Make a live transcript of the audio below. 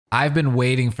I've been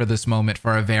waiting for this moment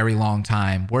for a very long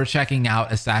time. We're checking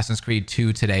out Assassin's Creed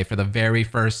 2 today for the very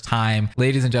first time.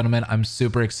 Ladies and gentlemen, I'm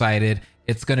super excited.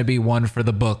 It's going to be one for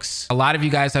the books. A lot of you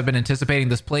guys have been anticipating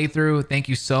this playthrough. Thank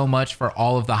you so much for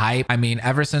all of the hype. I mean,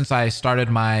 ever since I started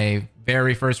my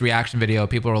very first reaction video,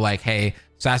 people were like, hey,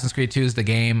 Assassin's Creed 2 is the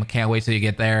game. Can't wait till you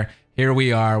get there. Here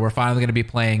we are. We're finally going to be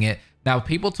playing it. Now,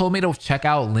 people told me to check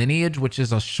out Lineage, which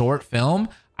is a short film.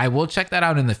 I will check that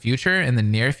out in the future, in the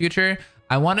near future.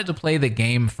 I wanted to play the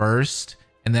game first,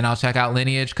 and then I'll check out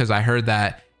Lineage because I heard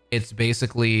that it's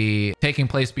basically taking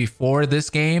place before this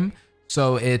game.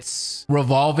 So it's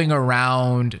revolving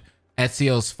around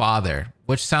Ezio's father,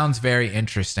 which sounds very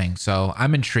interesting. So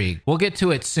I'm intrigued. We'll get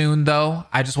to it soon, though.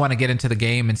 I just want to get into the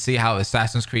game and see how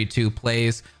Assassin's Creed 2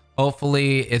 plays.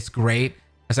 Hopefully it's great.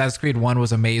 Assassin's Creed 1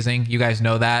 was amazing. You guys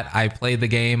know that. I played the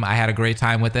game. I had a great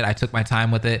time with it. I took my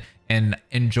time with it and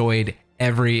enjoyed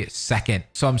every second.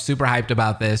 So I'm super hyped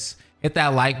about this. Hit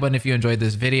that like button if you enjoyed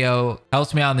this video.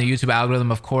 Helps me out in the YouTube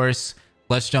algorithm, of course.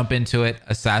 Let's jump into it.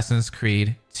 Assassin's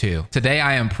Creed 2. Today,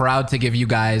 I am proud to give you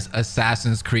guys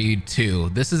Assassin's Creed 2.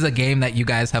 This is a game that you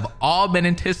guys have all been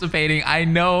anticipating. I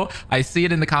know. I see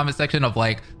it in the comment section of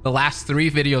like the last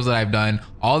 3 videos that I've done.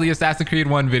 All the Assassin's Creed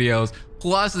 1 videos,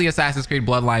 plus the Assassin's Creed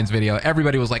Bloodlines video.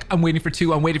 Everybody was like, I'm waiting for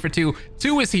 2. I'm waiting for 2.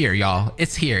 2 is here, y'all.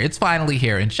 It's here. It's finally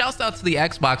here. And shouts out to the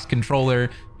Xbox controller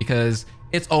because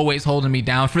it's always holding me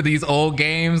down for these old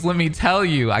games. Let me tell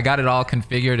you, I got it all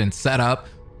configured and set up.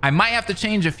 I might have to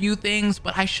change a few things,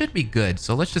 but I should be good.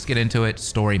 So let's just get into it.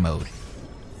 Story mode.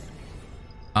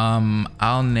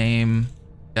 I'll name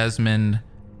Desmond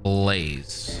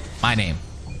Blaze. My name.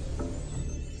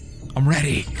 I'm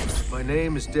ready. My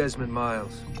name is Desmond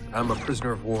Miles. I'm a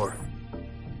prisoner of war.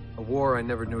 A war I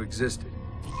never knew existed.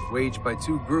 Waged by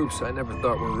 2 groups I never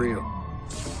thought were real.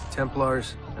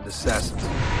 Templars and Assassins.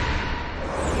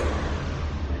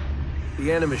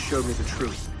 The Animus showed me the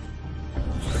truth.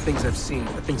 The things I've seen,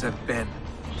 the things I've been.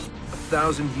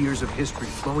 1,000 years of history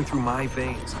flowing through my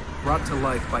veins, brought to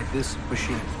life by this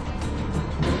machine.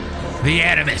 The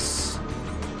Animus.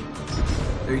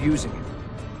 They're using it.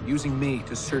 Using me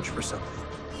to search for something.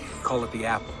 Call it the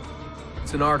Apple.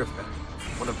 It's an artifact.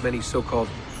 One of many so-called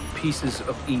pieces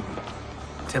of Eden.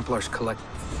 Templars collect them.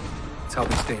 It's how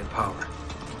they stay in power.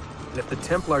 And if the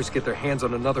Templars get their hands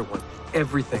on another one,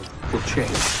 everything will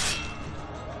change.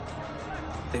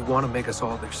 They want to make us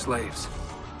all their slaves.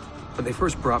 When they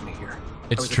first brought me here,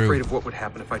 I was afraid of what would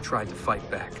happen if I tried to fight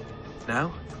back.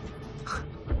 Now?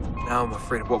 Now I'm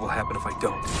afraid of what will happen if I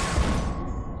don't.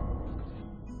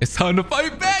 It's time to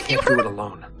fight back. I can't do it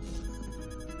alone.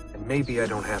 And maybe I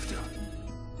don't have to.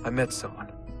 I met someone.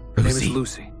 Her name is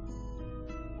Lucy.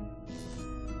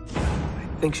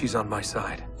 I think she's on my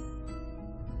side.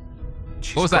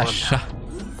 What was that shot?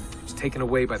 She's taken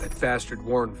away by that bastard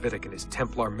Warren Vidic and his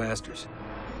Templar masters.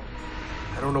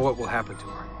 I don't know what will happen to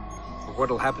her, or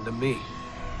what'll happen to me.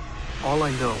 All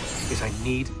I know is I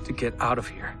need to get out of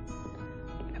here,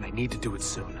 and I need to do it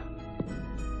soon.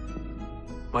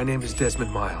 My name is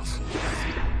Desmond Miles,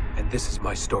 and this is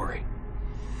my story.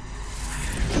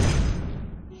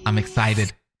 I'm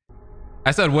excited.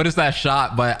 I said, what is that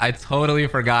shot? But I totally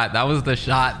forgot. That was the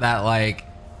shot that like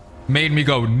made me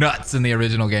go nuts in the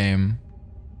original game.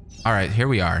 All right, here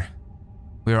we are.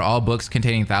 We are all books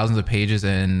containing thousands of pages,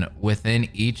 and within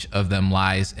each of them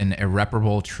lies an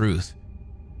irreparable truth.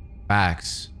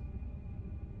 Facts.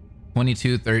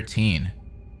 2213.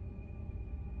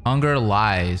 Hunger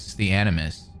lies the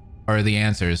animus. Or the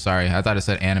answers, sorry. I thought it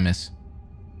said animus.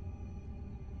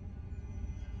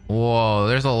 Whoa,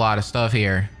 there's a lot of stuff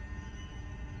here.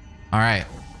 All right.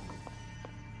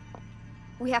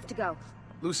 We have to go.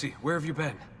 Lucy, where have you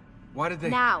been? Why did they...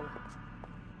 Now.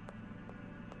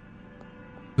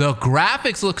 The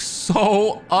graphics look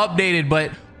so updated,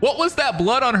 but what was that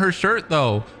blood on her shirt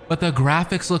though? But the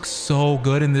graphics look so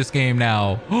good in this game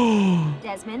now.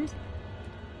 Desmond?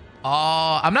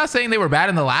 I'm not saying they were bad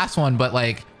in the last one, but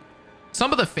like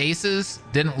some of the faces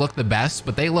didn't look the best,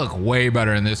 but they look way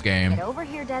better in this game. Get over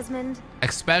here, Desmond.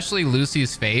 Especially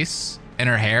Lucy's face and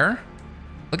her hair.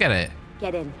 Look at it.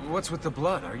 Get in. What's with the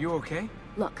blood? Are you okay?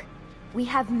 Look, we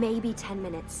have maybe 10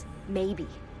 minutes, maybe,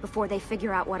 before they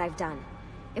figure out what I've done.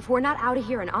 If we're not out of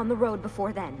here and on the road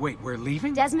before then... Wait, we're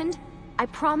leaving? Desmond, I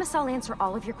promise I'll answer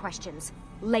all of your questions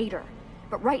later.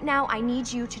 But right now, I need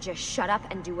you to just shut up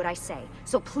and do what I say.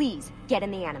 So please, get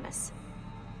in the Animus.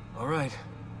 All right.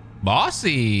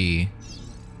 Bossy.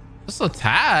 Just a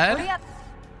tad. Hurry up.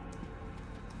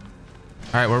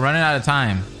 All right, we're running out of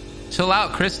time. Chill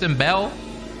out, Kristen Bell.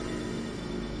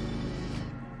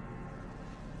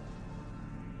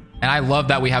 And I love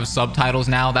that we have subtitles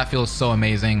now. That feels so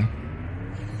amazing.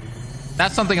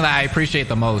 That's something that I appreciate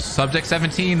the most. Subject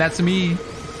 17, that's me.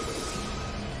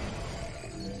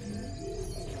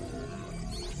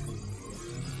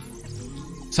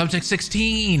 Subject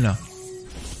 16.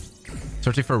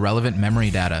 Searching for relevant memory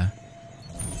data.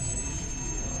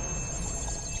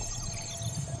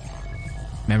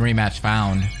 Memory match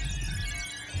found.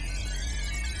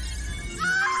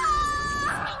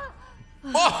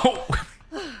 Whoa!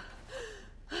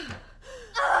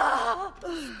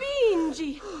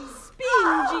 Spingi!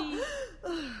 Spingi!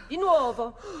 Di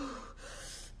nuovo!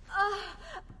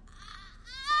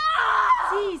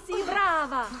 Sì, sì,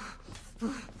 brava!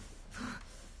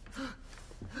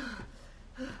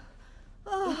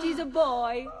 It is a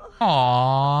boy.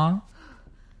 Aww.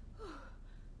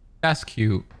 That's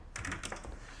cute.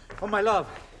 Oh, my love.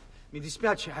 Mi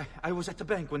dispiace. I was at the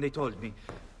bank when they told me.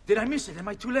 Did I miss it? Am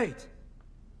I too late?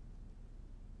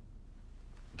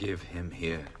 Give him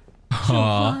here.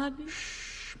 Aww.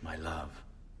 Shh, my love.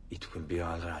 It will be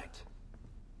all right.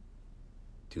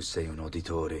 Tu sei un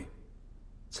uditore.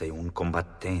 Sei un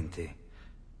combattente.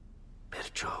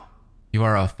 Perciò. You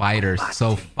are a fighter,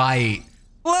 so fight.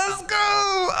 Let's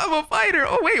go! I'm a fighter.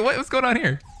 Oh, wait, what's going on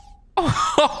here?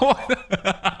 Oh,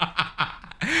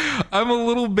 I'm a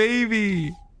little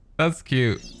baby. That's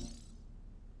cute.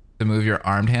 To move your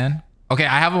armed hand. Okay,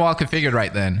 I have them all configured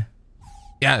right then.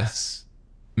 Yes.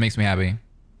 Makes me happy.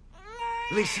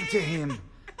 Listen to him.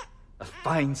 A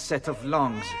fine set of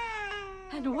lungs.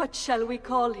 And what shall we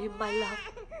call him, my love?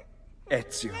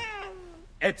 Ezio.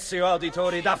 Ezio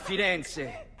Auditore da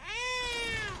Firenze.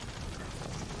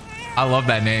 I love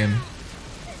that name.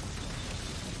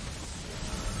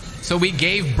 So we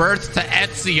gave birth to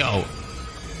Ezio.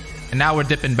 And now we're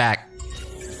dipping back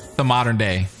to modern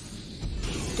day.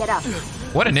 Get up.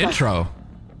 What an intro.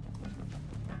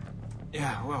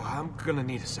 Yeah, well, I'm gonna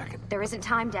need a second. There isn't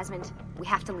time, Desmond. We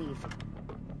have to leave.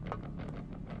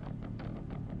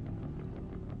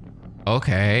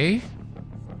 Okay.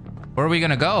 Where are we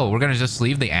gonna go? We're gonna just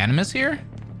leave the Animus here?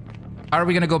 How are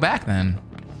we gonna go back then?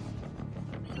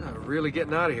 Really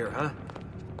getting out of here, huh?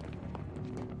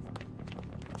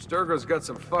 Sturgo's got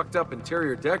some fucked up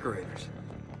interior decorators.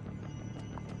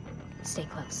 Stay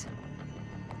close.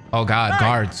 Oh god,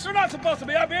 guards. They're not supposed to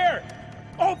be up here!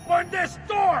 Open this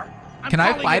door! Can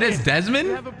I fight as We Desmond?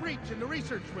 have a breach in the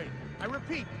research wing. I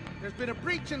repeat, there's been a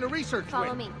breach in the research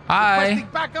Follow wing. me. Hi. Requesting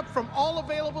backup from all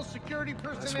available security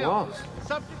personnel. walls.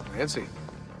 Subject. Fancy.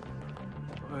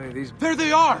 Why, these... There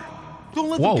they are! Don't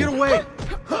let Whoa. them get away!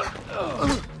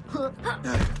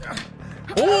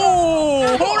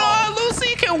 Oh, hold on.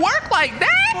 Lucy can work like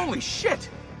that? Holy shit!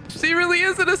 She really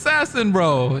is an assassin,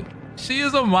 bro. She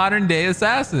is a modern day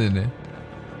assassin.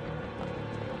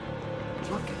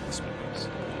 Look at this place.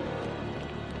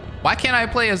 Why can't I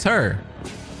play as her?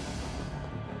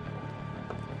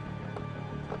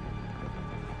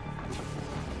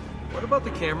 What about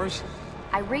the cameras?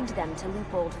 I rigged them to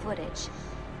loop old footage.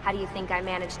 How do you think I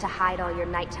managed to hide all your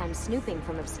nighttime snooping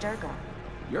from Abstergo?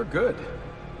 You're good.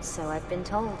 So I've been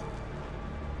told.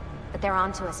 But they're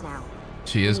on to us now.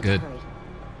 She We is need to good. hurry.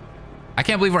 I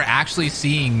can't believe we're actually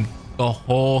seeing the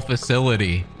whole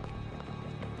facility.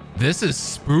 This is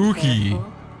spooky.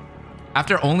 Careful.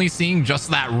 After only seeing just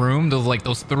that room,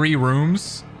 those 3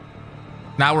 rooms,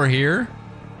 now we're here.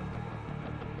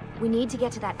 We need to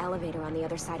get to that elevator on the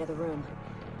other side of the room.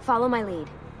 Follow my lead,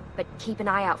 but keep an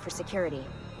eye out for security.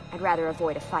 I'd rather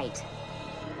avoid a fight.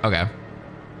 Okay.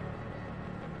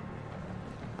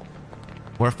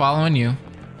 We're following you.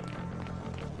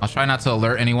 I'll try not to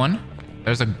alert anyone.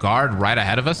 There's a guard right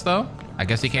ahead of us, though. I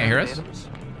guess he can't hear us.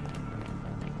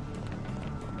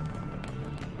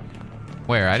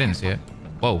 Where? I didn't see it.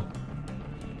 Whoa.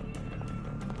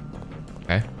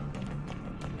 Okay.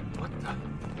 What the?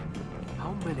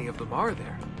 How many of them are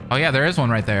there? Oh, yeah, there is one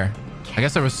right there. I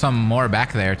guess there was some more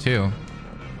back there, too.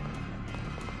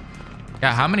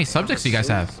 Yeah, how many subjects do you guys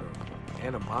have?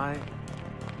 Anamai.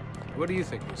 What do you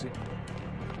think, Lucy?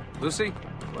 Lucy,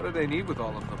 what do they need with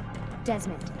all of them?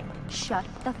 Desmond, shut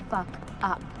the fuck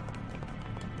up.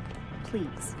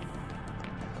 Please.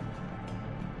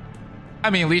 I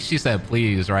mean, at least she said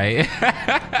please, right?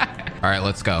 All right,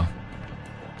 let's go.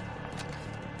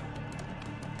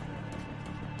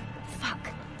 Fuck.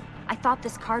 I thought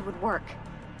this card would work.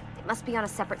 It must be on a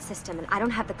separate system, and I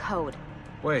don't have the code.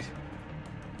 Wait.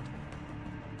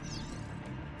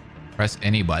 Press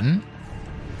any button.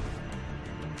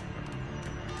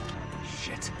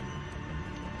 Shit.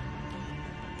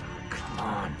 Come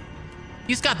on.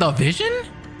 He's got the vision?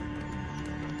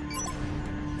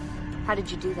 How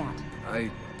did you do that? I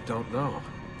don't know.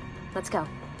 Let's go.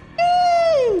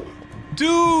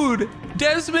 Dude,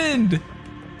 Desmond.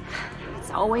 It's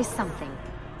always something.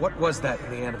 What was that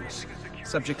in the Animus?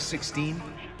 Subject 16?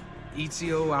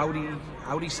 Ezio,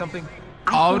 Audi something?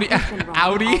 I think we've been wrong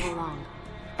Audi? all along.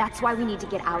 That's why we need to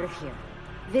get out of here.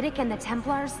 Vidic and the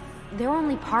Templars, they're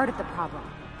only part of the problem.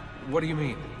 What do you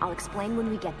mean? I'll explain when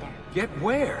we get there. Get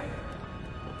where?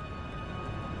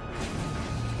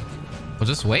 Well,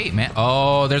 just wait, man.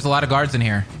 Oh, there's a lot of guards in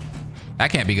here.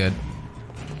 That can't be good.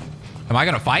 Am I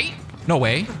gonna fight? No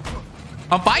way.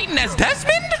 I'm fighting as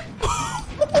Desmond?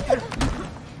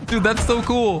 Dude, that's so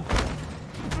cool.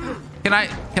 Can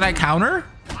I counter?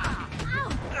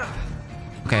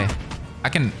 Okay.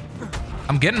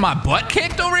 I'm getting my butt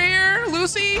kicked over here,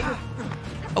 Lucy.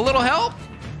 A little help?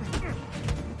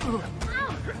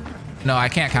 No, I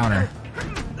can't counter.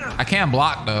 I can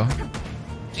block though.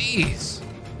 Jeez.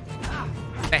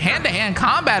 The hand-to-hand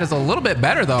combat is a little bit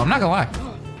better though, I'm not gonna lie.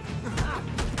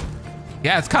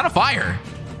 Yeah, it's kind of fire.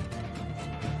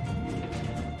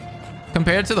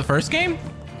 Compared to the first game?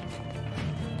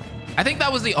 I think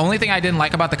that was the only thing I didn't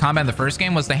like about the combat in the first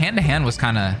game was the hand-to-hand was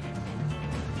kind of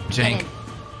jank.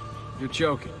 You're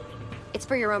joking. It's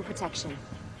for your own protection.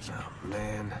 Oh,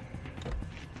 man.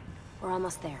 We're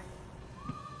almost there.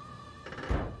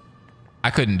 I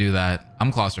couldn't do that.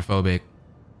 I'm claustrophobic.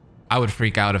 I would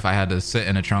freak out if I had to sit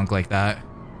in a trunk like that.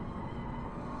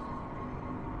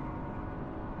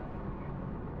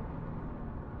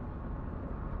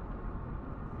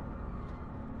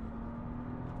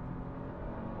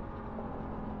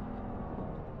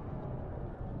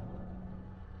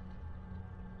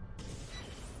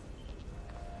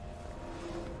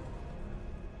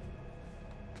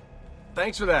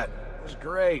 Thanks for that. It was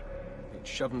great. Being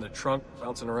shoved in the trunk,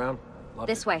 bouncing around. Loved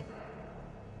This it. way.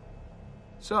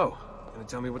 So, gonna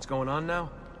tell me what's going on now?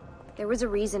 There was a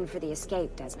reason for the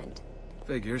escape, Desmond.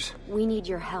 Figures. We need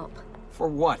your help. For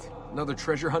what? Another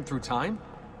treasure hunt through time?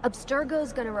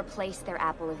 Abstergo's gonna replace their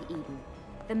Apple of Eden.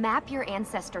 The map your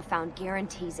ancestor found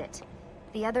guarantees it.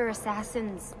 The other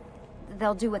assassins,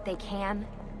 they'll do what they can,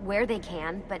 where they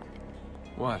can, but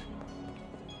What?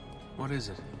 What is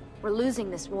it? we're losing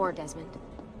this war, Desmond.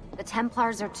 The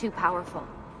Templars are too powerful.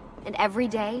 And every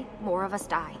day, more of us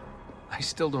die. I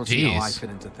still don't see how I Jeez.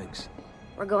 fit into things.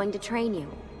 We're going to train you.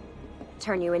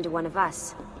 Turn you into one of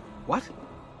us. What?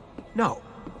 No.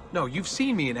 No, you've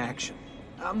seen me in action.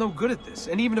 I'm no good at this,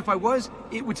 and even if I was,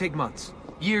 it would take months.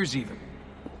 Years even.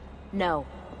 No.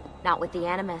 Not with the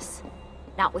Animus.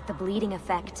 Not with the bleeding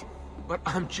effect. But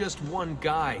I'm just one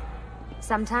guy.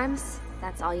 Sometimes,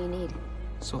 that's all you need.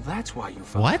 So that's why you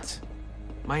found What?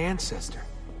 my ancestor.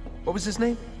 What was his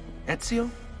name? Ezio?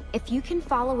 If you can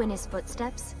follow in his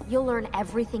footsteps, you'll learn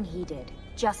everything he did,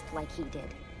 just like he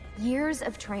did. Years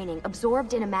of training,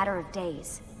 absorbed in a matter of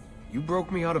days. You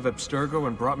broke me out of Abstergo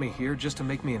and brought me here just to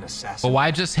make me an assassin? But why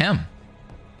just him?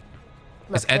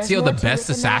 Is there's Ezio more the to it best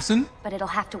than that, assassin? but it'll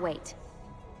have to wait.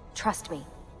 Trust me,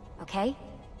 okay?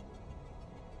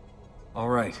 All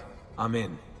right, I'm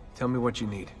in. Tell me what you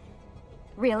need.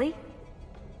 Really?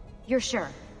 You're sure?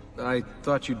 I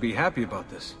thought you'd be happy about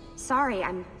this. Sorry,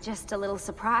 I'm just a little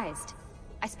surprised.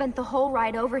 I spent the whole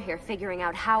ride over here figuring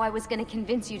out how I was gonna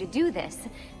convince you to do this.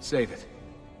 Save it.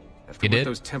 After You what did?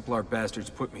 those Templar bastards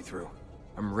put me through,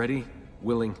 I'm ready,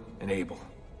 willing, and able.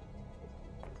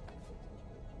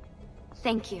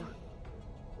 Thank you.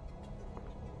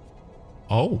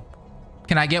 Oh.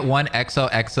 Can I get one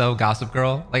XOXO Gossip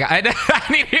Girl? Like, I need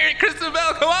to hear it, Kristen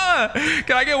Bell. Come on.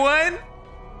 Can I get one?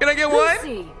 Can I get one?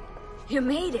 Lucy, you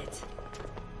made it.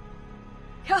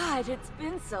 God, it's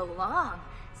been so long.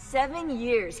 7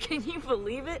 years, can you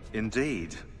believe it?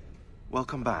 Indeed.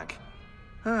 Welcome back.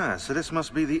 Ah, so this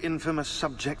must be the infamous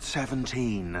Subject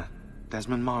 17.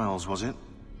 Desmond Miles, was it?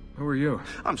 Who are you?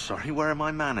 I'm sorry, where are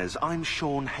my manners? I'm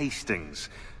Sean Hastings.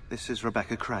 This is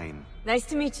Rebecca Crane. Nice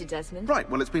to meet you, Desmond. Right,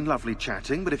 well, it's been lovely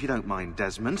chatting, but if you don't mind,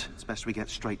 Desmond, it's best we get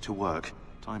straight to work.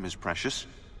 Time is precious.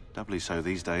 Doubly so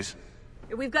these days.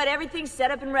 We've got everything set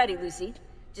up and ready, Lucy.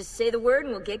 Just say the word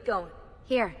and we'll get going.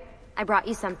 Here, I brought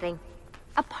you something.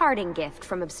 A parting gift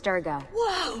from Abstergo.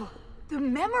 Whoa! The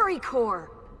memory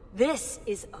core! This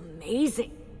is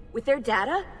amazing. With their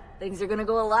data, things are gonna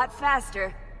go a lot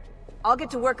faster. I'll get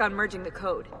to work on merging the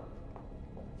code.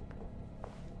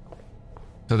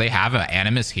 So they have an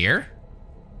Animus here?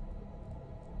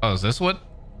 Oh, is this what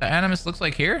the Animus looks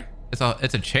like here? It's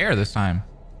a chair this time.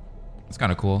 It's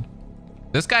kind of cool.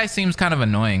 This guy seems kind of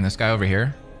annoying, this guy over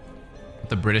here. With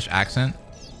the British accent.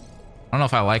 I don't know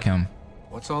if I like him.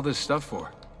 What's all this stuff for?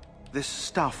 This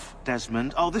stuff,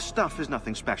 Desmond. Oh, this stuff is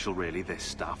nothing special, really, this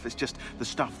stuff. It's just the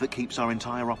stuff that keeps our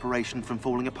entire operation from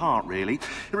falling apart, really.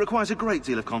 It requires a great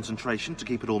deal of concentration to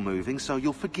keep it all moving, so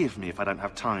you'll forgive me if I don't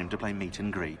have time to play meet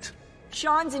and greet.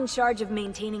 Sean's in charge of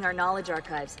maintaining our knowledge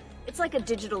archives. It's like a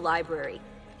digital library.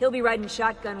 He'll be riding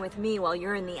shotgun with me while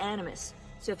you're in the Animus.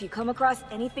 So if you come across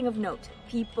anything of note,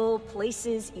 people,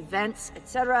 places, events,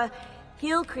 etc.,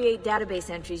 he'll create database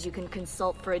entries you can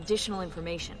consult for additional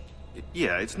information.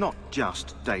 Yeah, it's not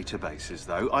just databases,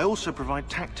 though. I also provide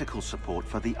tactical support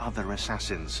for the other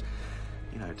assassins.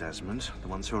 You know, Desmond, the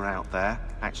ones who are out there,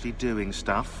 actually doing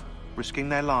stuff, risking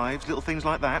their lives, little things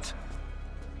like that.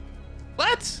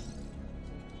 What?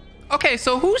 Okay,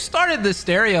 so who started the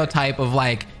stereotype of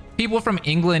like people from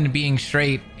England being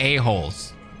straight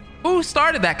a-holes? Who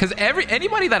started that? Because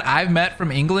anybody that I've met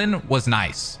from England was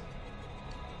nice.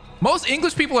 Most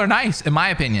English people are nice, in my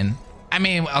opinion. I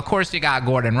mean, of course, you got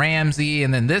Gordon Ramsay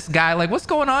and then this guy. Like, what's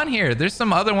going on here? There's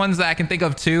some other ones that I can think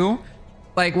of too.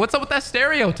 Like, what's up with that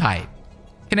stereotype?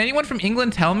 Can anyone from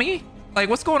England tell me? Like,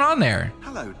 what's going on there?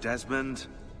 Hello, Desmond.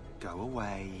 Go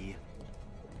away.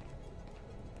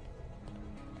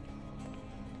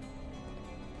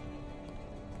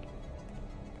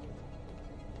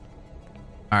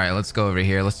 All right, let's go over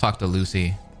here. Let's talk to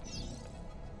Lucy.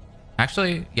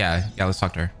 Actually, yeah, let's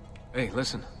talk to her. Hey,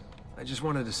 listen. I just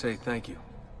wanted to say thank you.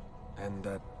 And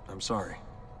that I'm sorry.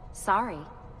 Sorry?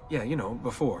 Yeah, you know,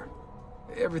 before.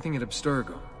 Everything at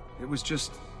Abstergo. It was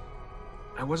just...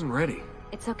 I wasn't ready.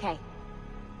 It's okay.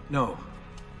 No.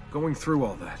 Going through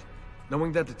all that.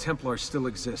 Knowing that the Templars still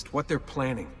exist, what they're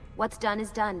planning. What's done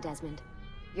is done, Desmond.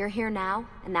 You're here now,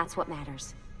 and that's what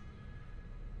matters.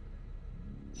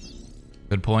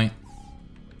 Good point.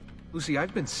 Lucy,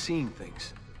 I've been seeing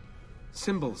things.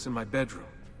 Symbols in my bedroom.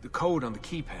 The code on the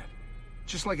keypad.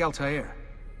 Just like Altair.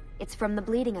 It's from the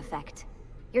bleeding effect.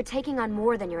 You're taking on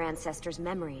more than your ancestors'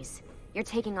 memories. You're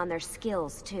taking on their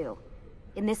skills, too.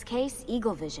 In this case,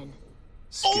 eagle vision.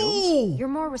 Skills? Oh! You're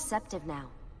more receptive now.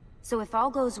 So if all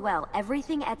goes well,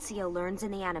 everything Ezio learns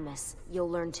in the Animus, you'll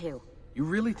learn too. You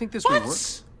really think this What? will work?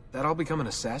 That I'll become an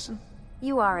assassin?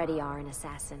 You already are an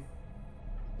assassin.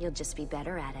 You'll just be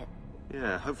better at it.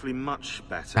 Yeah, hopefully much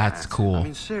better. That's at it. cool. I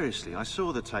mean, seriously, I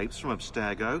saw the tapes from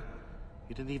Abstergo.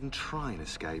 You didn't even try and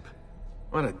escape.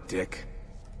 What a dick.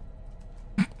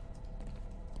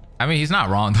 I mean, he's not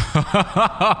wrong.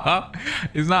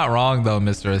 He's not wrong, though,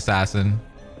 Mr. Assassin.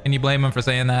 Can you blame him for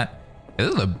saying that?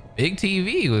 This is a big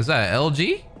TV. Was that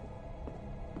LG?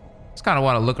 Just kind of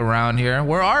want to look around here.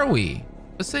 Where are we?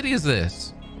 What city is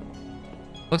this?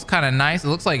 Looks kind of nice. It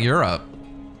looks like Europe.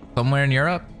 Somewhere in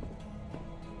Europe.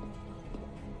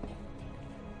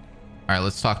 All right,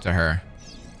 let's talk to her.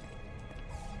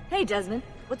 Hey, Desmond.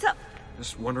 What's up?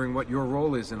 Just wondering what your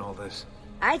role is in all this.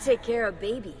 I take care of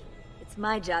Baby. It's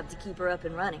my job to keep her up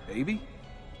and running. Baby?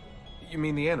 You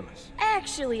mean the Animus?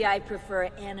 Actually, I prefer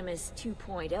Animus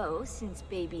 2.0, since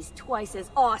Baby's twice as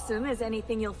awesome as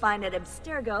anything you'll find at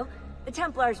Abstergo. The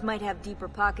Templars might have deeper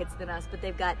pockets than us, but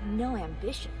they've got no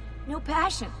ambition, no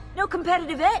passion, no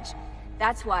competitive edge.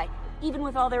 That's why, even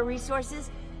with all their resources,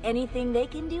 anything they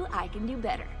can do, I can do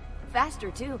better.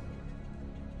 Faster, too.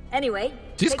 Anyway,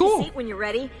 She's take cool. a seat when you're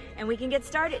ready, and we can get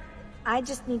started. I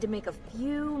just need to make a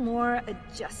few more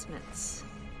adjustments.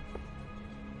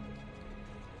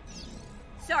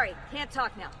 Sorry, can't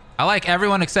talk now. I like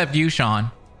everyone except you,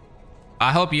 Sean.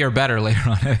 I hope you're better later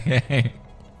on in the game.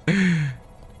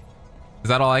 Is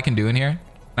that all I can do in here?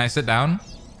 Can I sit down?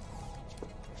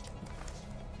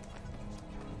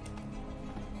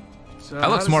 So That how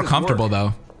looks does more this comfortable, work?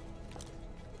 though.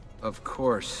 Of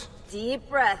course. Deep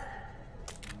breath.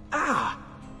 Oh,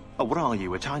 what are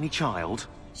you, a tiny child?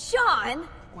 Sean!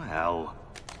 Well...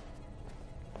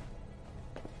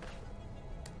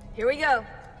 Here we go.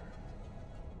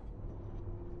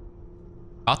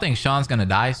 I think Sean's gonna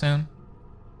die soon.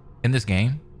 In this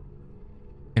game.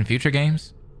 In future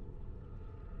games.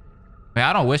 I mean,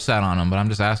 I don't wish that on him, but I'm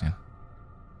just asking.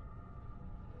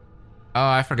 Oh,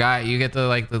 I forgot. You get the,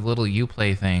 like, the little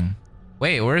Uplay thing.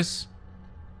 Wait, where's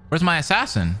my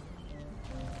assassin?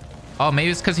 Oh,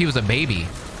 maybe it's because he was a baby.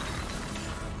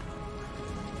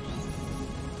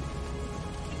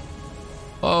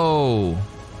 Oh.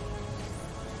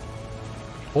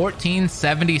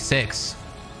 1476.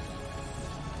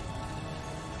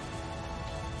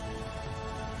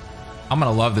 I'm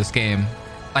gonna love this game.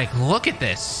 Like, look at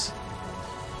this.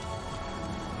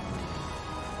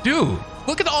 Dude,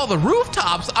 look at all the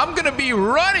rooftops. I'm gonna be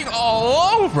running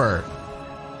all over.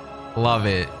 Love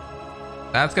it.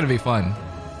 That's gonna be fun.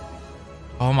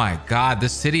 Oh my God,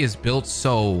 this city is built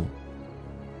so...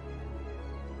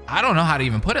 I don't know how to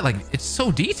even put it. Like, it's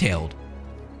so detailed.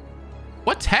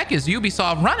 What tech is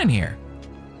Ubisoft running here?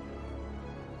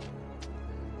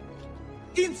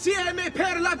 Insieme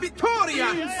per la vittoria!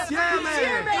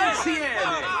 Insieme!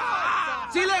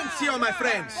 Silenzio, my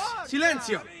friends!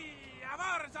 Silenzio!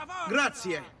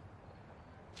 Grazie.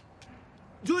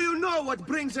 Do you know what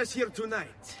brings us here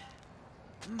tonight?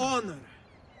 Honor.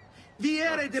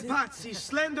 Viere de Pazzi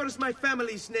slanders my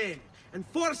family's name and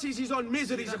forces his own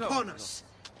miseries upon us.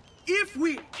 If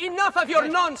we... Enough of your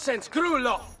nonsense,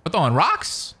 Grullo! We're throwing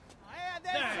rocks?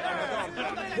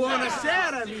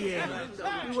 Buonasera,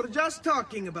 Viera. We were just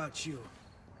talking about you.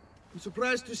 I'm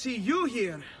surprised to see you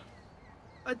here.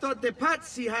 I thought the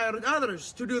Pazzi hired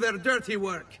others to do their dirty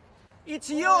work. It's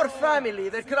your family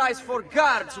that cries for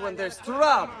guards when there's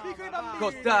trouble,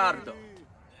 Cotardo.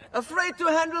 Afraid to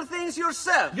handle things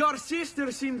yourself? Your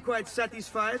sister seemed quite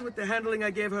satisfied with the handling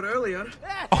I gave her earlier.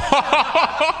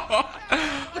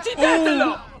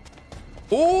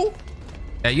 Ooh.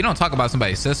 Yeah, you don't talk about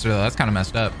somebody's sister, though. That's kind of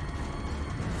messed up.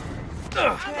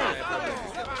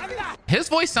 His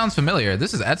voice sounds familiar.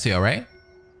 This is Ezio, right?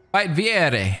 Fight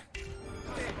Viere.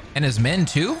 And his men,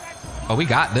 too? Oh, we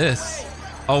got this.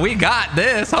 Oh, we got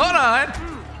this. Hold on.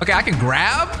 Okay, I can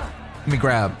grab. Let me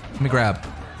grab.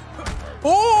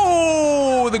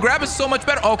 Oh, the grab is so much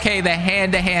better. Okay, the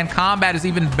hand-to-hand combat is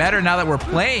even better now that we're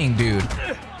playing, dude.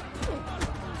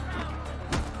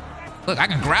 Look, I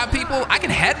can grab people. I can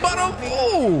headbutt them.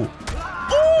 Ooh.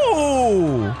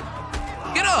 Ooh.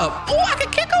 Get up. Oh, I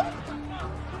can kick them.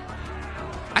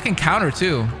 I can counter,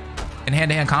 too, in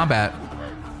hand-to-hand combat.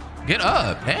 Get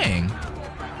up. Dang.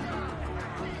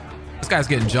 This guy's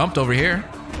getting jumped over here.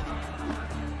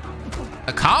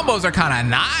 The combos are kind of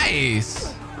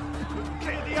nice.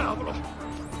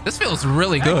 This feels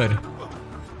really good.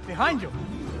 Behind you.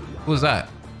 Who's that?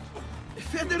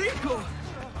 Federico,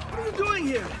 what are you doing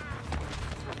here?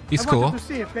 He's cool. I wanted to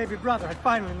see if baby brother had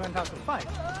finally learned how to fight.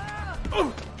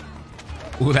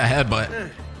 Ooh, that headbutt.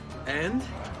 And?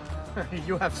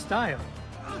 You have style.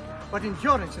 But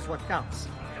endurance is what counts.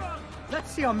 Let's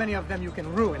see how many of them you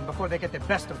can ruin before they get the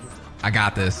best of you. I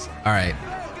got this. All right.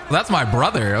 Well, that's my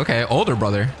brother. Okay, older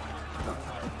brother.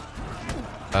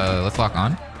 Let's lock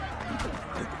on.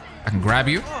 I can grab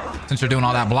you since you're doing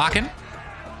all that blocking.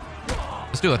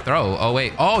 Let's do a throw. Oh,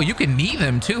 wait. Oh, you can knee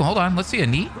them too. Hold on. Let's see a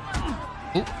knee.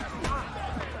 Ooh.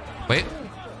 Wait.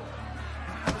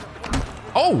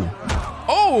 Oh.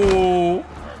 Oh.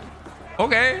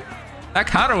 Okay. That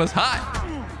counter was hot.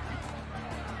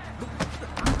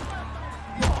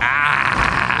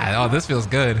 Ah. Oh, this feels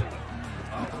good.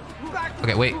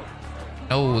 Okay, wait.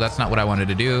 No, that's not what I wanted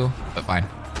to do, but fine.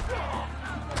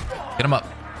 Get him up.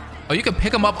 Oh, you can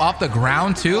pick him up off the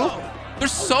ground too?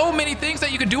 There's so many things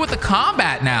that you can do with the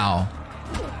combat now.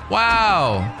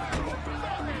 Wow.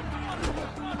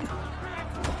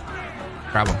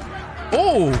 Grab him.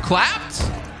 Oh, clapped?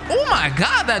 Oh my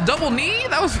God, that double knee?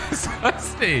 That was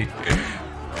disgusting.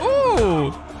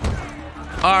 Ooh.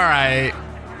 All right.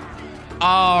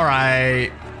 All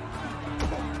right.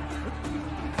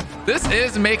 This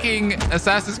is making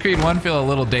Assassin's Creed 1 feel a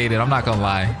little dated. I'm not gonna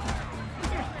lie.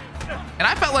 And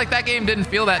I felt like that game didn't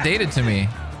feel that dated to me.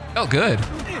 It felt good.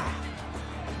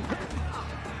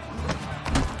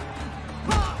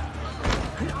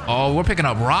 Oh, we're picking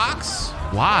up rocks?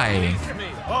 Why?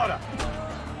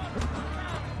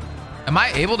 Am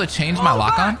I able to change my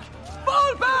lock on?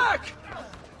 Fall back!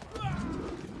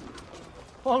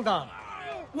 Hold on.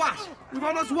 What? We've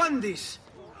almost won this.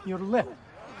 Your lip.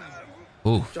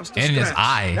 Ooh, Just a and in his scratch.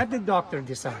 eye. Let the doctor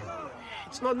decide.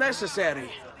 It's not necessary.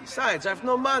 Besides, I've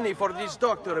no money for this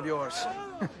doctor of yours.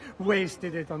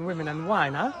 Wasted it on women and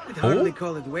wine, huh? I'd hardly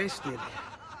call it wasted.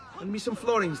 Lend me some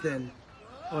florins then.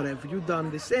 Or have you done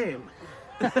the same?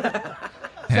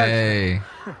 Hey.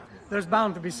 There's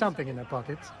bound to be something in their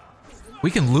pockets. We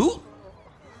can loot?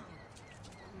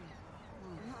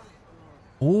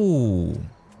 Ooh.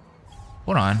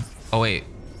 Hold on. Oh, wait.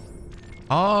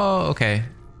 Oh, okay.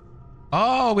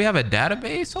 Oh, we have a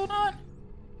database? Hold on.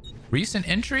 Recent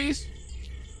entries?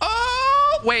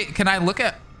 Oh, wait. Can I look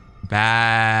at...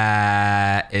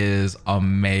 That is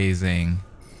amazing.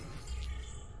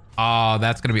 Oh,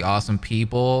 that's going to be awesome.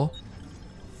 People.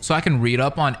 So I can read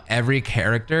up on every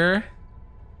character.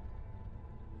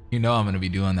 You know I'm going to be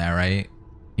doing that, right?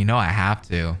 You know I have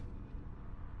to.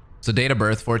 So date of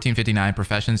birth, 1459,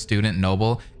 profession, student,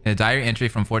 noble. In a diary entry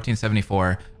from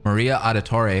 1474, Maria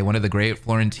Auditore, one of the great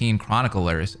Florentine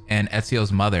chroniclers and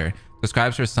Ezio's mother,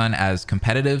 describes her son as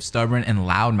competitive, stubborn, and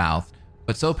loudmouthed,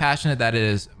 but so passionate that it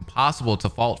is impossible to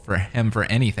fault for him for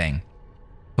anything.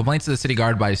 Complaints to the city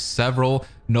guard by several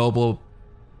noble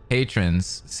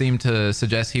patrons seem to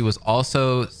suggest he was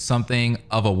also something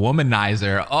of a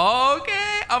womanizer.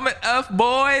 Okay, I'm an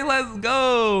F-boy, let's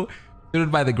go.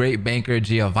 Tutored by the great banker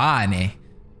Giovanni.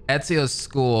 Ezio's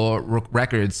school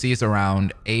record sees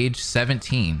around age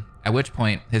 17. at which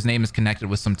point his name is connected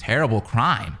with some terrible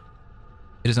crime.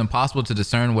 It is impossible to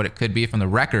discern what it could be from the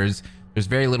records. There's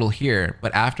very little here,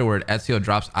 but afterward, Ezio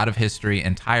drops out of history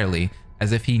entirely,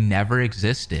 as if he never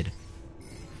existed.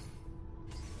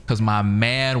 Because my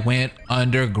man went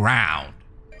underground.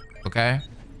 Okay?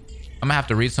 I'm gonna have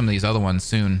to read some of these other ones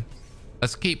soon.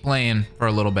 Let's keep playing for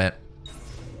a little bit.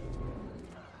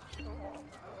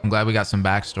 I'm glad we got some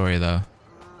backstory, though.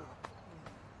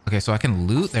 Okay, so I can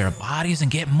loot their bodies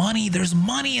and get money. There's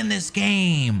money in this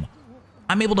game.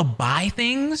 I'm able to buy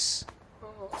things?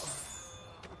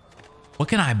 What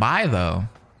can I buy, though?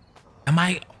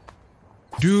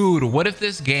 Dude, what if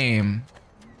this game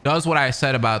does what I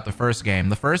said about the first game?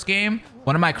 The first game,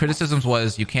 one of my criticisms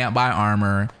was you can't buy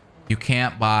armor. You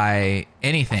can't buy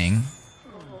anything.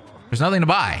 There's nothing to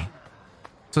buy.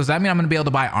 So does that mean I'm going to be able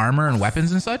to buy armor and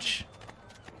weapons and such?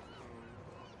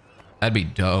 That'd be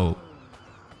dope.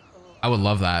 I would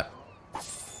love that.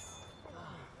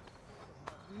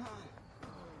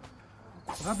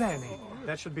 Va bene.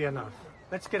 That should be enough.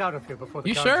 Let's get out of here before the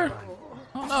You guards sure? arrive.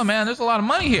 Oh no, man. There's a lot of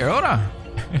money here. Hold on.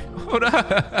 Hold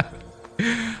on.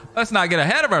 Let's not get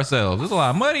ahead of ourselves. There's a lot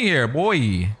of money here, boy.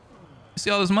 You see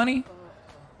all this money?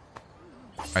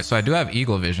 All right, so I do have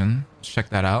eagle vision. Let's check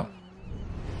that out.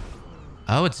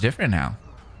 Oh, it's different now.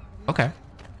 Okay.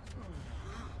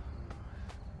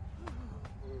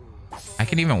 I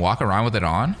can even walk around with it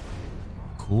on.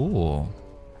 Cool.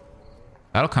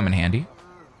 That'll come in handy.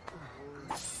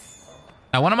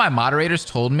 Now, one of my moderators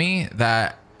told me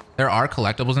that there are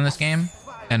collectibles in this game,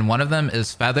 and one of them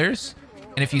is feathers.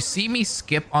 And if you see me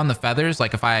skip on the feathers,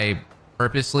 like if I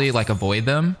purposely like avoid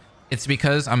them, it's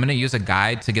because I'm going to use a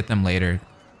guide to get them later.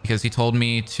 Because he told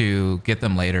me to get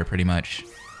them later, pretty much.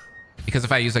 Because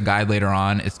if I use a guide later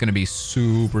on, it's going to be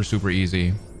super, super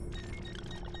easy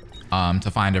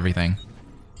to find everything.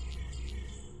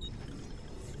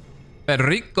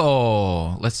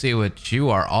 Federico, let's see what you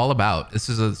are all about. This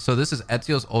is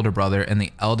Ezio's older brother and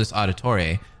the eldest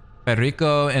Auditore.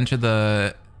 Federico entered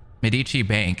the Medici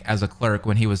Bank as a clerk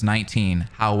when he was 19.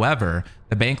 However,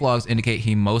 the bank logs indicate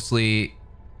he mostly...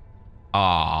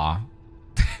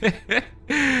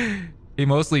 he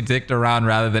mostly dicked around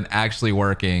rather than actually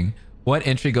working. One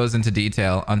entry goes into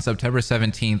detail. On September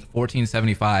 17th,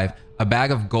 1475, a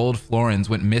bag of gold florins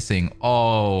went missing.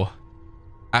 Oh.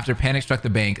 After panic struck the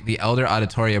bank, the elder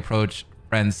Auditore approached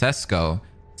Francesco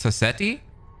Sassetti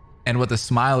and with a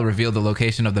smile revealed the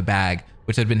location of the bag,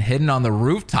 which had been hidden on the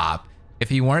rooftop. If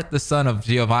he weren't the son of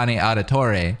Giovanni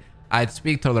Auditore, I'd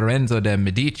speak to Lorenzo de'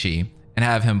 Medici and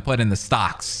have him put in the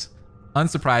stocks.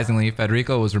 Unsurprisingly,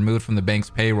 Federico was removed from the bank's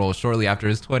payroll shortly after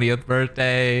his 20th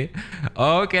birthday.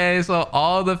 Okay, so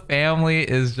all the family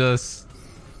is just...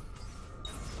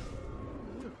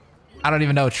 I don't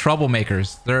even know,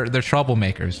 troublemakers. They're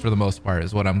troublemakers for the most part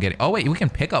is what I'm getting. Oh, wait, we can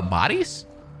pick up bodies?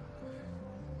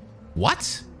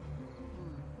 What?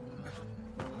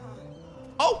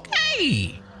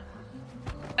 Okay.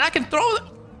 And I can throw them.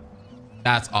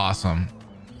 That's awesome.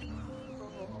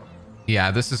 Yeah,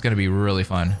 this is going to be really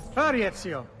fun. Hurry,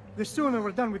 Ezio. The sooner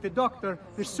we're done with the doctor,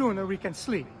 the sooner we can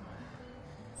sleep.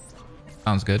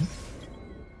 Sounds good.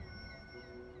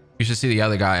 You should see the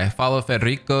other guy. Follow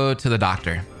Federico to the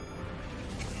doctor.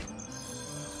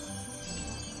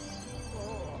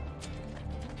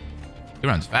 He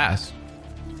runs fast.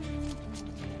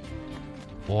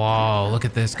 Whoa, look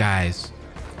at this, guys.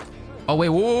 Oh, wait,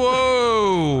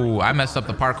 whoa! I messed up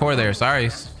the parkour there,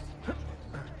 sorry.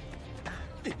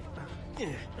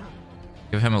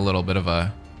 Give him a little bit of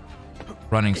a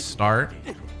running start.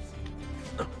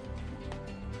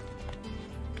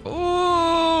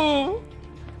 Oh!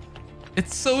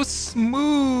 It's so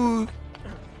smooth.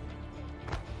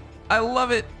 I love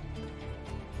it.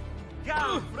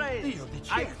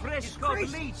 I fresh caught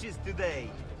leeches today.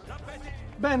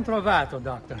 Ben trovato,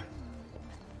 Doctor.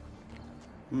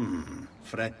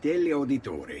 Fratelli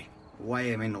Auditori, why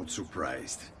am I not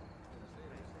surprised?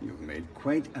 You've made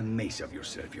quite a mess of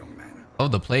yourself, young man. Oh,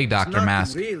 the plague doctor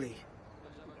mask. Really?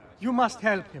 You must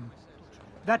help him.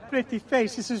 That pretty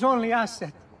face is his only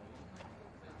asset.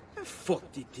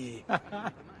 Fottiti.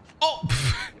 Oh!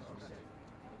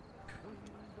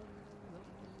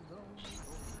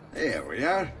 There we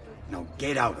are. Now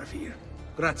get out of here.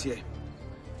 Grazie.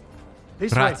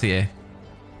 This way. Grazie.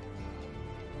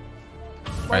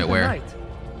 Right, where? Right.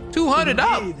 200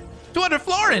 up! Indeed. 200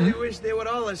 florin! I wish they were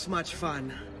all as much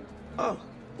fun. Oh,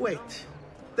 wait.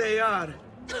 They are.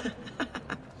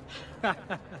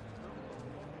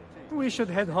 We should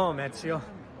head home, Ezio.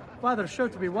 Father's sure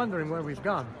to be wondering where we've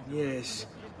gone. Yes.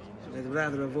 I'd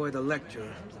rather avoid a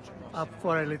lecture. Up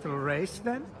for a little race,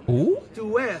 then? Ooh? To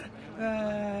where?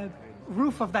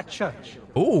 roof of that church.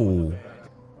 Ooh.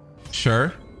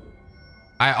 Sure.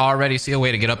 I already see a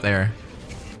way to get up there.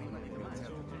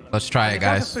 Let's try it,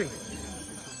 guys.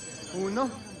 Uno,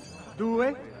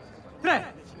 due, tre.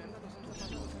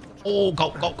 Oh,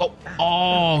 go, go, go.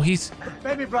 Oh, he's...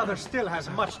 Baby brother still has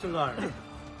much to learn.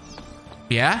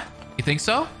 Yeah? You think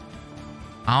so?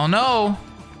 I don't know.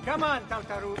 Come on,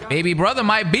 Tartaruga. Baby brother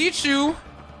might beat you.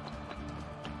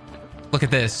 Look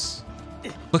at this.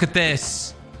 Look at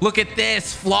this. Look at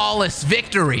this. Flawless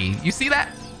victory. You see that?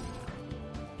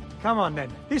 Come on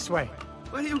then. This way.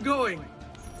 Where are you going?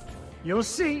 You'll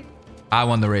see. I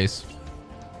won the race.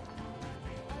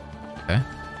 Okay.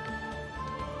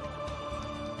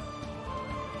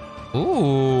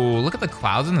 Ooh, look at the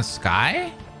clouds in the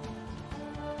sky.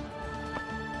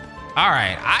 All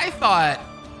right. I thought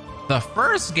the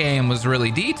first game was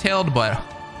really detailed, but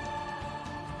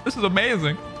this is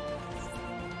amazing.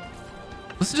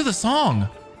 Listen to the song.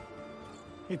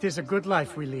 It is a good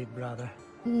life we lead, brother.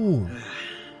 Ooh.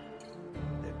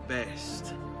 The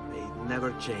best. May it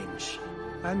never change.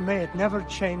 And may it never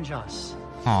change us.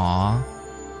 Aw.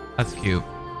 That's cute.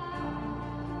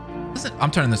 Listen,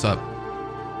 I'm turning this up.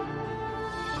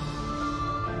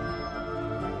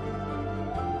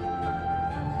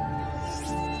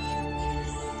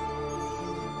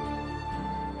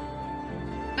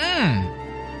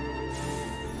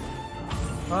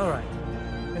 All right.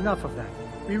 Enough of that.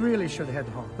 We really should head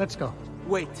home. Let's go.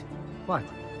 Wait. What?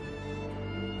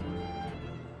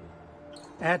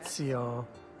 Ezio,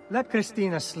 let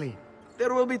Christina sleep.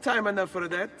 There will be time enough for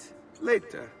that.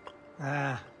 Later.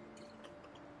 Ah.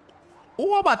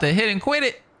 Oh, I'm about to hit and quit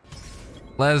it.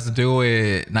 Let's do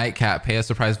it. Nightcap, pay a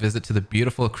surprise visit to the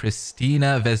beautiful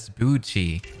Christina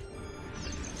Vespucci.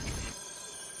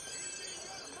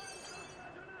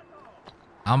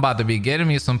 I'm about to be getting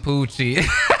me some Poochie. Sorry,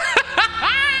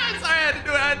 I had to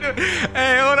do it.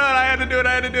 Hey, hold on. I had to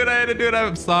do it.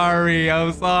 I'm sorry. All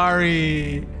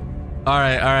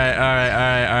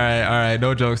right.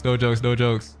 No jokes. All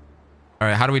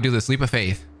right, how do we do this? Leap of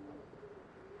faith.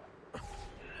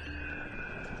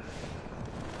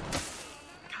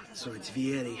 So it's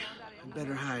Vieri. I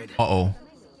better hide. Uh-oh.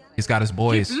 He's got his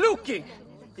boys. Keep looking!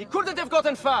 He couldn't have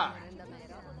gotten far.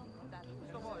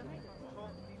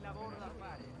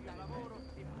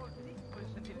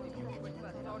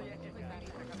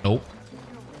 Nope.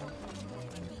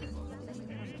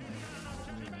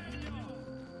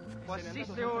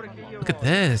 Look at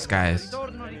this, guys.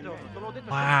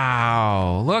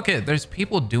 Wow. Look at, there's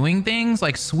people doing things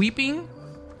like sweeping.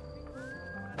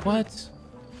 What?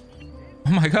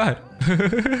 Oh my God.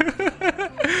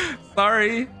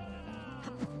 Sorry.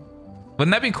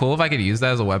 Wouldn't that be cool if I could use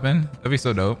that as a weapon? That'd be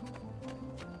so dope.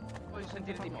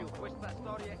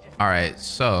 All right,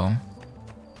 so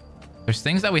there's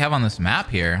things that we have on this map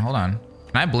here. Hold on.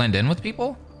 Can I blend in with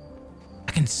people?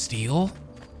 I can steal.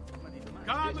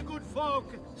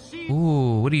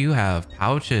 Ooh, what do you have?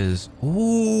 Pouches.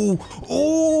 Ooh.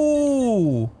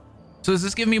 So does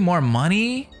this give me more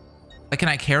money? Like, can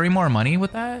I carry more money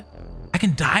with that? I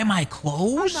can dye my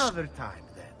clothes? Another time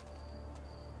then.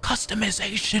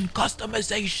 Customization.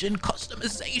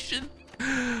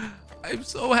 I'm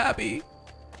so happy.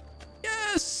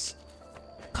 Yes.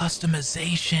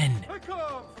 Customization.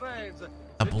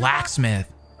 The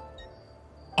blacksmith.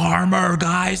 Armor,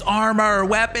 guys. Armor.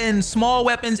 Weapons. Small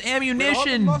weapons.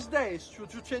 Ammunition.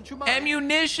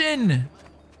 Ammunition.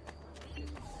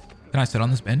 Can I sit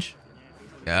on this bench?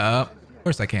 Yep. Of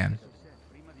course I can.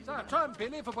 Such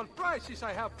unbelievable prices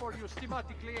I have for you,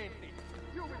 stimati clienti.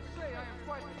 You will say I am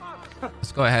quite honest.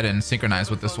 Let's go ahead and synchronize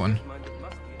with this one.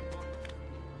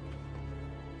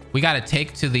 We got to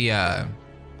take to the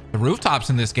rooftops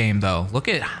in this game, though. Look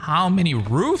at how many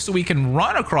roofs we can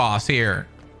run across here.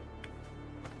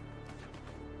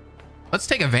 Let's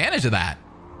take advantage of that.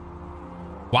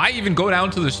 Why even go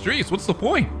down to the streets? What's the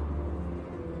point?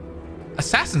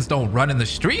 Assassins don't run in the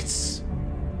streets.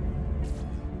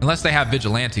 Unless they have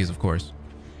vigilantes, of course.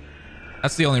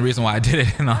 That's the only reason why I did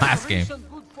it in the last game.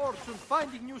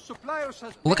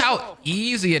 Look how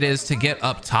easy it is to get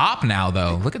up top now,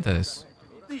 though. Look at this.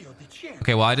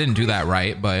 Okay, well, I didn't do that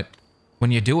right, but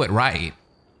when you do it right,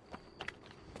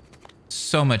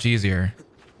 so much easier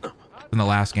than the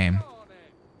last game.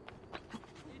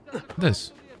 Look at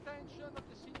this.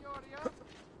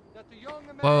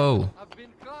 Whoa.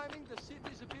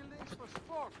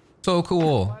 So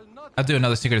cool. I'll do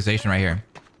another synchronization right here.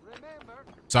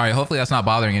 Sorry, hopefully that's not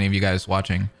bothering any of you guys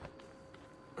watching.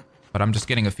 But I'm just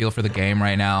getting a feel for the game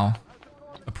right now.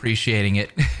 Appreciating it.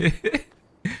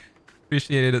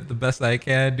 Appreciate it the best I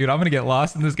can. Dude, I'm gonna get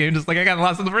lost in this game just like I got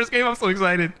lost in the first game. I'm so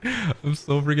excited. I'm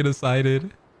so freaking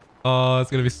excited. Oh, it's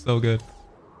gonna be so good.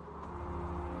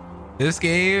 This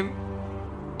game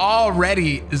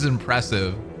already is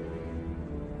impressive.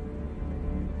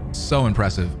 So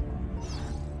impressive.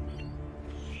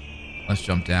 Let's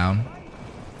jump down.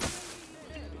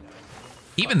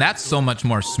 Even that's so much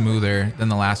more smoother than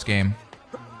the last game.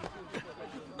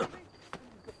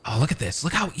 Oh, look at this.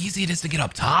 Look how easy it is to get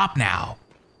up top now.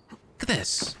 Look at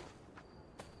this.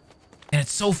 And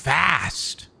it's so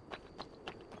fast.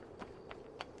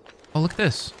 Oh, look at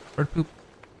this. Bird poop.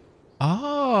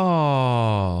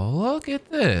 Oh, look at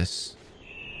this.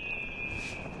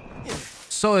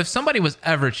 So if somebody was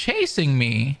ever chasing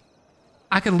me,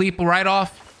 I could leap right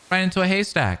into a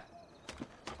haystack.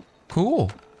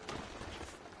 Cool.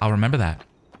 I'll remember that.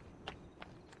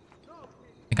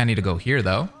 I think I need to go here,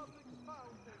 though.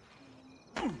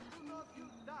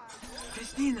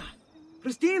 Christina!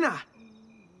 Christina!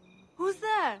 Who's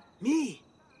there? Me!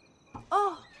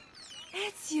 Oh,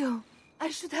 it's you. I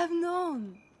should have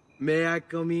known. May I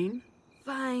come in?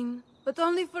 Fine, but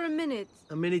only for a minute.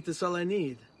 A minute is all I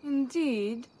need.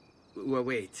 Indeed. Well,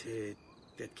 wait.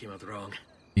 That came out wrong.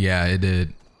 Yeah, it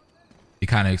did. You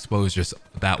kind of exposed yourself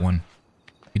with that one.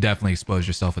 You definitely exposed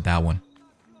yourself with that one.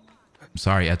 I'm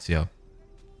sorry, Ezio.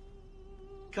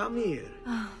 Come here.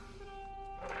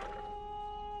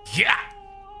 Yeah!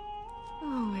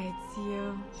 Oh, it's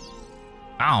you.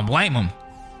 I don't blame him.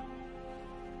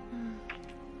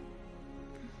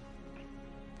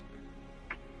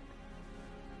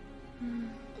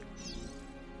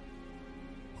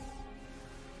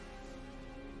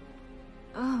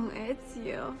 Oh, it's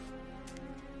you.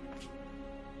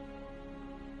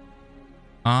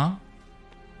 Huh?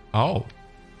 Oh.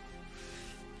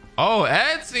 Oh,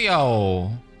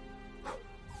 Ezio!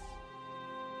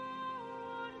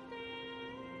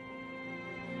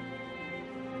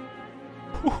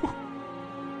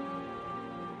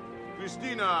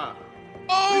 Christina!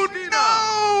 Oh Christina!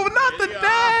 no! Not the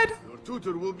dad! Your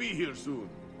tutor will be here soon.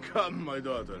 Come, my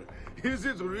daughter. Is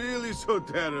it really so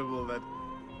terrible that...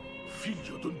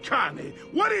 Figlio d'un cane!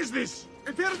 What is this?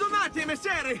 Perdonate,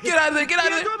 messere! Get out of there! Get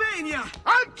out of there! Slovenia!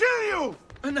 I'll kill you!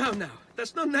 No,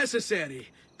 that's not necessary.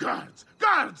 Guards!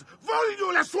 Guards!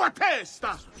 Voglio la sua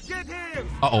testa! Get him!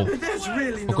 Uh-oh. There's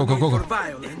really no Go, go, go, need go. for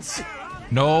violence.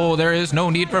 No, there is no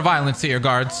need for violence here,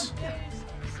 guards.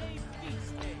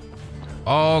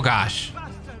 Oh, gosh.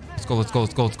 Let's go, let's go,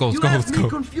 let's go, let's go, let's You go, have let's me go.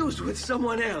 confused with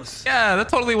someone else. Yeah, that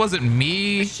totally wasn't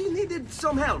me. She needed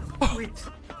some help with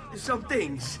some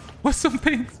things. What's some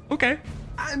things? Okay.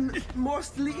 I'm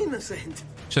mostly innocent.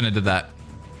 Shouldn't have did that.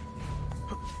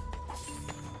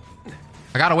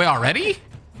 I got away already?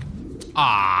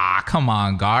 Ah, come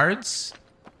on, guards.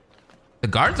 The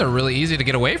guards are really easy to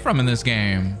get away from in this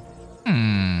game.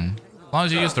 As long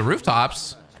as you use the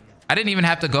rooftops. I didn't even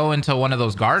have to go into one of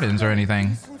those gardens or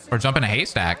anything. Or jump in a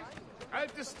haystack.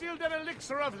 I've distilled an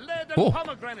elixir of lead and Cool.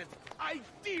 pomegranate.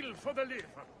 Ideal for the liver.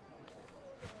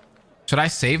 Should I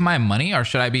save my money or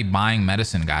should I be buying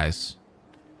medicine, guys?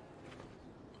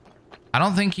 I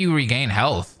don't think you regain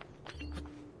health.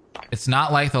 It's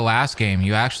not like the last game.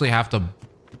 You actually have to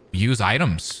use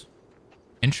items.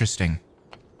 Interesting.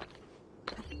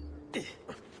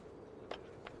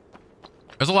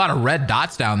 There's a lot of red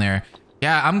dots down there.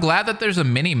 Yeah, I'm glad that there's a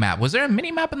mini map. Was there a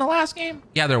mini map in the last game?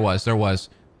 Yeah, there was. There was.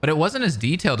 But it wasn't as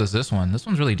detailed as this one. This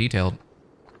one's really detailed.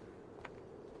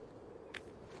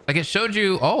 Like it showed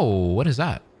you. Oh, what is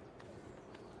that?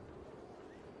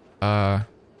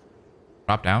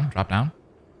 Drop down. Drop down.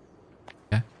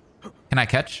 Okay. Can I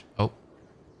catch? Oh.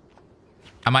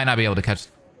 I might not be able to catch.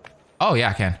 Oh, yeah,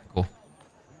 I can. Cool.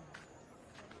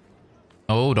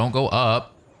 Oh, don't go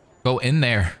up. Go in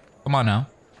there. Come on now.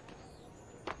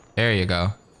 There you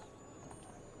go.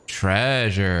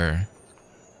 Treasure.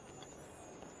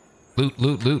 Loot,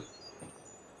 loot, loot.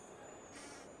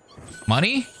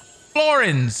 Money?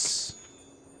 Florins.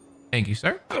 Thank you,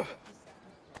 sir.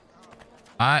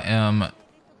 I am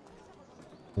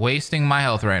wasting my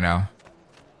health right now.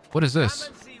 What is this?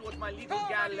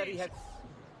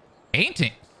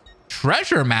 Painting.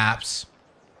 Treasure maps.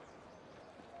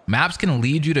 Maps can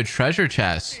lead you to treasure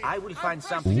chests. I will find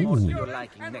something more to your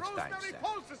liking next time, sir.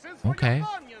 Okay,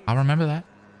 I'll remember that.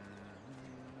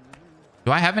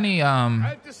 Do I have any,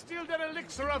 I've distilled an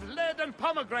elixir of lead and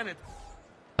pomegranate.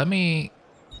 let me...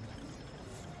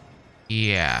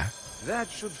 Yeah. That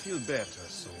should feel better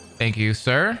soon. Thank you,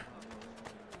 sir.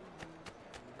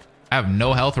 I have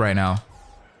no health right now.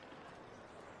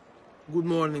 Good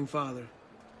morning, Father.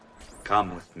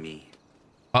 Come with me.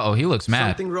 Uh-oh, he looks mad.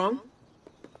 Something wrong?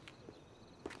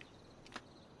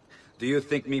 Do you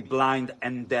think me blind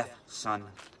and deaf, son?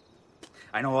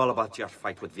 I know all about your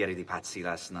fight with Vieri di Pazzi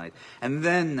last night. And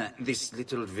then this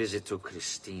little visit to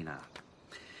Christina.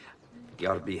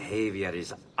 Your behavior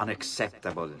is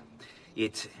unacceptable.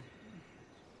 It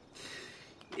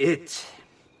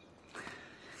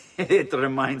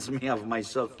reminds me of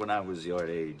myself when I was your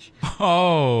age.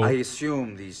 Oh. I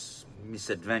assume these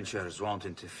misadventures won't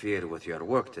interfere with your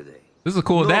work today. This is a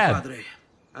cool dad. Padre.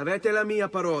 Avete la mia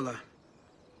parola.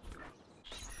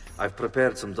 I've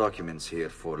prepared some documents here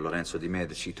for Lorenzo di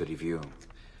Medici to review.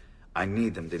 I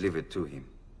need them delivered to him.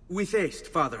 With haste,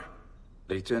 Father.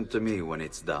 Return to me when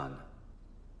it's done.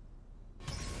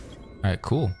 All right,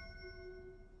 cool.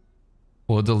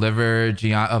 We'll deliver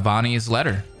Giovanni's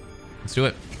letter. Let's do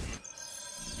it.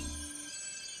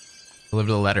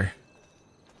 Deliver the letter.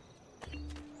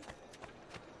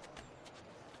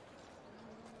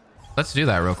 Let's do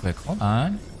that real quick. Hold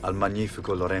on. Al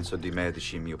magnifico Lorenzo di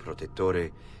Medici, mio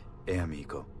protettore e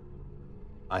amico.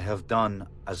 I have done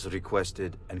as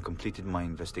requested and completed my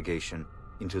investigation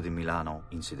into the Milano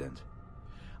incident.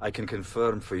 I can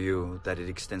confirm for you that it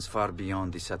extends far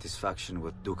beyond dissatisfaction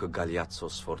with Duca Galeazzo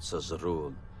Sforza's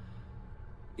rule.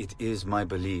 It is my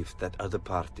belief that other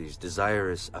parties,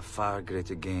 desirous of far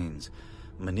greater gains,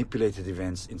 manipulated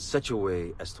events in such a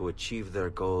way as to achieve their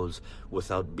goals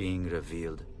without being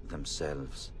revealed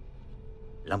themselves.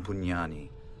 Lampugnani,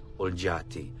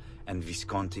 Olgiati, and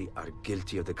Visconti are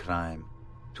guilty of the crime,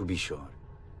 to be sure.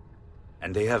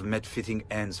 And they have met fitting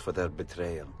ends for their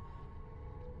betrayal.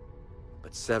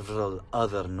 But several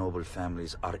other noble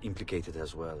families are implicated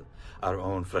as well, our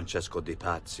own Francesco de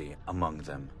Pazzi among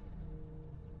them.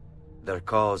 Their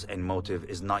cause and motive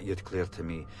is not yet clear to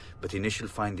me, but initial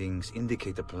findings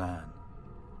indicate a plan,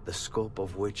 the scope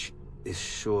of which is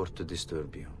sure to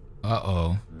disturb you.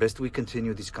 Uh-oh. Best we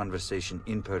continue this conversation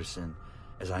in person,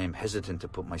 as I am hesitant to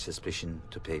put my suspicion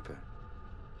to paper.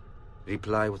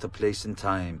 Reply with a place and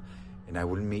time, and I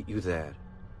will meet you there.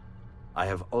 I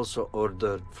have also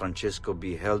ordered Francesco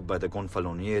be held by the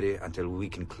Gonfaloniere until we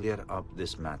can clear up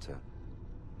this matter.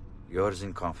 Yours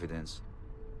in confidence,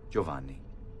 Giovanni.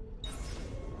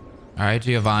 All right,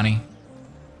 Giovanni.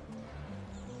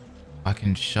 I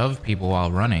can shove people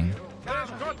while running.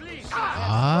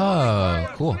 Oh,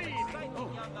 cool.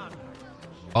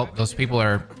 Oh, those people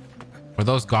were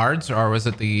those guards, or was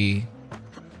it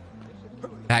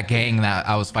that gang that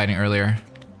I was fighting earlier?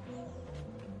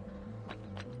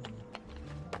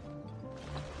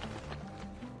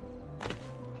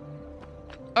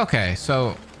 Okay,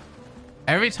 so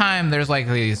every time there's like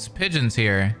these pigeons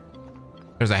here,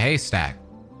 there's a haystack.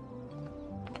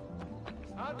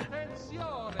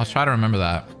 I'll try to remember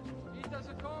that.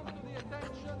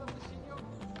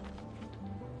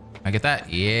 I get that?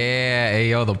 Yeah. Hey,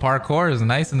 yo, the parkour is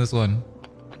nice in this one.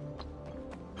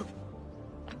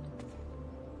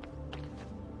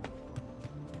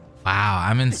 Wow,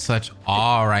 I'm in such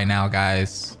awe right now,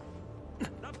 guys.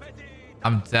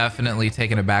 I'm definitely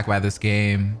taken aback by this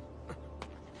game.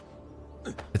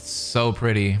 It's so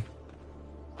pretty.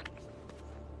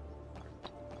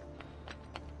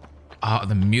 Oh,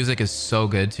 the music is so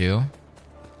good too.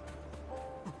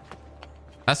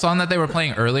 That song that they were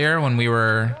playing earlier when we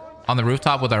were on the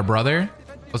rooftop with our brother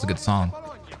was a good song.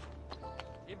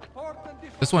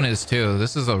 This one is too.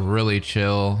 This is a really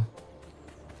chill,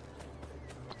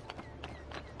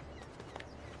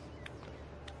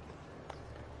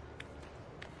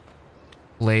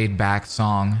 laid back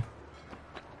song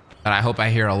that I hope I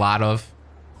hear a lot of.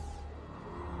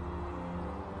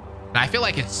 And I feel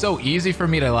like it's so easy for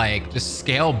me to like just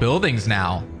scale buildings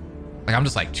now. Like I'm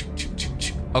just like,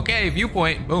 okay,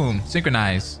 viewpoint, boom,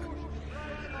 synchronize.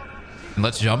 And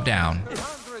let's jump down.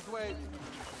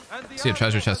 See a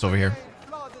treasure chest over here.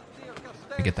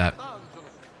 I get that. Can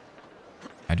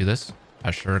I do this?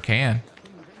 I sure can.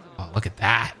 Oh, look at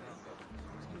that.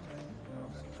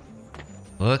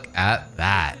 Look at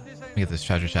that. Let me get this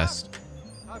treasure chest.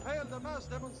 I've held a mass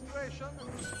demonstration,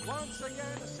 once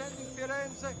again sending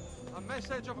Firenze a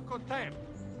message of contempt.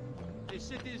 The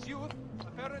city's youth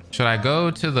apparently... Should I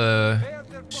go to the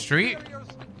street?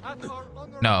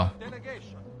 No.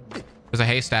 There's a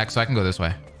haystack, so I can go this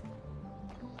way.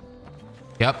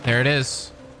 Yep, there it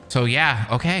is. So yeah,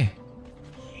 okay.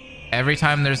 Every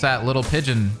time there's that little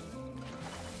pigeon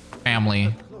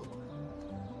family,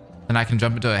 then I can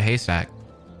jump into a haystack.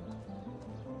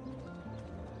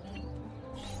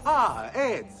 Ah,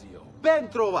 Ezio, ben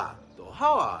trovato.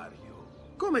 How are you?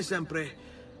 Come sempre.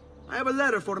 I have a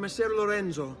letter for Messer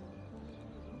Lorenzo.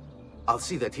 I'll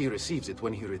see that he receives it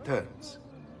when he returns.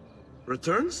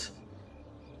 Returns?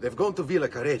 They've gone to Villa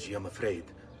Careggi, I'm afraid,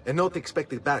 and not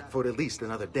expected back for at least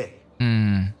another day.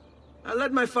 I'll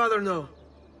let my father know.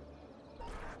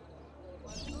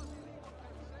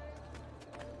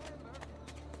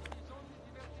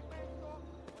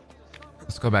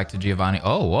 Let's go back to Giovanni.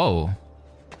 Oh, whoa.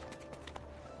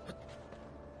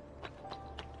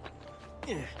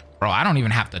 Bro, I don't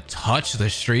even have to touch the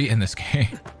street in this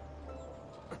game.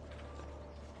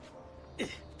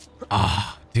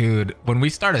 Ah, oh, dude, when we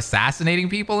start assassinating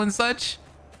people and such,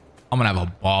 I'm gonna have a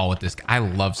ball with this. I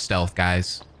love stealth,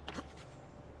 guys.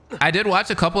 I did watch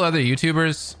a couple other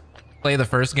YouTubers play the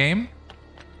first game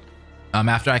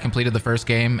after I completed the first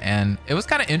game, and it was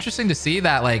kind of interesting to see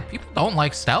that like people don't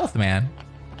like stealth, man.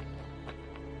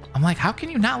 I'm like, how can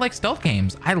you not like stealth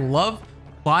games? I love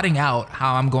plotting out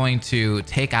how I'm going to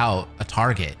take out a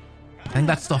target. I think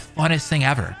that's the funnest thing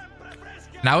ever.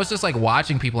 And I was just like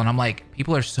watching people, and I'm like,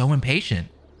 people are so impatient.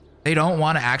 They don't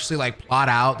want to actually like plot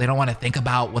out. They don't want to think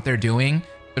about what they're doing.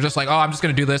 They're just like, oh, I'm just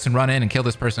going to do this and run in and kill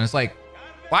this person. It's like,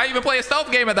 why even play a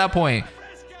stealth game at that point?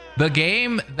 The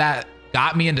game that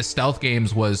got me into stealth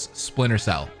games was Splinter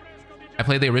Cell. I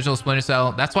played the original Splinter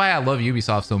Cell. That's why I love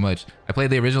Ubisoft so much. I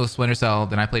played the original Splinter Cell,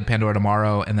 then I played Pandora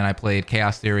Tomorrow, and then I played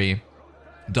Chaos Theory,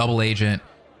 Double Agent.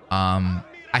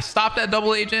 I stopped at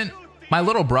Double Agent. My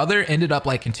little brother ended up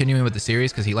like continuing with the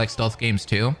series because he likes stealth games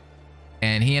too.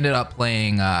 And he ended up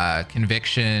playing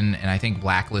Conviction and I think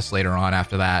Blacklist later on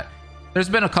after that. There's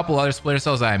been a couple other Splinter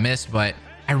Cells that I missed, but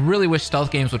I really wish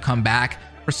stealth games would come back.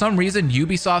 For some reason,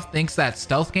 Ubisoft thinks that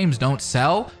stealth games don't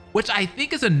sell, which I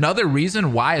think is another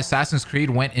reason why Assassin's Creed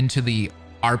went into the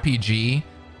RPG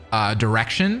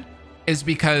direction, is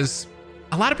because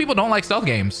a lot of people don't like stealth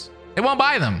games. They won't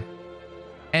buy them.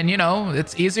 And, you know,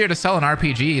 it's easier to sell an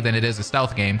RPG than it is a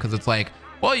stealth game because it's like,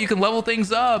 well, you can level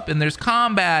things up and there's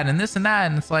combat and this and that.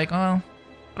 And it's like, oh,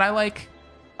 but I like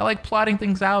plotting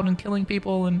things out and killing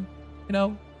people and, you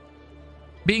know,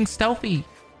 being stealthy.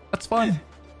 That's fun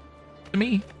to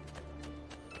me.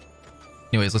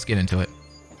 Anyways, let's get into it.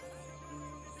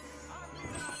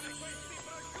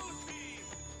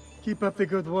 Keep up the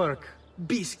good work.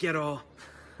 Bischero.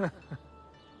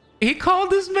 He called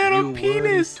this man a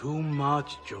penis. Too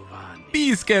much, Giovanni.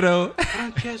 Bischero.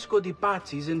 Francesco Di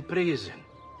Pazzi's in prison.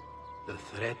 The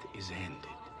threat is ended.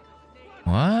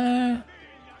 What?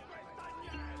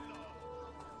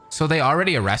 So they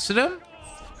already arrested him?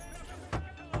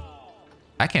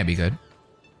 That can't be good.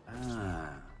 Ah,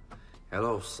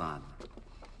 hello, son.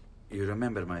 You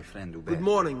remember my friend Uberto? Good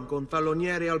morning,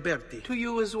 Gonfaloniere Alberti. To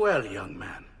you as well, young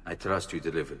man. I trust you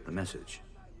delivered the message.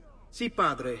 Si,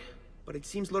 padre. But it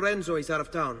seems Lorenzo is out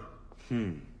of town.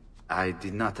 I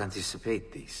did not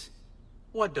anticipate this.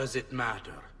 What does it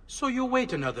matter? So you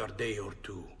wait another day or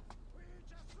two.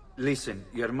 Listen,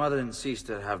 your mother and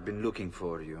sister have been looking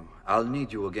for you. I'll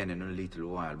need you again in a little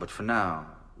while, but for now,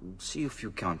 see if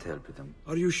you can't help them.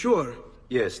 Are you sure?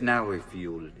 Yes, now if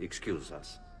you'll excuse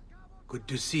us. Good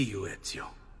to see you, Ezio.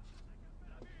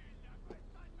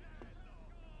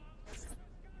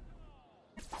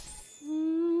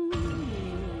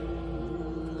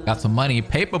 Got some money,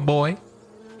 paper boy.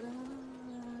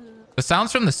 The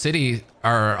sounds from the city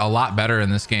are a lot better in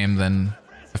this game than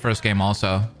the first game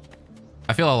also.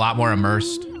 I feel a lot more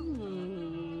immersed.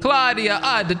 Claudia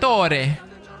Auditore.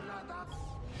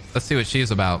 Let's see what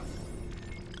she's about.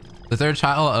 The third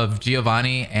child of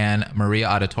Giovanni and Maria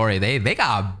Auditore. They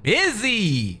got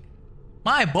busy.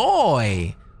 My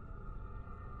boy.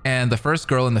 And the first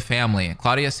girl in the family.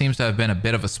 Claudia seems to have been a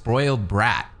bit of a spoiled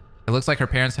brat. It looks like her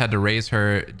parents had to raise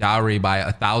her dowry by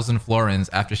 1,000 florins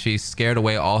after she scared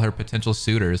away all her potential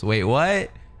suitors. Wait, what?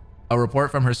 A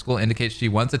report from her school indicates she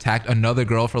once attacked another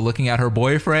girl for looking at her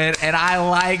boyfriend. And I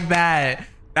like that.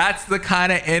 That's the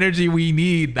kind of energy we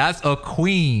need. That's a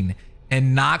queen.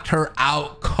 And knocked her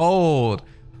out cold.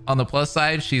 On the plus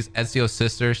side, she's Ezio's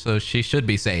sister, so she should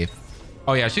be safe.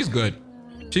 Oh yeah, she's good.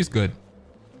 She's good.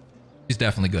 She's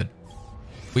definitely good.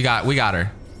 We got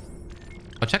her.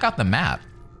 Oh, check out the map.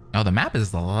 Oh, the map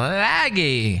is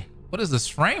laggy. What is this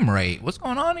frame rate? What's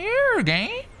going on here,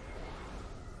 game?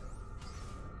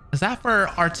 Is that for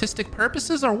artistic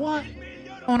purposes or what?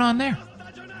 What's going on there?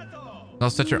 I'll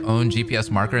set your own GPS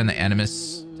marker in the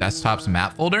Animus desktop's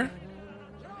map folder.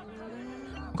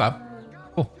 Okay,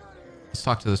 cool. Let's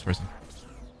talk to this person.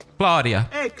 Claudia.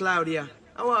 Hey, Claudia.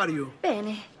 How are you?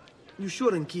 Bene. You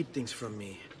shouldn't keep things from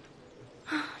me.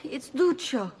 It's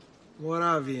Lucio. What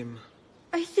of him?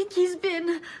 I think he's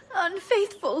been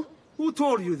unfaithful. Who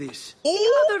told you this?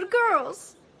 The other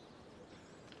girls.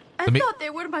 I thought they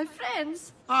were my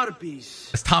friends. Harpies.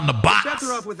 It's time to box.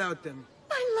 Better off without them.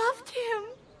 I loved him.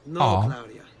 No,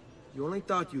 Claudia. You only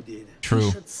thought you did. True.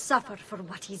 He should suffer for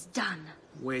what he's done.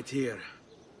 Wait here.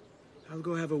 I'll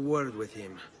go have a word with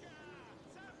him.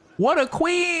 What a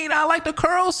queen. I like the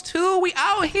curls too. We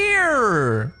out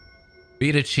here.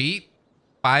 Be to cheat.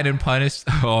 Find and punish.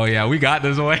 Oh yeah, we got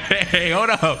this one. Hey, hold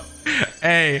up.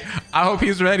 Hey, I hope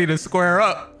he's ready to square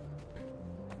up.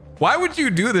 Why would you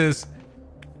do this?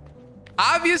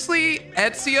 Obviously,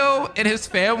 Ezio and his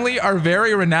family are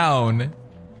very renowned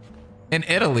in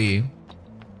Italy.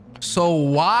 So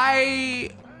why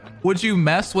would you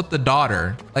mess with the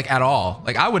daughter? Like, at all?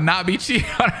 Like, I would not be cheating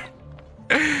on her.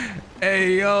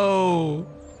 Hey, yo.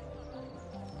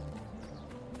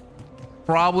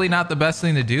 Probably not the best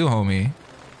thing to do, homie.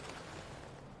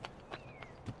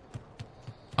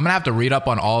 I'm gonna have to read up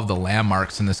on all of the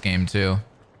landmarks in this game too.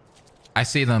 I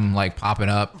see them like popping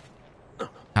up.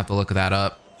 Have to look that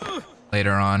up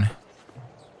later on.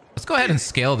 Let's go ahead and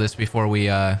scale this before we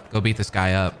go beat this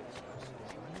guy up.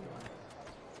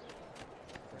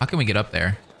 How can we get up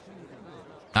there?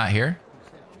 Not here?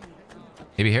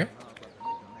 Maybe here?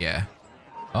 Yeah.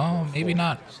 Oh, maybe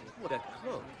not.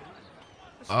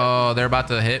 Oh, they're about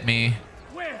to hit me.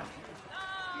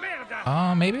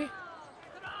 Oh, maybe?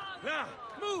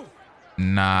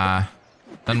 Nah.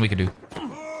 Nothing we can do.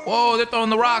 Whoa, they're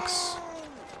throwing the rocks.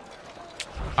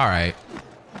 All right.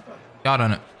 Y'all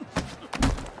done it.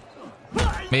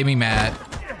 Made me mad.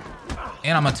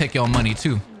 And I'm gonna take your money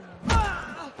too.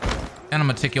 And I'm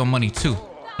gonna take your money too.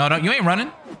 No, don't, you ain't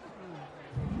running.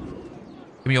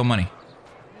 Give me your money.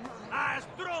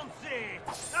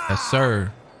 Yes,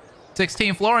 sir.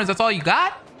 16 florins, that's all you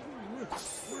got?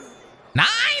 9?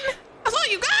 That's all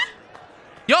you got?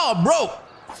 Y'all broke.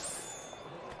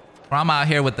 I'm out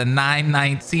here with the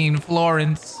 919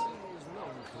 florins.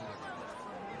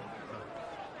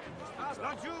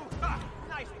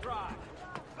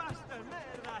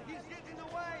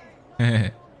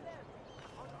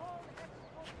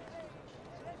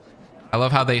 I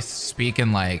love how they speak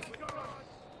in like,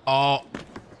 oh,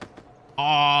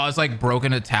 it's like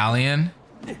broken Italian.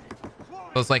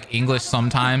 So it's like English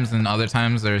sometimes, and other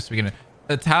times they're speaking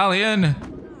Italian.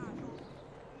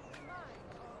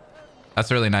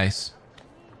 That's really nice.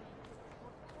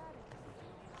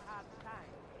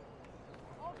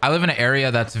 I live in an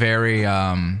area that's very, there's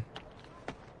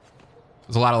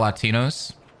a lot of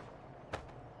Latinos,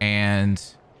 and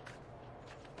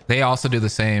they also do the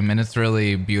same, and it's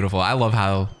really beautiful. I love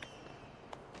how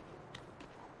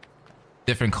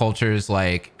different cultures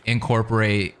like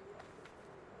incorporate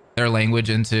their language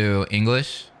into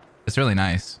English. It's really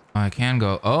nice. Oh, I can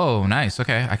go. Oh, nice.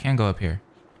 Okay, I can go up here.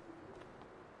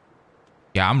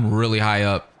 Yeah, I'm really high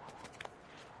up.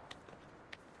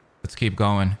 Let's keep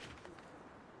going.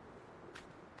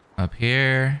 Up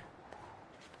here.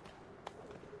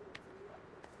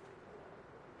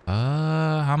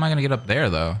 How am I gonna get up there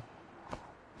though?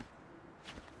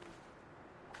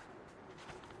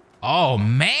 Oh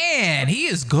man, he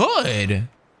is good.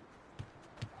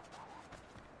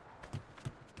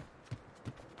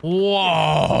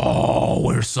 Whoa,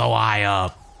 we're so high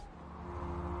up.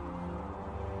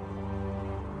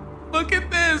 Look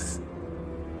at this.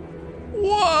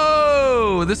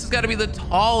 Whoa, this has got to be the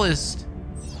tallest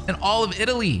in all of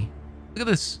Italy. Look at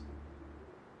this.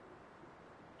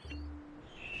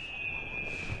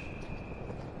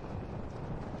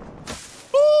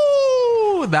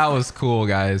 Ooh, that was cool,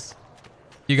 guys.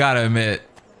 You gotta admit,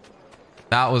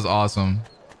 that was awesome.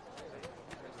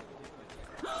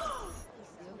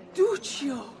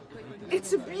 Duccio,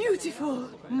 it's beautiful.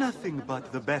 Nothing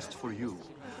but the best for you,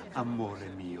 amore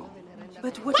mio.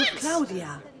 But what of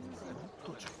Claudia?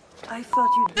 I thought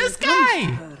you'd be this guy.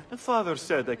 her. The father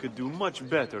said I could do much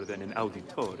better than an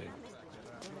auditore.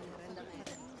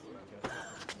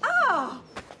 Ah,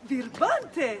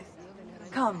 Birbante.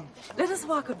 Come, let us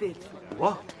walk a bit.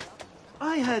 What?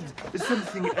 I had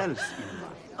something else in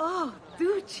mind. Oh,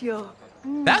 Duccio.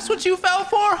 That's what you fell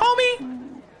for,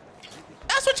 homie?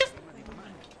 That's what you...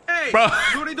 Hey, bro.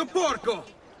 Durido Porco.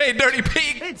 Hey, dirty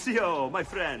pig. Ezio, my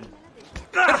friend.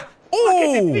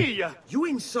 Ooh. You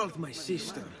insult my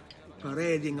sister,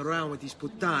 parading around with this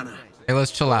puttana. Hey,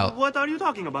 let's chill out. What are you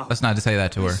talking about? Let's not say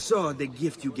that to I her. saw the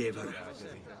gift you gave her,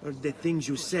 or the things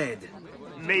you said.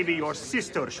 Maybe your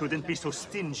sister shouldn't be so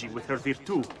stingy with her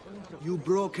virtù. You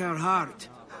broke her heart.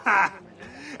 Ha!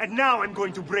 And now I'm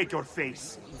going to break your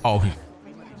face. Oh.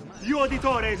 You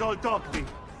auditores all talk big,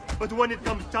 but when it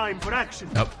comes time for action,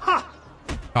 Yep. ha!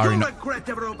 Already You know. regret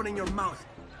ever opening your mouth.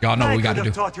 Y'all know what we I gotta could do.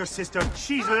 have taught your sister.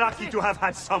 She's lucky to have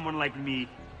had someone like me.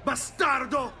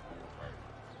 Bastardo!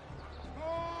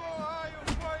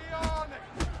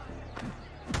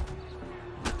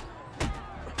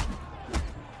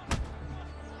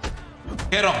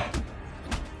 Get him.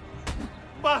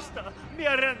 Basta, mi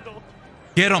arrendo.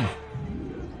 Get him.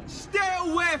 Stay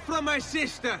away from my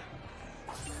sister!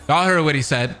 Y'all heard what he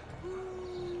said.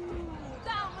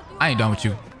 I ain't done with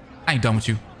you. I ain't done with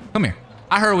you. Come here.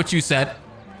 I heard what you said.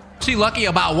 She lucky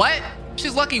about what?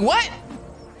 She's lucky what?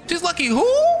 She's lucky who?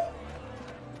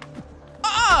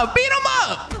 Beat him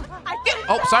up.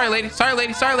 Oh, sorry, lady. Sorry,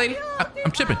 lady. Sorry, lady.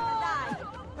 I'm chipping.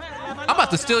 I'm about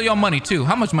to steal your money, too.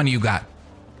 How much money you got?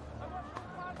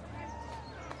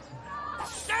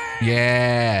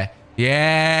 Yeah.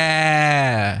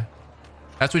 Yeah.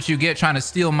 That's what you get trying to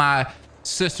steal my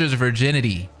sister's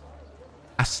virginity.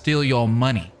 I steal your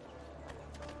money.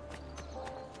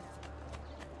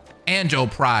 And your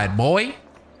pride, boy.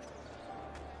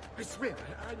 I swear,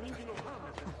 I mean no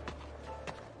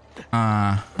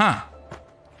harm.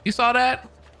 You saw that?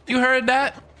 You heard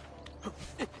that?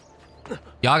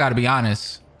 Y'all gotta be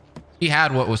honest. He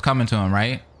had what was coming to him,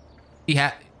 right? He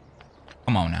had...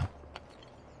 Come on now.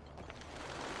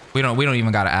 We don't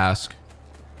even gotta ask.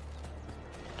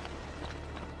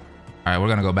 All right, we're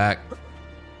gonna go back.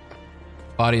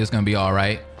 Audio's gonna be all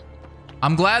right.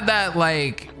 I'm glad that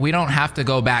like we don't have to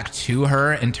go back to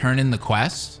her and turn in the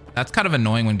quest. That's kind of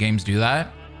annoying when games do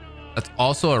that. That's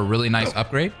also a really nice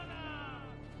upgrade.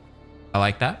 I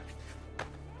like that.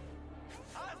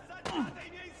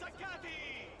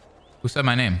 Who said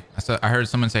my name? I heard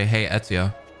someone say, "Hey,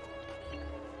 Ezio."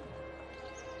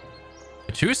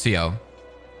 Petruccio.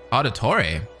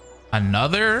 Auditore.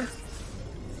 Another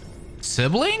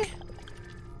sibling?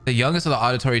 The youngest of the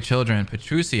auditory children,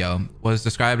 Petruccio, was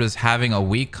described as having a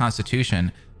weak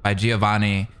constitution by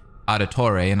Giovanni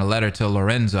Auditore in a letter to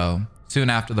Lorenzo soon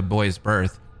after the boy's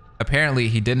birth. Apparently,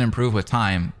 he didn't improve with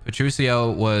time.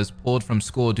 Petruccio was pulled from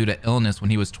school due to illness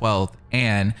when he was 12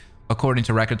 and, according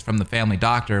to records from the family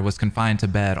doctor, was confined to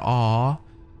bed. Aww.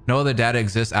 No other data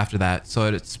exists after that, so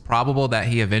it's probable that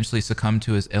he eventually succumbed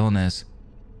to his illness.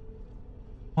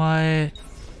 What?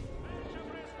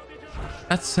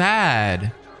 That's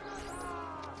sad.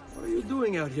 What are you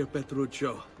doing out here,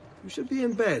 Petruccio? You should be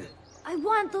in bed. I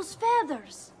want those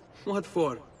feathers. What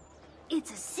for?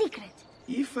 It's a secret.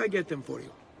 If I get them for you,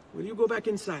 will you go back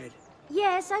inside?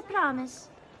 Yes, I promise.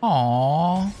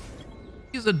 Aww.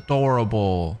 He's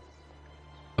adorable.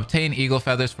 Obtain eagle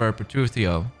feathers for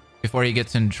Petruccio before he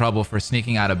gets in trouble for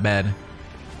sneaking out of bed.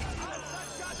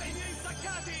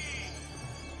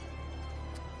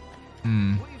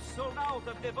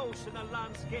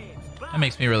 That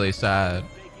makes me really sad.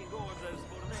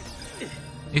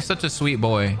 He's such a sweet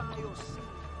boy.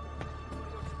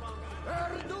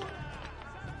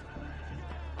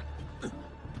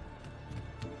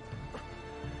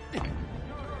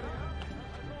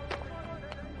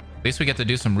 At least we get to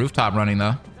do some rooftop running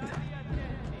though.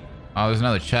 Oh, there's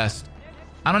another chest.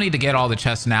 I don't need to get all the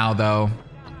chests now though.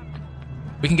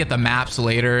 We can get the maps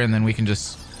later and then we can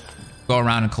just go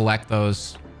around and collect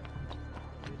those.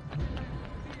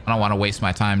 I don't want to waste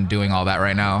my time doing all that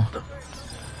right now.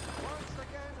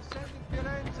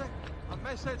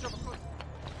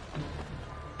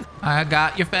 I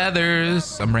got your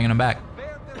feathers. I'm bringing them back.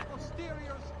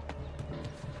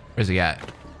 Where's he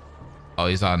at? Oh,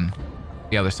 he's on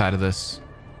the other side of this.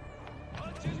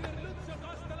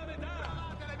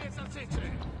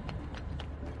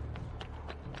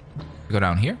 Go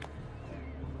down here.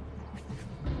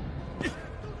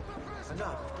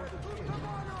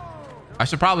 I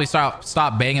should probably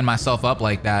stop banging myself up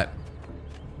like that.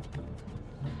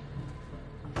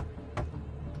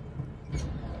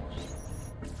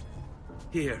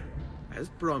 Here, as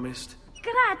promised.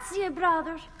 Grazie,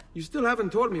 brother. You still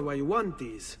haven't told me why you want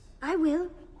these. I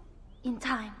will. In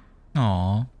time.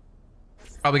 Aw.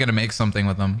 Probably gonna make something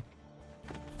with them.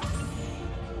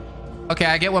 Okay,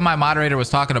 I get what my moderator was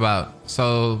talking about.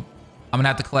 So I'm gonna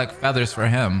have to collect feathers for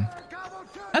him.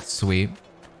 That's sweet.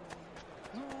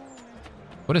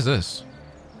 What is this?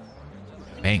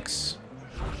 Banks.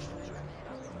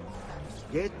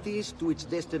 Get this to its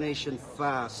destination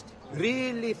fast.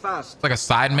 Really fast. It's like a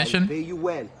side mission? I'll pay you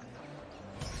well.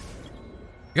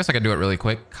 I guess I could do it really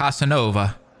quick.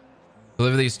 Casanova.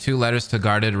 Deliver these 2 letters to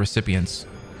guarded recipients.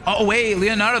 Oh, wait.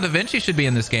 Leonardo da Vinci should be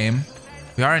in this game.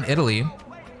 We are in Italy.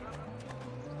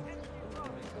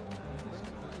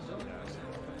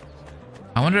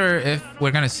 I wonder if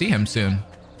we're going to see him soon.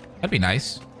 That'd be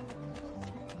nice.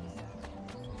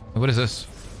 What is this?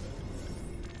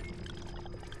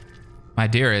 My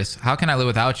dearest, how can I live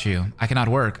without you? I cannot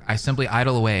work. I simply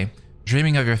idle away,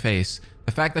 dreaming of your face.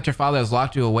 The fact that your father has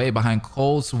locked you away behind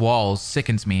cold walls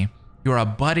sickens me. You are a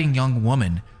budding young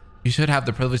woman. You should have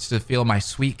the privilege to feel my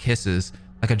sweet kisses,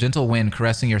 like a gentle wind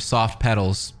caressing your soft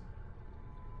petals.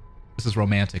 This is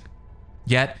romantic.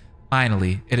 Yet,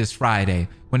 finally, it is Friday,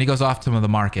 when he goes off to the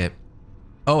market.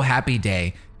 Oh, happy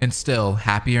day, and still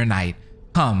happier night.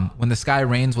 Come, when the sky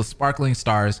rains with sparkling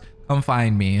stars, come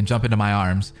find me and jump into my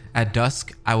arms. At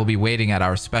dusk, I will be waiting at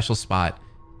our special spot.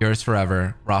 Yours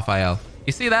forever, Raphael.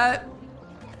 You see that?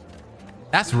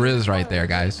 That's Riz right there,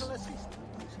 guys.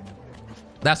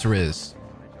 That's Riz.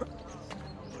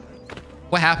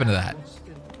 What happened to that?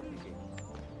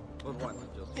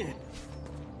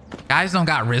 Guys don't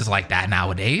got Riz like that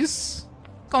nowadays.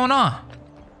 What's going on?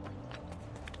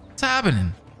 What's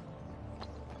happening?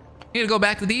 You need to go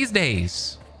back to these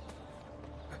days.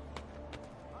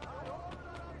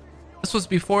 This was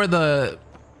before the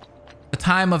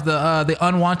time of the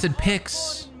unwanted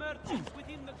pics.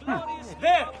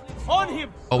 There, on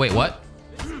him. Oh wait, what?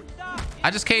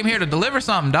 I just came here to deliver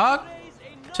something, dog.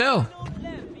 Chill.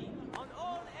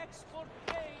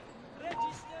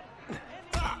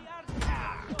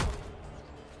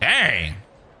 Dang.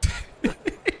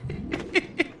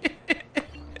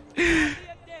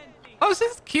 Oh,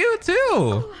 she's cute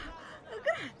too.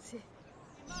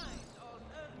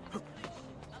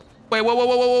 Wait, whoa, whoa,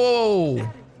 whoa, whoa, whoa.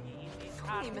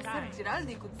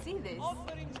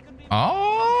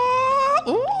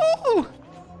 Oh, ooh.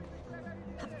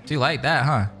 She like that,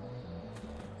 huh?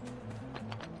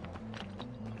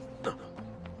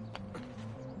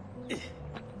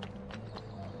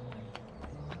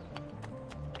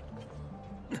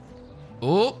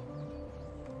 Oh.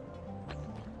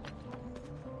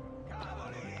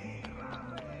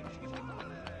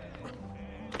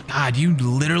 God, you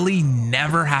literally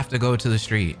never have to go to the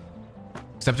street.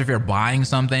 Except if you're buying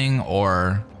something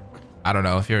or, I don't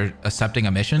know, if you're accepting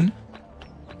a mission.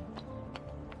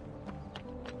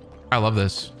 I love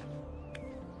this.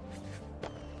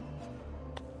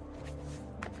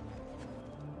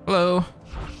 Hello.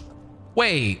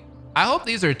 Wait, I hope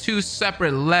these are two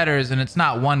separate letters and it's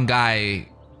not one guy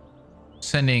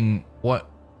sending what?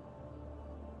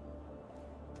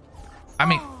 I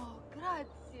mean,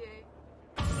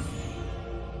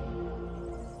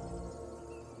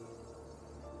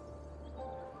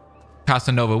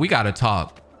 Casanova, we gotta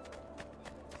talk.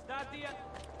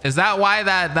 Is that why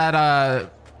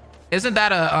isn't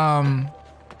that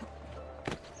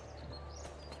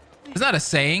a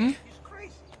saying?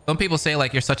 Don't people say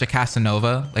like you're such a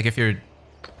Casanova? Like if you're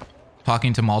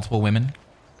talking to multiple women?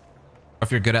 Or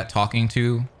if you're good at talking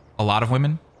to a lot of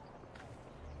women?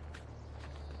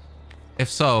 If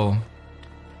so,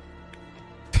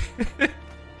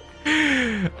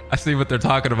 I see what they're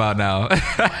talking about now.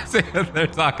 I see what they're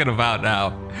talking about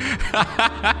now.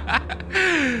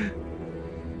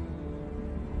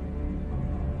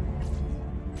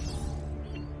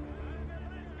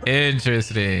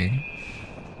 Interesting.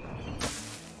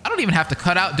 I don't even have to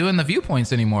cut out doing the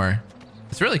viewpoints anymore.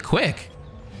 It's really quick.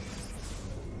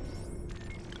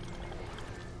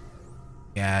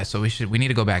 Yeah, so we need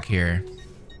to go back here.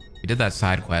 We did that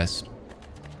side quest.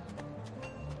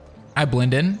 I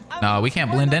blend in? No, we can't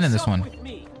blend in this one.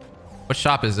 What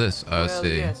shop is this? Oh, let's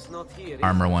see.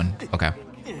 Armor one. Okay.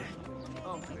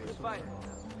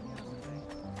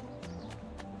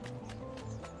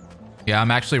 Yeah,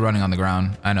 I'm actually running on the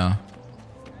ground. I know.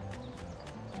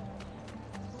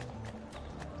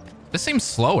 This seems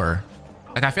slower.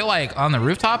 Like, I feel like on the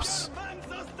rooftops,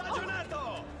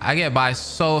 I get by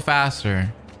so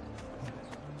faster.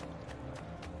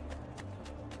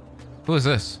 Who is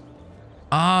this?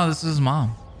 Oh, this is his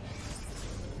mom.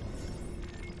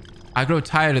 I grow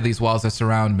tired of these walls that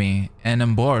surround me and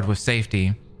am bored with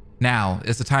safety. Now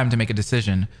is the time to make a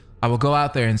decision. I will go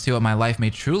out there and see what my life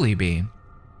may truly be.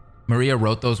 Maria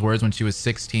wrote those words when she was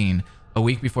 16, a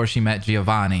week before she met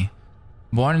Giovanni.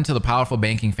 Born into the powerful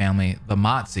banking family, the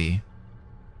Mazzi,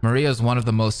 Maria is one of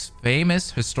the most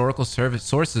famous historical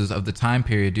sources of the time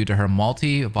period due to her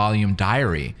multi-volume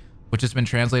diary, which has been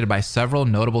translated by several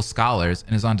notable scholars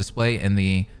and is on display in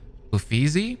the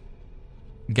Uffizi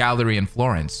Gallery in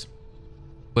Florence.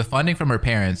 With funding from her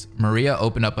parents, Maria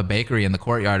opened up a bakery in the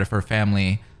courtyard of her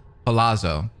family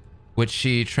palazzo, which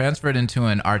she transferred into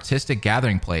an artistic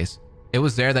gathering place. It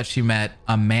was there that she met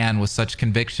a man with such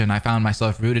conviction I found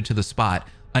myself rooted to the spot,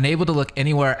 unable to look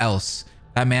anywhere else.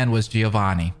 That man was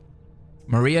Giovanni.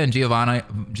 Maria and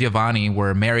Giovanni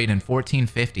were married in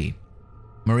 1450.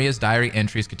 Maria's diary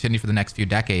entries continue for the next few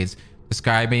decades,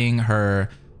 describing her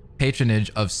patronage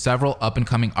of several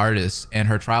up-and-coming artists and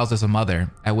her trials as a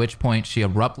mother, at which point she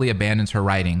abruptly abandons her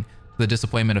writing to the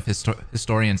disappointment of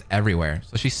historians everywhere.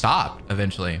 So she stopped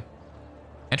eventually.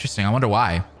 Interesting. I wonder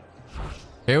why.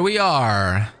 Here we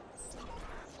are.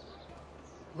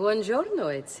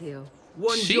 Buongiorno, Ezio.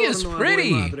 She is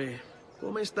pretty. Madre.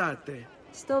 Come state?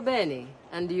 Sto bene.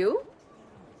 And you?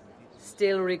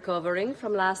 Still recovering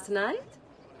from last night?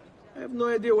 I have no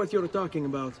idea what you're talking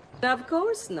about. Of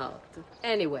course not.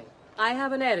 Anyway, I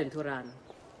have an errand to run.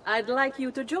 I'd like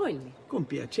you to join me. Con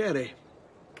piacere.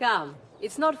 Come.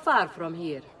 It's not far from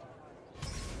here.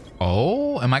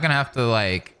 Oh, am I gonna have to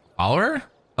like Follow her?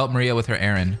 Help Maria with her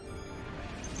errand.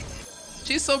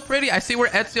 She's so pretty. I see where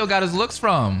Ezio got his looks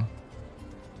from.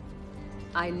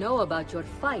 I know about your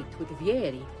fight with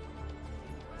Vieri.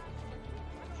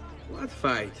 What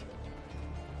fight?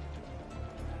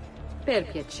 Per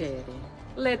piacere.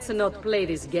 Let's not play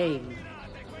this game.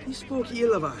 He spoke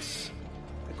ill of us.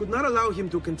 I could not allow him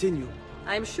to continue.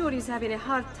 I'm sure he's having a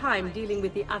hard time dealing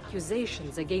with the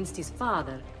accusations against his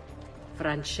father.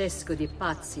 Francesco di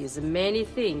Pazzi is many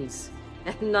things,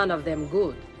 and none of them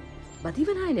good. But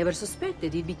even I never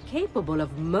suspected he'd be capable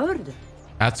of murder.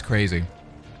 That's crazy.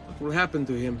 What will happen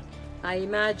to him? I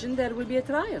imagine there will be a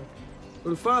trial.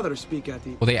 Will father speak at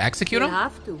it? Will they execute him? He'll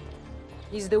have to.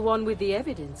 He's the one with the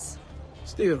evidence.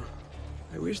 Still,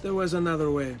 I wish there was another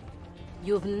way.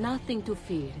 You've nothing to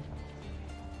fear.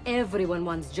 Everyone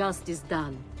wants justice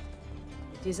done.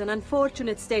 It is an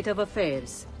unfortunate state of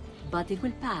affairs, but it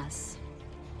will pass.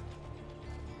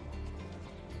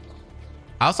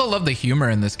 I also love the humor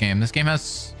in this game. This game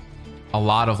has a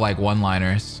lot of like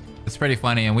one-liners. It's pretty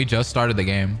funny, and we just started the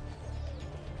game.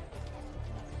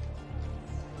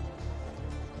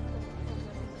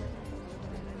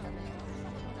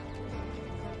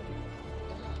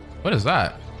 What is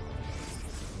that?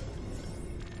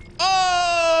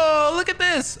 Oh, look at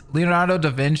this. Leonardo da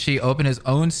Vinci opened his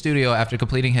own studio after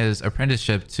completing his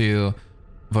apprenticeship to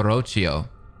Verrocchio,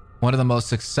 one of the most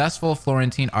successful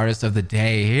Florentine artists of the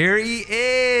day. Here he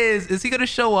is. Is he going to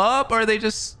show up, or are they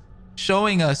just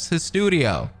showing us his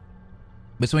studio?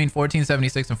 Between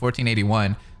 1476 and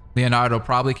 1481, Leonardo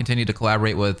probably continued to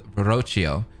collaborate with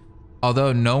Verrocchio,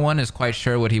 although no one is quite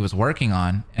sure what he was working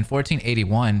on. In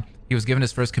 1481, he was given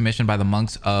his first commission by the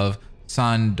monks of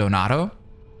San Donato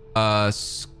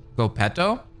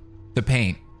Scopetto to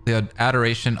paint the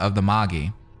Adoration of the Magi.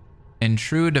 In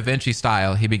true Da Vinci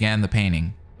style, he began the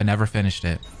painting, but never finished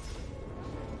it.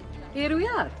 Here we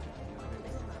are.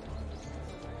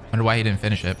 Wonder why he didn't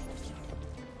finish it.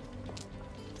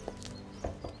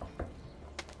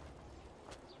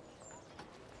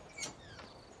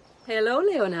 Hello,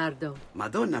 Leonardo.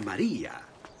 Madonna Maria.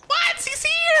 What? He's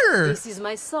here! This is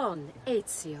my son,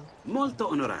 Ezio. Molto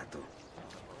onorato.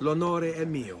 L'onore è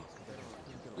mio.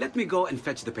 Let me go and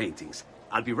fetch the paintings.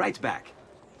 I'll be right back.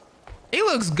 He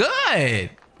looks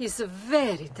good. He's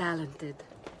very talented.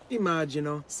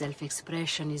 Immagino.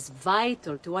 Self-expression is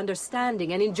vital to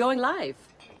understanding and enjoying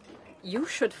life. You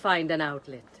should find an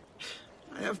outlet.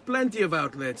 I have plenty of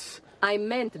outlets. I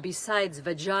meant besides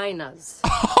vaginas.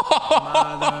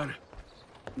 Mother.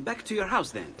 Back to your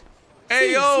house then.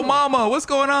 Hey, yo, mama, what's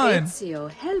going on? Ezio,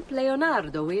 help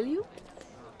Leonardo, will you?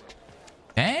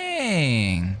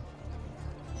 Dang.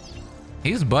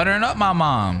 He's buttering up my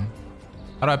mom.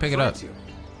 How do I pick it up?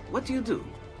 What do you do?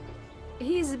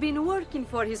 He's been working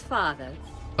for his father.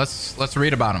 Let's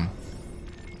read about him.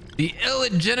 The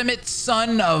illegitimate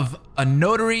son of a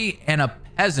notary and a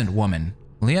peasant woman,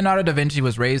 Leonardo da Vinci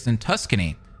was raised in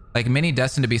Tuscany. Like many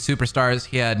destined to be superstars,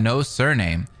 he had no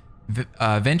surname,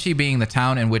 Vinci being the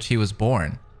town in which he was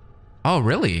born. Oh,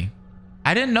 really?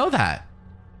 I didn't know that.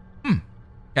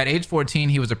 At age 14,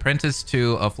 he was apprenticed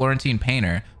to a Florentine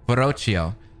painter,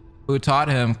 Verrocchio, who taught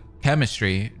him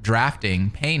chemistry,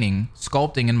 drafting, painting,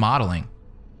 sculpting, and modeling.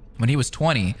 When he was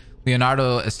 20,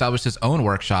 Leonardo established his own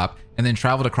workshop and then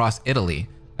traveled across Italy,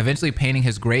 eventually painting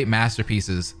his great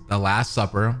masterpieces, The Last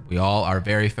Supper, we all are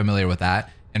very familiar with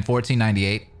that, in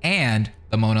 1498, and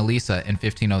the Mona Lisa in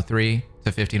 1503 to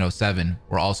 1507.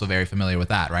 We're also very familiar with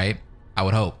that, right? I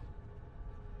would hope.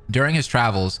 During his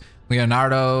travels,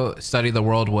 Leonardo studied the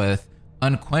world with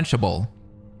unquenchable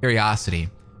curiosity.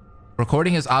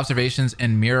 Recording his observations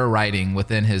in mirror writing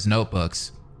within his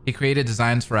notebooks, he created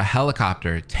designs for a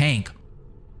helicopter, tank.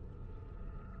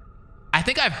 I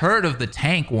think I've heard of the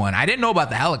tank one. I didn't know about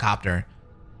the helicopter,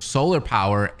 solar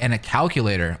power, and a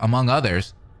calculator, among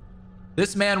others.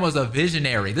 This man was a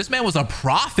visionary. This man was a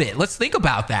prophet. Let's think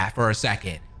about that for a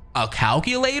second. A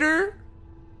calculator?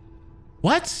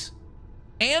 What?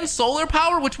 And solar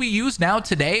power, which we use now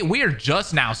today. We are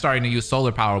just now starting to use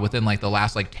solar power within like the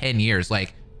last like 10 years,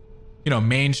 like, you know,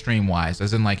 mainstream wise,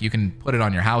 as in like you can put it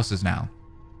on your houses now.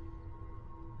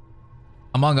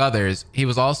 Among others, he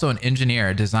was also an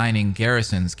engineer designing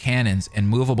garrisons, cannons, and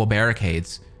movable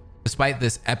barricades. Despite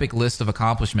this epic list of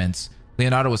accomplishments,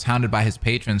 Leonardo was hounded by his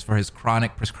patrons for his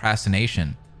chronic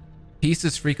procrastination.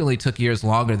 Pieces frequently took years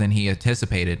longer than he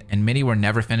anticipated, and many were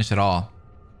never finished at all.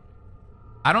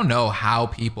 I don't know how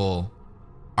people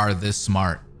are this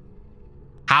smart.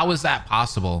 How is that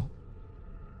possible?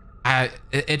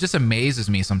 It just amazes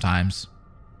me sometimes.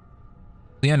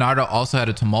 Leonardo also had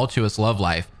a tumultuous love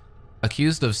life.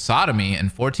 Accused of sodomy in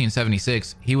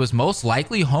 1476, he was most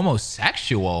likely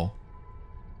homosexual.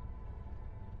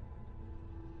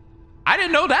 I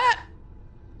didn't know that.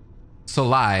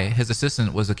 Solai, his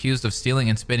assistant, was accused of stealing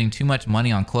and spending too much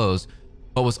money on clothes,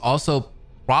 but was also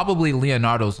probably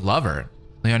Leonardo's lover.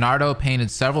 Leonardo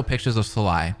painted several pictures of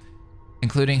Solai,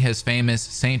 including his famous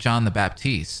Saint John the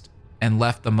Baptist, and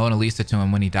left the Mona Lisa to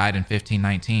him when he died in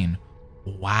 1519.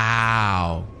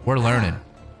 Wow, we're learning.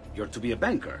 You're to be a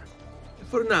banker.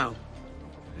 For now.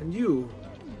 And you,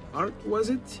 Art, was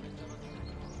it?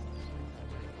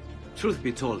 Truth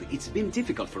be told, it's been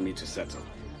difficult for me to settle.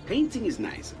 Painting is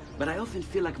nice, but I often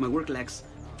feel like my work lacks,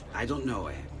 I don't know,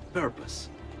 a purpose.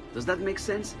 Does that make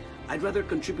sense? I'd rather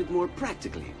contribute more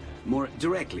practically, more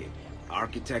directly.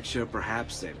 Architecture,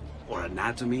 perhaps, or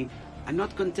anatomy. I'm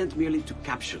not content merely to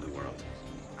capture the world.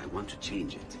 I want to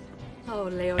change it. Oh,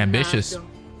 Leonardo. Ambitious.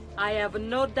 I have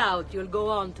no doubt you'll go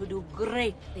on to do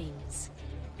great things.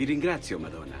 Vi ringrazio,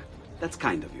 Madonna. That's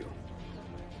kind of you.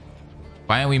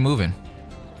 Why aren't we moving?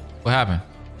 What happened?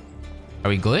 Are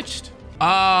we glitched?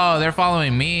 Oh, they're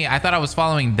following me. I thought I was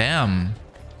following them.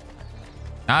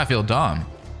 Now I feel dumb.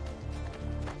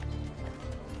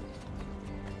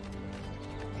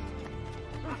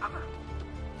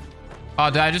 Oh,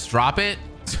 did I just drop it?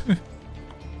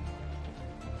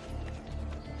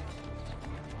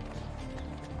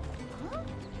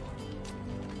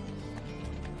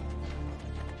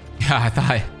 Yeah,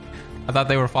 I thought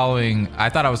they were following. I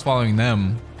thought I was following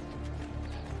them.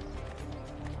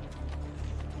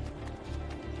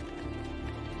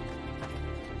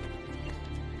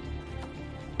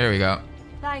 There we go.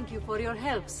 Thank you for your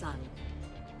help, son.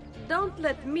 Don't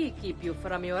let me keep you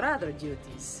from your other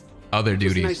duties. Other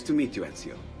duties. It was nice to meet you,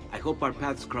 Ezio. I hope our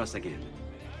paths cross again.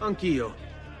 Anch'io.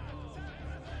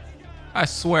 I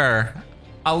swear,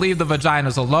 I'll leave the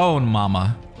vaginas alone,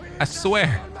 mama. I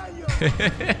swear.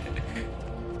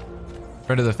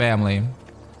 Friend of the family.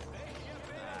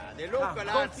 Can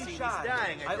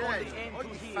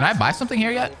I buy something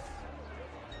here yet?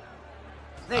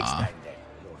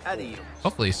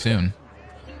 Hopefully soon.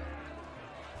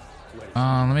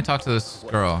 Let me talk to this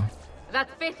girl. That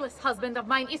faithless husband of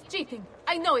mine is cheating.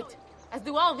 I know it, as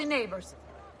do all the neighbors.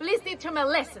 Please teach him a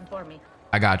lesson for me.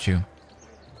 I got you.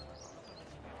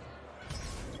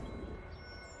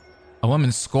 A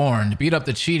woman scorned, beat up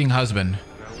the cheating husband.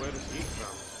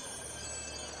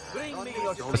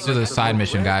 Let's do the side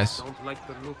mission, guys.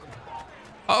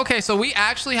 Okay, so we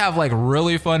actually have like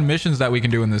really fun missions that we can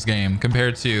do in this game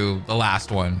compared to the last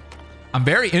one. I'm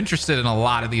very interested in a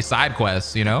lot of these side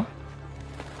quests, you know?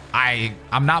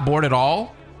 I'm not bored at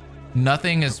all.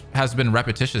 Nothing has been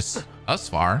repetitious thus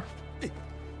far.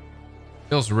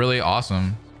 Feels really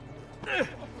awesome.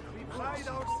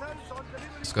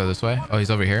 Let's go this way. Oh,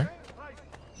 he's over here.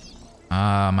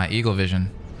 My eagle vision.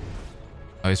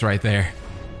 Oh, he's right there.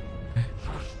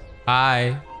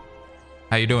 Hi.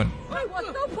 How you doing? I want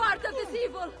no part of this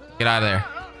evil. Get out of there.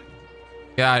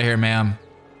 Get out of here, ma'am.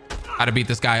 How to beat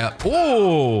this guy up.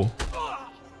 Ooh.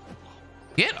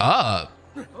 Get up.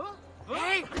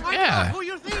 Hey, Yeah. who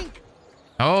you think?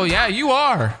 Oh, yeah, you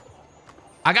are.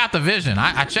 I got the vision.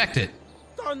 I checked it.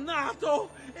 Donato,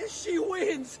 she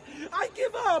wins. I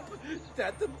give up.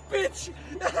 That bitch.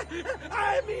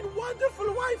 I mean,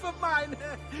 wonderful wife of mine.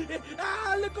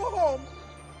 I'll go home.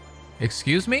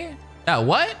 Excuse me?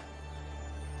 What?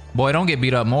 Boy, don't get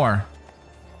beat up more.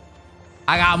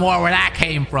 I got more where that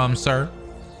came from, sir.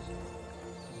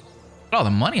 Look at all the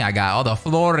money I got. All the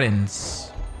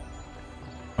florins.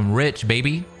 I'm rich,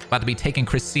 baby. About to be taking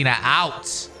Christina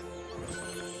out.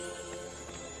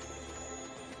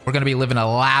 We're going to be living a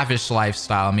lavish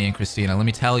lifestyle, me and Christina. Let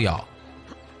me tell y'all.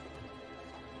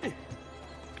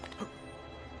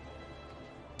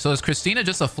 So is Christina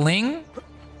just a fling?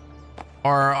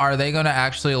 Or are they going to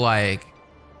actually like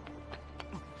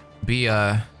be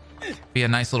a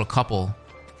nice little couple?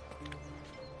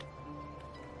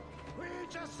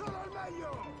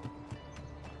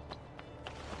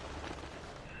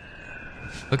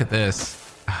 Look at this.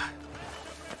 I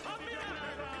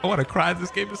want to cry.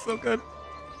 This game is so good.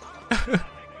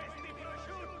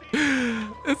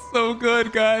 It's so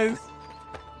good, guys.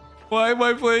 Why am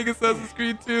I playing Assassin's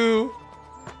Creed 2?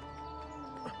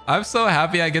 I'm so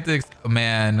happy I get to...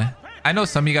 Man, I know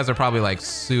some of you guys are probably like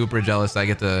super jealous I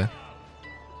get to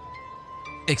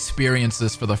experience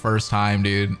this for the first time,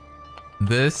 dude.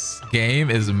 This game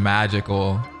is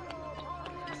magical.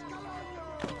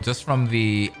 Just from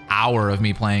the hour of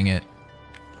me playing it.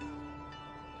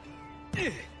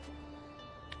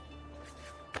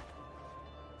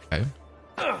 Okay.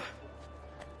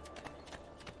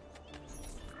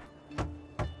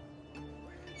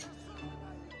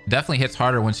 definitely hits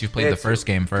harder once you've played the first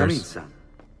game Come in, first. son.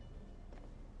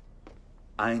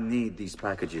 I need these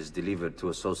packages delivered to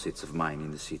associates of mine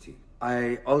in the city.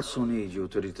 I also need you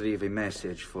to retrieve a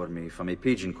message for me from a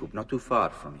pigeon coop not too far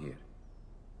from here.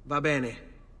 Va bene.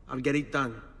 I'll get it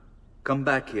done. Come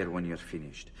back here when you're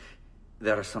finished.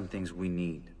 There are some things we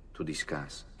need to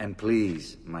discuss. And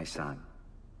please, my son,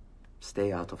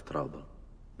 stay out of trouble.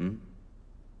 Hmm?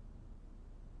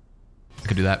 I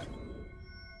could do that.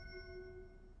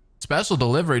 Special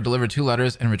delivery. Deliver 2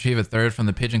 letters and retrieve a 3rd from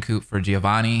the pigeon coop for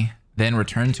Giovanni. Then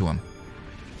return to him.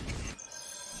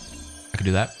 I could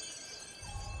do that.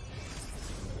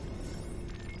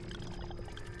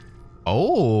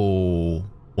 Oh,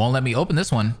 won't let me open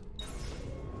this one.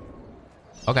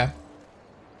 Okay.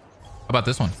 How about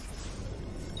this one?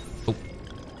 Oh.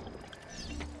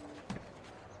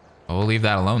 Oh, we'll leave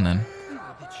that alone then.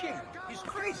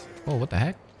 Oh, what the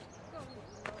heck?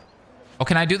 Oh,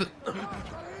 can I do the...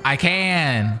 I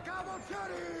can.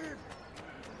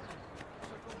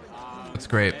 That's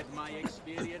great.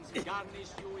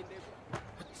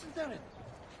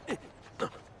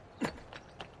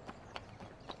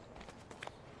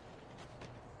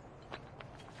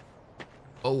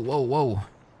 Oh, whoa, whoa.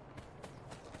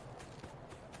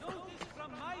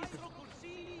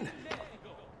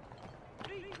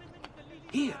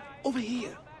 Here, over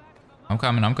here. I'm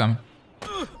coming, I'm coming.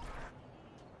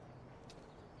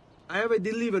 I have a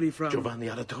delivery from... Giovanni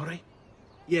Auditore?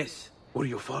 Yes. Were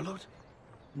you followed?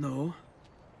 No.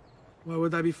 Why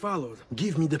would I be followed?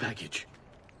 Give me the package.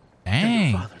 Dang. Tell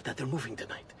your father that they're moving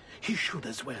tonight. He should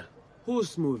as well.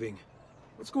 Who's moving?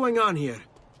 What's going on here?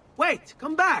 Wait,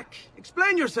 come back.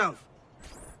 Explain yourself.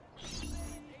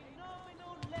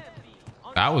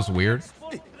 That was weird.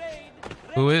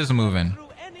 Who is moving?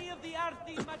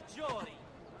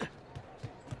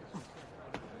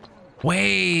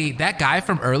 Wait, that guy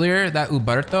from earlier, that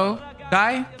Uberto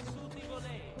guy?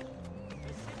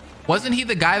 Wasn't he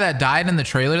the guy that died in the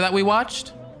trailer that we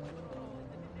watched?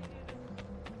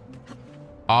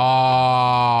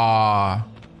 Ah.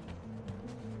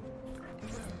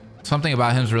 Something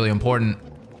about him is really important.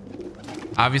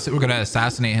 Obviously, we're going to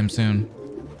assassinate him soon.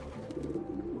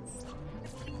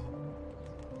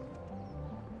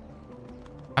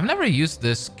 I've never used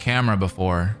this camera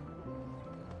before.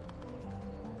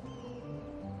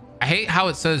 I hate how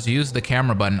it says use the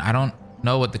camera button. I don't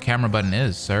know what the camera button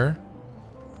is, sir.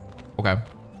 Okay.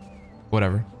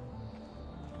 Whatever.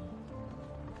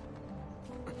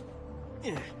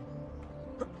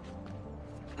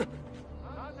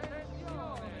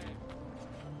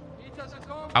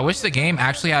 I wish the game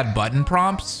actually had button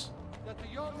prompts.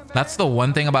 That's the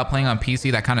one thing about playing on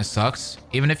PC that kind of sucks.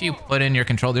 Even if you put in your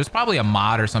control, there's probably a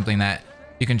mod or something that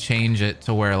you can change it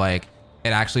to where like it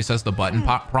actually says the button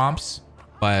prompts,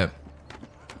 but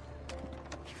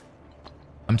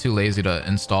I'm too lazy to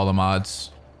install the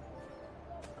mods.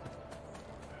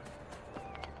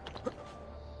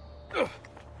 Look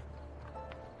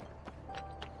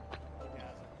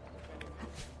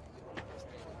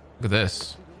at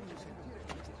this.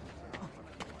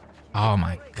 Oh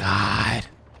my God.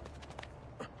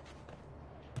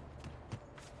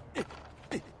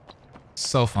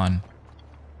 So fun.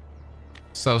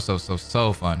 So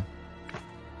fun.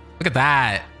 Look at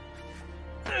that.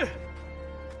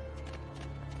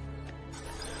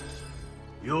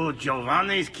 You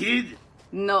Giovanni's kid?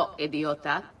 No,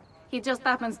 idiota. He just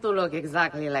happens to look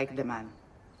exactly like the man.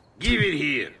 Give it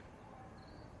here.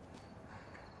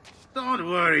 Don't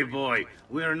worry, boy.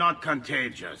 We're not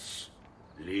contagious.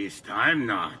 At least I'm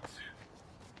not.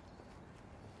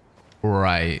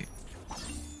 Right.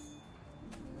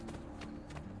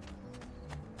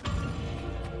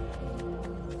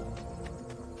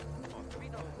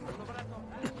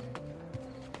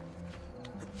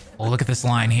 Oh, look at this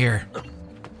line here.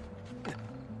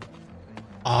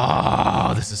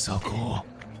 Oh, this is so cool.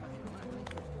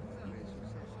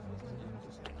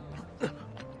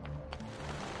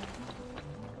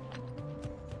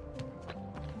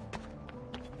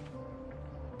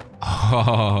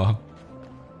 Oh.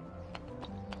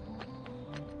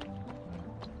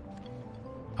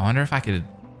 I wonder if I could...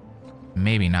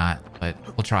 Maybe not, but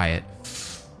we'll try it.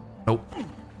 Nope.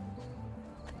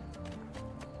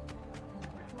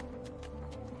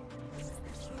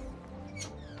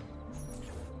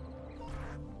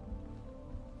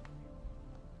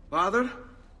 Father?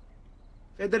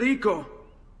 Federico?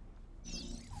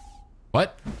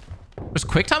 What? There's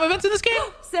QuickTime events in this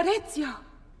game? Serezio!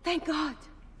 Thank God.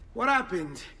 What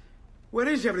happened? Where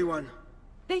is everyone?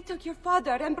 They took your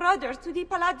father and brothers to the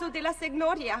Palazzo della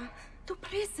Signoria. To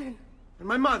prison. And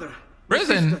my mother?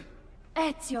 Prison?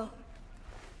 Ezio.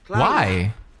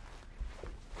 Why?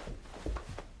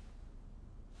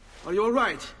 Are you all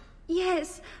right?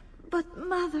 Yes, but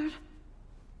Mother...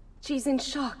 She's in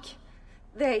shock.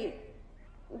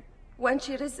 When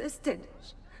she resisted...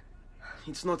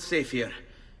 It's not safe here.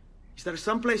 Is there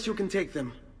some place you can take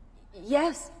them?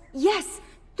 Yes,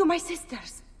 to my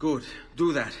sisters. Good,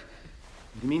 do that.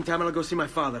 In the meantime, I'll go see my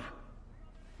father.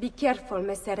 Be careful,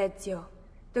 Messer Ezio.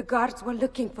 The guards were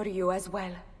looking for you as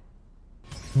well.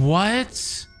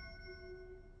 What?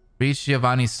 Reach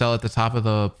Giovanni's cell at the top of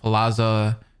the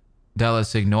Palazzo della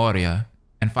Signoria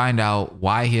and find out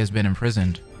why he has been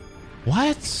imprisoned.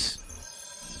 What?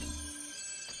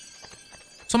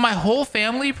 So my whole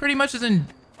family pretty much is in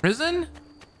prison?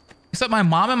 Except my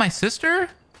mom and my sister?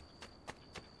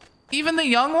 Even the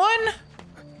young one?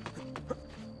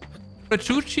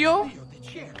 Petruccio?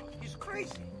 He's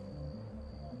crazy.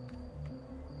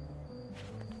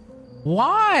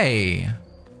 Why?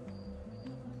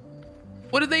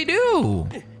 What did they do?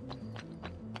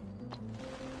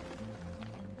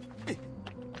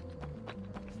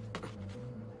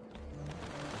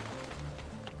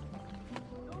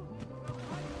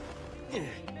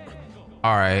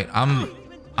 All right,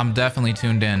 I'm definitely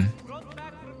tuned in.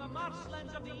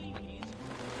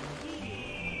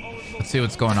 Let's see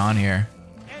what's going on here.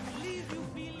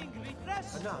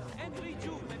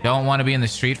 Don't want to be in the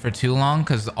street for too long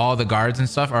because all the guards and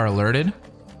stuff are alerted.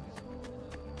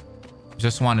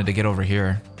 Just wanted to get over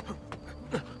here.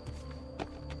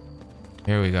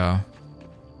 Here we go.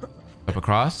 Up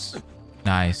across.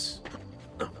 Nice.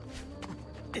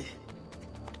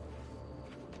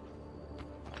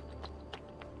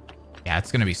 Yeah,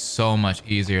 it's gonna be so much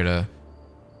easier to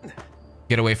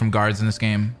get away from guards in this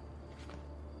game.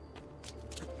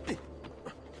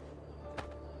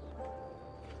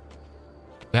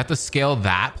 We have to scale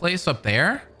that place up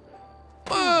there?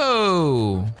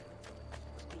 Whoa!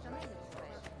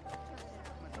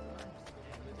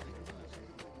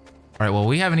 All right, well,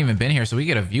 we haven't even been here, so we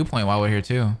get a viewpoint while we're here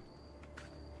too.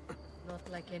 Not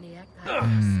like any act.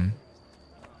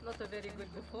 Not a very good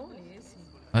buffoon, is he?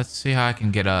 Let's see how I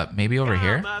can get up. Maybe over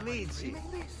here? Amici,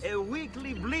 a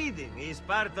weekly bleeding is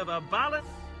part of a balance.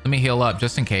 Let me heal up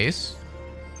just in case.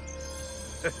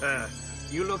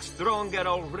 You look stronger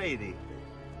already.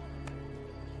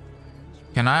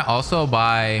 Can I also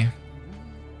buy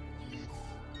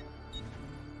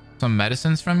some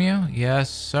medicines from you? Yes,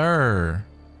 sir.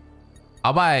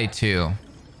 I'll buy 2.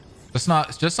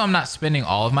 Just so I'm not spending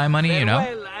all of my money, you know?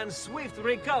 Farewell and swift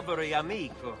recovery,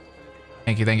 amico.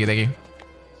 Thank you, thank you, thank you.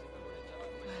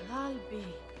 Well, I'll be.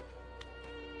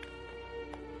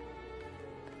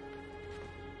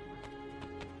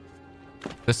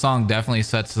 This song definitely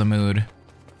sets the mood.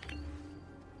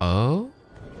 Oh?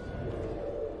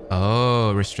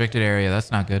 Oh, restricted area.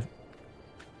 That's not good.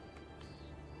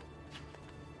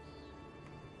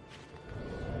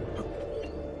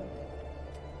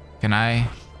 Can I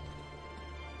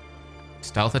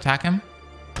stealth attack him?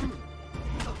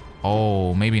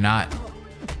 Oh, maybe not.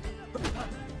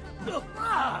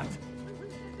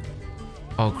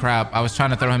 Oh crap, I was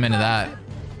trying to throw him into that.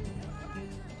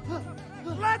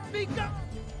 Let me go.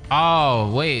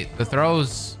 Oh, wait, the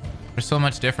throws are so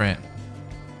much different.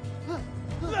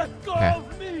 Let go Okay.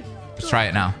 of me. Let's try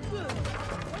it now.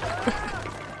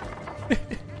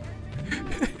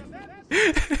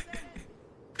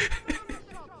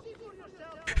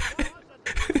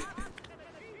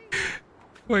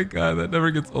 Oh my god, that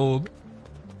never gets old.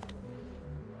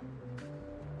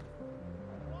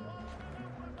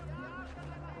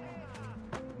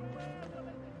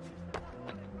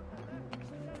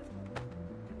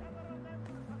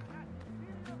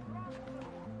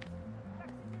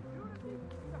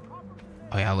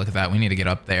 Oh yeah, look at that. We need to get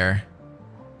up there.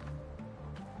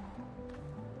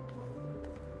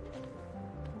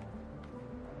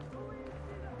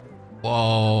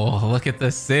 Whoa, look at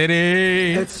the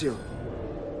city. Ezio.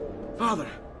 Father,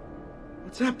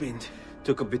 what's happened?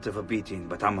 Took a bit of a beating,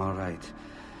 but I'm all right.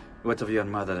 What of your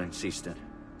mother and sister?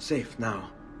 Safe now.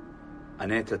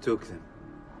 Annetta took them.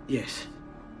 Yes.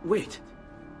 Wait.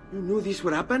 You knew this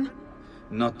would happen?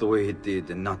 Not the way it did,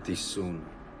 and not this soon.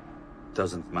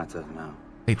 Doesn't matter now.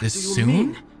 Wait, this What do you soon?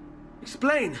 mean?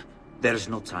 Explain. There's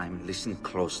no time. Listen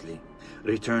closely.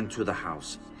 Return to the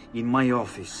house. In my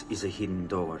office is a hidden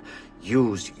door.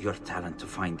 Use your talent to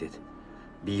find it.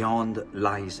 Beyond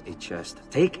lies a chest.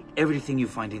 Take everything you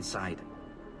find inside.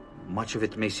 Much of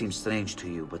it may seem strange to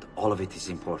you, but all of it is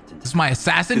important. This is my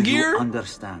assassin Do gear? you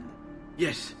understand?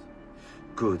 Yes.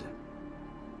 Good.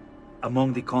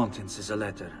 Among the contents is a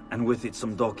letter, and with it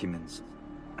some documents.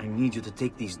 I need you to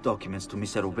take these documents to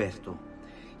Mr. Roberto.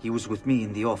 He was with me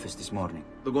in the office this morning.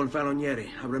 The Gonfaloniere,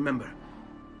 I remember.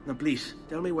 Now please,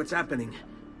 tell me what's happening.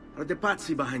 Are the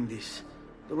Pazzi behind this?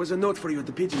 There was a note for you at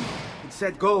the pigeon. It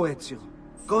said go, Ezio.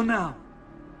 Go now.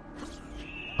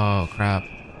 Oh, crap.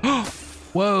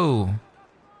 Whoa.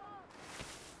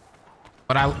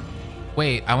 But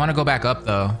wait, I want to go back up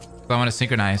though. I want to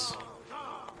synchronize.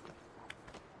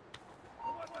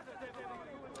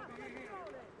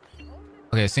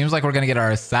 Okay, seems like we're gonna get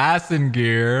our assassin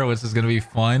gear, which is gonna be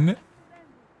fun.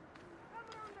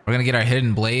 We're gonna get our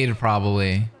hidden blade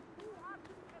probably.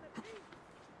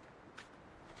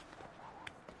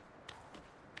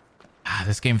 Ah,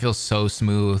 this game feels so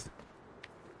smooth.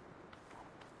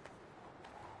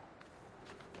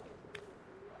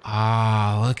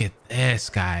 Ah, look at this,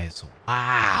 guys.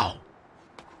 Wow.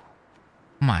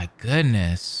 My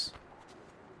goodness.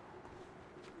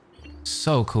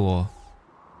 So cool.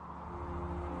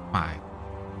 My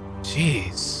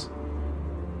jeez.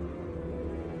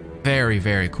 Very,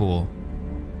 very cool.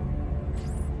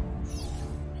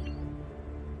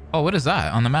 Oh, what is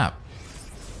that on the map?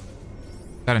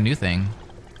 Got a new thing.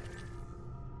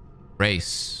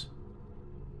 Race.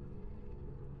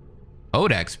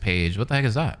 Codex page. What the heck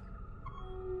is that?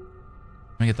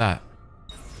 Let me get that.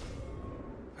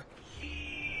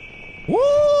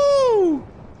 Woo!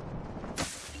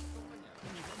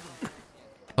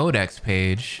 Codex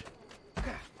page.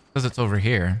 Because it's over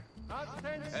here.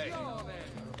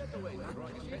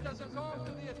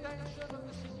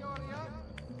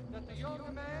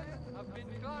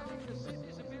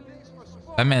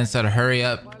 That man said hurry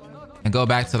up and go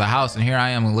back to the house, and here I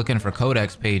am looking for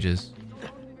codex pages.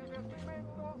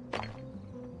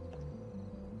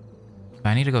 Do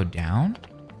I need to go down?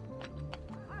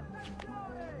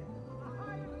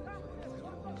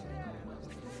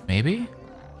 Maybe?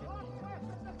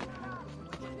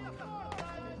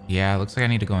 Yeah, looks like I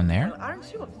need to go in there.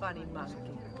 Aren't you a funny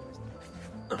monkey?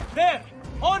 There!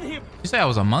 On him! You say I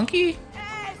was a monkey?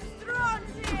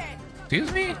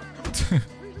 Excuse me?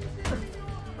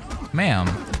 Ma'am.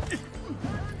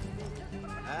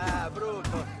 At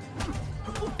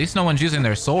least no one's using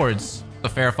their swords. It's a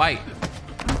fair fight.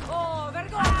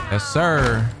 Yes,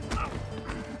 sir.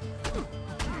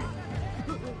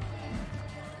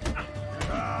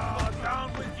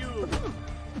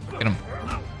 Get him.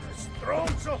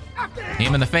 Hit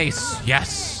him in the face.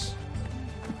 Yes.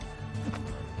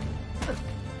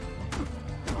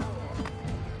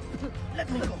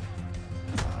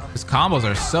 His combos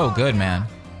are so good, man.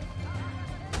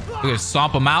 We're gonna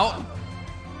stomp him out.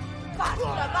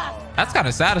 That's kind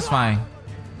of satisfying.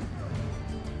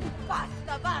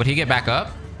 Would he get back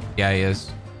up? Yeah, he is.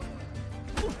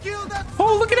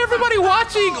 Oh, look at everybody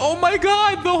watching. Oh my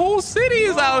God, the whole city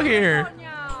is out here.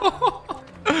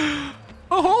 The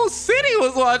whole city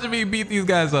was watching me beat these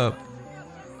guys up.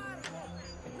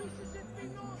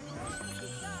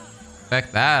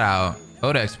 Check that out.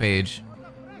 Codex page.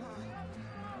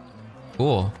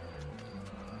 Cool.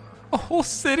 The whole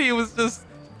city was just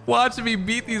watching me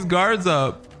beat these guards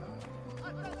up.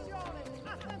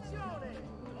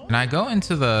 Can I go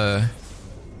into the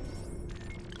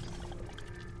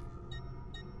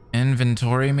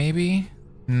inventory maybe?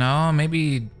 No,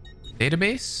 maybe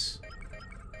database?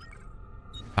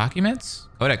 Documents?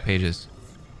 Codex pages.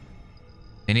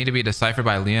 They need to be deciphered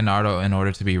by Leonardo in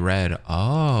order to be read.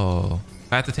 Oh,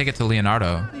 I have to take it to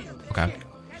Leonardo. Okay.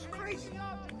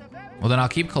 Well, then I'll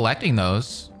keep collecting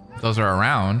those. If those are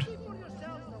around.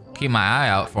 Keep my eye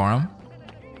out for them.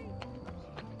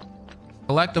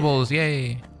 Collectibles,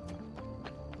 yay.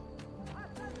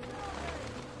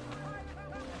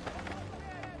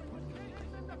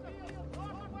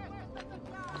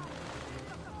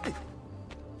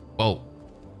 Whoa.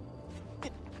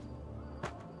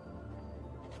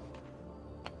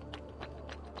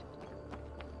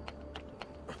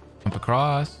 Jump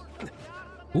across.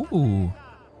 Ooh.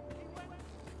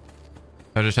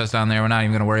 Treasure chest down there. We're not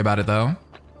even gonna worry about it though.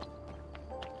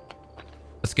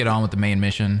 Let's get on with the main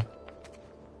mission.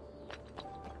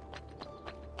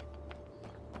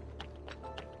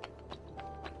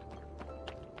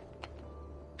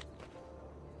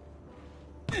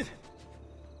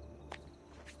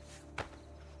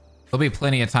 There'll be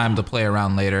plenty of time to play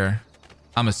around later,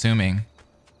 I'm assuming.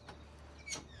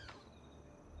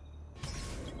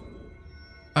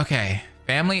 Okay,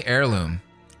 family heirloom.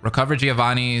 Recover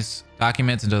Giovanni's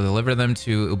documents and deliver them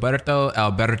to Uberto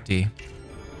Alberti.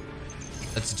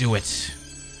 Let's do it.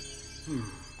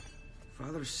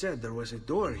 Father said there was a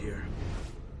door here.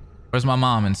 Where's my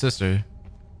mom and sister?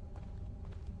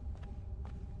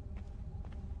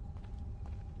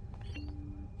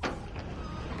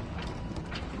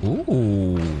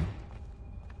 Ooh.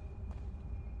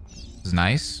 This is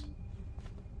nice.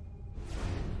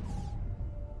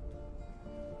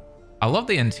 I love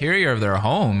the interior of their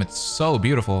home. It's so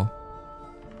beautiful.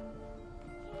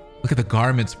 Look at the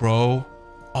garments, bro.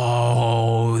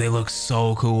 Oh, they look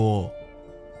so cool.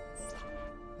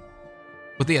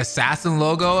 With the assassin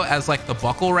logo as like the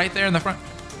buckle right there in the front.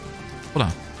 Hold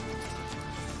on.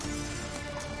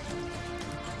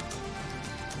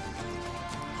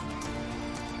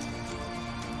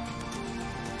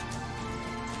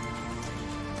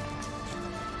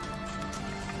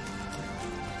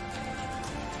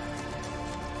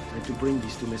 I had to bring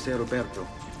this to Messer Roberto.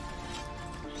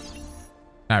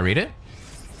 Can I read it?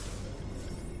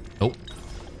 Nope.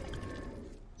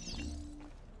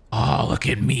 Oh, look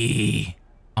at me.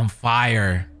 I'm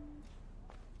fire.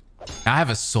 I have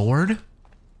a sword?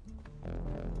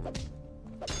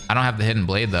 I don't have the hidden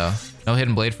blade though. No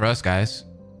hidden blade for us, guys.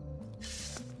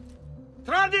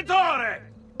 Traditore!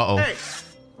 Uh-oh. Hey,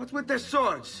 what's with the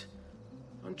swords?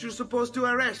 Aren't you supposed to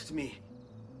arrest me?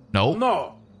 No.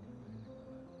 No.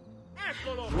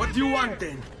 What do you want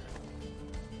then?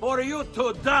 For you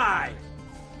to die.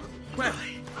 Well,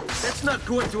 that's not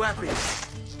going to happen.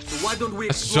 So why don't we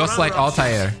It's explore just like other options?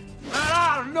 Altair. There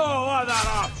are no other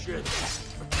options.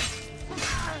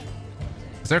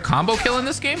 Is there combo kill in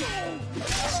this game?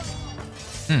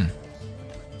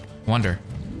 Wonder.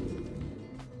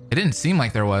 It didn't seem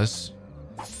like there was.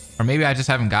 Or maybe I just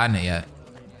haven't gotten it yet.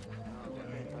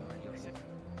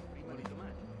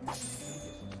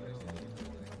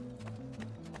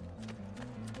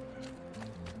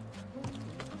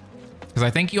 Because I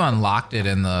think you unlocked it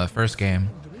in the first game.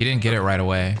 You didn't get it right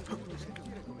away.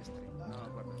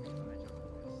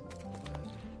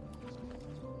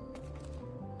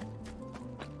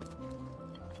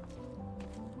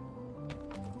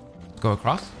 Let's go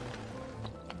across.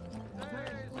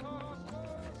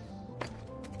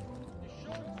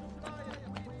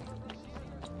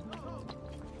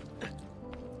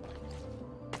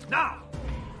 Now.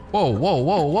 Whoa, whoa,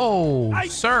 whoa, whoa,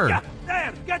 sir. Yeah,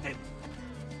 there, get it.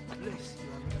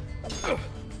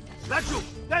 That's you,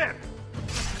 there.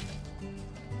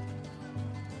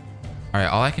 All right,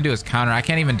 all I can do is counter. I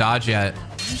can't even dodge yet.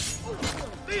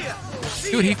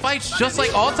 Dude, he fights just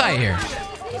like Altai here.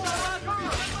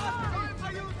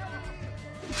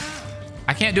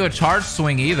 I can't do a charge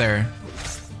swing either.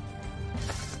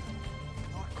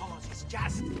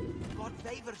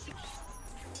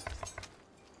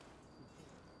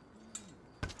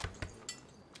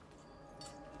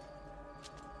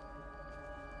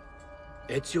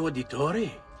 Ezio Auditore?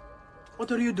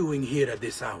 What are you doing here at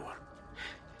this hour?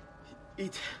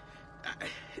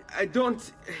 I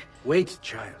don't... Wait,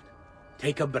 child.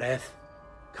 Take a breath.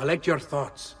 Collect your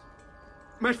thoughts.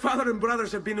 My father and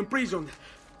brothers have been imprisoned.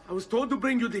 I was told to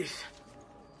bring you this.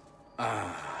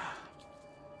 Ah.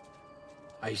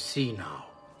 I see now.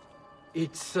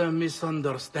 It's a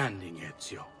misunderstanding,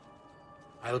 Ezio.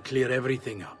 I'll clear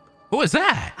everything up. Who is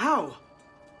that? How? Is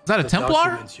that a The Templar?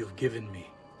 documents you've given me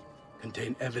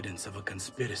contain evidence of a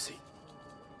conspiracy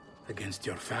against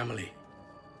your family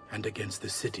and against the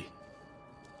city.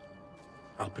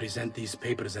 I'll present these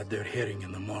papers at their hearing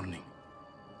in the morning,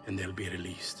 and they'll be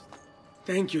released.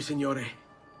 Thank you, Signore.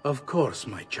 Of course,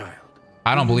 my child.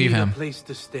 I don't You believe need him. A place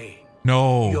to stay.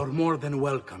 No. You're more than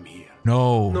welcome here.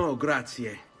 No. No,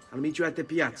 grazie. I'll meet you at the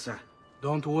piazza.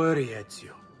 Don't worry,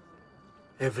 Ezio.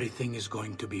 Everything is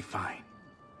going to be fine.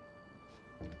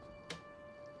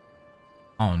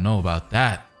 I don't know about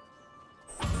that.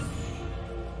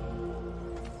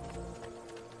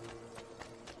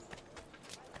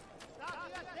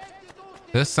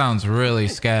 This sounds really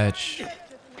sketch.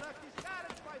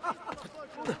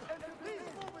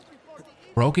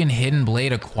 Broken hidden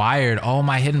blade acquired. Oh,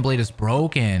 my hidden blade is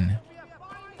broken.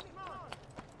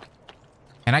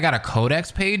 And I got a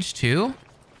codex page too?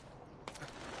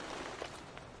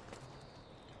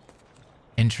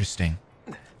 Interesting.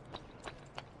 All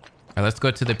right, let's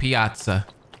go to the piazza.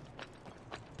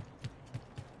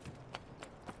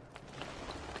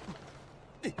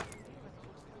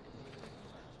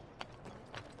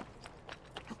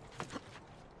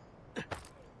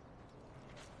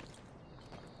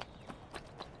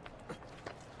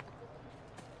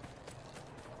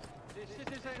 The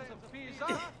citizens of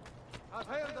Pisa have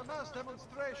held a mass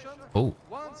demonstration. Oh.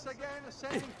 Once again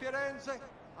sending Firenze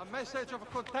a message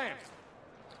of contempt.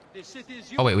 The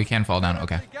city's Oh wait, we can fall down.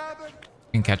 Okay.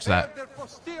 We can catch that. their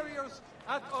posteriors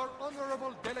at our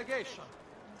honorable delegation.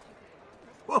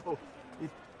 Whoa.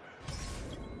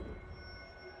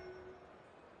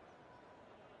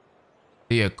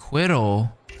 The acquittal.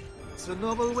 It's a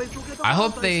novel way to get I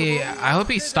hope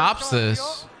he stops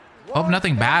this. Hope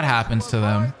nothing bad happens to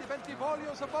them.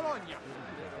 Bentivoglios of Bologna.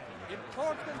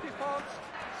 Important defaults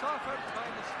suffered by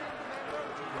the skilled member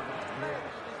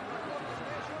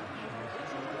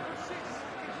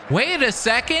Wait a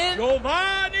second.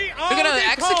 Giovanni, they're gonna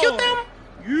execute them?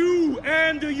 You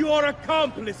and your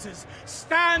accomplices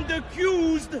stand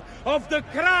accused of the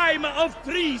crime of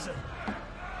treason.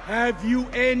 Have you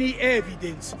any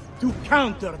evidence to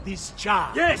counter this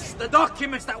charge? Yes, the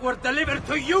documents that were delivered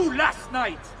to you last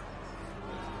night.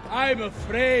 I'm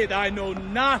afraid I know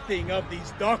nothing of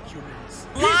these documents.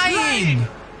 Lying!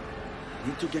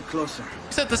 Need to get closer.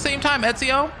 It's at the same time,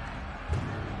 Ezio.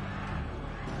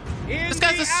 This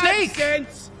guy's a snake! In the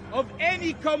absence of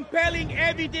any compelling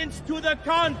evidence to the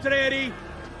contrary,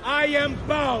 I am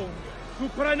bound to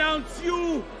pronounce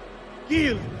you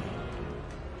guilty.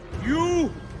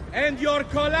 You and your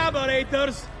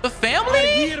collaborators, the family,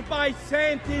 are hereby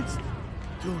sentenced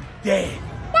to death.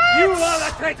 What? You are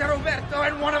the traitor, Roberto,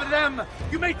 and one of them.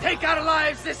 You may take our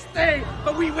lives this day,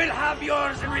 but we will have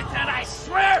yours in return. I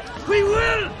swear, we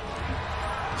will.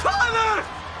 Father!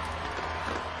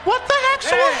 What the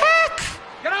actual heck?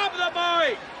 Grab the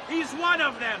boy. He's one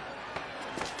of them.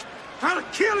 I'll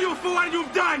kill you for what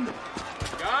you've done.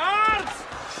 Guards,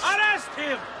 arrest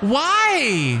him.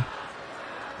 Why?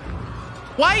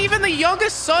 Why even the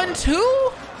youngest son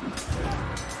too?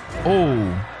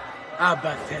 Oh.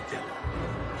 Abatetelo.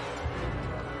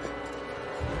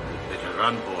 Better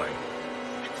run, boy.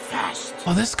 And fast.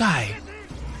 Oh, this guy.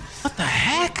 What the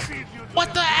heck?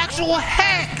 What the actual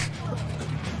heck?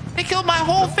 They killed my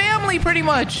whole family pretty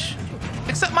much.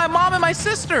 Except my mom and my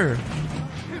sister.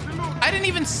 I didn't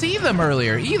even see them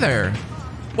earlier either.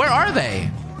 Where are they?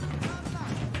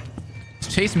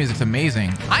 This chase music's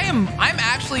amazing. I'm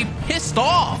actually pissed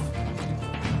off.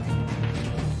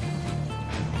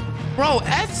 Bro,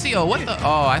 Ezio, what the?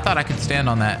 Oh, I thought I could stand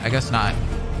on that. I guess not.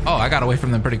 Oh, I got away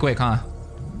from them pretty quick, huh?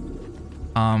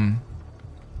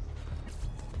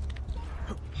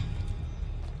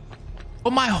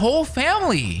 But my whole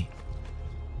family.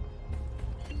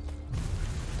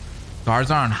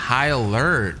 Guards are on high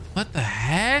alert. What the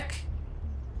heck?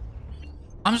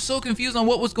 I'm so confused on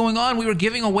what was going on. We were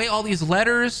giving away all these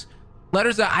letters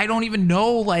that I don't even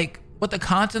know like what the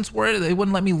contents were. They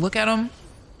wouldn't let me look at them.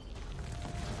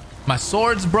 My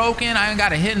sword's broken. I ain't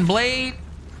got a hidden blade.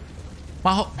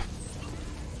 My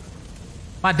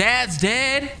dad's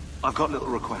dead. I've got a little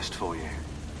request for you.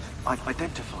 I've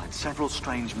identified several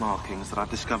strange markings that I've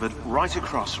discovered right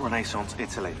across Renaissance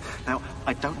Italy. Now,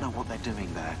 I don't know what they're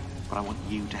doing there, but I want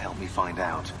you to help me find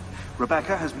out.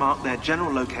 Rebecca has marked their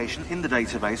general location in the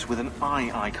database with an eye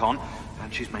icon,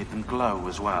 and she's made them glow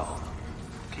as well.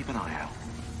 Keep an eye out.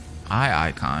 Eye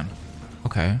icon.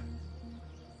 Okay.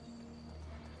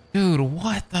 Dude,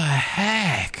 what the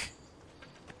heck?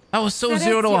 That was so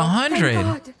 0 to 100. Thank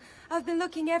God. I've been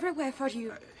looking everywhere for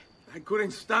you. I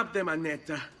couldn't stop them,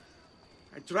 Annetta.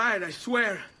 I tried, I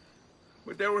swear.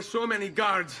 But there were so many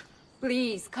guards.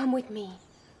 Please, come with me.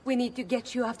 We need to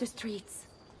get you off the streets.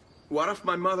 What of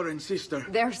my mother and sister?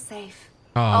 They're safe.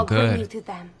 Oh, I'll good. bring you to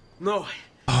them. No.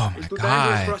 Oh, my it's too God.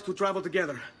 dangerous for us to travel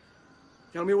together.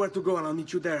 Tell me where to go and I'll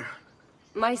meet you there.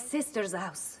 My sister's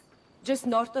house. Just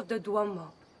north of the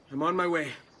Duomo. I'm on my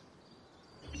way.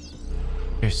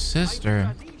 Your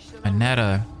sister,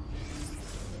 Annetta.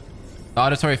 The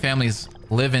Auditory family's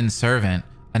live-in servant.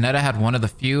 Annetta had one of the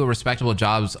few respectable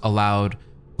jobs allowed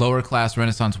lower-class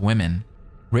Renaissance women.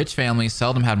 Rich families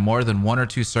seldom had more than 1 or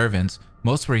 2 servants.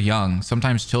 Most were young,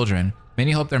 sometimes children.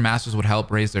 Many hoped their masters would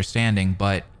help raise their standing,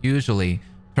 but usually,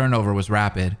 turnover was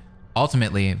rapid.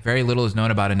 Ultimately, very little is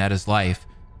known about Annetta's life.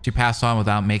 She passed on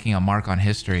without making a mark on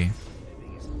history.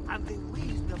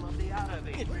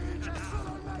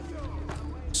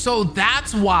 So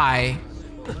that's why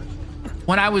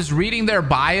when I was reading their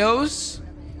bios,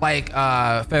 like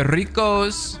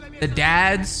Federico's, the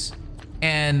dad's,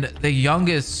 and the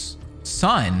youngest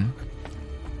son,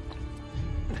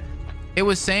 it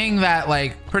was saying that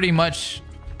like pretty much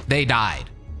they died.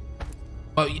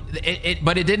 But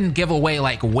it didn't give away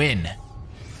like when.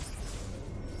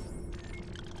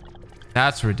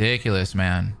 That's ridiculous,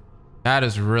 man. That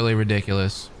is really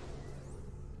ridiculous.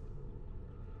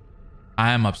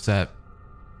 I am upset.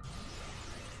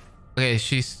 Okay,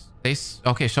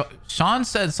 Sean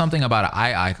said something about an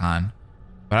eye icon,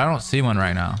 but I don't see one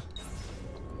right now.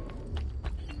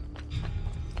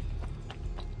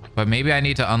 But maybe I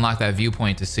need to unlock that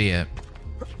viewpoint to see it.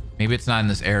 Maybe it's not in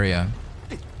this area.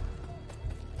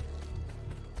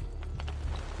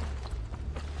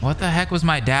 What the heck was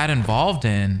my dad involved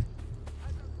in?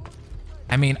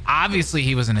 I mean, obviously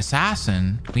he was an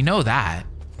assassin. We know that.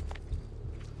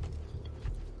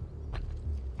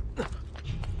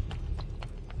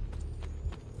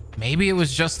 Maybe it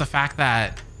was just the fact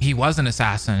that he was an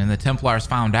assassin and the Templars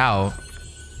found out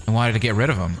and wanted to get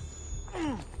rid of him.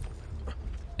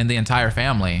 and the entire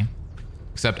family,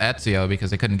 except Ezio,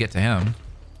 because they couldn't get to him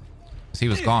because he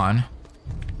was gone.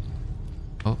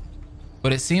 Oh,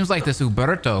 but it seems like this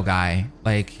Uberto guy,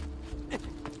 like,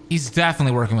 he's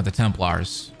definitely working with the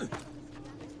Templars.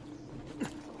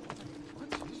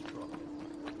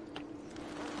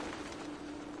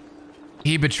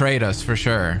 He betrayed us for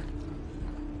sure.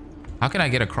 How can I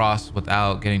get across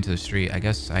without getting to the street? I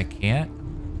guess I can't.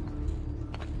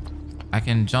 I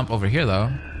can jump over here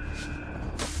though.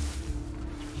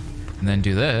 And then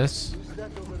do this.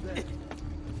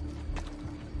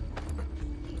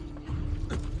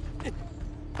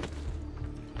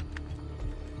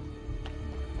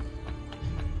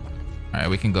 All right,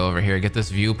 we can go over here, get this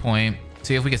viewpoint,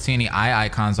 see if we can see any eye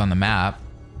icons on the map.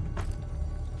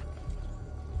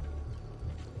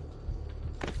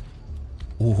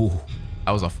 Ooh,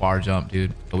 that was a far jump,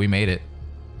 dude, but we made it.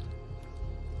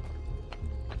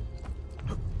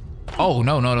 Oh,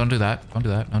 no, no, don't do that. Don't do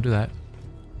that. Don't do that.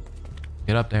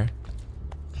 Get up there.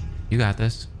 You got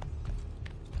this.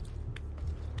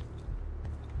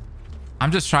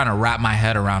 I'm just trying to wrap my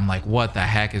head around like what the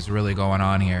heck is really going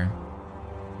on here.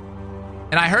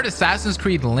 And I heard Assassin's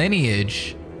Creed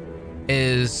Lineage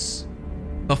is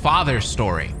the father's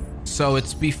story. So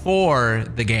it's before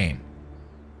the game.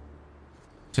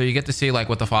 So you get to see like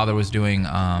what the father was doing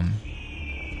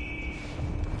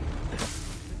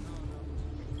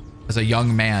as a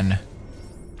young man.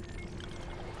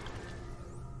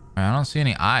 I don't see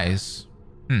any eyes.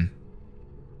 All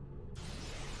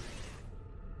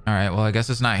right, well, I guess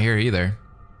it's not here either.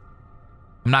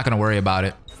 I'm not gonna worry about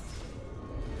it.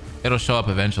 It'll show up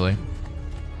eventually.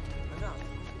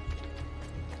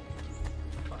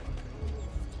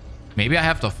 Maybe I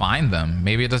have to find them.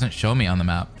 Maybe it doesn't show me on the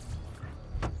map.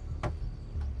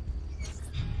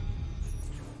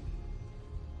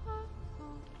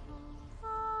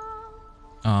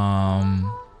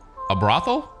 A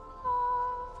brothel?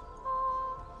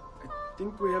 I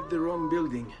think we have the wrong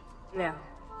building. No.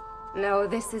 No,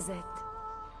 this is it.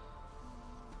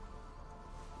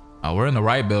 Oh, we're in the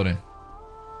right building.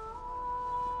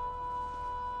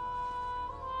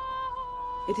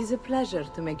 It is a pleasure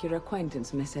to make your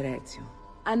acquaintance, Messer Ezio.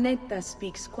 Annetta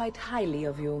speaks quite highly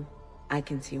of you. I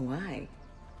can see why.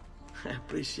 I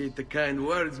appreciate the kind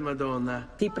words, Madonna.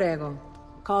 Ti prego.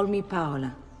 Call me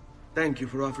Paola. Thank you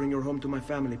for offering your home to my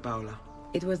family, Paola.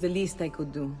 It was the least I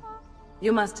could do.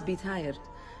 You must be tired.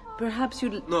 Perhaps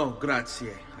you'd... No,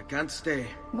 grazie. I can't stay.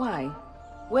 Why?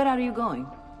 Where are you going?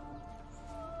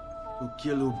 To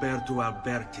kill Uberto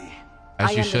Alberti.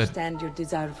 As you should. I understand your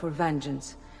desire for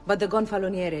vengeance, but the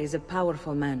Gonfaloniere is a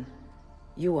powerful man.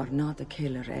 You are not a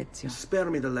killer, Ezio. Spare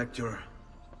me the lecture.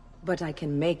 But I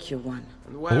can make you one.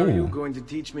 And why are you going to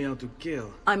teach me how to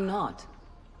kill? I'm not.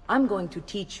 I'm going to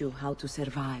teach you how to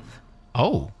survive.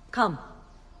 Oh. Come.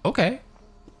 Okay.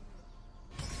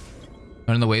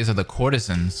 Learn the ways of the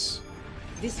courtesans.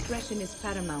 Discretion is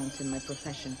paramount in my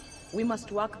profession. We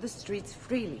must walk the streets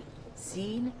freely,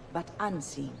 seen but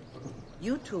unseen.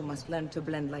 You too must learn to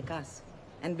blend like us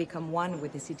and become one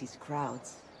with the city's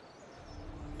crowds.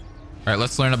 All right,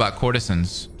 let's learn about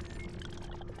courtesans.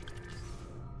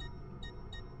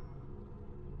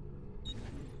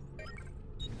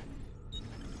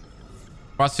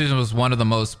 Prostitution was one of the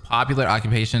most popular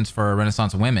occupations for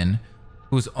Renaissance women,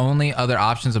 whose only other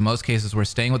options in most cases were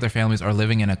staying with their families or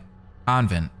living in a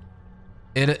convent.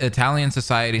 Italian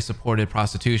society supported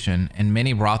prostitution, and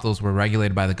many brothels were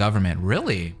regulated by the government.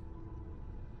 Really?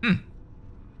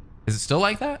 Is it still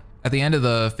like that? At the end of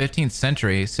the 15th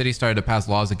century, cities started to pass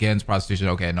laws against prostitution.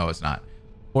 Okay, no, it's not.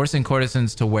 Forcing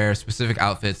courtesans to wear specific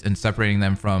outfits and separating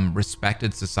them from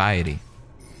respected society.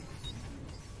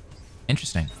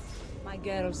 Interesting. My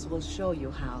girls will show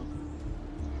you how.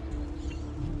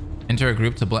 Enter a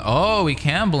group to blend. Oh, we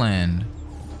can blend.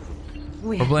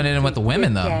 We're blending in with the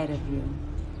women, though.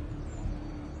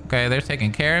 Okay, they're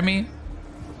taking care of me.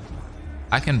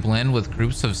 I can blend with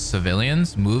groups of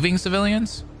civilians, moving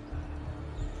civilians.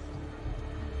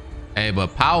 Hey,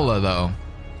 but Paola, though.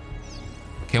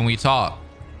 Can we talk?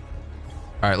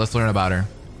 All right, let's learn about her.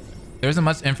 There isn't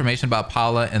much information about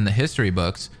Paola in the history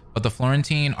books, but the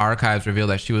Florentine archives reveal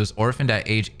that she was orphaned at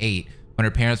age 8 when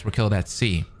her parents were killed at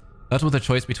sea. Thus, with a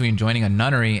choice between joining a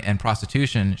nunnery and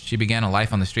prostitution, she began a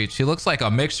life on the streets. She looks like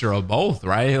a mixture of both,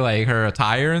 right? Like her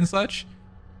attire and such.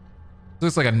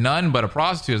 Looks like a nun, but a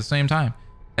prostitute at the same time.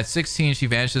 At 16, she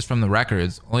vanishes from the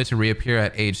records, only to reappear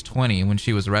at age 20 when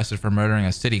she was arrested for murdering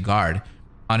a city guard.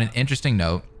 On an interesting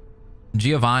note,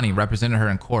 Giovanni represented her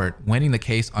in court, winning the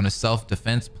case on a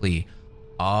self-defense plea.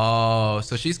 Oh,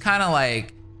 so she's kind of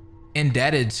like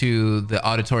indebted to the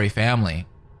Auditore family.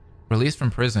 Released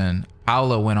from prison,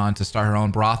 Paola went on to start her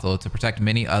own brothel to protect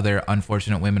many other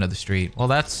unfortunate women of the street. Well,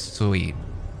 that's sweet.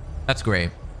 That's great.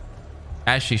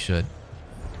 As she should.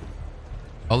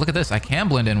 Oh, look at this. I can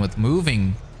blend in with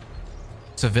moving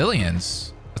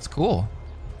civilians. That's cool.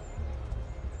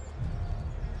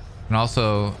 And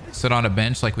also sit on a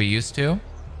bench like we used to.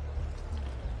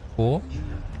 Cool.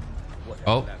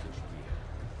 Oh.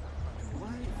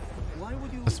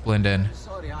 Let's blend in.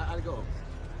 Sorry, I'll go.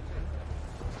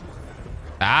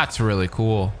 That's really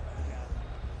cool.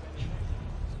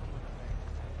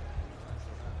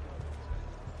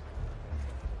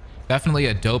 Definitely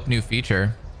a dope new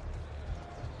feature.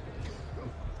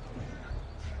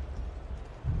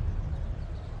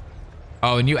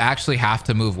 Oh, and you actually have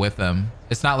to move with them.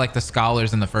 It's not like the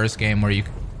scholars in the first game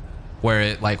where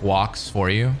it like walks for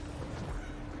you.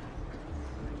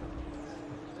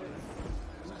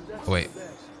 Wait.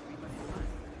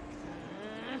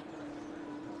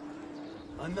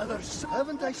 Another.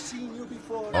 Haven't I seen you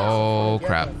before? Oh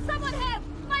crap. Someone help!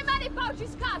 My money pouch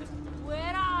is cut!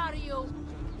 Where are you?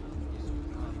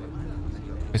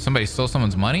 Wait, somebody stole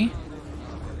someone's money?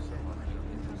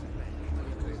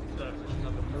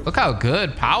 Look how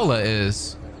good Paola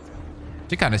is.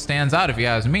 She kind of stands out if you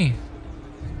ask me.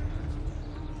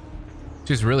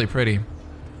 She's really pretty.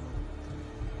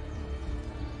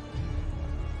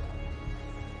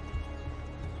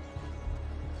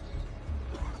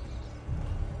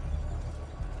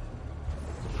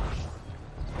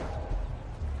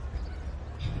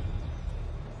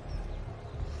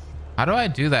 How do I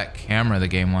do that camera the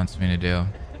game wants me to do?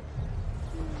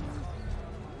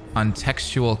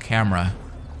 Contextual camera.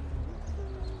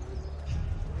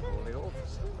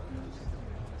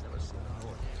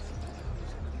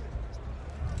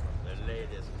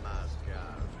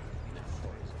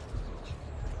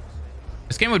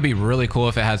 This game would be really cool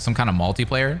if it had some kind of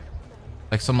multiplayer,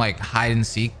 like some like hide and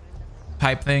seek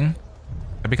type thing.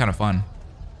 That'd be kind of fun.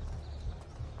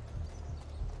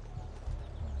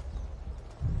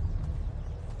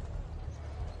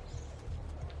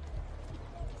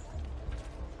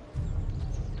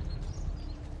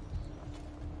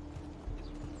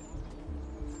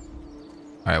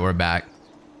 All right, we're back.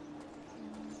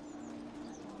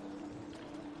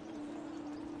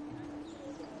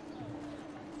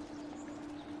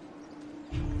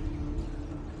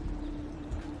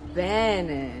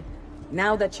 Bene.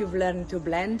 Now that you've learned to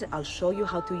blend, I'll show you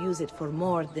how to use it for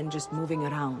more than just moving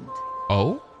around.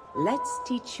 Oh? Let's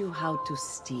teach you how to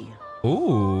steal.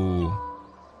 Ooh.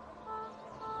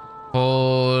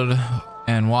 Hold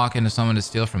and walk into someone to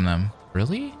steal from them.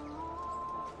 Really?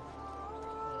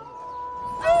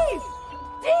 Thief!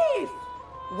 Thief!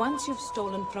 Once you've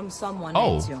stolen from someone,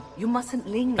 Ezio, you mustn't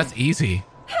linger. That's easy.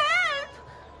 Help!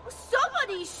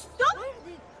 Somebody stop!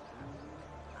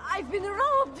 I've been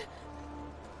robbed.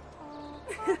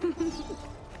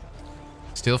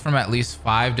 Steal from at least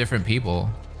 5 different people.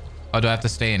 Oh, do I have to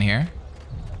stay in here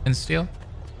and steal?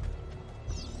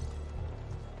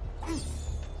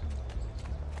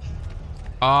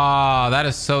 Oh, that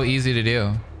is so easy to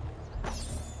do.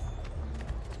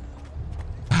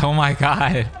 Oh my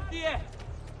god.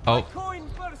 Oh,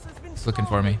 it's looking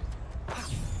for me.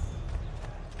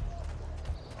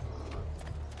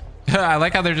 I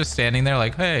like how they're just standing there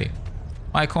like, hey,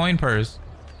 my coin purse.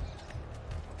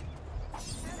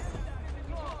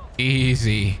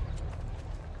 Easy.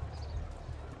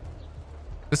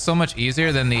 This is so much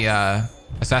easier than the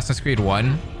Assassin's Creed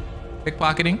 1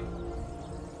 pickpocketing.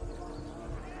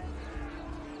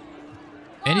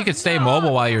 And you could stay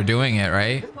mobile while you're doing it,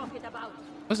 right?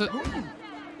 What's it?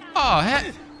 Oh,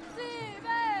 heck.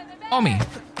 Homie.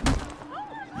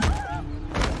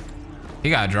 He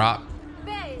got dropped.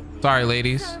 Sorry,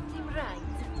 ladies.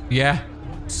 Yeah,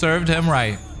 served him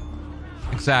right.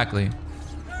 Exactly.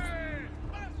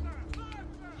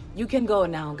 You can go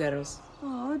now, girls.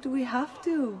 Oh, do we have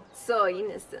to? So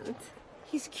innocent.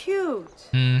 He's cute.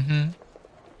 Mm-hmm.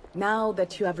 Now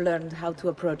that you have learned how to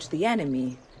approach the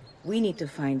enemy, we need to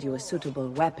find you a suitable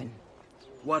weapon.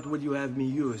 What would you have me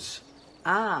use?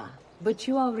 Ah, but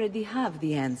you already have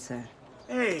the answer.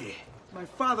 Hey, my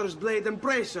father's blade and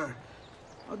bracer.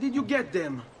 How did you get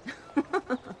them?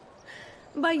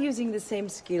 By using the same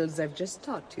skills I've just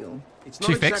taught you. It's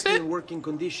not exactly in working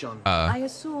condition. I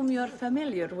assume you're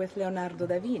familiar with Leonardo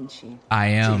da Vinci. I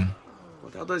am.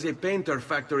 But how does a painter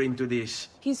factor into this?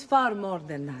 He's far more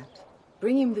than that.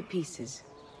 Bring him the pieces.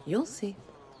 You'll see.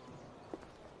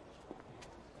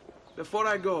 Before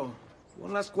I go,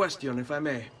 one last question, if I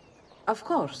may. Of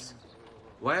course.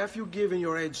 Why have you given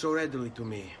your aid so readily to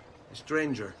me, a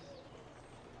stranger?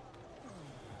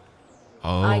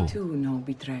 Oh. I too know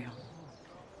betrayal.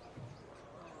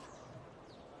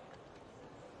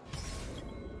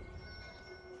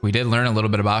 We did learn a little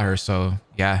bit about her, so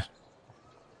yeah.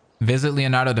 Visit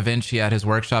Leonardo da Vinci at his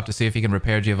workshop to see if he can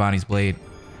repair Giovanni's blade.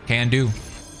 Can do.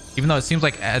 Even though it seems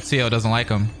like Ezio doesn't like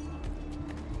him.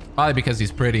 Probably because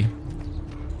he's pretty.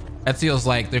 Ezio's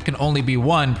like, there can only be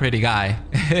one pretty guy.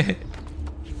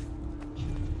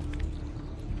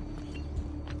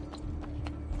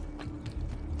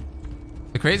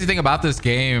 The crazy thing about this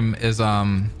game is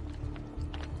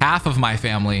half of my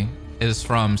family is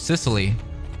from Sicily.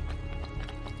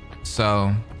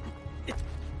 So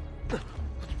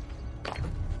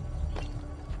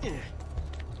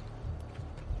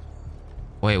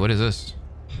wait, what is this?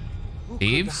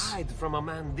 Thieves? From a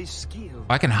man this skilled.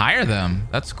 I can hire them.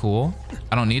 That's cool.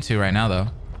 I don't need to right now though.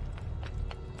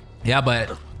 Yeah,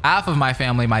 but half of my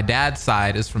family, my dad's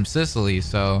side, is from Sicily,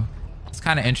 so it's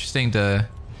kind of interesting to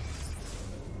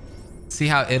see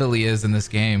how Italy is in this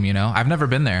game, you know? I've never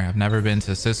been there. I've never been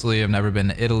to Sicily. I've never been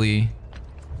to Italy.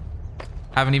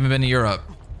 Haven't even been to Europe.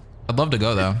 I'd love to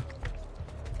go though.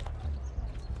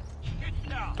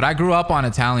 But I grew up on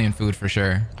Italian food for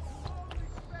sure.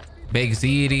 Baked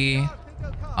ziti,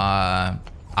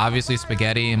 obviously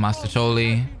spaghetti,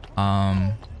 mastacholi.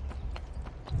 I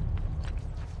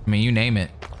mean, you name it.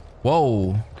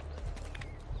 Whoa.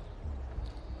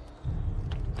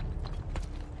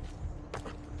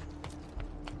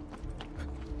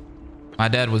 My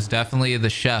dad was definitely the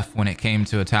chef when it came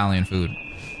to Italian food.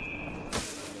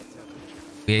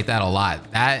 We ate that a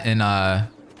lot. That and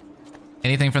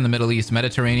anything from the Middle East,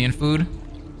 Mediterranean food.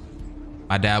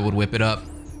 My dad would whip it up.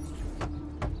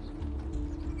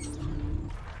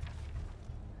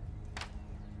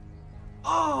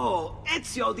 Oh,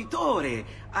 Ezio Auditore!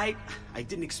 I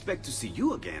didn't expect to see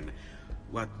you again.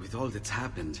 What with all that's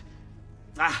happened.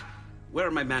 Ah, where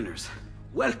are my manners?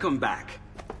 Welcome back.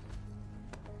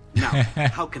 Now,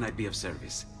 how can I be of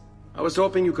service? I was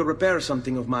hoping you could repair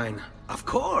something of mine. Of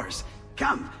course!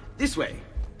 Come, this way.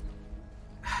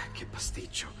 Che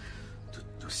pasticcio.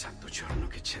 Tutto santo giorno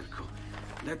che cerco.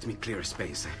 Let me clear a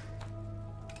space.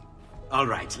 All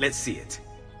right, let's see it.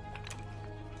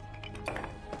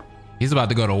 He's about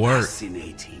to go to work.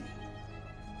 Fascinating.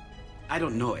 I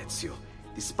don't know, Ezio.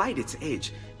 Despite its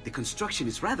age, the construction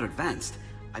is rather advanced.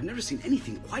 I've never seen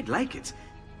anything quite like it.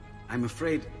 I'm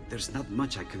afraid there's not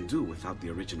much I can do without the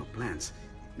original plans.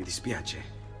 Mi dispiace.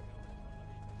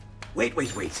 Wait.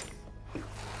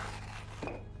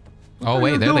 Oh,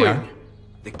 wait, there they are.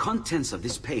 The contents of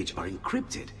this page are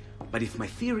encrypted, but if my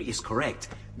theory is correct,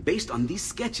 based on these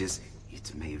sketches,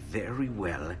 it may very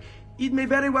well... It may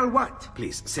very well what?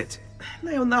 Please, sit.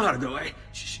 Leonardo,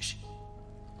 Shh.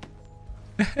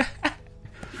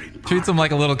 Treats him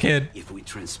like a little kid. If we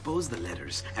transpose the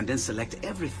letters and then select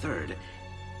every third...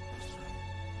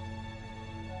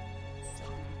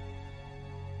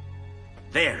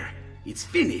 There, it's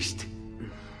finished.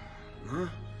 Huh?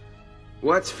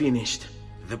 What's finished?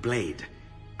 The blade.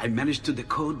 I managed to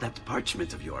decode that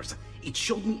parchment of yours. It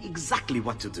showed me exactly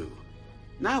what to do.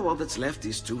 Now all that's left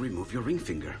is to remove your ring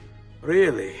finger.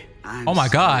 Really? Oh my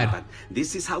God. But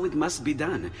this is how it must be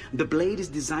done. The blade is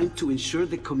designed to ensure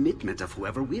the commitment of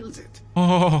whoever wields it.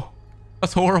 Oh,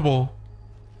 that's horrible.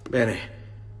 Bene.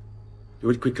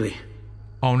 Do it quickly.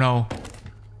 Oh no.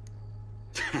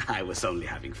 I was only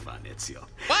having fun, Ezio.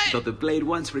 What? Though the blade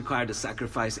once required a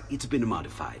sacrifice, it's been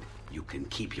modified. You can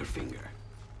keep your finger.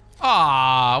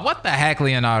 Ah, what the heck,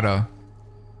 Leonardo?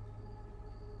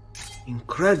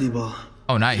 Incredible.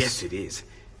 Oh, nice. Yes, it is.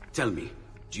 Tell me,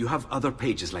 do you have other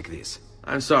pages like this?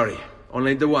 I'm sorry,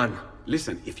 only the one.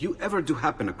 Listen, if you ever do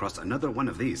happen across another one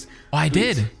of these... Oh, I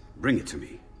did. Bring it to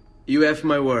me. You have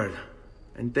my word.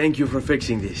 And thank you for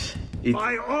fixing this.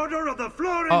 By order of the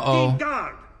Florentine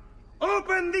Guard,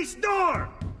 open this door!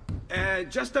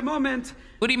 Just a moment.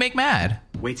 Who'd he make mad?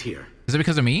 Wait here. Is it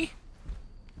because of me?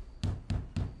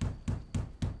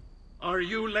 Are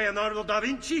you Leonardo da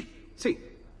Vinci? See,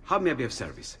 how may I be of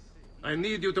service? I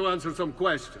need you to answer some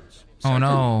questions. Oh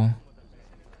no.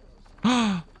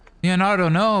 Leonardo,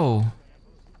 no.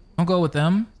 Don't go with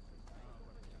them.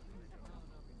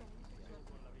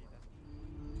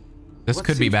 This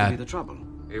could be bad. The trouble?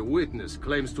 A witness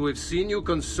claims to have seen you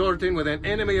consorting with an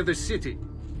enemy of the city.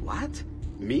 What?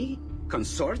 Me?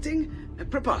 Consorting?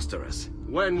 Preposterous.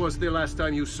 When was the last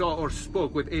time you saw or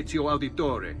spoke with Ezio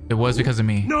Auditore? It was because of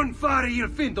me. Non fare il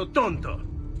finto tonto.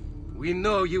 We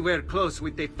know you were close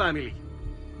with the family.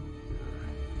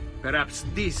 Perhaps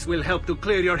this will help to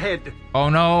clear your head. Oh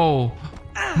no.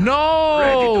 No!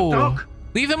 Ready to talk?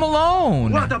 Leave him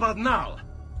alone. What about now?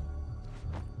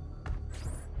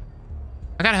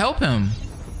 I gotta help him.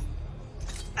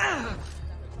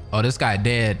 Oh, this guy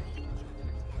dead.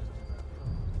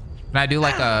 Can I do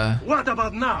like a... What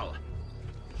about now?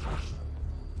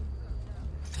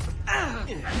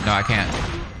 No, I can't.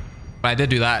 But I did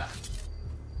do that.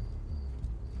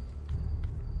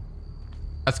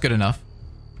 That's good enough.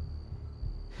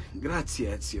 Grazie,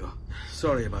 Ezio.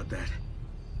 Sorry about that.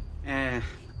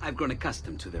 I've grown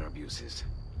accustomed to their abuses.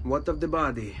 What of the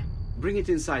body? Bring it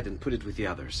inside and put it with the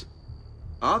others.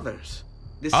 Others?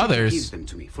 The city Others? gives them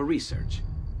to me for research.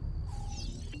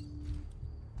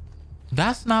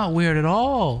 That's not weird at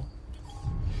all.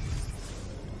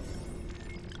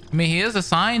 I mean, he is a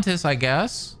scientist, I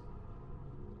guess.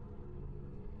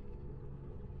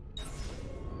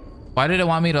 Why did it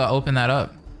want me to open that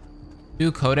up?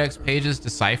 2 codex pages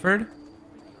deciphered?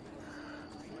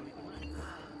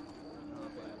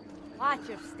 Watch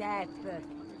your step, but...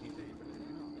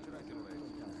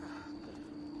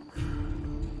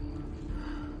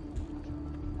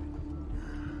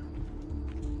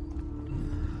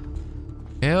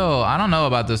 Ew, I don't know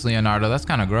about this, Leonardo. That's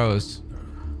kind of gross.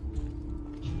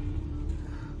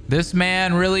 This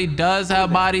man really does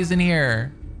have bodies in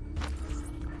here.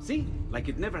 See? Like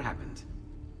it never happened.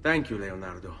 Thank you,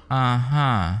 Leonardo.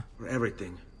 Uh-huh. For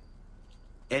everything.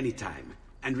 Anytime.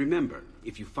 And remember,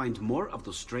 if you find more of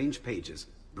those strange pages,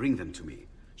 bring them to me.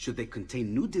 Should they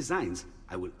contain new designs,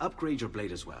 I will upgrade your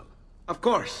blade as well. Of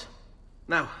course.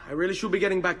 Now, I really should be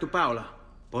getting back to Paola.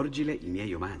 Porgile I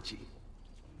miei omaggi.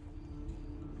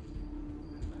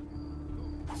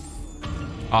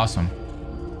 Awesome.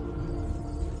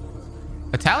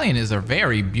 Italian is a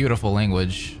very beautiful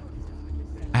language,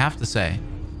 I have to say.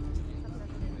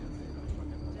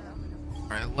 All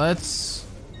right, let's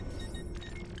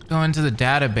go into the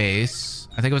database.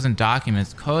 I think it was in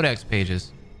documents, codex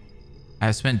pages. I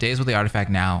have spent days with the artifact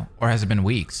now, or has it been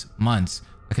weeks, months?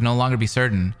 I can no longer be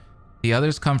certain. The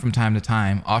others come from time to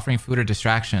time, offering food or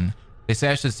distraction. They say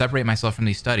I should separate myself from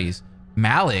these studies.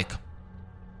 Malik,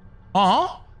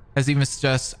 has even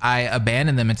suggested I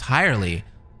abandon them entirely.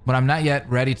 But I'm not yet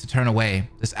ready to turn away.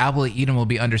 This apple eaten will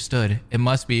be understood. It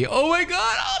must be. Oh my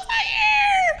god,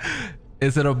 Altair!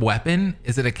 Is it a weapon?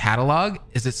 Is it a catalog?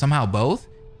 Is it somehow both?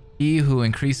 He who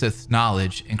increaseth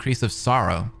knowledge, increaseth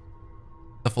sorrow.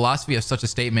 The philosophy of such a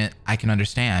statement I can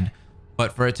understand.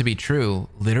 But for it to be true,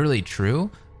 literally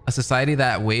true, a society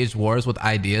that waged wars with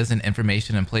ideas and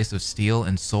information in place of steel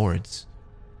and swords.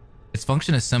 Its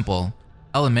function is simple,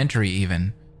 elementary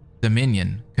even.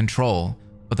 Dominion, control,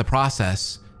 but the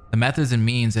process, the methods and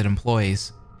means it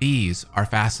employs, these are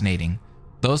fascinating.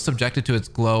 Those subjected to its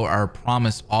glow are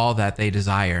promised all that they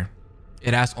desire.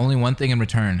 It asks only one thing in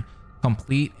return,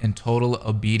 complete and total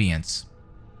obedience.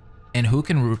 And who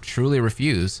can truly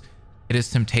refuse? It is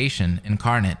temptation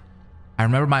incarnate. I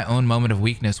remember my own moment of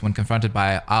weakness when confronted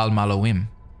by Al-Malawim.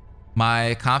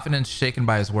 My confidence shaken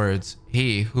by his words.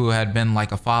 He, who had been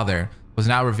like a father, was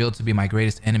now revealed to be my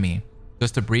greatest enemy.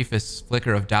 Just the briefest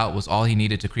flicker of doubt was all he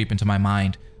needed to creep into my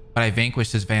mind. But I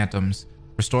vanquished his phantoms,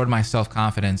 restored my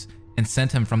self-confidence, and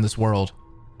sent him from this world.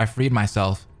 I freed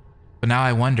myself. But now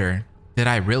I wonder, did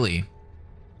I really?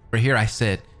 For here I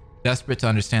sit, desperate to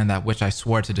understand that which I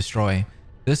swore to destroy.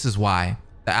 This is why.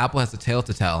 The apple has a tale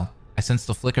to tell. I sense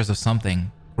the flickers of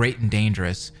something, great and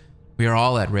dangerous. We are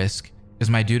all at risk. It is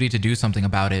my duty to do something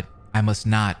about it. I must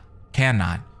not,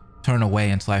 cannot, turn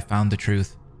away until I found the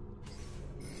truth.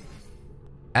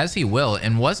 As he will.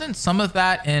 And wasn't some of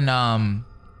that in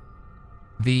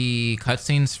the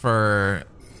cutscenes for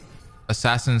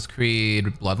Assassin's Creed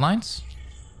Bloodlines?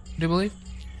 Do you believe?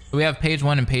 We have page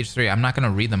 1 and page 3. I'm not going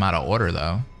to read them out of order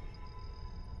though.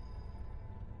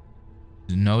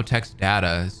 No text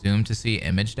data. Zoom to see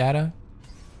image data.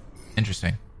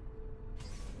 Interesting.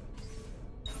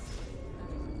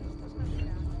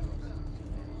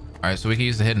 All right, so we can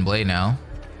use the hidden blade now.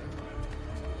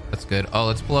 That's good. Oh,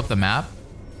 let's pull up the map.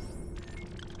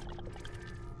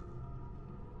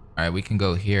 All right, we can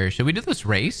go here. Should we do this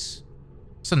race?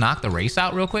 So knock the race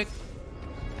out real quick.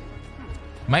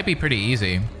 Might be pretty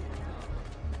easy.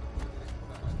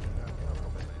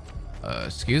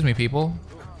 Excuse me, people.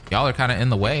 Y'all are kind of in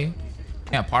the way.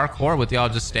 Can't parkour with y'all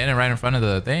just standing right in front of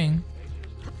the thing.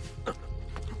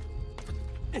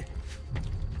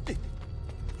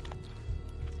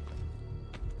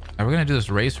 Alright, we're gonna do this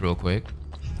race real quick.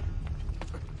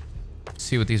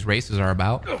 See what these races are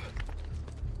about.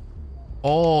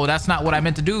 Oh, that's not what I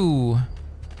meant to do.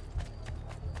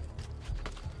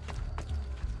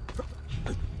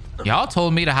 Y'all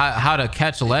told me to how to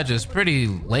catch ledges pretty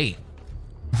late.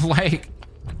 Like,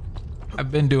 I've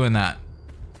been doing that.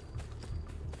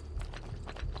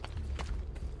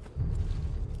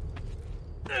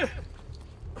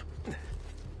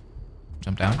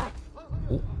 Jump down.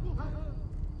 Ooh.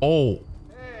 Oh.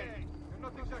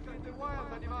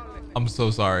 I'm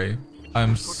so sorry.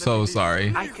 I'm so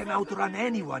sorry. I can outrun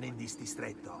anyone in this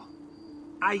distretto.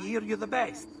 I hear you the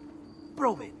best.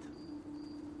 Prove it.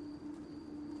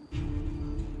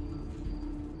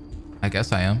 I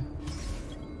guess I am.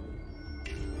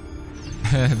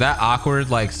 That awkward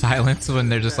like silence when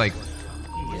they're just like,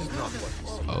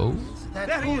 oh,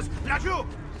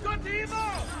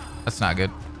 that's not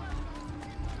good.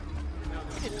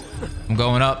 I'm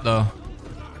going up though.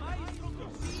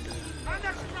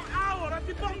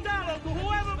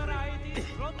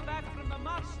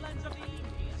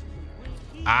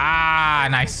 Ah,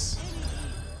 nice.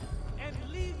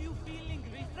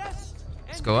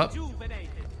 Let's go up. Are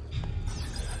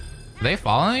they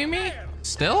following me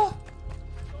still?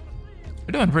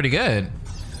 We're doing pretty good.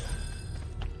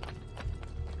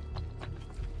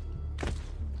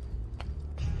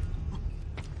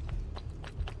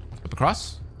 Up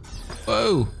across.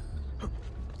 Whoa.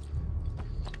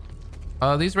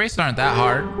 These races aren't that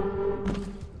hard.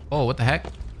 Oh, what the heck?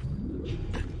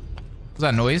 What's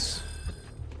that noise?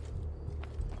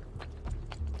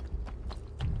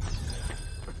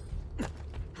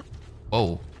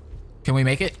 Whoa. Can we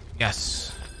make it?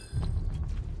 Yes.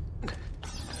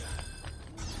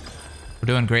 We're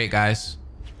doing great, guys.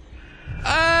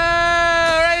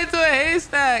 Right into a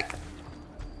haystack.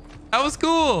 That was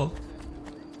cool.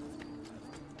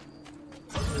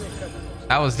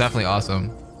 That was definitely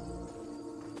awesome.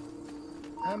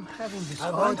 I'm having this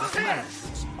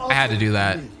I had to do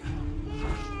that.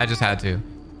 I just had to. All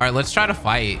right, let's try to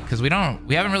fight because we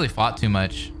haven't really fought too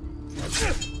much.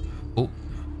 Oh,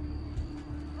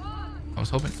 I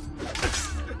was hoping.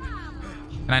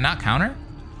 Can I not counter?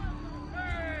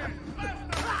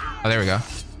 Oh, there we go.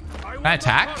 Can I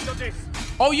attack?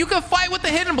 Oh, you can fight with the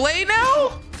hidden blade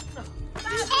now?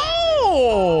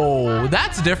 Oh,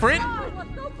 that's different.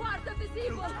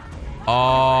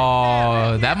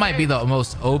 Oh, that might be the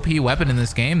most OP weapon in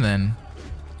this game then.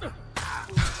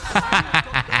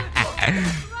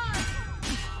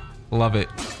 Love it.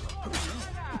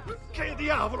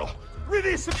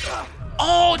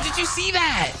 Oh, did you see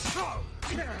that?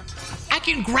 I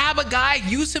can grab a guy,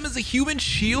 use him as a human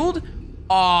shield.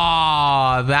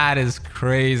 Oh, that is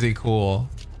crazy cool.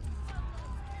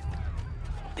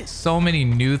 So many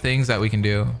new things that we can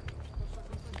do.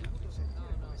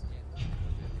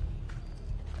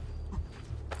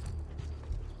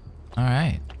 All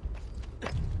right.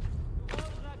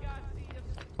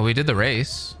 Well, we did the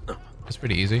race. That's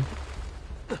pretty easy.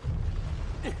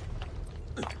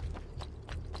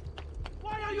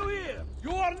 Why are you here?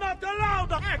 You are not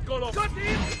allowed. I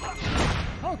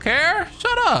don't care.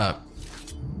 Shut up.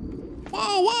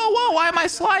 Whoa, whoa, whoa. Why am I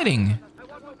sliding? You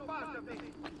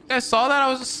guys saw that? I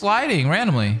was just sliding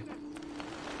randomly.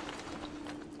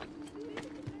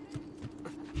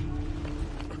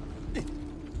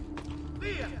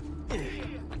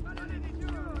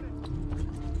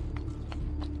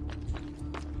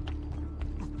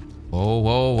 Whoa,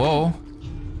 whoa, whoa.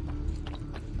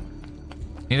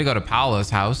 Need to go to Paola's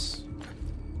house.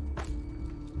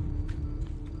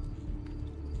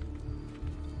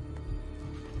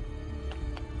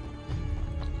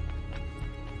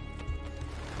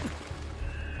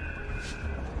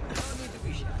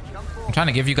 I'm trying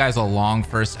to give you guys a long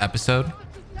first episode.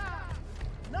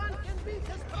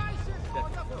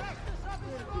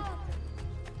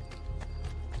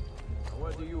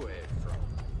 Where do you head from?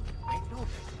 I know that.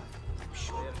 I'm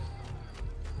sure.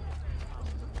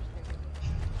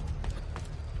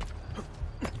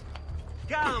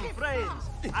 Come, friends.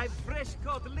 I've fresh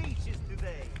caught leeches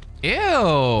today.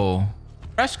 Ew.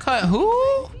 Fresh cut who?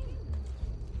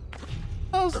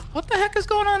 What the heck is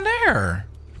going on there?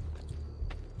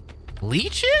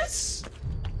 Leeches?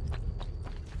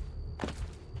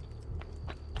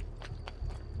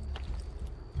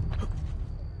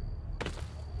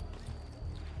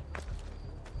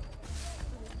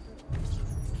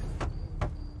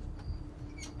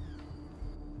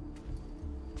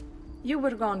 You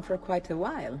were gone for quite a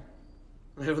while.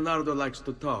 Leonardo likes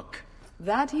to talk.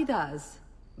 That he does.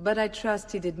 But I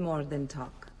trust he did more than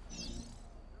talk.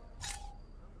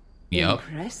 Yep.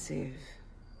 Impressive.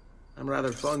 I'm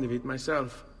rather fond of it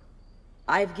myself.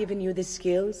 I've given you the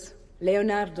skills.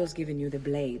 Leonardo's given you the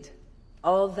blade.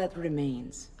 All that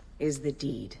remains is the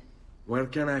deed. Where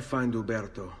can I find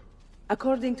Uberto?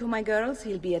 According to my girls,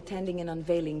 he'll be attending an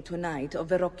unveiling tonight of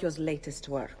Verrocchio's latest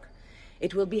work.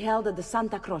 It will be held at the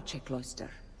Santa Croce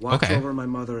cloister. Watch over my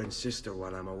mother and sister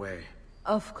while I'm away.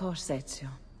 Of course, Ezio.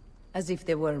 As if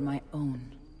they were my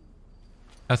own.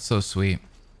 That's so sweet.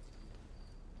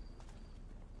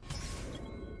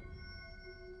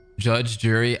 Judge,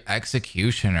 jury,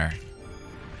 executioner.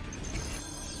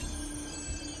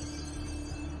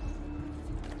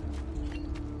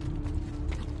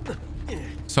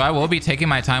 So I will be taking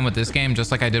my time with this game, just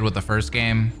like I did with the first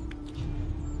game.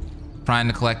 Trying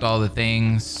to collect all the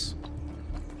things.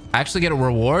 I actually get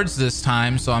rewards this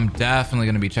time, so I'm definitely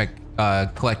going to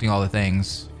be collecting all the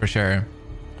things for sure.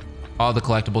 All the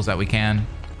collectibles that we can.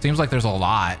 Seems like there's a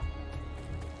lot.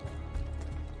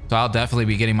 So I'll definitely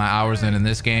be getting my hours in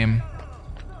this game.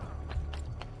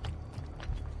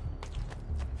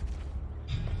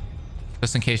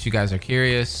 Just in case you guys are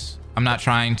curious, I'm not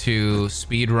trying to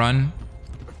speed run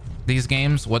these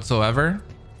games whatsoever.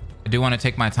 I do want to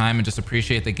take my time and just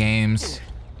appreciate the games,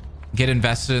 get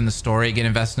invested in the story, get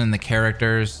invested in the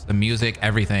characters, the music,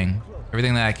 everything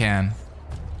that I can.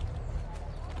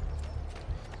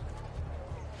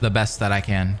 The best that I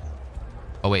can.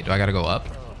 Oh wait, do I gotta go up?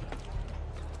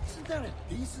 Isn't there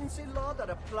a decency law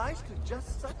that applies to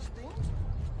just such things?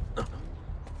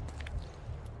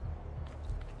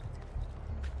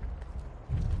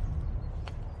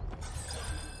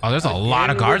 Oh, there's a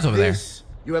lot of guards over there.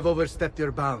 You have overstepped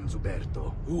your bounds,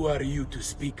 Uberto. Who are you to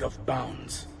speak of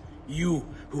bounds? You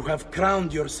who have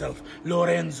crowned yourself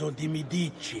Lorenzo di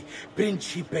Medici,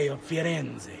 Principe of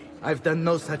Firenze. I've done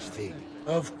no such thing.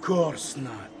 Of course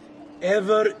not.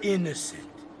 Ever innocent.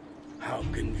 How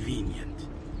convenient.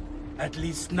 At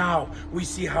least now we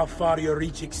see how far your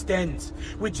reach extends,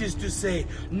 which is to say,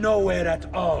 nowhere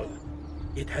at all.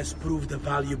 It has proved a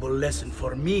valuable lesson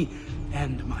for me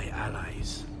and my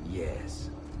allies. Yes.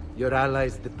 Your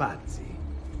allies, the Pazzi.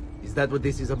 Is that what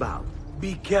this is about?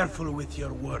 Be careful with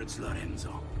your words,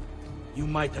 Lorenzo. You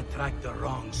might attract the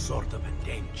wrong sort of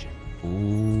attention.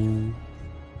 Ooh.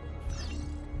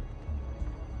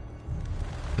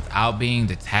 Without being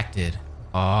detected.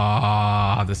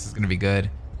 Oh, this is gonna be good.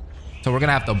 So we're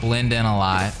gonna have to blend in a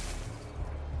lot.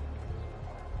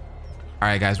 All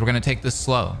right, guys, we're gonna take this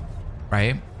slow,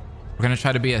 right? We're gonna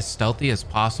try to be as stealthy as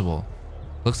possible.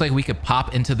 Looks like we could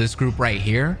pop into this group right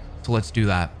here. So let's do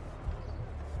that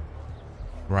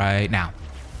right now.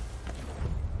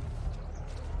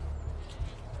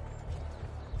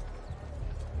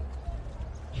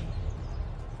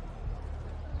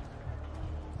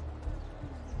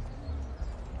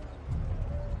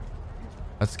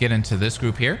 Let's get into this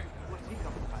group here.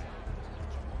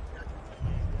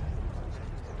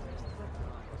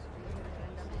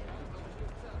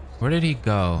 Where did he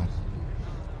go?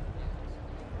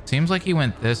 Seems like he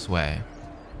went this way.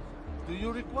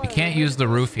 We can't use the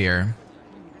roof here,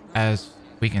 as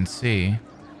we can see.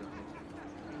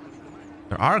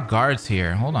 There are guards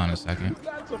here. Hold on a second.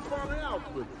 That's a funny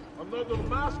outfit. Another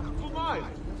mask tonight.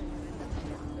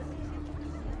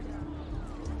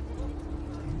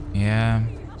 Yeah.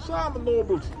 Some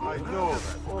nobles. I know.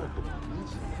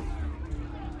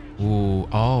 Ooh.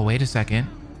 Oh, wait a second.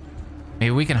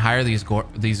 Maybe we can hire these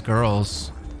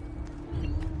girls.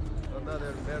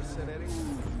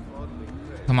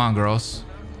 Come on, girls.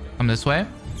 Come this way.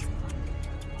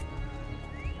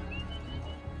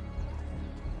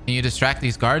 Can you distract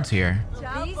these guards here? This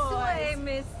way,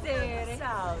 mister.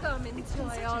 Come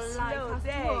enjoy your life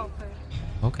as walker.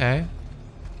 Okay.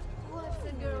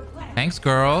 Thanks,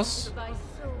 girls.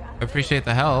 Appreciate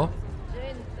the help.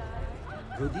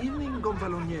 Good evening,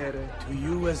 Gonfaloniere. To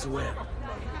you as well.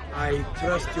 I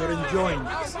trust you're enjoying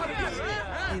this.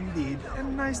 Indeed, a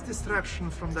nice distraction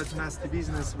from that nasty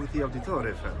business with the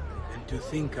Auditore family. And to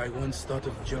think I once thought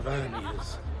of Giovanni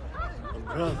as a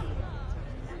brother.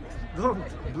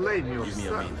 Don't blame Give me a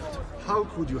yourself. minute. How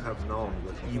could you have known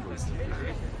what evils he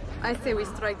planned? I say we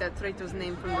strike that traitor's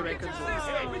name from the record books.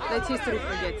 Let history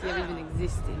forget he ever even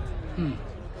existed.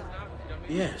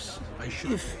 Yes, I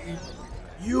should. If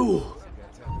you...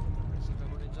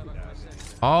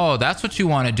 Oh, that's what you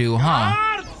want to do, huh?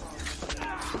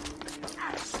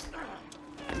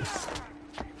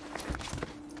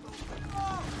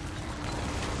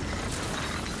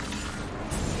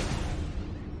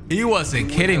 He wasn't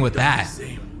kidding with that.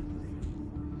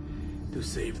 To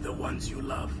save the ones you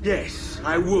love. Yes,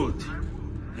 I would.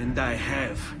 And I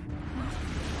have.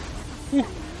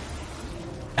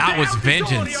 That was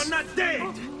vengeance. You're not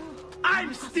dead.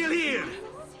 I'm still here.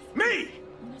 Me,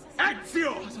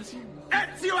 Ezio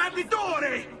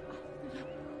Auditore.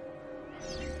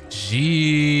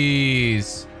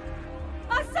 Jeez.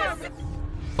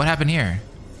 What happened here?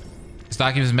 This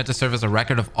document is meant to serve as a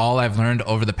record of all I've learned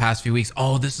over the past few weeks.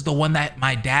 Oh, this is the one that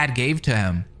my dad gave to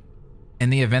him. In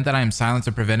the event that I am silenced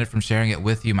or prevented from sharing it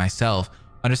with you myself,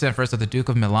 understand first that the Duke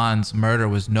of Milan's murder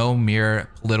was no mere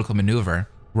political maneuver.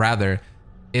 Rather,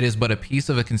 it is but a piece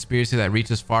of a conspiracy that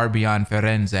reaches far beyond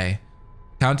Firenze,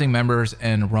 counting members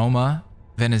in Roma,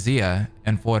 Venezia,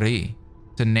 and Forlì,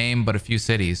 to name but a few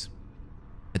cities.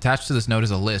 Attached to this note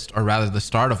is a list, or rather the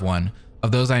start of one,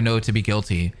 of those I know to be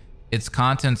guilty, Its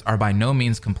contents are by no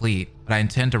means complete, but I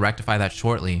intend to rectify that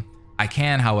shortly. I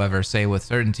can, however, say with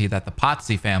certainty that the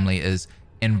Pazzi family is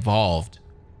involved.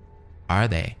 Are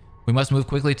they? We must move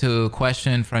quickly to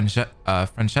question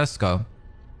Francesco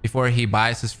before he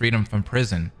buys his freedom from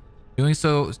prison. Doing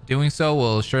so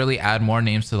will surely add more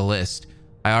names to the list.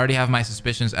 I already have my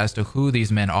suspicions as to who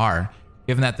these men are,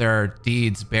 given that their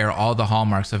deeds bear all the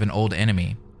hallmarks of an old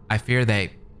enemy. I fear the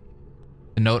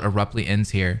note abruptly ends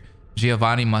here.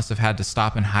 Giovanni must have had to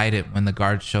stop and hide it when the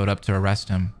guards showed up to arrest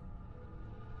him.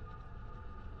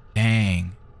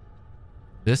 Dang.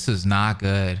 This is not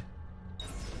good.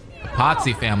 The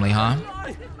Pazzi family, huh?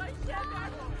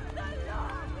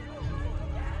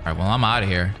 Alright, well, I'm out of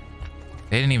here.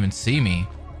 They didn't even see me.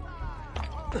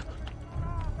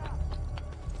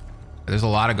 There's a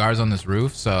lot of guards on this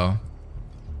roof, so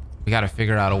we gotta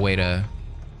figure out a way to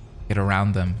get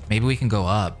around them. Maybe we can go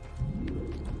up.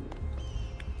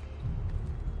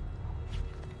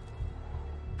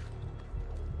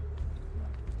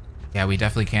 Yeah, we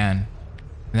definitely can.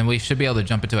 And then we should be able to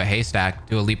jump into a haystack,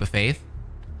 do a leap of faith,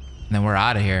 and then we're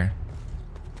out of here.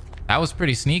 That was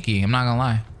pretty sneaky, I'm not gonna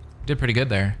lie. Did pretty good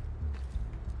there.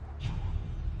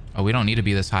 Oh, we don't need to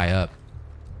be this high up.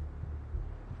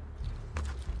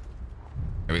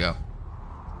 Here we go.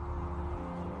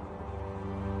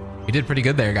 We did pretty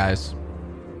good there, guys.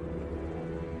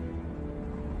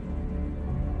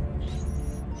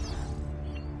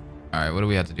 All right, what do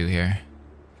we have to do here?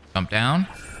 Jump down.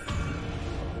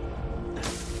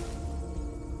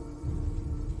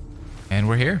 And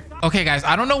we're here. Okay, guys,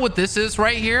 I don't know what this is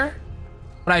right here,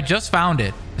 but I just found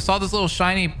it. I saw this little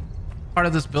shiny part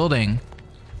of this building,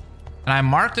 and I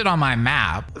marked it on my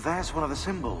map. There's one of the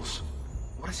symbols.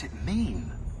 What does it mean?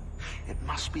 It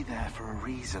must be there for a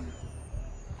reason.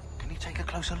 Can you take a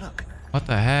closer look? What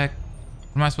the heck?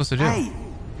 What am I supposed to do? Hey,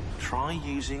 try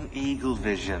using eagle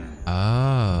vision.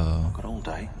 Oh. Got all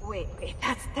day. Wait,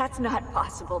 that's not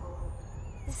possible.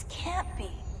 This can't be.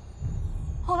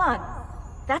 Hold on.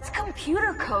 That's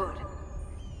computer code.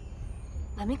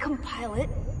 Let me compile it.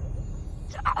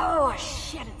 Oh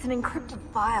shit, it's an encrypted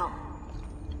file.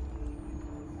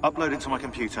 Upload it to my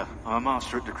computer. I'm a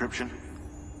master at decryption.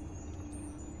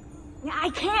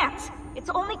 I can't. It's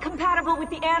only compatible with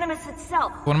the Animus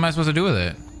itself. What am I supposed to do with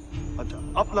it?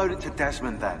 Upload it to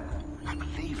Desmond then. I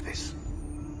believe this.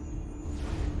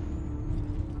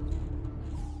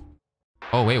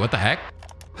 Oh wait, what the heck?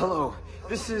 Hello,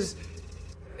 this is...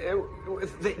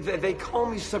 They call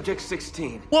me Subject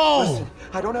 16. Whoa! Listen,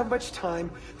 I don't have much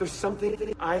time. There's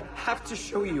something I have to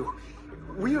show you.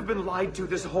 We have been lied to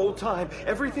this whole time.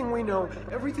 Everything we know,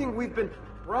 everything we've been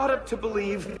brought up to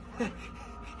believe,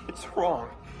 it's wrong.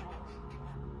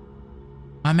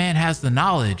 My man has the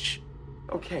knowledge.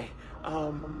 Okay,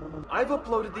 I've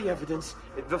uploaded the evidence,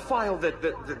 the file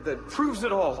that proves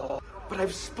it all. But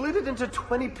I've split it into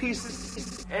 20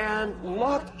 pieces and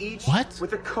locked each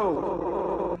with a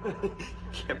code.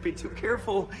 Can't be too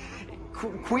careful.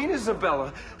 Queen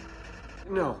Isabella.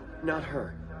 No, not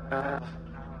her.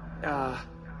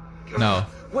 No.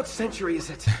 What century is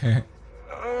it?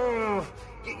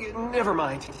 Never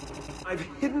mind. I've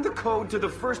hidden the code to the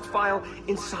first file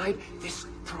inside this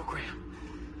program.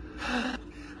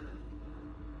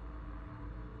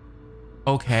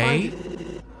 Okay.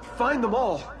 Find them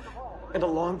all. And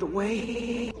along the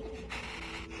way,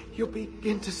 you'll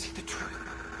begin to see the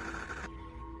truth.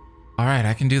 All right,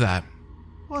 I can do that.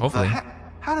 Hopefully.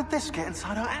 How did this get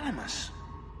inside our Animus?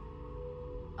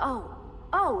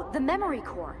 Oh, the memory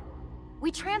core.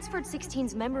 We transferred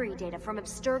 16's memory data from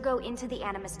Abstergo into the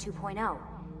Animus 2.0.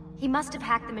 He must have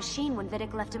hacked the machine when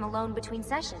Vidic left him alone between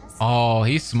sessions. Oh,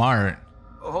 he's smart.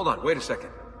 Oh, hold on, wait a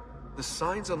second. The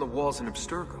signs on the walls in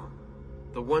Abstergo,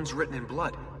 the ones written in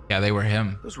blood. Yeah, they were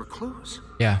him. Those were clues.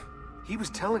 Yeah. He was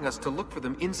telling us to look for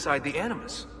them inside the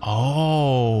Animus.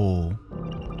 Oh.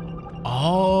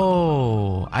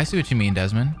 Oh. I see what you mean,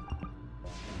 Desmond.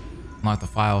 Unlock the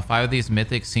file. 5 of these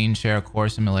mythic scenes share a core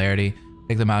similarity.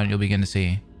 Take them out and you'll begin to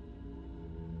see.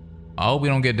 I hope we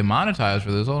don't get demonetized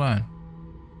for this. Hold on.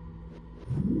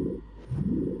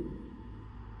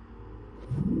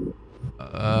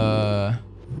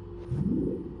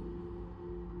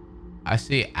 I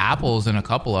see apples in a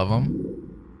couple of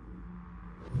them.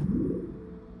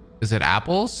 Is it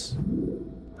apples?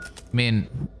 I mean,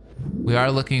 we are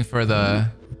looking for the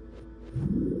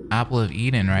apple of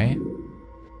Eden, right?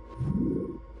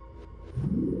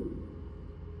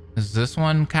 Does this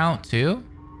one count too?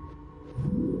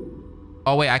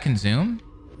 Oh wait, I can zoom?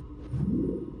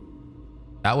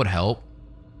 That would help.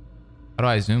 How do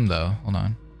I zoom though? Hold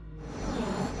on.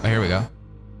 Oh, here we go.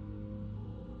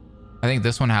 I think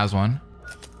this one has one.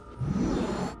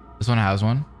 This one has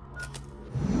one.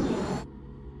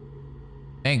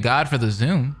 Thank God for the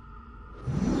zoom.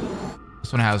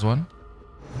 This one has one.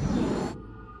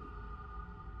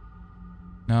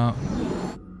 No.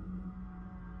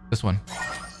 This one.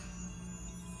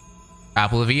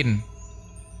 Apple of Eden.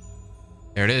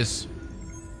 There it is.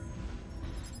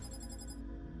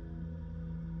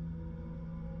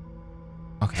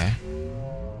 Okay.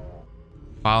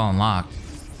 File unlocked.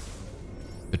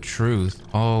 The truth.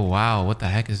 Oh, wow. What the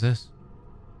heck is this?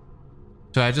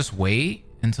 Should I just wait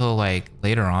until like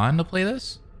later on to play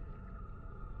this?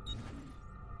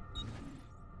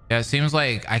 Yeah, it seems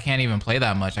like I can't even play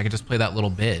that much. I could just play that little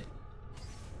bit.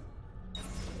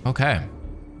 Okay.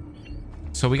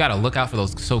 So we got to look out for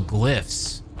those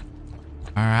glyphs.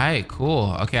 All right,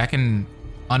 cool. Okay, I can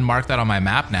unmark that on my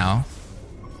map now.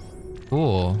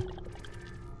 Cool.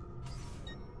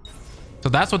 So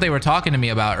that's what they were talking to me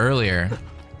about earlier.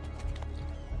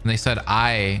 And they said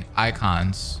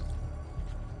icons.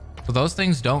 So those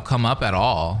things don't come up at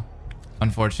all,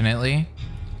 unfortunately.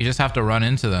 You just have to run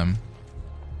into them.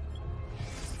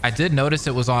 I did notice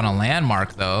it was on a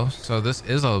landmark though. So this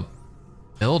is a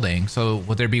building. So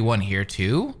would there be one here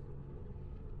too?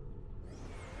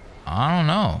 I don't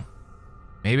know.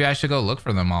 Maybe I should go look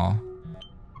for them all.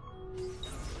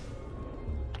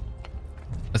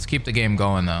 Let's keep the game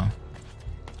going though.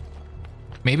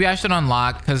 Maybe I should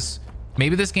unlock, because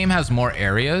maybe this game has more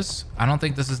areas. I don't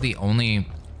think this is the only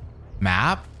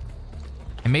map.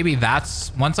 And maybe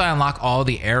that's, once I unlock all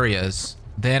the areas,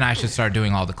 then I should start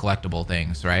doing all the collectible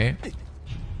things, right?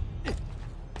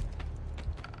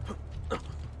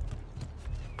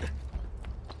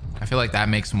 I feel like that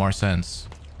makes more sense.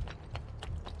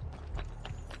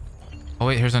 Oh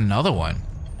wait, here's another one.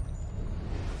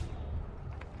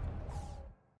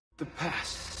 The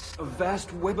past. A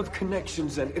vast web of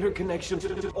connections and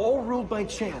interconnections, all ruled by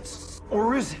chance.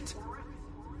 Or is it?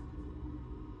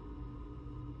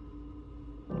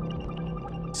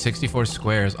 64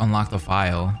 squares, unlock the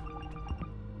file.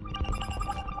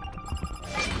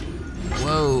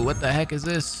 Whoa, what the heck is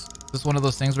this? Is this one of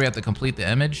those things where you have to complete the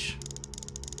image?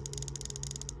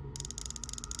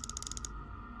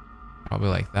 Probably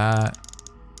like that.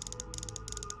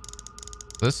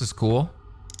 This is cool.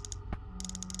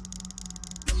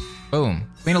 Boom.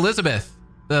 Queen Elizabeth,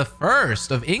 the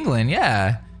first of England.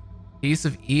 Yeah. Piece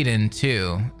of Eden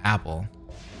 2. Apple.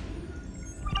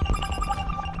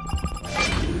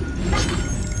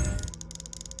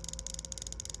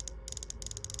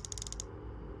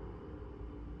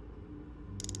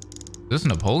 Is this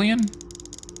Napoleon?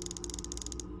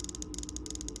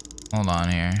 Hold on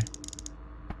here.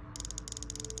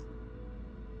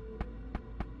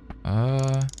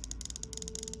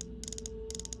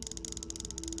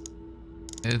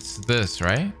 It's this,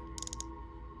 right?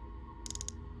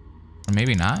 Or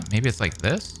maybe not. Maybe it's like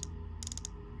this.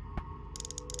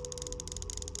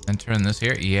 And turn this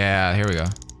here. Yeah, here we go.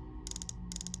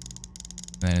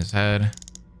 Then his head.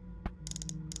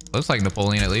 Looks like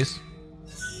Napoleon at least.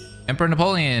 Emperor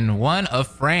Napoleon, one of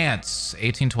France,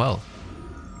 1812.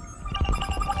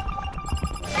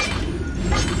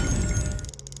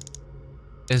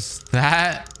 Is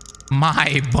that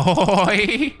my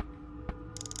boy?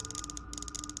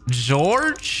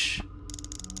 George?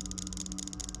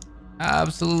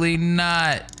 Absolutely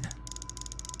not.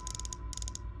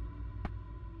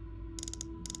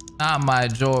 Not my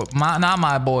George. Not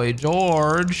my boy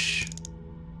George.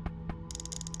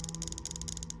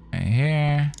 Right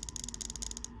here.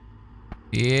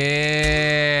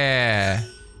 Yeah.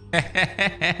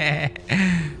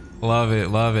 Love it,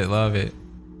 love it, love it.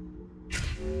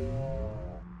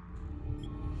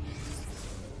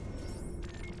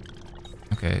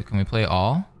 Okay, can we play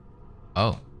all?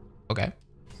 Oh, okay.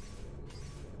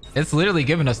 It's literally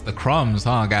giving us the crumbs,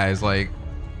 huh, guys? Like,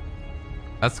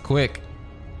 that's quick.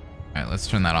 All right, let's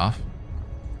turn that off.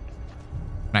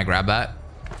 Can I grab that?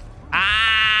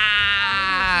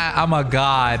 Ah, I'm a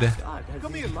god.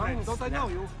 Come here, man. Don't I know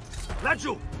you?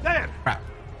 Laju, there. Crap.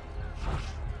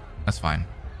 That's fine.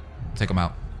 Take him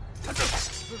out.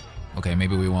 Okay,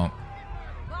 maybe we won't.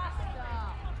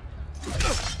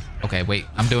 Okay, wait.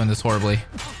 I'm doing this horribly.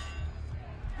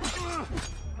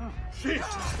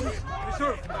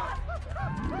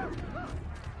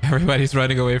 Everybody's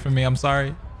running away from me. I'm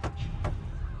sorry.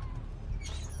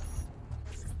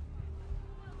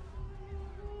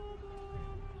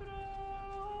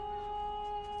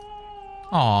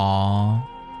 Aww.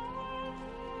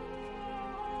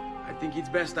 I think it's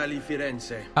best I leave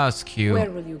Firenze. That's cute. Where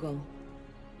will you go?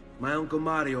 My uncle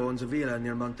Mario owns a villa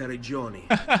near Monteriggioni.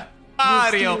 You're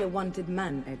still a wanted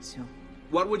man, Ezio.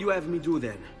 What would you have me do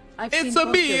then? I've It's seen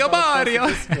a me, posters a all across the Mario.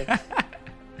 district.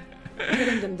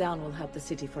 Killing them down will help the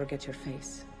city forget your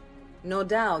face. No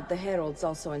doubt the heralds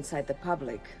also incite the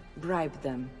public. Bribe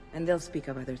them, and they'll speak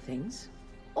of other things.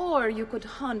 Or you could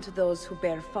hunt those who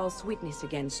bear false witness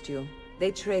against you.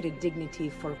 They traded dignity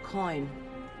for coin.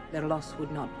 Their loss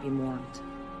would not be mourned.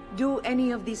 Do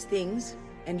any of these things,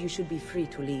 and you should be free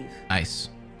to leave. Nice.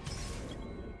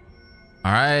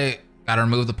 All right. Gotta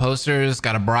remove the posters,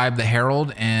 gotta bribe the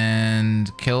herald, and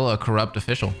kill a corrupt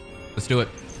official. Let's do it.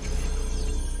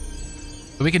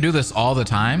 So we can do this all the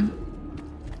time?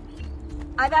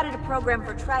 I've added a program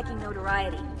for tracking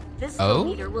notoriety. This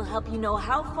meter will help you know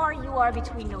how far you are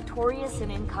between notorious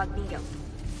and incognito.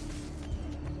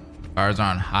 Guards are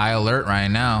on high alert right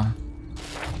now.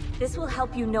 This will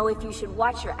help you know if you should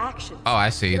watch your actions. Oh, I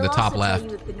see. The top left.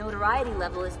 It'll also tell you if the notoriety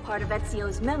level is part of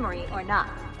Ezio's memory or not.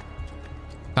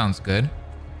 Sounds good.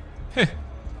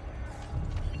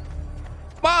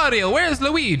 Mario, where's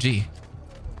Luigi?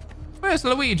 Where's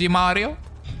Luigi, Mario?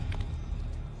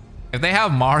 If they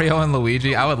have Mario and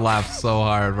Luigi, I would laugh so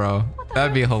hard, bro.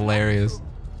 That'd be hilarious.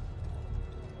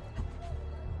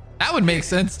 That would make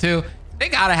sense too. They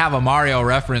gotta have a Mario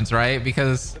reference, right?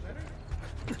 Because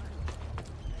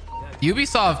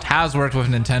Ubisoft has worked with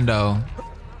Nintendo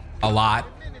a lot.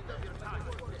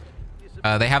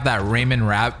 They have that Rayman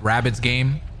Rabbids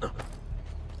game.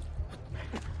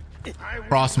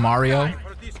 Cross Mario.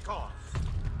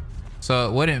 So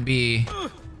it wouldn't be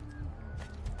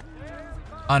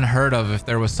unheard of if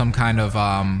there was some kind of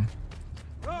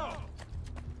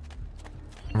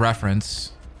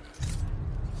reference.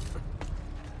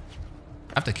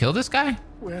 I have to kill this guy?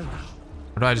 Or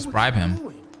do I just bribe him?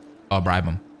 Oh, I'll bribe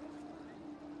him.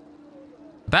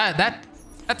 That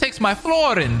takes my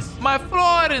florins. My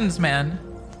florins, man.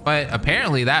 But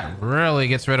apparently that really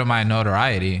gets rid of my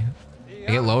notoriety.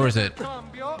 It lowers it.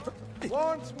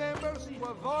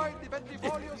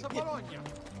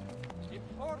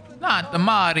 Not the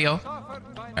Mario. All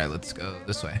right, let's go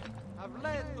this way.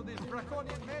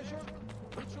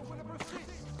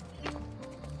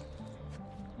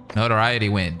 Notoriety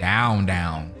went down.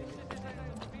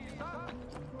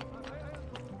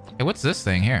 Hey, what's this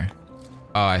thing here?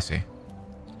 Oh, I see.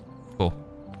 Cool.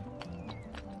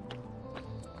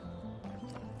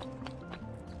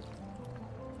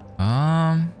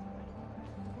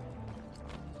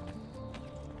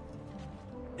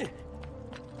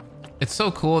 It's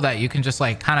so cool that you can just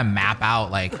like kind of map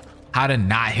out like how to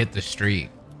not hit the street.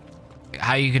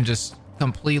 How you can just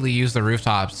completely use the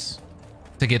rooftops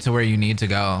to get to where you need to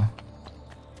go.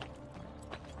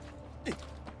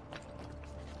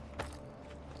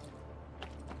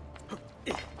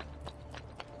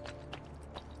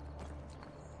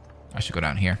 I should go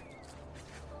down here.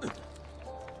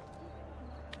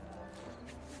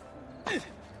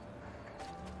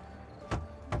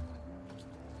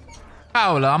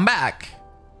 Paolo, I'm back.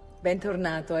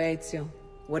 Bentornato, Ezio.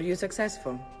 Were you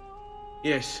successful?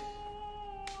 Yes.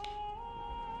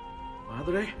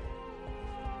 Madre?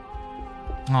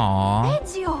 Aww.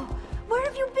 Ezio, where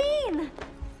have you been?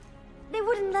 They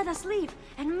wouldn't let us leave.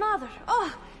 And Mother,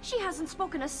 oh, she hasn't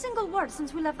spoken a single word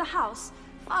since we left the house.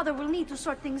 Father will need to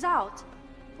sort things out.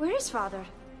 Where is Father?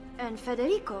 And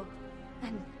Federico?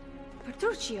 And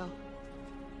Petruccio?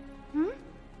 Hmm?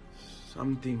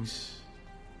 Something's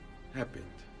happened.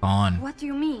 Gone. What do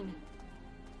you mean?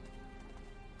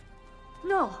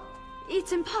 No,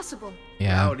 it's impossible.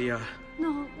 Yeah. Claudia.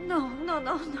 No.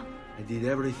 I did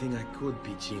everything I could,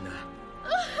 Piccina.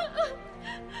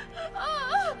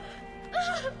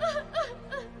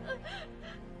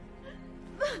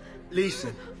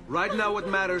 Listen, right now what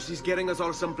matters is getting us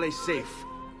all someplace safe.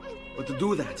 But to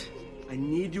do that, I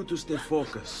need you to stay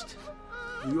focused.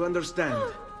 Do you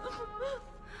understand?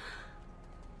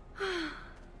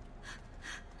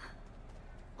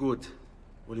 Good.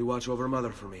 Will you watch over Mother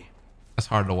for me? That's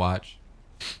hard to watch.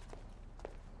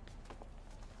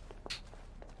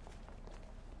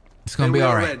 It's gonna be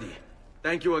all right. Ready.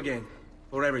 Thank you again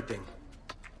for everything.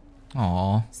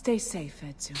 Aww. Stay safe,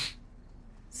 Ezio.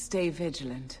 Stay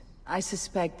vigilant. I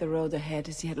suspect the road ahead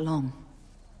is yet long.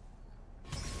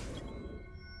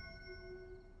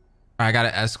 I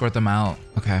gotta escort them out.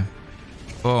 Okay.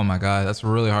 Oh my god, that's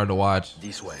really hard to watch.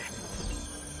 This way.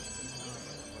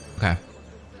 Okay.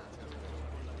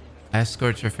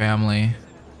 Escort your family.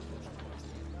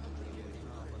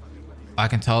 I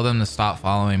can tell them to stop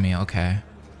following me. Okay.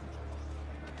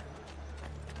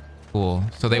 Cool.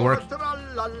 So they work.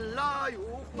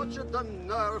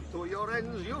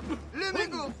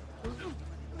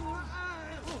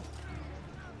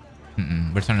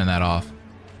 We're turning that off.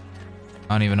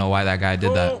 I don't even know why that guy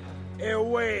did that.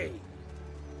 Away.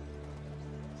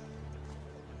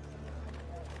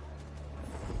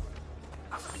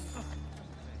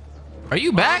 Are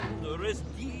you back?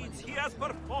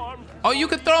 Oh, you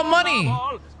could throw money.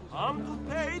 I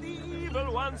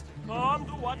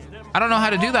don't know how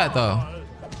to do that though.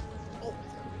 How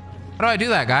do I do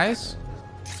that, guys?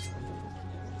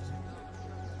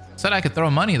 Said I could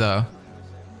throw money though.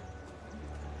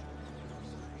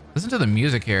 Listen to the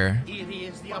music here.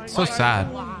 So sad.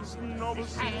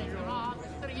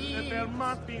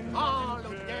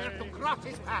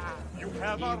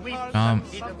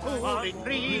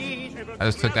 I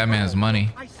just took that man's money.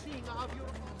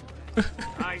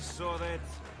 I saw that.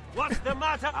 What's the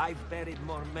matter? I've buried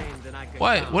more men than I can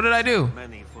What? count. What did I do?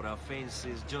 Many for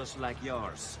offenses just like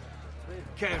yours.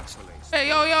 Carefully. Hey,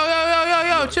 yo,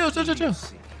 chill.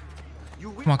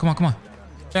 Come on.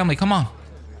 Family, come on.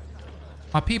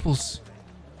 My peoples.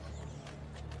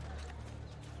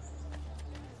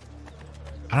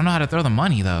 I don't know how to throw the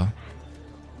money though.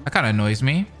 That kind of annoys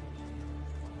me.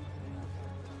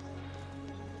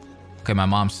 Okay, my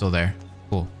mom's still there.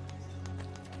 Cool.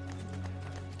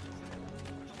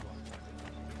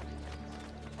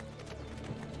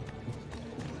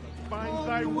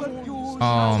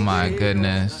 Oh my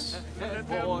goodness.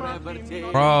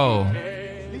 Bro.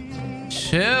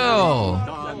 Chill.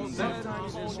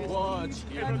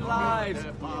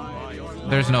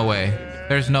 There's no way.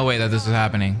 There's no way that this is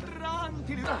happening.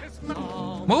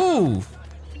 Move.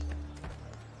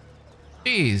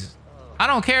 Jeez. I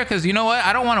don't care because you know what?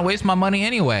 I don't want to waste my money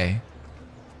anyway.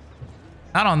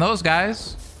 Not on those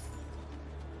guys.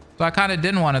 So I kind of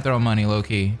didn't want to throw money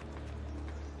low-key.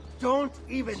 Don't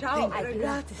even think I'd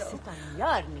love to sit on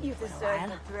your knee. You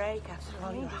deserve a break after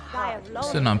all your hard work.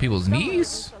 Sitting on people's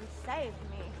knees? Save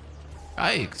me.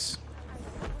 Yikes.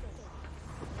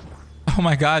 Oh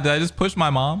my god, did I just push my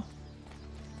mom?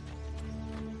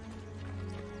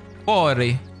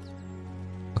 Fuori.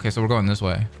 Okay, so we're going this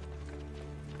way.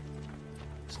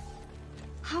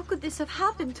 How could this have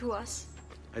happened to us?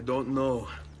 I don't know.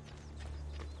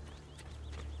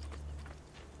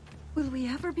 Will we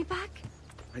ever be back?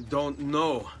 I don't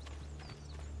know.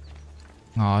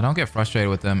 Oh, don't get frustrated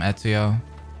with them, Ezio.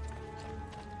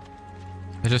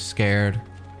 They're just scared.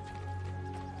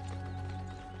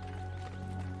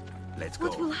 Let's go.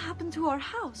 What will happen to our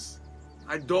house?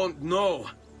 I don't know.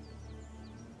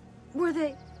 Were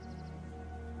they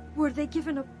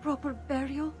given a proper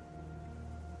burial?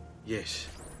 Yes,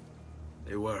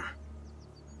 they were.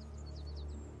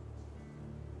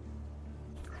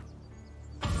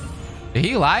 Did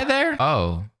he lie there?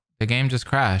 Oh, the game just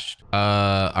crashed.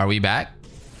 Are we back?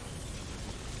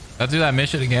 Let's do that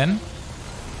mission again.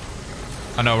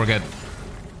 Oh no, we're good.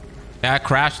 Yeah, it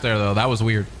crashed there though. That was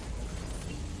weird.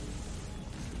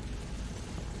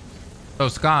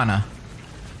 Toscana,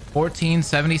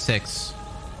 1476.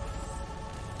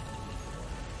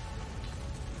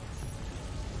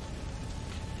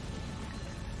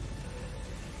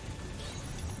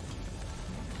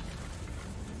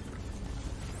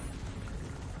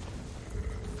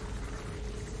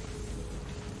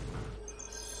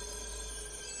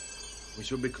 We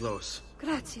should be close.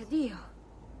 Grazie Dio.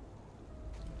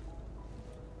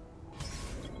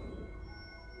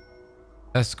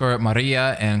 Escort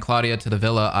Maria and Claudia to the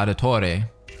Villa Auditore.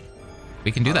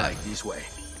 We can do that. Right, this way.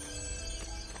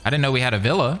 I didn't know we had a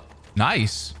villa.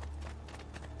 Nice.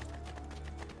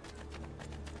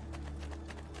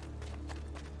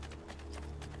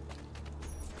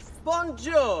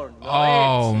 Buongiorno.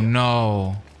 Oh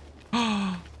no.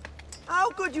 How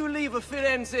could you leave a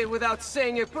Firenze without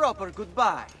saying a proper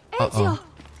goodbye? Uh-oh.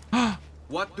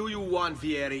 What do you want,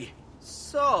 Vieri?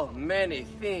 So many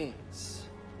things.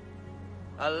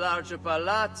 A larger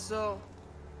palazzo,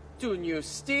 2 new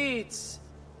steeds,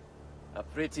 a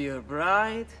prettier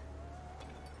bride.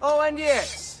 Oh, and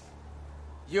yes,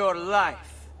 your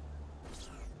life.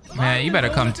 Man, you better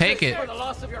come take it. For the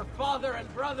loss of your father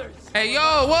and brothers. Hey,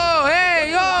 yo, whoa,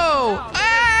 hey, yo,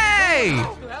 hey!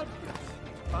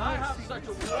 I have such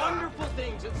wonderful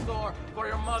things in store for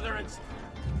your mother and...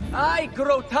 I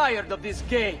grow tired of this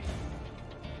game.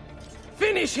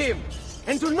 Finish him,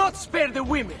 and do not spare the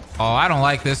women. Oh, I don't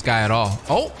like this guy at all.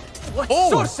 Oh, What oh.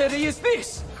 sorcery is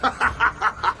this?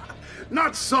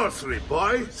 Not sorcery,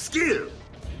 boy. Skill.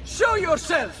 Show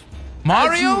yourself.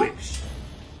 Mario? As you wish.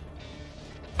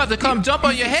 About to come jump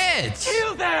on your heads.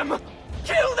 Kill them!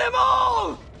 Kill them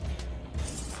all!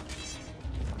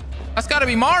 That's gotta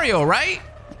be Mario, right?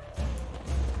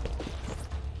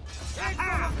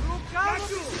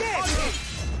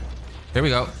 Here we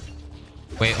go.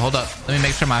 Wait, hold up. Let me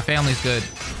make sure my family's good.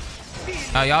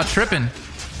 Y'all tripping.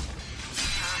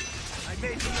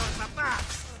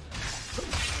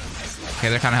 Okay,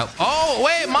 they're kind of help. Oh,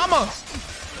 wait, mama.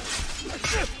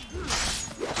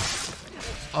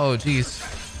 Oh, geez.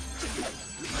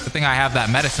 Good thing I have that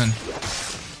medicine.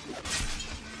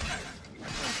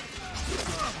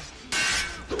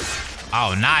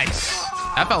 Oh, nice.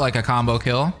 That felt like a combo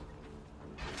kill.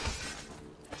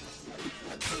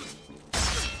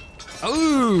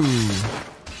 Ooh.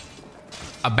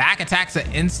 A back attack's an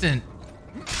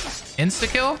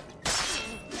insta-kill?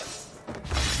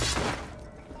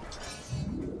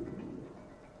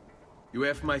 You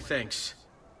have my thanks.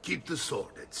 Keep the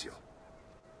sword, Ezio.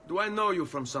 Do I know you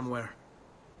from somewhere?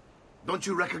 Don't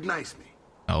you recognize me?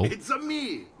 No. It's a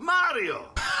me, Mario.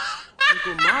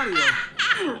 Uncle Mario.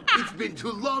 It's been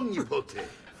too long, Nipote.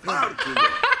 Far too long.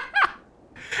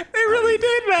 They really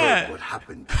did that. What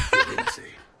happened to Firenze?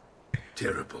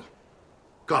 Terrible.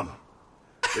 Come,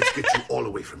 let's get you all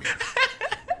away from here.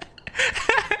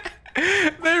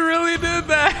 They really did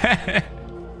that.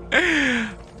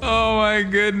 Oh my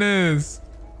goodness.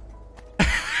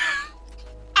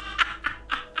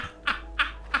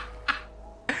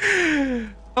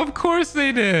 Of course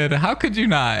they did. How could you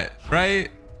not,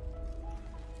 right?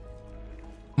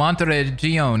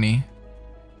 Monteregione.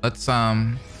 Let's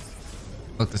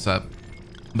look this up.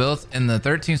 Built in the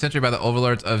 13th century by the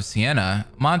overlords of Siena,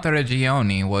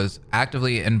 Monteregione was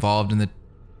actively involved in the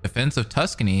defense of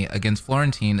Tuscany against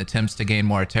Florentine attempts to gain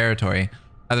more territory.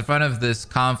 At the front of this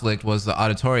conflict was the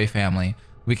Auditore family,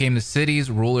 who became the city's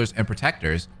rulers and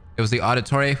protectors. It was the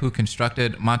Auditore who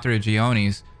constructed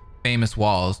Monteregione's famous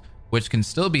walls, which can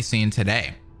still be seen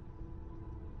today.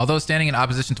 Although standing in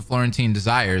opposition to Florentine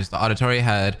desires, the Auditore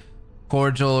had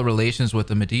cordial relations with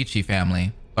the Medici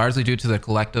family, largely due to their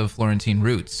collective Florentine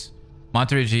roots.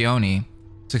 Monteregione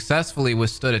successfully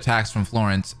withstood attacks from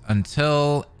Florence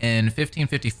until in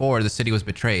 1554 the city was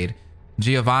betrayed.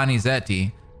 Giovanni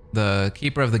Zetti, the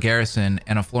keeper of the garrison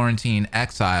and a Florentine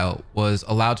exile, was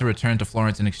allowed to return to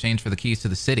Florence in exchange for the keys to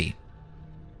the city.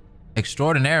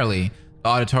 Extraordinarily, the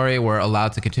Auditore were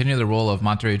allowed to continue the role of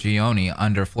Monteregione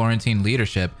under Florentine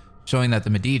leadership, showing that the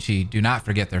Medici do not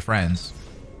forget their friends.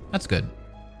 That's good.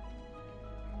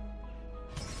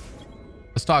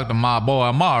 Let's talk to my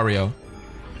boy Mario.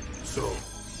 So,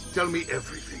 tell me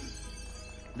everything.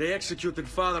 They executed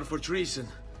father for treason.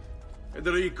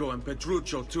 Federico and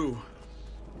Petruccio too.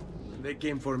 And they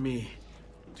came for me.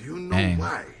 Do you know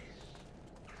why?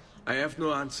 I have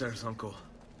no answers, Uncle.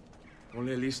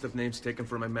 Only a list of names taken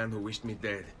from a man who wished me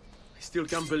dead. I still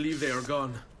can't believe they are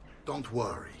gone. Don't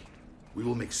worry. We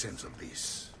will make sense of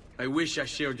this. I wish I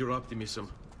shared your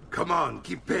optimism. Come on,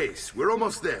 keep pace. We're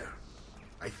almost there.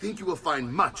 I think you will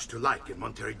find much to like in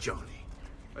Monteregione.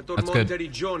 I thought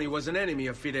Monteregione was an enemy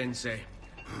of Firenze.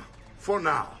 For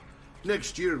now.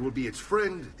 Next year it will be its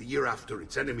friend, the year after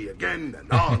its enemy again,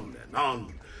 and on and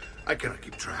on. I cannot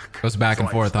keep track. Goes back and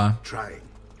forth, huh? Trying.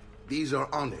 These are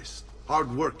honest,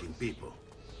 hard-working people.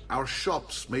 Our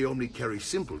shops may only carry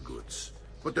simple goods,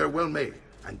 but they're well-made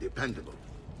and dependable.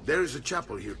 There is a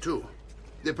chapel here, too.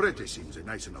 The prete seems a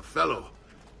nice enough fellow,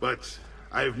 but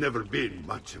I've never been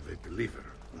much of a believer.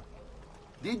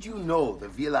 Did you know the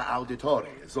Villa Auditore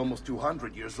is almost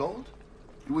 200 years old?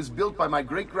 It was built by my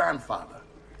great-grandfather,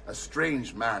 a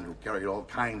strange man who carried all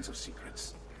kinds of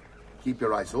secrets. Keep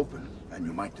your eyes open, and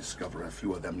you might discover a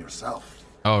few of them yourself.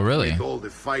 Oh, really? With all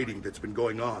the fighting that's been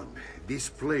going on, this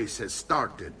place has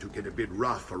started to get a bit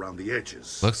rough around the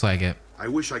edges. Looks like it. I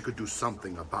wish I could do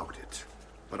something about it,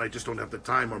 but I just don't have the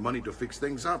time or money to fix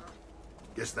things up.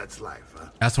 Guess that's life, huh?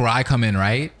 That's where I come in,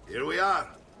 right? Here we are.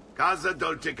 Casa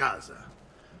Dolce Casa.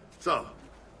 So,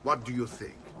 what do you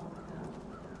think?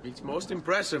 It's most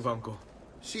impressive, Uncle.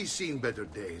 She's seen better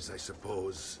days, I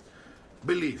suppose.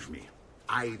 Believe me,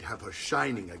 I'd have her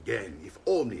shining again if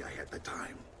only I had the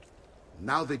time.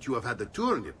 Now that you have had the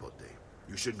tour, Nipote,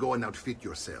 you should go and outfit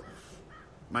yourself.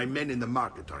 My men in the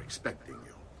market are expecting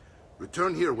you.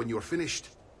 Return here when you're finished,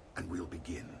 and we'll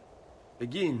begin.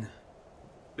 Begin?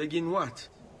 Begin what?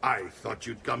 I thought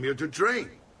you'd come here to train.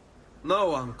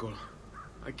 No, Uncle.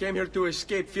 I came here to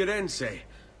escape Firenze.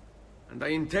 And I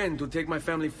intend to take my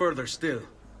family further still.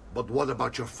 But what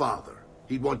about your father?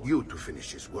 He'd want you to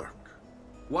finish his work.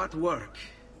 What work?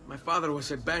 My father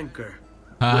was a banker.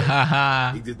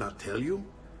 He did not tell you?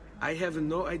 I have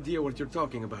no idea what you're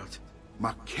talking about.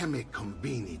 Ma che me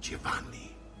combini,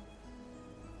 Giovanni?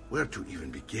 Where to even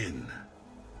begin?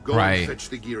 Go and fetch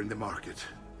the gear in the market.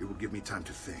 It will give me time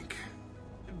to think.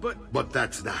 But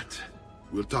that's that.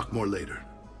 We'll talk more later.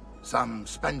 Some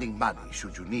spending money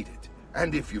should you need it.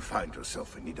 And if you find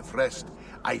yourself in need of rest,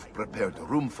 I've prepared a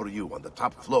room for you on the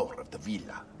top floor of the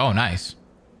villa. Oh, nice.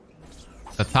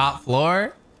 The top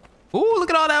floor? Ooh, look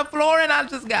at all that flooring I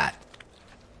just got.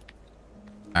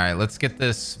 All right, let's get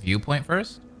this viewpoint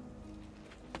first.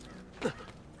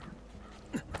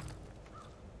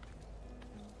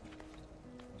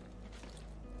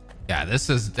 Yeah, this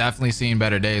has definitely seen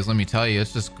better days. Let me tell you,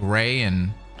 it's just gray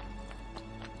and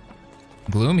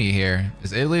gloomy here.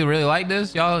 Is Italy really like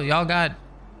this? Y'all got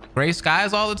gray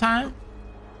skies all the time?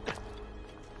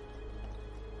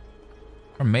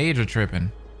 Or major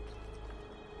tripping?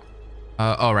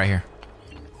 Oh, right here.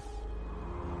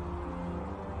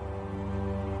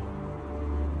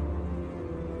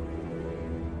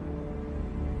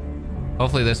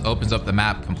 Hopefully this opens up the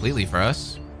map completely for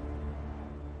us.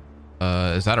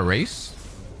 Is that a race?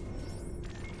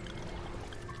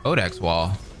 Codex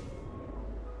wall.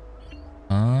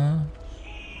 I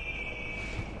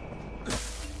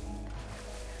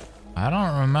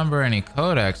don't remember any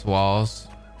codex walls.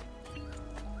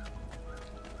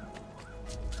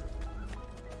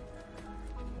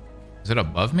 Is it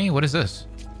above me? What is this?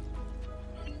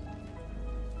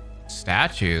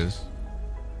 Statues.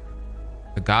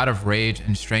 The god of rage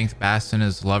and strength basks in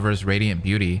his lover's radiant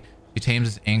beauty. She tames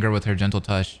his anger with her gentle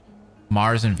touch.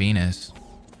 Mars and Venus.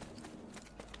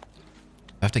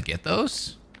 I have to get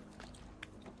those?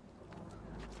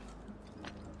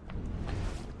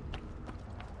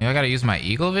 Yeah, I gotta use my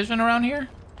eagle vision around here?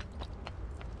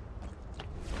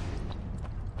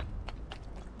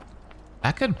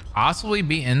 That could possibly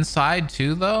be inside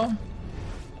too, though.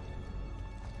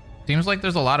 Seems like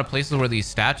there's a lot of places where these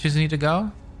statues need to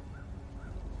go.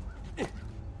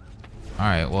 All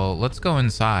right, well, let's go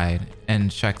inside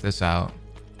and check this out.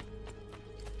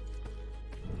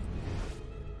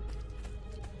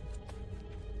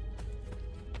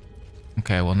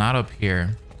 Okay, well, not up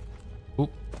here.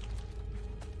 Oop.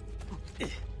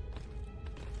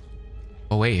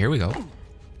 Oh, wait, here we go.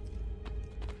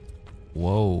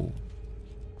 Whoa.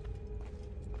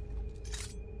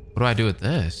 What do I do with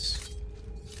this?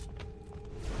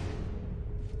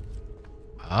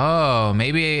 Oh,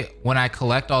 maybe when I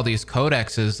collect all these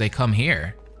codexes, they come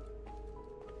here.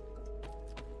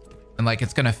 And like,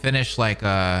 it's gonna finish like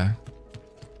a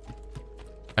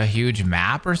huge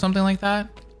map or something like that?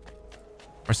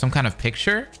 Or some kind of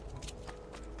picture?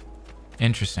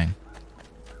 Interesting.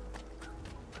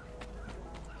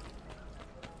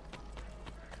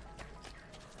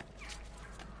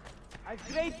 A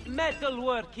great metal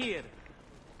work here.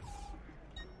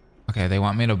 Okay, they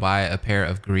want me to buy a pair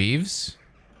of greaves.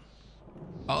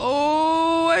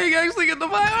 Oh, I actually get to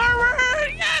buy armor!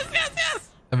 Yes, yes, yes!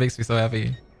 That makes me so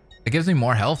happy. It gives me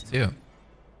more health too.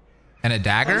 And a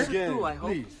dagger? Do, I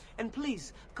hope. And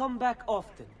please come back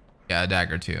often. Yeah, a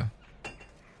dagger too.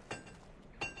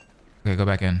 Okay, go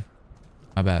back in.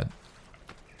 My bad.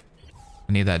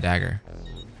 I need that dagger.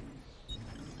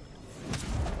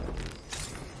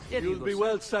 You'll be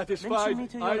well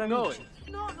satisfied. I know it.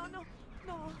 No, no, no,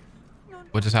 no, no.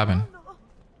 What just happened?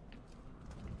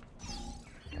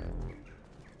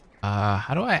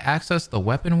 How do I access the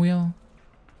weapon wheel?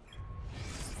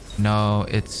 No,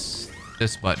 it's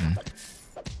this button.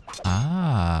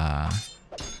 Ah.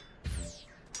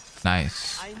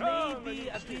 Nice.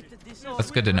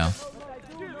 That's good to know.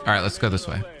 All right, let's go this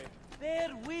way. Bear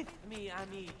with me,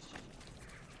 amici.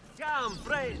 Come,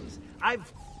 friends.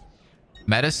 I've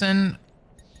Medicine.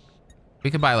 We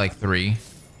could buy like 3.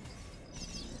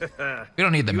 We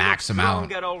don't need the max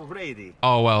amount.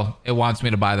 Oh, well, it wants me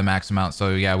to buy the max amount.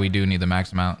 So yeah, we do need the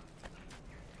max amount.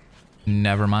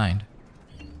 Never mind.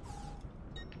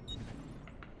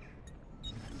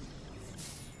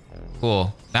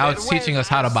 Cool. Now it's teaching us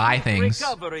how to buy things.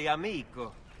 Recovery,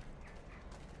 amico.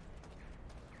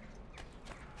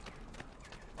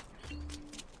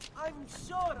 I'm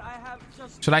sure I have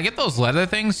just... Should I get those leather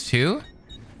things too?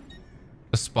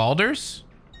 The spalders?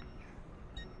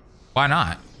 Why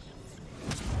not?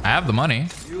 I have the money.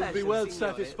 You'll be well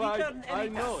satisfied. I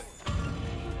know it.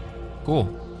 Cool.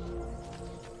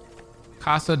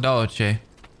 Casa Dolce.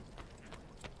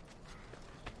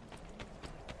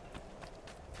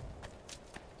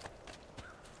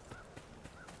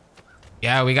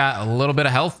 Yeah, we got a little bit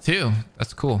of health too.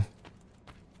 That's cool.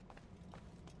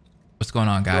 What's going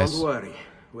on, guys? Don't worry.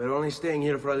 We're only staying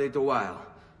here for a little while.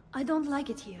 I don't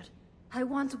like it here. I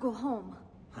want to go home.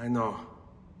 I know.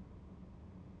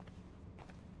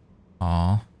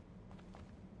 Aw.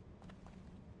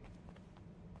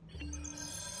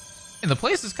 And the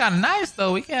place is kind of nice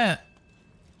though. We can't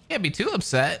be too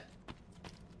upset.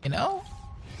 You know?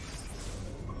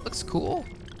 Looks cool.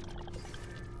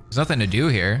 There's nothing to do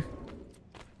here.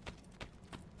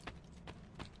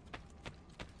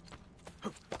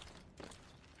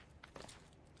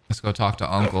 Let's go talk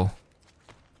to Uncle.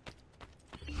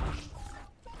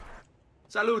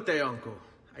 Salute, Uncle.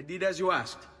 I did as you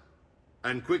asked.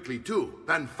 And quickly too,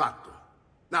 ben fatto.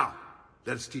 Now,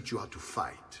 let's teach you how to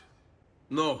fight.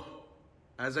 No.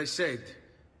 As I said,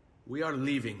 we are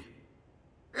leaving.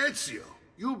 Ezio,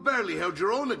 you barely held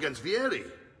your own against Vieri.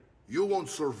 You won't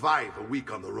survive a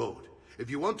week on the road. If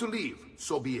you want to leave,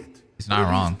 so be it. He's not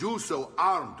wrong. Do so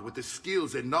armed with the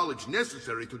skills and knowledge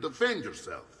necessary to defend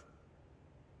yourself.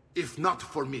 If not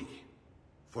for me,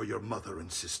 for your mother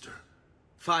and sister.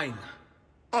 Fine.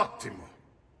 Ottimo.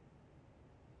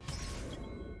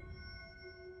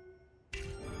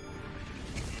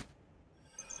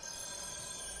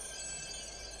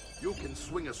 You can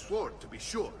swing a sword, to be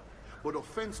sure, but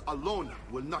offense alone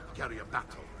will not carry a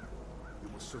battle. You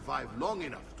must survive long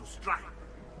enough to strike.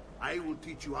 I will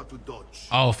teach you how to dodge.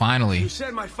 Oh, finally. You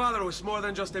said my father was more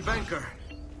than just a banker.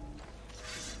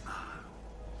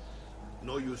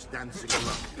 No use dancing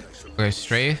around it, I suppose. Okay,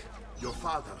 strafe. Your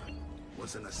father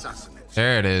was an assassin.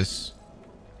 There it is.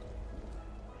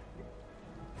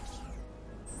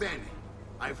 Bene,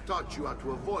 I've taught you how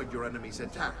to avoid your enemy's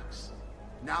attacks.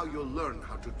 Now you'll learn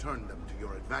how to turn them to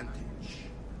your advantage.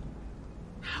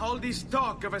 All this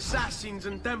talk of assassins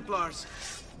and Templars,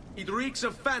 it reeks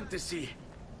of fantasy.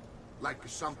 Like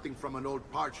something from an old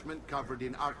parchment covered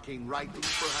in arcane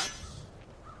writings, perhaps?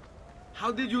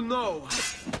 How did you know?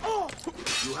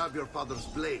 You have your father's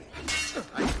blade.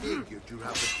 I figured you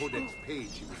have the codex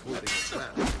page he was holding as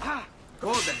well.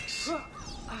 Codex?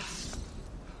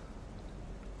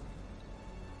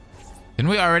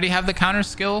 Didn't we already have the counter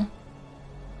skill?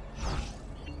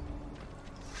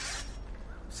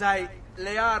 Sai,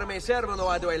 le armi servono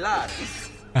a duellare.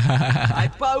 Hai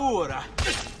paura.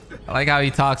 I like how he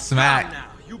talks smack.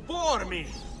 Now, you bore me.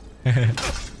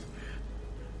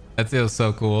 That feels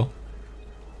so cool.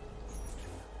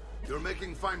 You're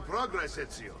making fine progress,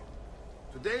 Ezio.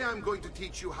 Today I'm going to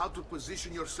teach you how to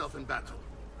position yourself in battle.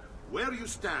 Where you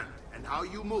stand and how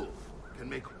you move can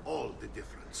make all the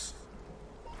difference.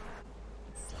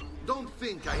 Don't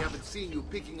think I haven't seen you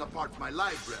picking apart my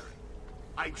library.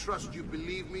 I trust you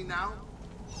believe me now?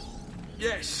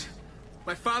 Yes.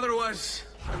 My father was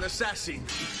an assassin.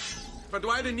 But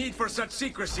why the need for such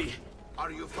secrecy?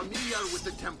 Are you familiar with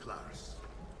the Templars?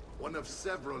 One of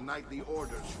several knightly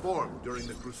orders formed during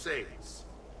the Crusades.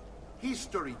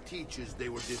 History teaches they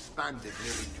were disbanded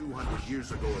nearly 200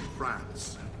 years ago in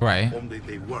France. Right. Only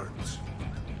they weren't.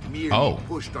 Merely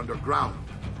pushed underground,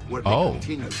 where they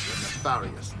continued their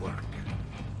nefarious work.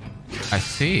 I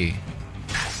see.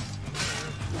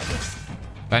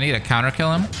 Do I need to counter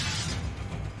kill him?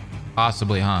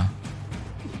 Possibly, huh?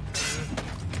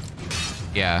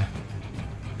 Yeah.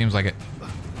 Seems like it.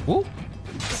 Woo.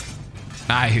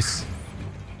 Nice.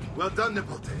 Well done,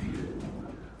 Nipote.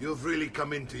 You've really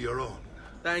come into your own.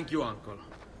 Thank you, Uncle,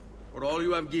 for all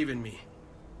you have given me.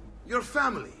 Your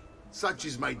family. Such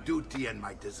is my duty and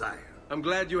my desire. I'm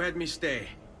glad you had me stay.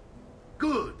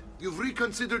 Good. You've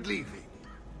reconsidered leaving.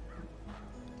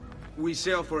 We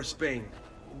sail for Spain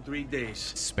in 3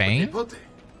 days. Spain? Nipote,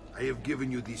 I have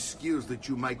given you these skills that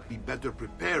you might be better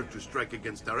prepared to strike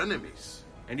against our enemies.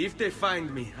 And if they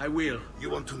find me, I will. You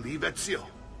want to leave, Ezio?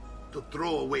 To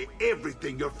throw away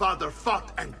everything your father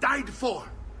fought and died for?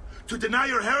 To deny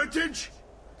your heritage?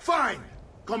 Fine.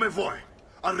 Come voi.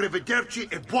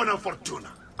 Arrivederci e buona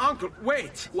fortuna. Uncle,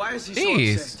 wait! Why is he so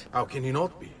upset? How can he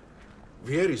not be?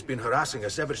 Vieri's been harassing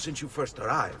us ever since you first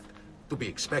arrived. To be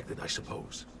expected, I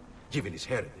suppose, given his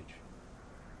heritage.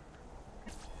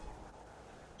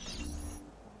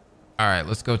 All right,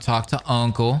 let's go talk to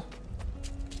Uncle.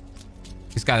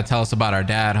 He's got to tell us about our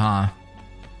dad, huh?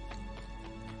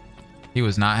 He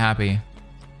was not happy.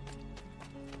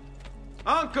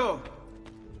 Uncle!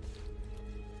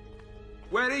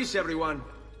 Where is everyone?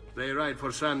 They ride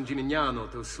for San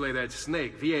Gimignano to slay that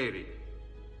snake, Vieri.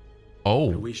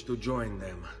 Oh. I wish to join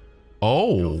them.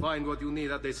 Oh. You'll find what you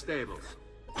need at the stables.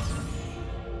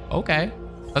 Okay.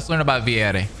 Let's learn about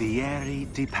Vieri. Vieri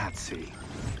di Pazzi.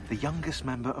 The youngest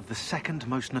member of the second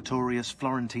most notorious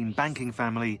Florentine banking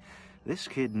family, this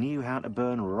kid knew how to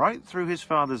burn right through his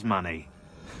father's money.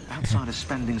 Outside of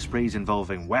spending sprees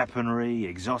involving weaponry,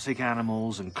 exotic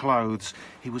animals, and clothes,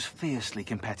 he was fiercely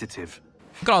competitive.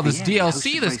 Look at all this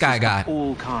DLC this guy got.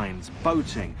 All kinds: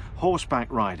 boating,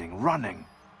 horseback riding, running.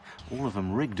 All of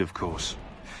them rigged, of course.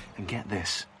 And get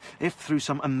this, if through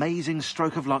some amazing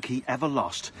stroke of luck he ever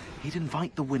lost, he'd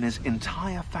invite the winner's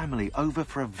entire family over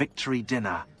for a victory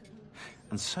dinner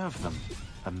and serve them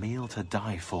a meal to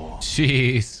die for.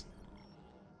 Jeez.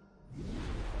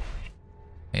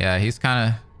 Yeah, he's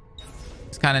kind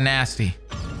of nasty.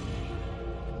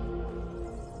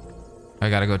 I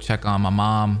gotta go check on my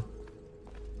mom.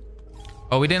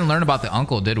 Oh, we didn't learn about the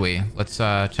uncle, did we? Let's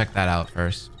check that out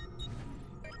first.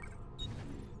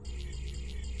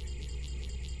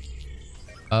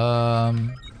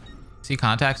 See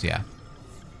contacts? Yeah.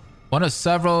 One of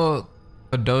several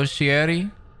fiduciary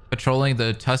patrolling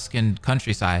the Tuscan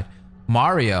countryside.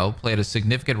 Mario played a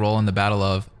significant role in the Battle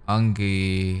of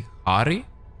Anghiari,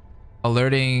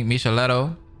 alerting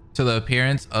Micheletto to the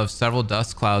appearance of several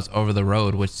dust clouds over the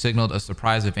road, which signaled a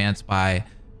surprise advance by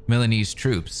Milanese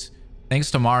troops.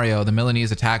 Thanks to Mario, the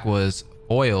Milanese attack was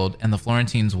foiled and the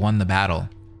Florentines won the battle.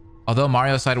 Although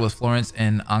Mario sided with Florence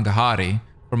in Anghiari,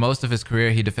 for most of his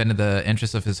career he defended the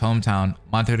interests of his hometown,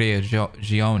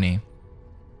 Monteriggioni,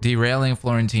 derailing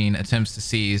Florentine attempts to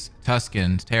seize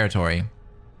Tuscan territory.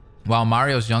 While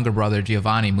Mario's younger brother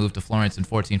Giovanni moved to Florence in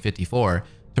 1454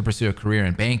 to pursue a career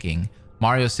in banking,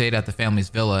 Mario stayed at the family's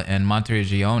villa in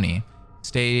Monteriggioni,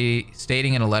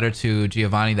 stating in a letter to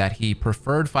Giovanni that he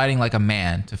preferred fighting like a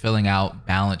man to filling out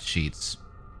balance sheets.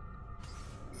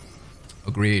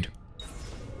 Agreed.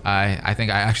 I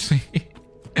think I actually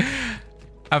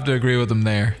have to agree with him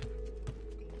there.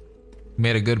 He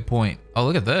made a good point. Oh,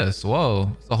 look at this.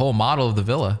 Whoa. It's the whole model of the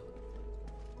villa.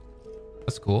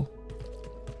 That's cool.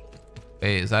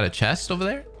 Wait, is that a chest over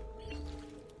there?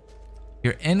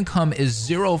 Your income is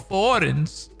 0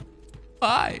 foreigns.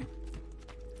 Why?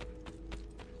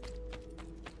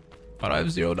 Why do I have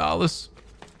 $0?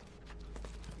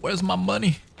 Where's my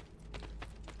money?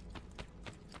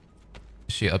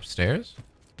 Is she upstairs?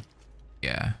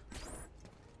 Yeah.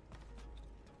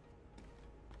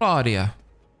 Claudia.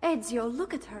 Ezio,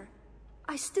 look at her.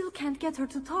 I still can't get her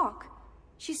to talk.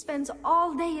 She spends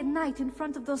all day and night in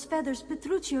front of those feathers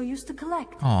Petruccio used to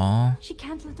collect. Aww. She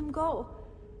can't let them go.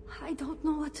 I don't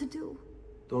know what to do.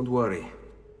 Don't worry.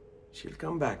 She'll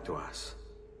come back to us.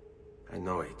 I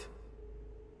know it.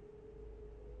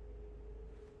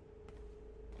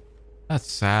 That's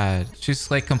sad.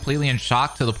 She's like completely in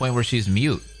shock to the point where she's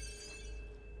mute.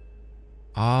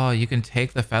 Oh, you can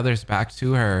take the feathers back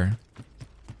to her.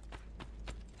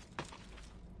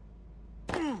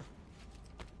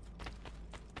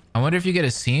 I wonder if you get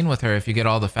a scene with her if you get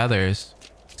all the feathers,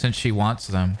 since she wants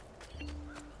them.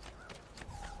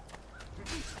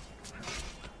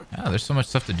 Yeah, there's so much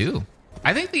stuff to do.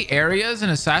 I think the areas in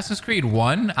Assassin's Creed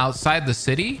 1 outside the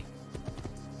city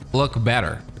look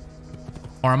better.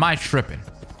 Or am I tripping?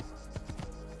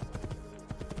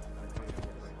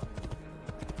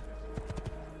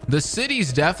 The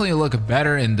cities definitely look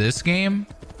better in this game.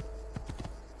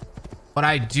 But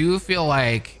I do feel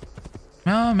like...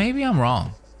 No, maybe I'm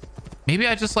wrong. Maybe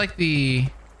I just like the...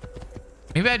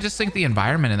 Maybe I just think the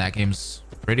environment in that game's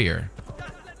prettier.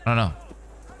 I don't know.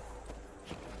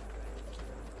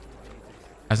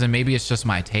 As in, maybe it's just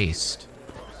my taste.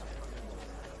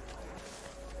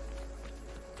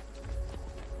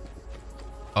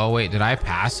 Oh, wait, did I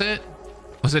pass it?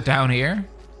 Was it down here?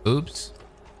 Oops.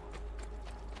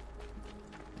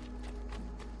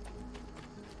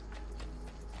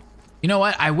 You know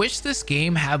what? I wish this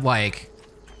game had like...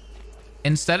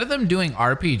 Instead of them doing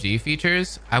RPG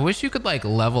features, I wish you could like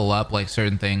level up like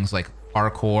certain things like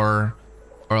parkour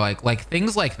or like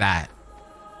things like that.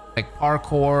 Like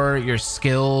parkour, your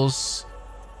skills.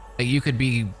 Like you could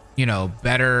be, you know,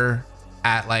 better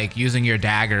at like using your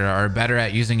dagger or better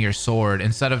at using your sword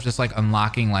instead of just like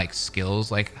unlocking like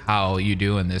skills like how you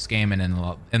do in this game and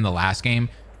in the last game.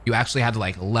 You actually had to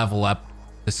like level up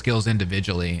the skills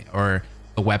individually or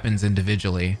the weapons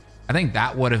individually. I think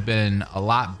that would have been a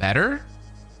lot better,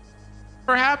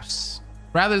 perhaps,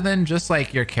 rather than just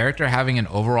like your character having an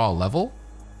overall level.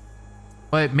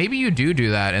 But maybe you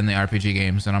do that in the RPG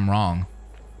games and I'm wrong.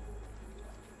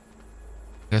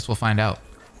 I guess we'll find out.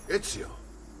 Ezio,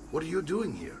 what are you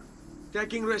doing here?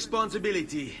 Taking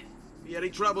responsibility. Vieri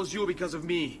troubles you because of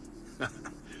me.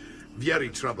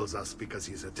 Vieri troubles us because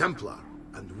he's a Templar,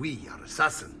 and we are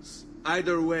assassins.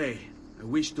 Either way, I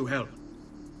wish to help.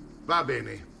 Va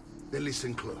bene. Then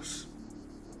listen close.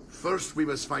 First, we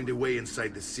must find a way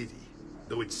inside the city,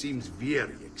 though it seems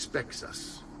Vieri expects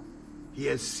us. He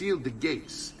has sealed the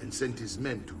gates and sent his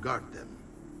men to guard them.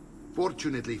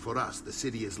 Fortunately for us, the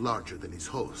city is larger than its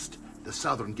host. The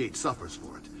southern gate suffers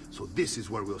for it, so this is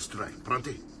where we'll strike.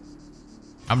 Pronti?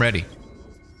 I'm ready.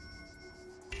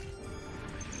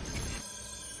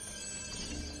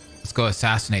 Let's go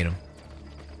assassinate him.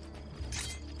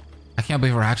 I can't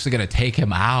believe we're actually gonna take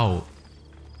him out.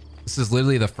 This is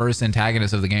literally the first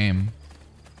antagonist of the game.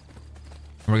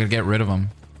 We're gonna get rid of him.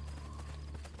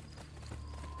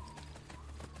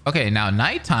 Okay, now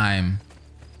nighttime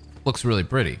looks really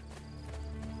pretty.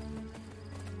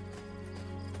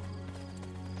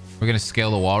 We're gonna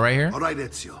scale the wall right here. All right,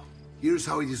 Ezio. Here's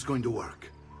how it is going to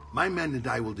work. My men and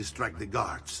I will distract the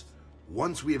guards.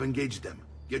 Once we have engaged them,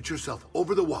 get yourself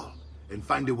over the wall and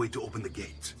find a way to open the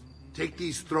gate. Take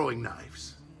these throwing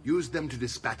knives. Use them to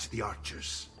dispatch the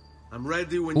archers. I'm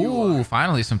ready when you are. Ooh,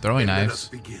 finally some throwing Then knives. let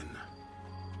us begin.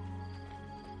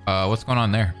 What's going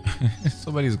on there?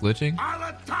 Somebody's glitching.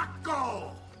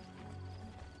 All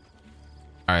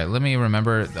right, let me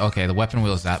remember. Okay, the weapon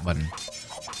wheel is that button.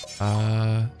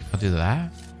 I'll do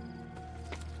that.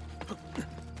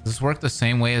 Does this work the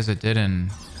same way as it did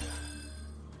in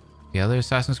the other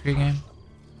Assassin's Creed game?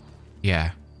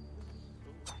 Yeah.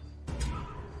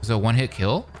 Is it a one-hit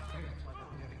kill?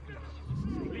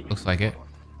 Looks like it.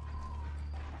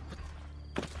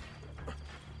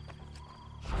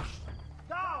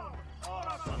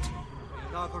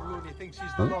 Thinks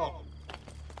he's the law.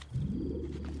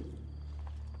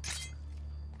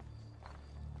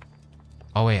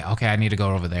 Oh wait, okay, I need to go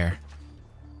over there.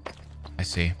 I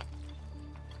see.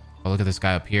 Oh, look at this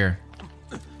guy up here.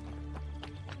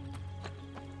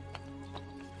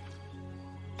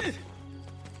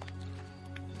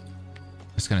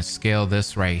 Just gonna scale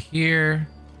this right here.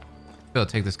 I'll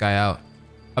take this guy out.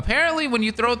 Apparently, when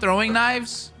you throw throwing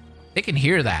knives, they can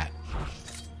hear that.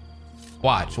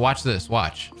 Watch this,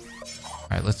 watch.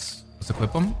 All right, let's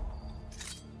equip them.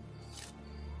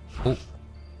 Oh,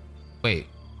 wait.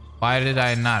 Why did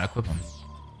I not equip him?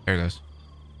 There it goes.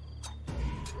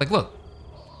 Like, look.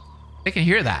 They can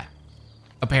hear that.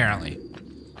 Apparently.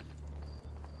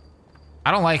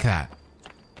 I don't like that.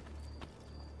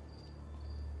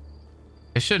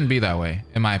 It shouldn't be that way,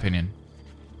 in my opinion.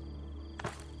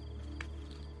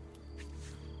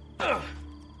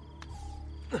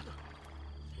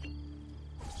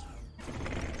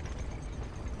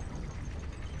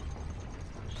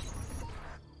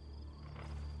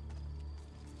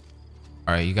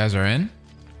 All right, you guys are in?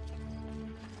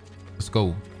 Let's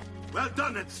go. Well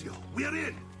done, Ezio. We're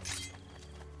in.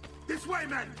 This way,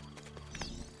 men.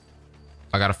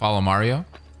 I gotta follow Mario.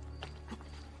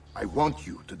 I want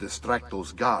you to distract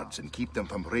those guards and keep them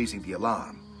from raising the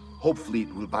alarm. Hopefully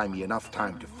it will buy me enough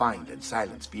time to find and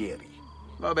silence Vieri.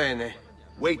 Va bene.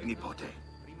 Wait, Nipote.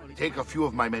 Take a few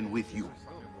of my men with you,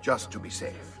 just to be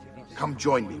safe. Come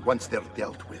join me once they're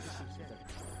dealt with.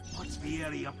 What's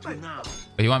Vieri up to now?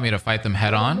 But you want me to fight them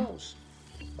head on?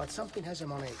 But something has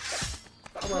him on edge.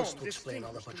 How else to explain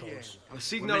all the patrols? A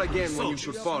signal again when you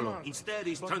should follow. Instead,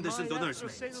 he's turned this into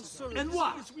nursemaids. And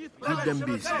what? Keep them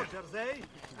busy.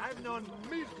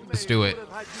 Let's do it.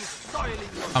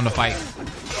 Time to fight.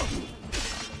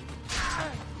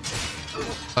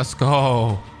 Let's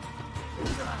go.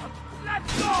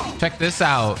 Check this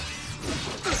out.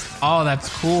 Oh, that's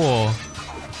cool.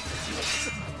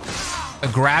 The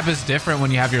grab is different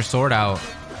when you have your sword out.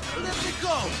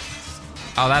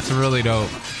 Oh, that's really dope.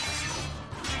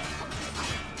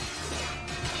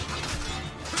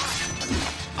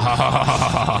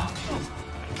 Oh,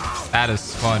 that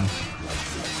is fun.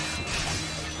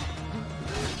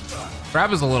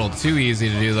 Grab is a little too easy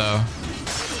to do, though.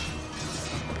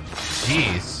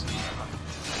 Jeez.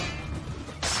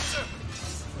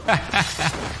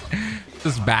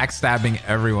 Just backstabbing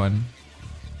everyone.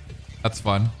 That's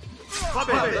fun.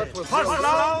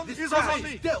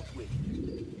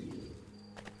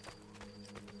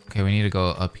 Okay, we need to go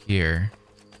up here.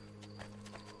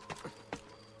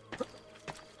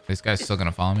 This guy's still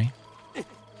gonna follow me.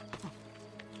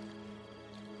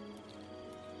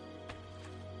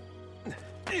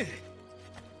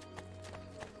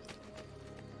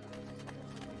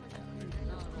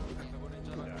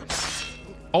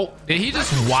 Oh, did he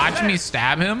just watch me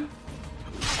stab him?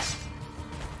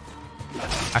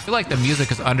 I feel like the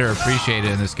music is underappreciated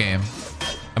in this game.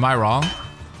 Am I wrong?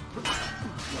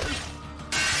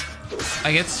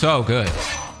 Like, it's so good.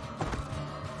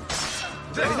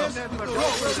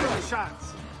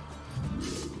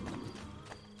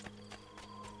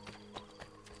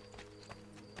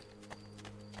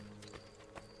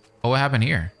 Oh, what happened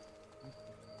here?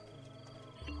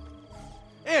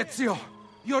 Ezio,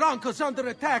 your uncle's under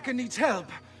attack and needs help.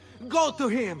 Go to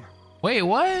him. Wait,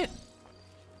 what?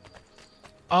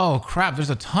 Oh, crap. There's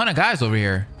a ton of guys over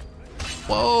here.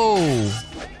 Whoa.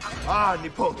 Ah,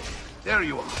 Nipote. There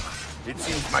you are. It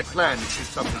seems my plan is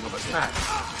something of a snag.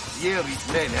 Vieri's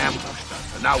men ambushed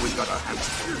us, and now we've got our hands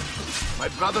full. My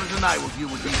brothers and I will deal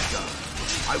with these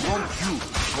guys. I want you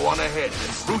to go on ahead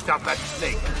and root out that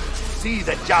snake. See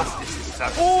that justice is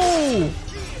served. Oh!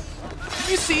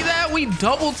 You see that? We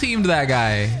double teamed that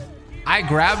guy. I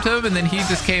grabbed him, and then he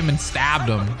just came and stabbed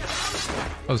him.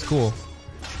 That was cool.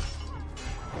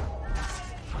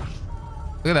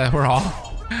 Look at that.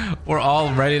 We're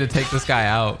all ready to take this guy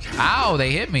out. Ow,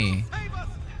 they hit me.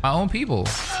 My own people.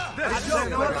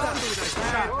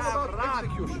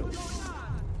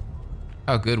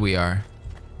 How good we are.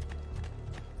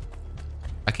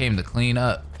 I came to clean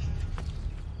up.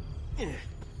 I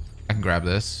can grab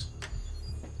this.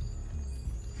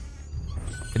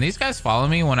 Can these guys follow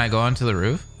me when I go onto the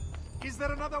roof? Is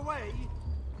there another way?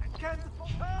 Can't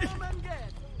home and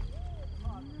get.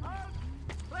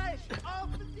 Flesh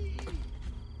of the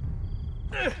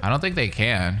I don't think they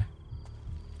can.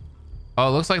 Oh,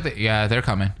 it looks like they, yeah, they're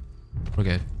coming. We're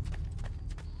good.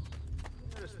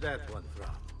 Where's that one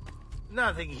from?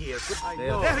 Nothing here.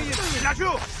 There he is!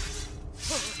 Lajo!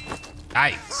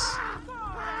 Nice.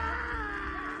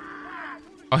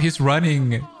 Oh, he's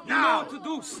running. Now to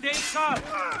do, stay sharp.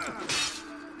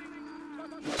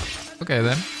 Okay,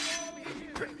 then.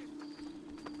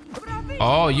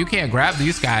 Oh, you can't grab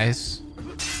these guys.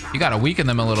 You gotta weaken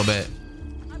them a little bit.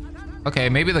 Okay,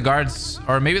 maybe the guards,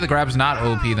 or maybe the grab's not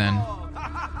OP then.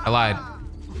 I lied.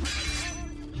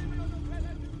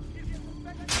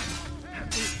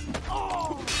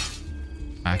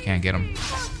 I can't get him.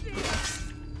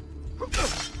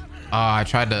 Oh, I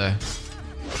tried to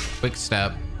quick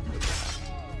step.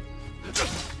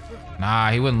 Nah,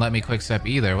 he wouldn't let me quick step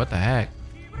either. What the heck?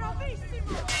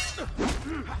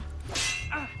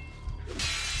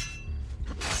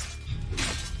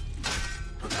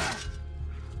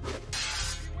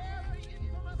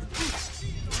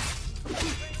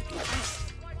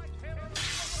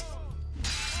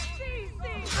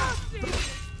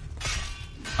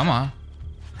 Come on.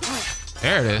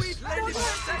 There it is.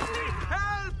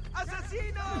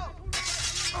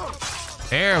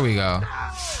 There we go.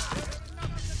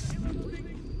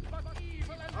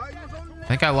 I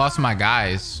think I lost my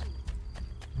guys.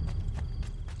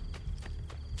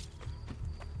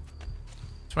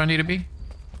 That's where I need to be.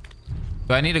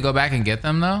 Do I need to go back and get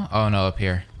them though? Oh no, up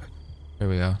here. Here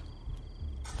we go.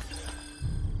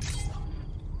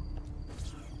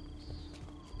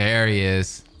 There he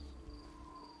is.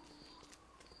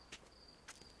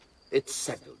 It's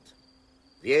settled.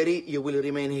 Vieri, you will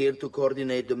remain here to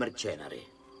coordinate the mercenary.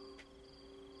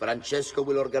 Francesco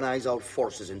will organize our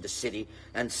forces in the city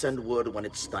and send word when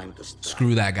it's time to strike.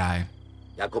 Screw that guy.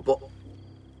 Jacopo,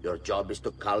 your job is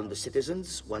to calm the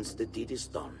citizens once the deed is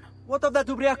done. What of that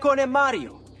Ubriacone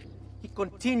Mario? He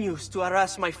continues to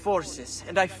harass my forces,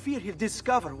 and I fear he'll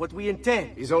discover what we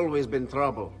intend. He's always been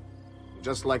trouble.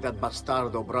 Just like that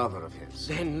bastardo brother of his.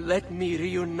 Then let me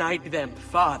reunite them,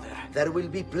 father. There will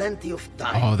be plenty of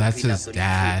time. Oh, that's his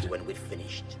dad. When we're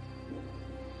finished.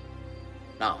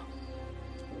 Now,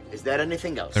 is there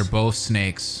anything else? They're both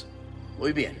snakes.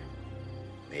 Muy bien.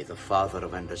 May the Father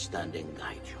of Understanding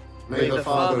guide you. May the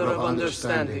Father of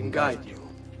Understanding guide you.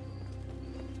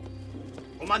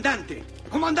 Comandante!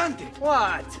 Comandante!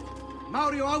 What?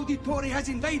 Mario Auditore has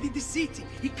invaded the city.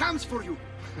 He comes for you.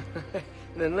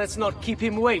 Then let's not keep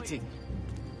him waiting.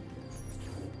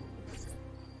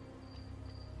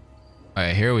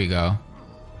 Alright, here we go.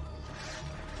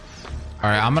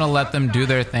 Alright, I'm gonna let them do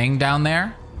their thing down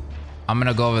there. I'm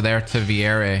gonna go over there to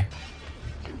Vieri.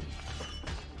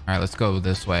 Alright, let's go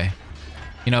this way.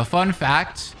 You know, fun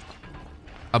fact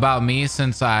about me,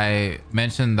 since I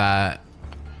mentioned that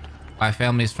my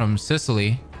family's from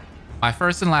Sicily, my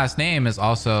first and last name is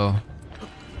also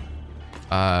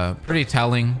pretty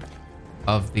telling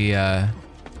of the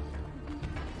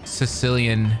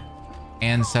Sicilian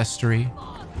ancestry.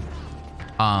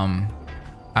 I'm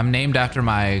named after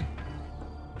my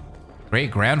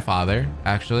great-grandfather,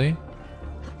 actually.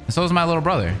 And so is my little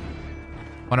brother.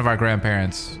 One of our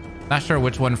grandparents. Not sure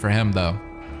which one for him, though.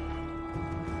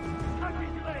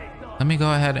 Let me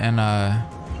go ahead and I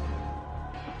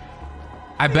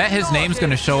bet his name's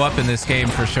gonna show up in this game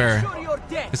for sure.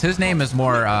 Because his name is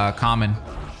more common.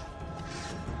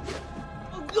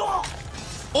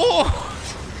 Oh!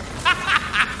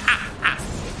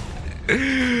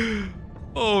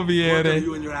 Oh, What are Vieri.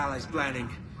 you and your allies planning?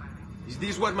 Is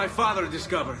this what my father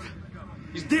discovered?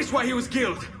 Is this why he was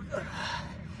killed?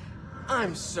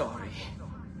 I'm sorry.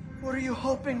 Were you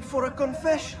hoping for a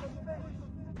confession?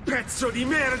 Pezzo di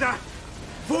merda!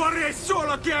 Vorrei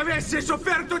solo che avessi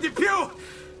sofferto di più!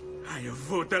 Hai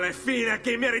avuto la fine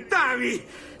che meritavi!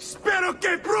 Spero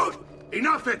che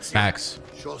Enough, Ezio! Max.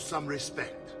 Show some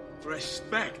respect.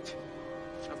 Respect?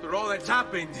 After all that's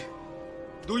happened,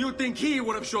 do you think he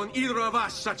would have shown either of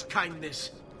us such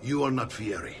kindness? You are not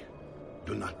Vieri.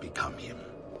 Do not become him.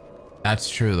 That's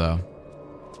true, though.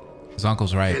 His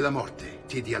uncle's right. E la morte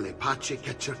ti dia le pace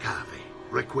che cercavi.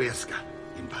 Requiesca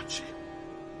in pace.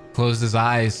 Closed his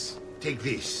eyes. Take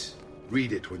this.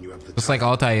 Read it when you have the Just time. like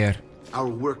Altair. Our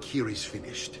work here is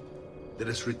finished. Let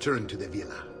us return to the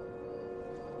villa.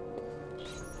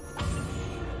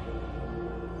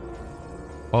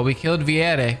 Well, we killed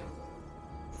Vieri.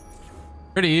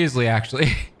 Pretty easily,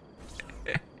 actually.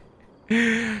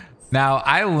 Now,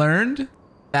 I learned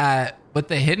that with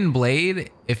the Hidden Blade,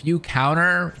 if you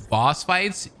counter boss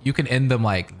fights, you can end them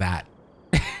like that.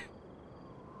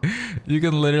 You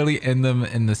can literally end them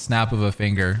in the snap of a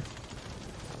finger.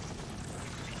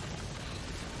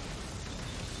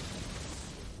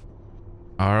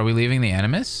 Are we leaving the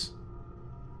Animus?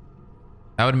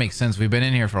 That would make sense. We've been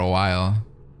in here for a while.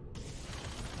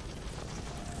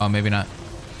 Oh, maybe not.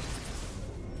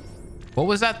 What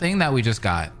was that thing that we just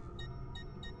got?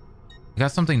 We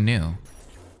got something new.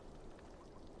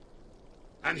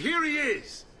 And here he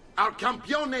is, our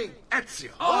campione Ezio.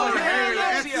 Oh, hey,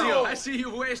 Ezio! I see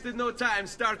you wasted no time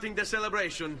starting the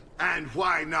celebration. And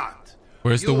why not?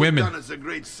 Where's the women? You've done us a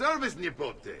great service,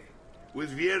 Nipote.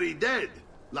 With Vieri dead,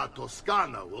 La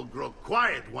Toscana will grow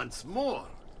quiet once more.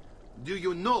 Do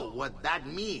you know what that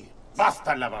means?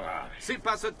 Basta lavorare. Si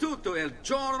passa tutto il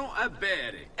giorno a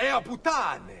bere e a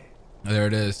puttane. There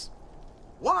it is.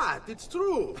 What? It's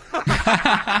true.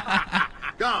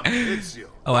 Come, Ezio.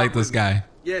 I like this guy.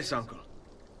 Yes, uncle.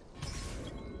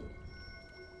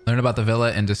 Learn about the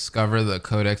villa and discover the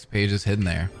codex pages hidden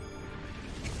there.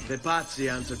 The Pazzi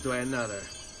answer to another.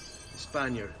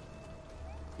 Spaniard.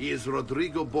 He is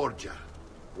Rodrigo Borgia,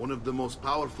 one of the most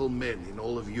powerful men in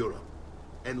all of Europe,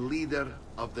 and leader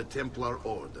of the Templar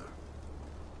Order.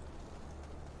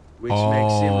 Which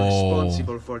makes him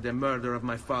responsible for the murder of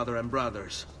my father and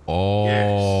brothers. Oh.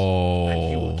 Yes, and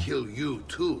he will kill you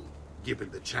too,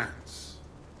 given the chance.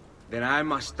 Then I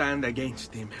must stand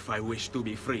against him if I wish to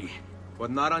be free. But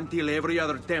not until every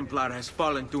other Templar has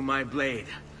fallen to my blade.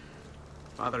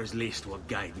 Father's list will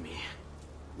guide me.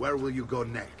 Where will you go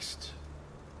next?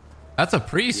 That's a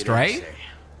priest, right?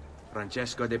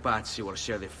 Francesco de Pazzi will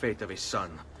share the fate of his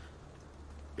son.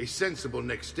 A sensible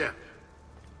next step.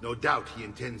 No doubt he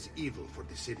intends evil for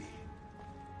the city.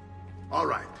 All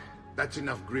right, that's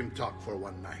enough grim talk for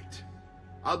one night.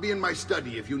 I'll be in my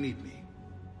study if you need me.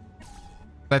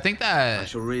 I think that... I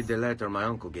shall read the letter my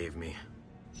uncle gave me.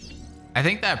 I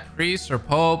think that priest or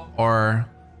pope or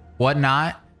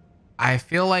whatnot, I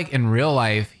feel like in real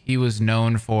life, he was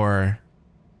known for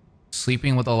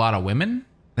sleeping with a lot of women.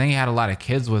 I think he had a lot of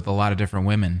kids with a lot of different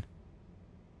women.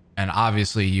 And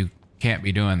obviously you can't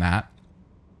be doing that.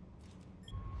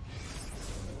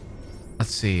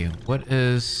 Let's see. What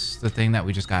is the thing that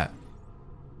we just got?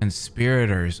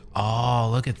 Conspirators. Oh,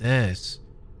 look at this.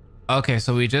 Okay,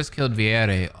 so we just killed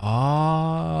Vieri.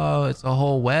 Oh, it's a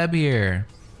whole web here.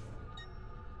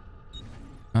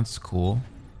 That's cool.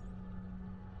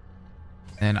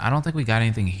 And I don't think we got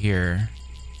anything here.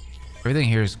 Everything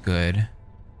here is good.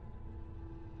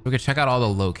 We could check out all the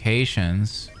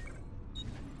locations.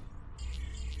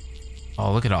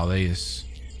 Oh, look at all these.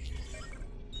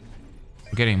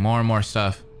 We're getting more and more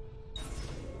stuff.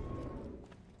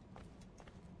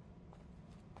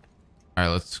 All right,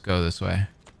 let's go this way.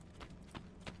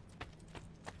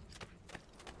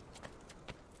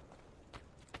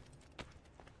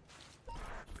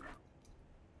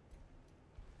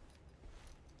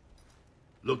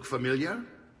 Look familiar?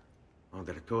 On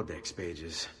their codex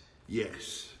pages.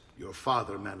 Yes. Your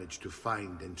father managed to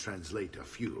find and translate a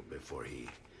few before he...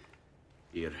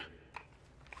 Here.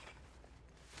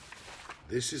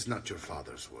 This is not your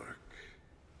father's work.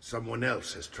 Someone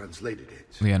else has translated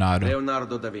it.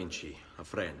 Leonardo da Vinci, a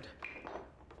friend.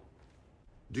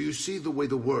 Do you see the way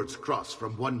the words cross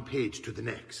from one page to the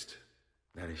next?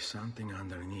 There is something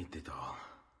underneath it all.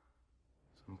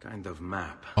 Some kind of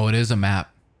map. Oh, it is a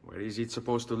map. Where is it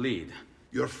supposed to lead?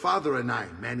 Your father and I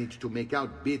managed to make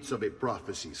out bits of a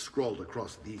prophecy scrawled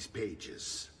across these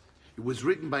pages. It was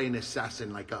written by an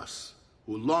assassin like us,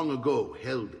 who long ago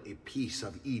held a piece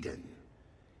of Eden.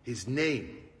 His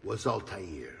name was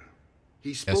Altair.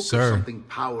 He spoke of something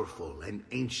powerful and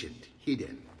ancient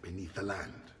hidden beneath the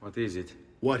land. What is it?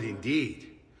 What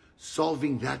indeed?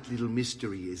 Solving that little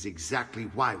mystery is exactly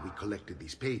why we collected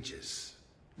these pages.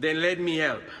 Then let me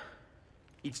help.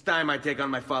 Each time I take on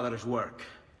my father's work.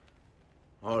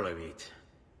 All of it.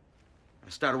 I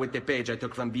start with the page I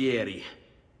took from Vieri.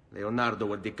 Leonardo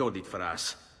will decode it for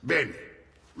us. Bene.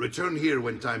 Return here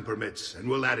when time permits, and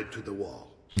we'll add it to the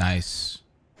wall. Nice.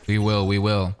 We will, we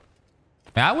will.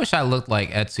 Man, I wish I looked like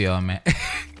Ezio, man.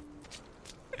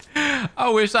 I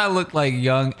wish I looked like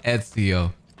young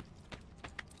Ezio.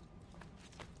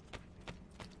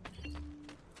 I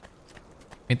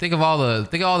mean, think of all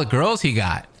the girls he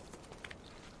got.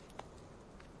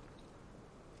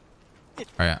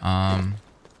 All right,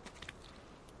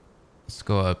 let's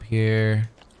go up here.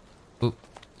 Oop,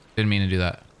 didn't mean to do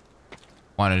that.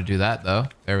 Wanted to do that though.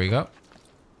 There we go.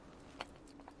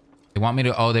 They want me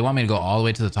to, oh, they want me to go all the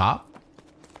way to the top?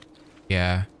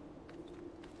 Yeah.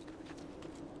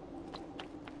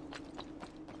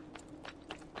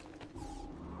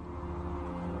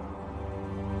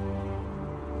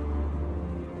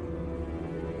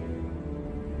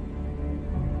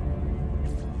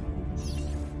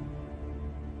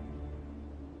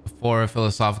 4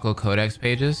 philosophical codex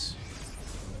pages.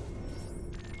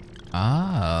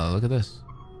 Ah, look at this.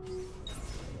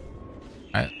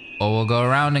 All right, well, we'll go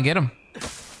around and get them.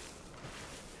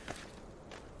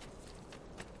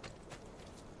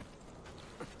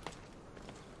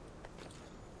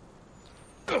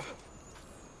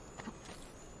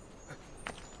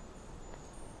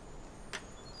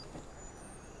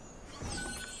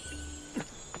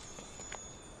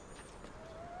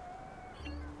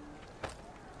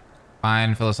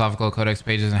 Find philosophical codex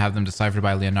pages and have them deciphered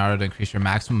by Leonardo to increase your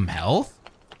maximum health.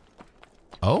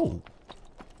 Oh.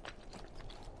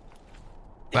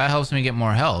 That helps me get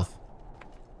more health.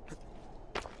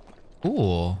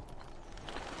 Cool.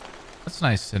 That's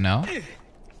nice to know.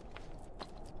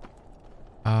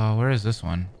 Where is this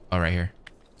one? Oh, right here.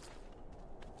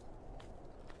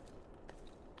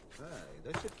 Hey,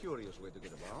 that's a curious way to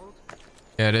get about.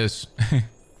 Yeah, it is.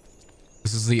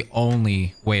 This is the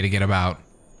only way to get about.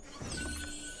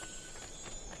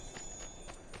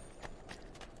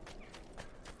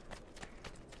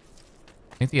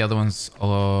 I think the other one's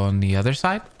on the other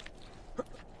side.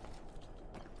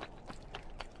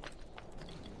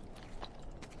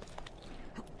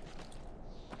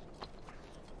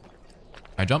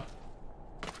 I jump.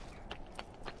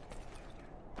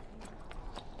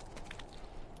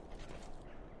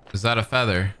 Is that a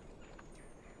feather?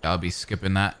 I'll be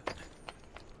skipping that.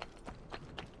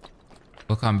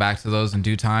 We'll come back to those in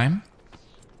due time.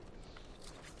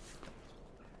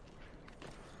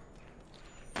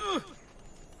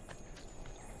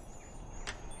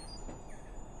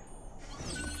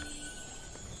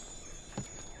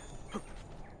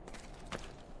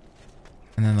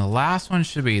 And then the last one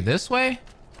should be this way.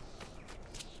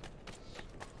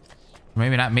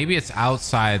 Maybe not. Maybe it's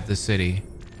outside the city.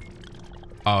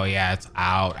 Oh yeah, it's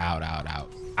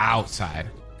outside.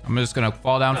 I'm just gonna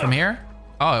fall down from here.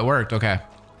 Oh, it worked. Okay,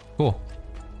 cool.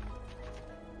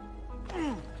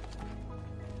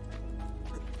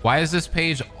 Why is this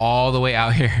page all the way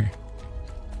out here?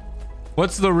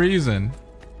 What's the reason?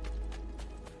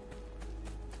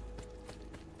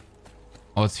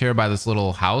 Oh, it's here by this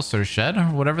little house or shed or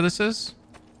whatever this is.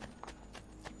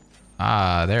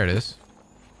 Ah, there it is.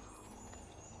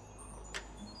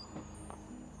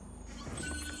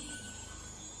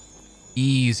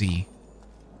 Easy.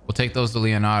 We'll take those to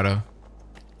Leonardo.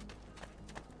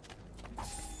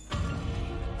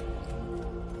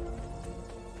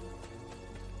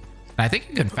 And I think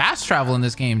you can fast travel in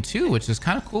this game too, which is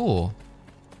kind of cool.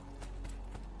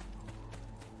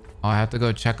 Oh, I have to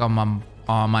go check on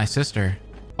my sister.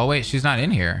 Oh wait, she's not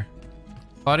in here.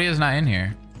 Claudia's not in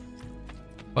here.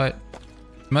 But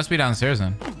she must be downstairs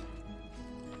then.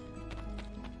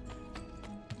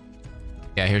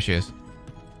 Yeah, here she is.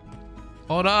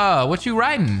 Hold up, what you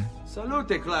riding?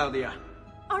 Salute, Claudia.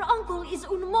 Our uncle is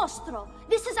un mostro.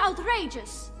 This is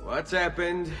outrageous. What's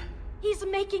happened? He's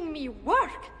making me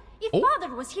work. If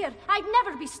Father was here, I'd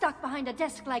never be stuck behind a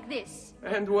desk like this.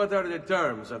 And what are the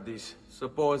terms of this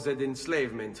supposed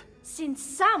enslavement? Since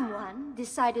someone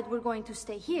decided we're going to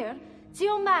stay here,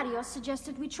 Zio Mario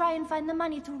suggested we try and find the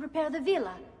money to repair the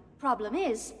villa. Problem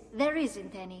is, there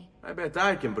isn't any. I bet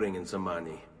I can bring in some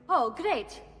money. Oh,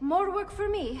 great. More work for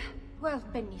me. Well,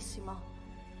 benissimo.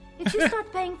 If you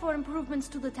start paying for improvements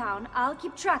to the town, I'll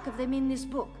keep track of them in this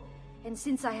book. And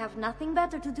since I have nothing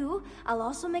better to do, I'll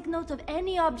also make note of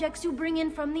any objects you bring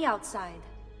in from the outside.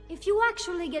 If you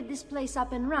actually get this place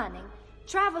up and running,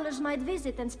 travelers might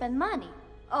visit and spend money.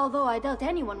 Although I doubt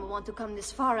anyone will want to come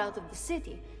this far out of the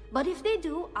city. But if they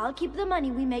do, I'll keep the money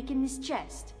we make in this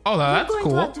chest. Oh, that's cool. You're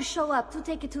going to have to show up to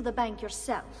take it to the bank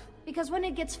yourself. Because when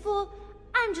it gets full,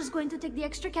 I'm just going to take the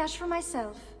extra cash for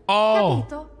myself. Oh.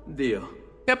 Capito? Deal.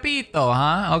 Capito,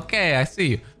 huh? Okay, I see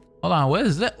you. Hold on, what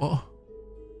is that? Oh.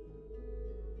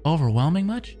 Overwhelming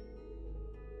much?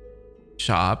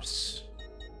 Shops.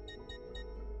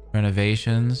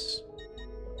 Renovations.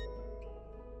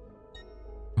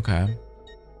 Okay.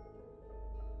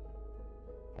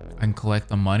 And collect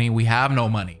the money. We have no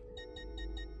money.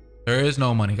 There is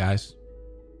no money, guys.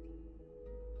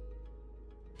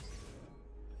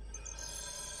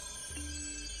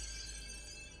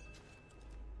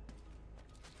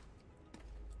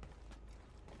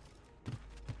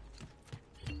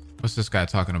 What's this guy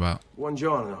talking about?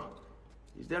 Buongiorno.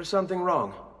 Is there something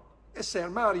wrong? Sir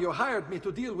Mario hired me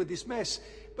to deal with this mess,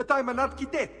 but I'm an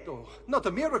architetto, not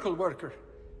a miracle worker.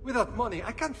 Without money,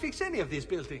 I can't fix any of these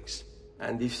buildings.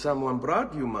 And if someone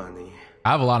brought you money?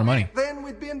 I have a lot of money. Then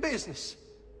we'd be in business.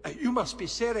 You must be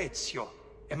Ser Ezio.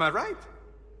 Am I right?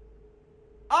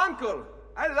 Uncle,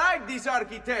 I like this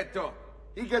architetto.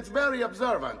 He gets very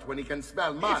observant when he can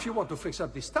smell mud. If you want to fix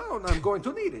up this town, I'm going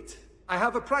to need it. I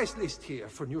have a price list here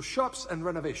for new shops and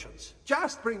renovations.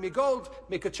 Just bring me gold,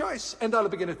 make a choice, and I'll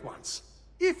begin at once.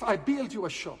 If I build you a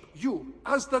shop, you,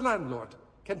 as the landlord,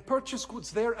 can purchase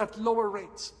goods there at lower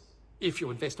rates. If you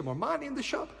invest more money in the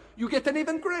shop, you get an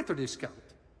even greater discount.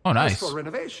 Oh, nice. As for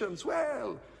renovations,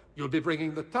 well, you'll be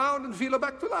bringing the town and villa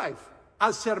back to life.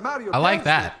 As Sir Mario I like tells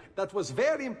that. me, that was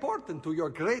very important to your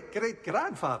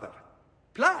great-great-grandfather.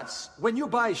 Plus, when you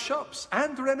buy shops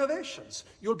and renovations,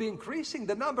 you'll be increasing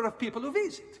the number of people who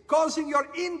visit, causing your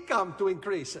income to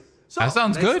increase. So, That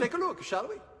sounds let's good. take a look, shall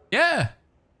we? Yeah.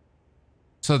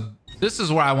 So this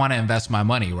is where I want to invest my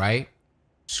money, right?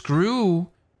 Screw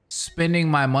spending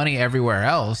my money everywhere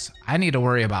else. I need to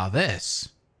worry about this.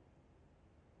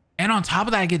 And on top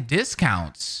of that, I get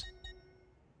discounts.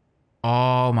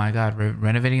 Oh my God.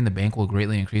 Renovating the bank will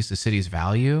greatly increase the city's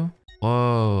value.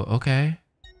 Whoa. Okay.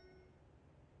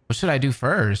 What should I do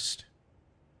first?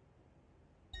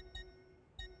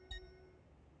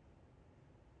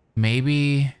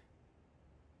 Maybe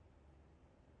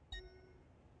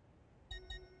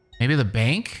the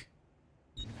bank?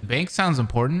 The bank sounds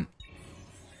important.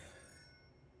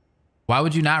 Why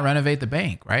would you not renovate the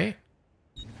bank, right?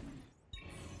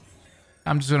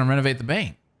 I'm just going to renovate the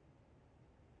bank.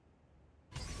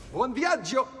 Buon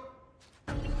viaggio.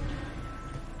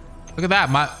 Look at that.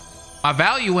 My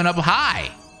value went up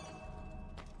high.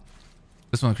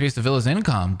 This will increase the villa's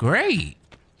income. Great.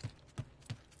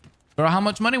 Girl, how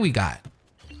much money we got?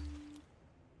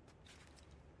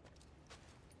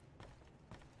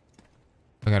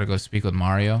 I gotta go speak with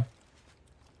Mario.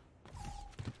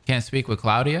 Can't speak with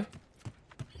Claudia.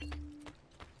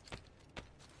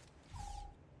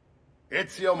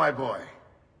 Ezio, my boy.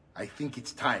 I think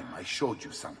it's time I showed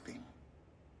you something.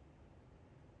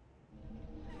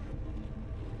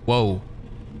 Whoa.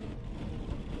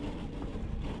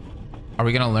 Are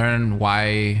we gonna learn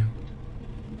why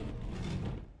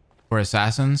we're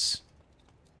assassins?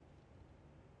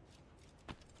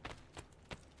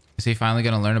 Is he finally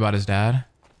gonna learn about his dad?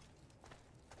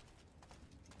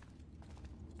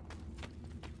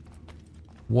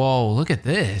 Whoa, look at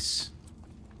this.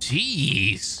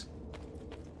 Jeez.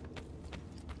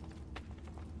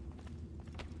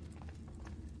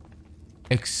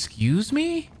 Excuse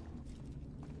me?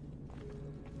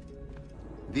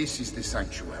 This is the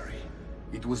sanctuary.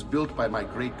 It was built by my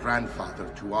great-grandfather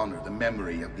to honor the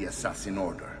memory of the Assassin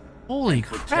Order. Holy and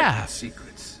protect crap. its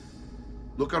secrets.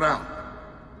 Look around.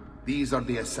 These are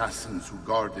the assassins who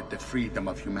guarded the freedom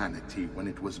of humanity when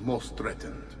it was most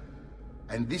threatened.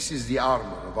 And this is the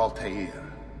armor of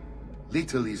Altair.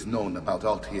 Little is known about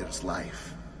Altair's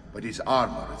life, but his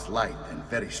armor is light and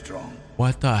very strong.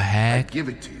 What the heck? I give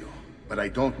it to you, but I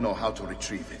don't know how to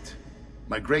retrieve it.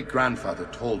 My great-grandfather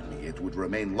told me it would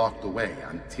remain locked away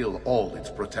until all its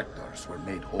protectors were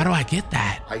made whole. How do I get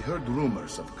that? I heard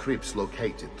rumors of crypts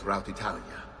located throughout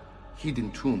Italia.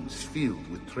 Hidden tombs filled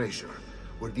with treasure,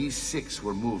 where these six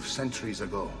were moved centuries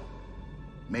ago.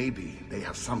 Maybe they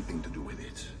have something to do with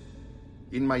it.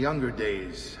 In my younger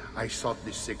days, I sought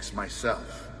the six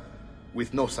myself,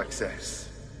 with no success.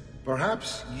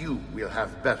 Perhaps you will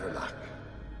have better luck.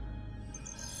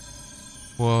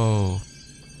 Whoa.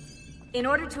 In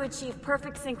order to achieve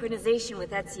perfect synchronization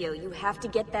with Ezio, you have to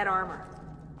get that armor.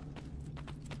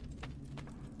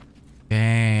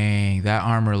 Dang, that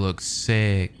armor looks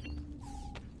sick.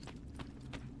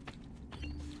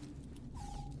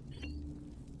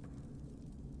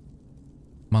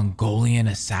 Mongolian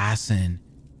assassin.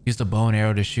 Used a bow and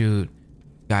arrow to shoot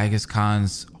Genghis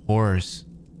Khan's horse.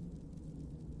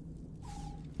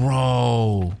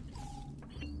 Bro.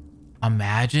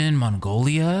 Imagine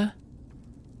Mongolia.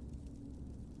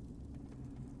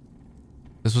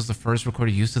 This was the first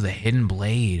recorded use of the hidden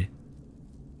blade.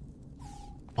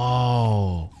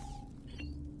 Oh.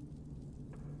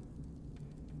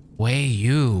 Wei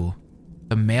Yu,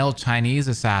 the male Chinese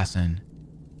assassin.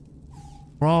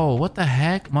 Bro, what the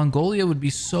heck? Mongolia would be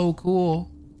so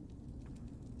cool.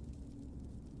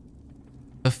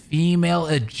 The female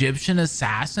Egyptian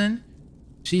assassin?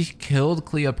 She killed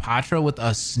Cleopatra with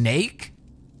a snake?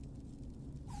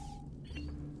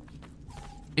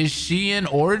 Is she in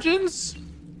Origins?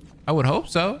 I would hope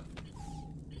so.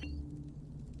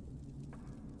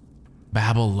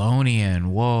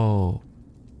 Babylonian, whoa.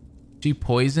 She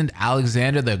poisoned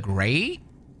Alexander the Great?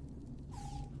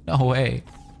 No way.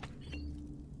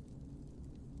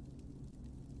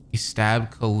 He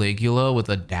stabbed Caligula with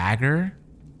a dagger?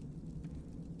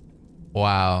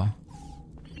 Wow.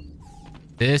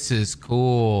 This is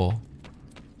cool.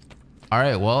 All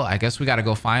right, well, I guess we got to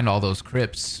go find all those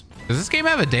crypts. Does this game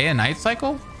have a day and night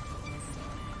cycle?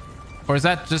 Or is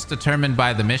that just determined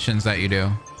by the missions that you do?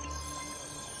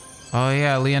 Oh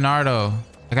yeah, Leonardo.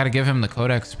 I gotta give him the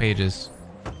codex pages.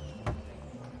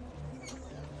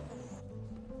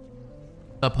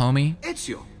 What's up, homie?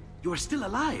 Ezio, you are still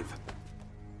alive.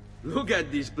 Look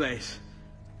at this place.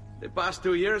 The past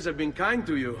 2 years have been kind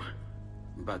to you.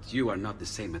 But you are not the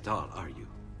same at all, are you?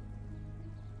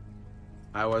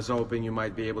 I was hoping you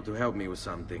might be able to help me with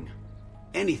something.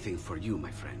 Anything for you,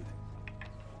 my friend.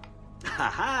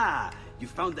 Haha! You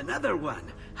found another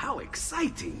one! How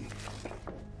exciting!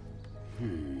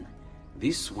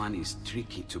 This one is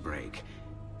tricky to break.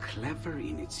 Clever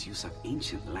in its use of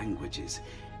ancient languages.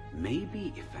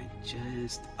 Maybe if I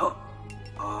just...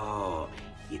 Oh,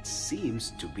 it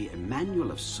seems to be a manual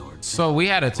of sorts. So we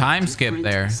had a time skip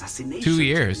there. 2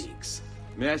 years. Techniques.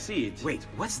 May I see it? Wait,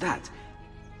 what's that?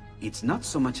 It's not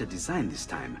so much a design this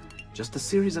time, just a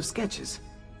series of sketches.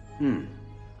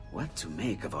 What to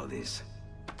make of all this?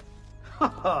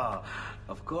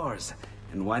 Of course,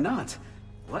 and why not?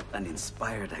 What an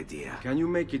inspired idea. Can you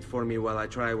make it for me while I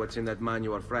try what's in that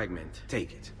manual fragment?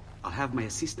 Take it. I'll have my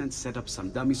assistant set up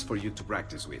some dummies for you to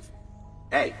practice with.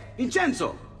 Hey,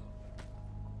 Vincenzo!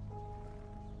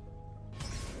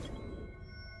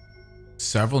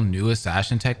 Several new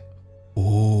assassin tech.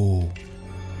 Ooh.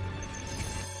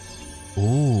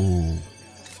 Ooh.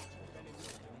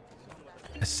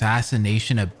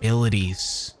 Assassination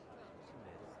abilities.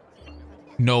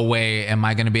 No way am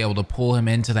I gonna be able to pull him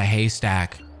into the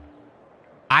haystack.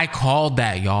 I called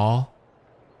that, y'all.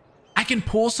 I can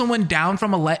pull someone down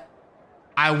from a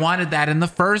I wanted that in the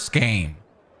first game.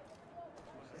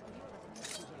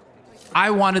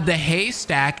 I wanted the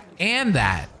haystack and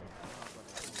that.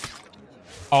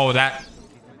 Oh, that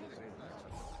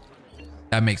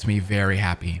makes me very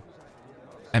happy.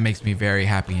 That makes me very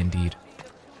happy indeed.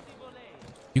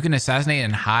 You can assassinate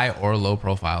in high or low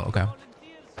profile. Okay.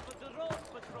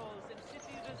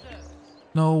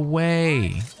 No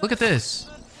way. Look at this.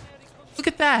 Look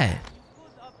at that.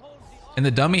 And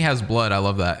the dummy has blood. I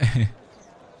love that. Kind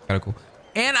of cool.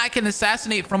 And I can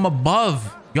assassinate from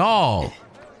above. Y'all.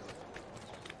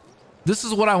 This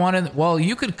is what I wanted. Well,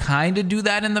 you could kind of do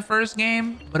that in the first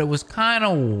game, but it was kind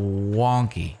of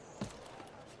wonky.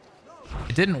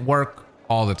 It didn't work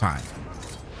all the time.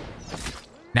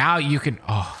 Now you can...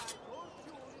 Oh.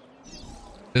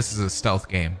 This is a stealth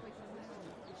game.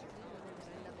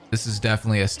 This is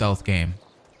definitely a stealth game.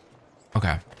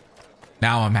 Okay.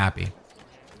 Now I'm happy.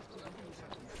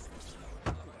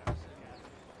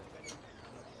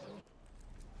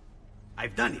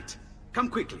 I've done it. Come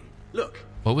quickly. Look.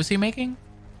 What was he making?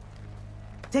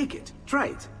 Take it. Try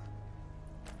it.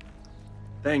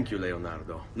 Thank you,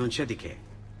 Leonardo. Non c'è di che.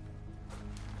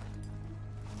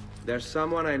 There's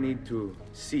someone I need to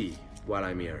see while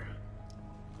I'm here.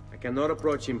 I cannot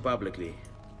approach him publicly.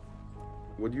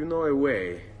 Would you know a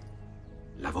way?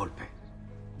 La Volpe.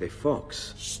 The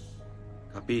fox. Shh.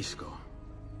 Capisco.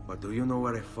 But do you know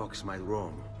where a fox might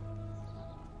roam?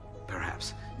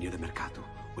 Perhaps near the Mercato,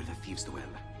 where the thieves dwell.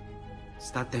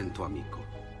 Sta attento, amico.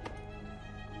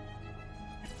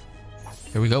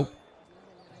 Here we go.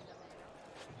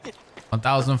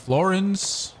 1,000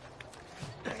 florins.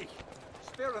 Hey,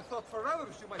 spare a thought for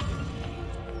others, you might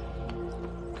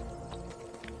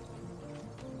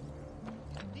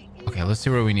think. Okay, let's see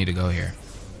where we need to go here.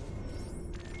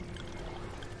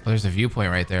 Oh, there's a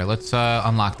viewpoint right there. Let's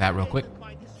unlock that real quick.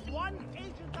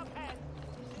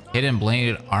 Hidden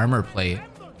blade armor plate.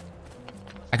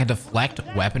 I can deflect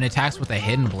weapon attacks with a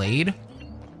hidden blade.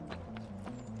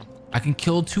 I can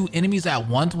kill 2 enemies at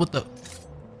once with the...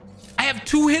 I have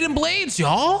 2 hidden blades,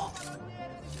 y'all.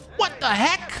 What the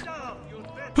heck?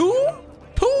 2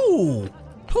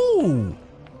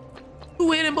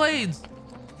 hidden blades.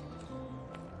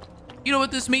 You know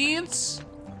what this means?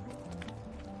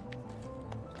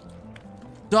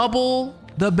 Double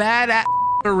the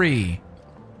badassery.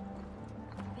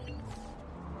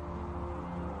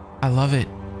 I love it.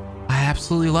 I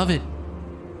absolutely love it.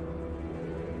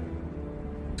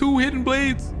 2 hidden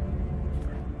blades.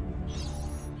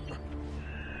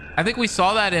 I think we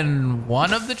saw that in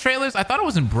one of the trailers. I thought it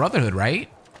was in Brotherhood, right?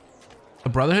 The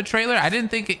Brotherhood trailer? I didn't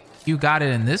think you got it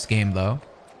in this game, though.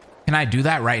 Can I do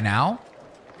that right now?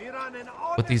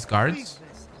 With these guards?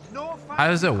 How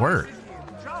does it work?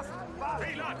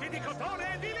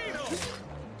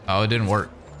 Oh, it didn't work.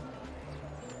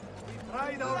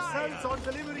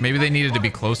 Maybe they needed to be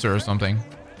closer or something.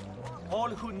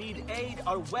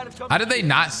 How did they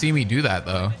not see me do that,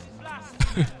 though?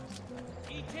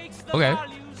 Okay.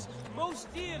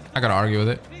 I gotta argue with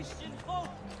it.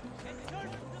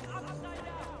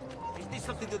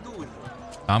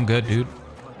 I'm good, dude.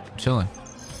 I'm chilling.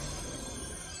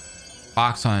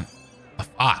 Fox hunt. A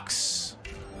fox.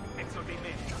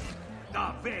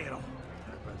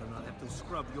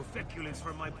 scrub your feculence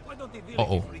for my... Why don't they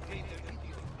Uh-oh.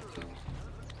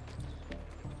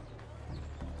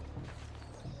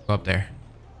 Go up there.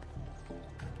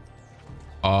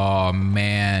 Oh,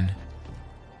 man.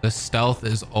 The stealth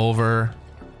is over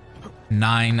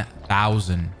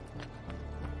 9,000.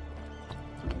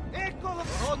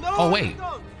 Oh, wait.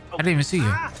 I didn't even see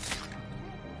you.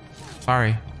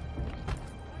 Sorry.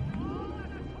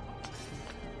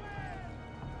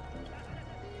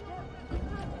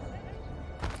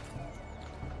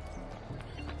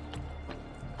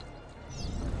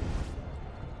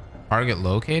 Target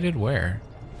located? Where?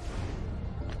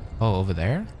 Oh, over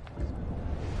there?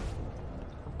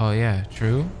 Oh, yeah,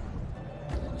 true.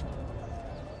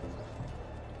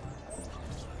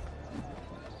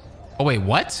 Oh, wait,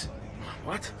 what?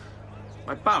 What?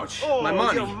 My pouch. Oh, my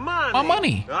money. your money. My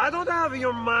money. I don't have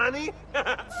your money.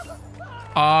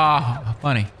 Ah,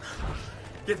 money.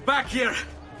 Get back here.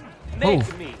 Move.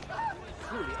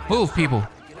 Move, people.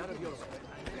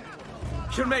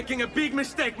 You're making a big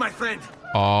mistake, my friend.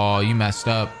 Oh, you messed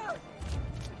up.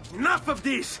 Enough of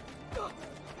this.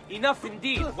 Enough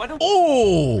indeed. Why don't...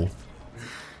 Oh!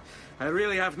 I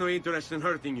really have no interest in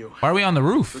hurting you. Why are we on the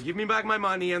roof? So give me back my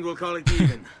money and we'll call it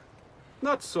even.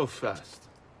 Not so fast.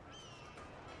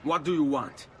 What do you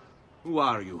want? Who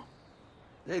are you?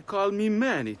 They call me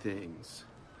many things.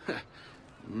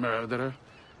 Murderer,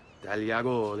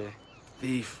 tagliagole,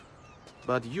 thief.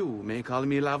 But you may call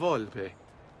me La Volpe.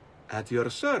 At your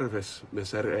service,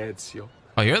 Messer Ezio.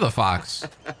 Oh, you're the fox.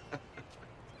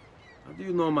 How do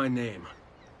you know my name?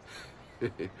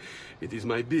 It is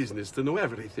my business to know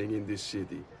everything in this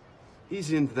city.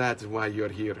 Isn't that why you're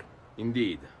here?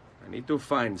 Indeed. I need to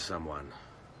find someone.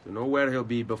 To know where he'll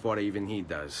be before even he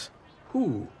does.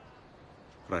 Who?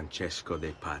 Francesco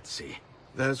de Pazzi.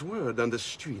 There's word on the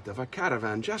street of a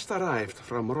caravan just arrived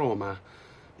from Roma.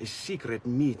 A secret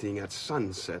meeting at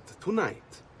sunset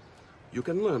tonight. You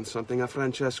can learn something of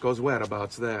Francesco's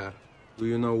whereabouts there. Do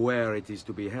you know where it is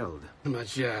to be held? Ma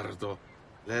certo.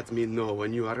 Let me know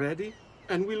when you are ready,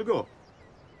 and we'll go.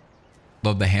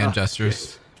 Love the hand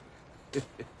gestures. Yes.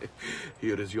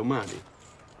 Here is your money.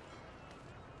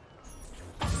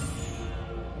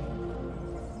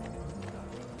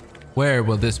 Where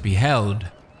will this be held?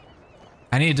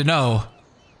 I need to know.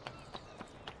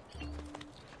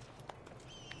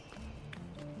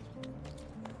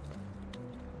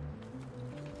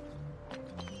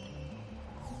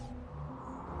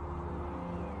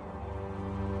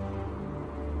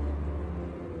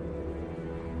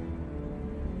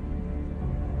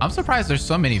 I'm surprised there's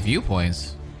so many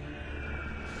viewpoints.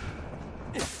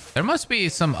 There must be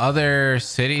some other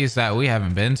cities that we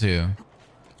haven't been to.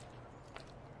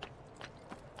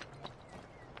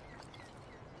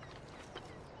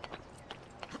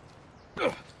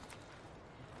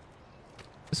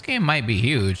 This game might be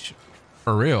huge.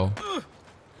 For real.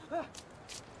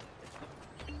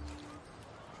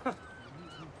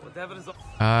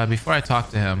 Before I talk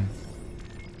to him,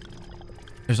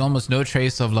 there's almost no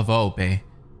trace of La Volpe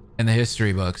in the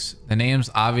history books. The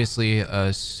name's obviously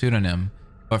a pseudonym,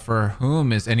 but for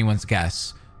whom is anyone's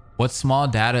guess. What small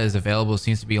data is available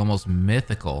seems to be almost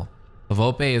mythical. La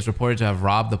Volpe is reported to have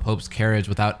robbed the Pope's carriage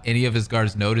without any of his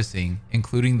guards noticing,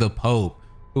 including the Pope,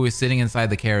 who was sitting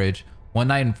inside the carriage. One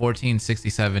night in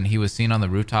 1467, he was seen on the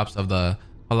rooftops of the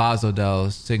Palazzo del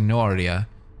Signoria,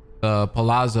 the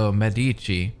Palazzo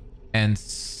Medici, and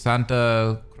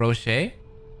Santa Croce,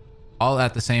 all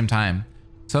at the same time.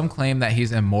 Some claim that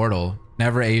he's immortal,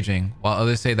 never aging, while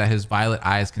others say that his violet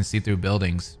eyes can see through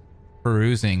buildings,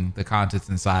 perusing the contents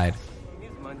inside.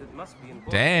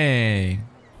 Dang.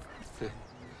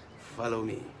 Follow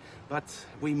me, but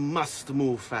we must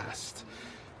move fast.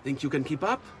 Think you can keep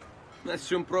up?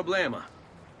 Nessun problema.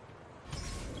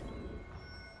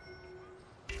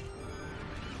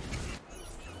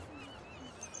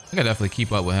 I could definitely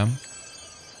keep up with him.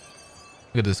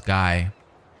 Look at this guy.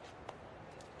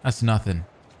 That's nothing.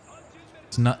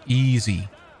 It's not easy.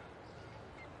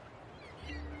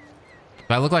 Do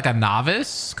I look like a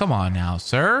novice? Come on now,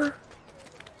 sir.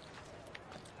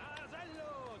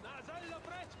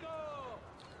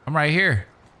 I'm right here.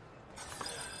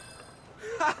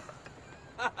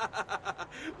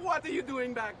 What are you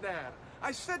doing back there?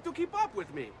 I said to keep up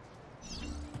with me.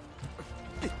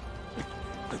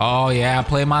 Oh yeah,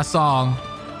 play my song.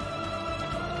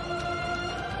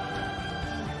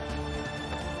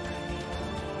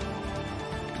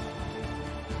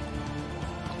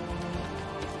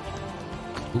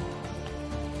 Oop.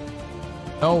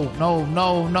 No, no,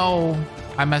 no, no.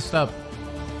 I messed up.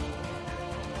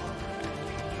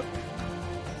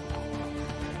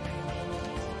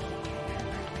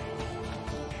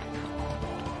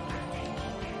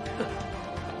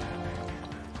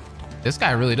 This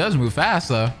guy really does move fast,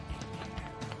 though.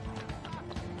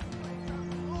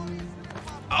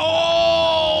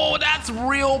 Oh, that's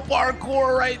real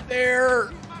parkour right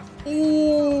there.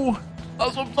 Ooh,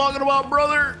 that's what I'm talking about,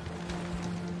 brother.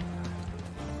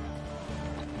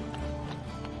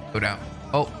 Go down.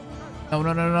 Oh, no,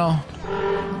 no, no, no.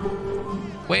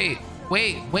 Wait,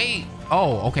 wait, wait.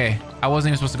 Oh, okay. I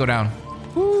wasn't even supposed to go down.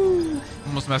 Woo.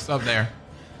 Almost messed up there.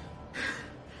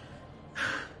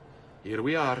 Here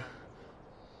we are.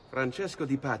 Francesco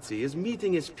Di Pazzi is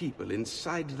meeting his people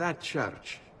inside that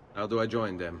church. How do I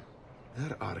join them?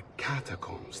 There are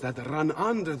catacombs that run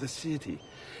under the city.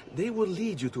 They will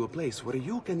lead you to a place where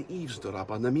you can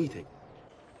eavesdrop on the meeting.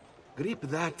 Grip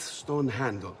that stone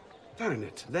handle. Turn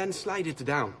it, then slide it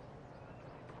down.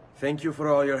 Thank you for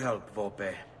all your help,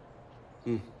 Volpe.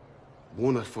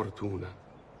 Buona fortuna.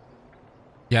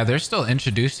 Yeah, they're still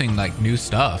introducing like new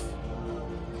stuff.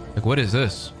 Like, what is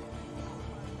this?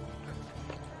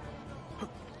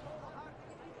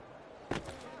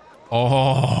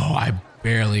 Oh, I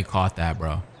barely caught that,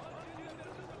 bro.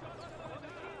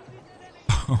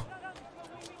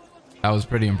 That was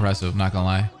pretty impressive, not gonna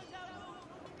lie.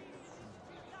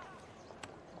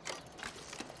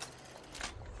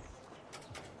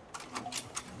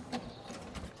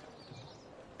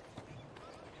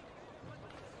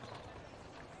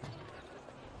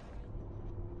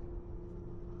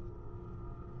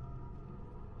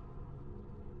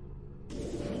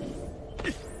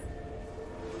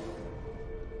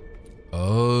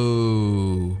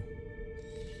 Oh,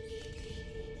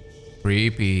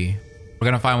 creepy. We're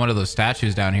gonna find one of those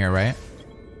statues down here, right?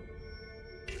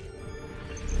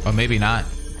 Or maybe not,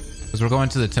 because we're going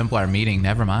to the Templar meeting.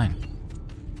 Never mind.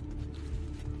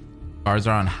 Guards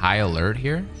are on high alert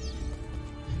here.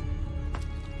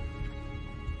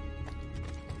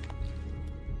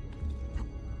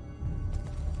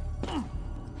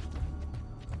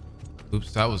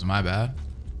 Oops, that was my bad.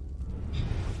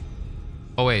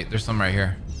 Oh wait, there's some right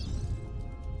here.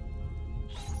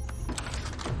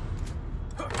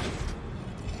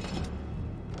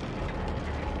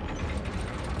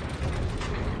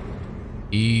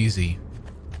 Easy.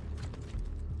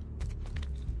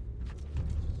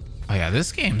 Oh yeah,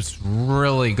 this game's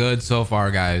really good so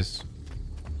far, guys.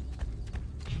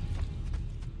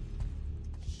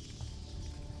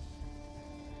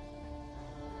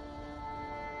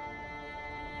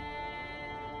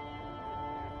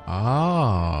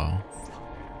 Oh.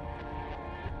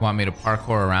 Want me to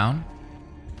parkour around?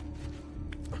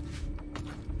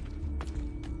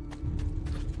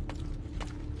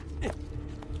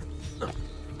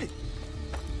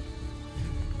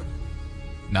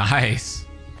 Nice.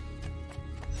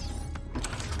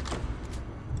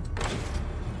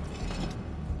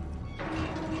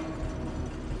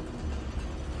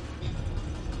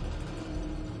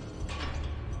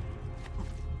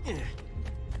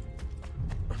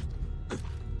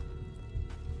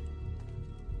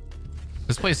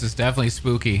 This place is definitely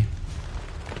spooky.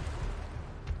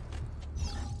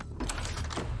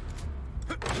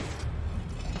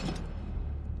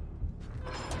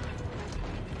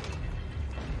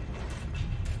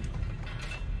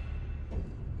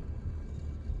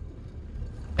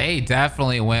 They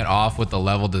definitely went off with the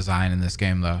level design in this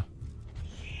game, though.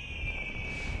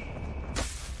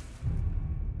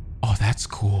 Oh, that's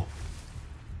cool.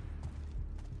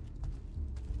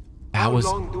 That was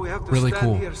really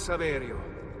cool. Here, Saverio?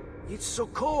 It's so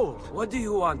cold. What do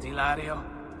you want, Ilario?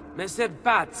 Mr.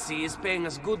 Pazzi is paying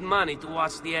us good money to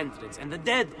watch the entrance, and the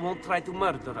dead won't try to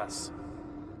murder us.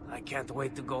 I can't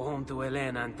wait to go home to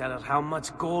Elena and tell her how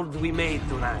much gold we made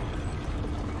tonight.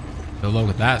 Good luck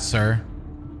with that, sir.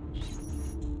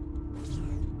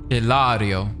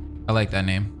 Hilario. I like that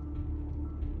name.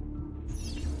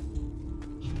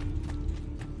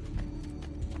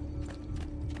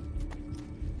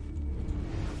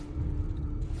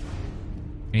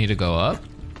 We need to go up.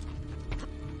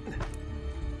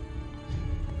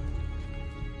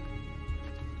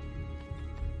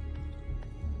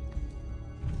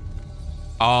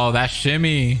 Oh, that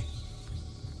shimmy.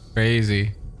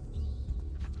 Crazy.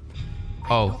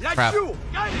 Oh, crap.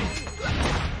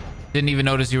 Didn't even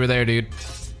notice you were there, dude.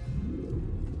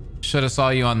 Should have saw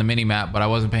you on the mini map, but I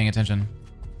wasn't paying attention.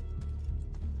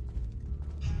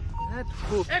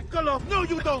 No,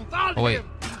 you don't. Oh, wait.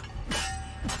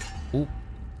 Ooh.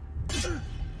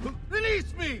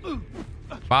 Release me.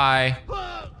 Bye.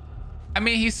 I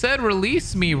mean, he said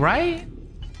release me, right?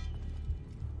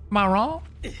 Am I wrong?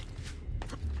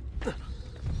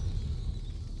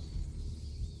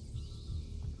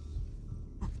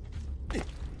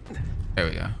 There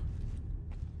we go.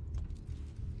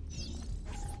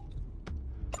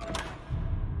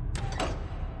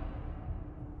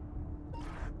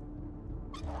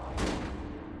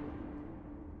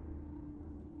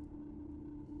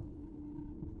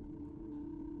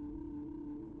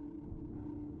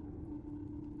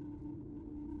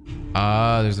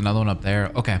 There's another one up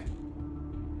there. Okay.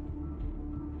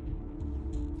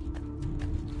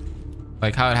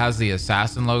 Like how it has the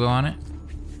assassin logo on it.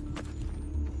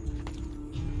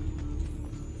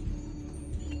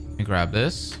 Let me grab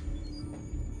this.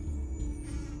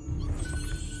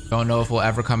 Don't know if we'll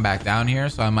ever come back down here,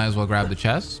 so I might as well grab the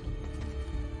chest.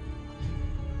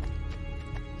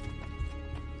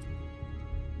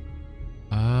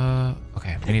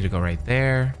 Okay, I need to go right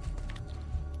there.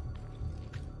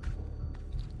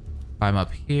 Climb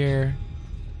up here.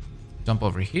 Jump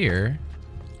over here.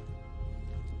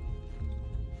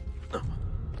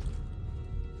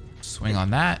 Swing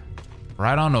on that.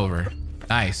 Right on over.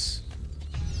 Nice.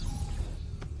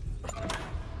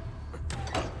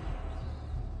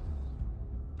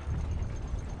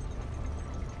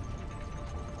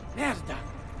 Merda!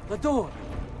 The door!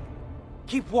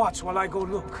 Keep watch while I go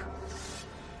look.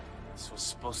 This was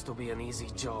supposed to be an easy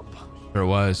job. Sure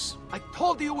was. I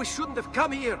told you we shouldn't have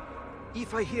come here.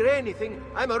 If I hear anything,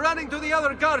 I'm running to the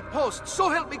other guard post. So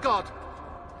help me God.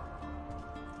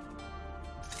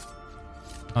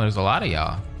 Oh, there's a lot of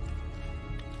y'all.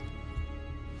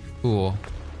 Cool.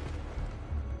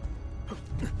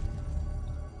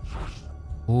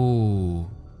 Ooh.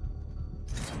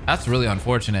 That's really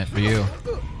unfortunate for you.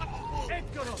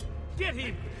 Get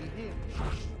him!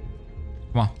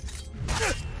 Come on.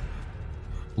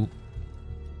 Ooh.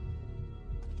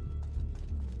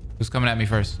 Who's coming at me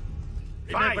first?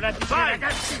 Remember that fire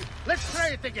against you. Let's try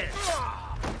it again.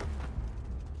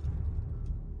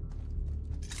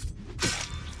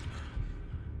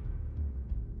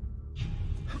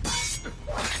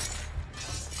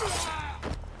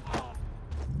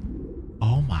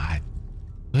 Oh my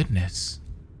goodness.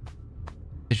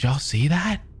 Did y'all see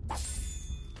that?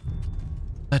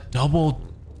 The double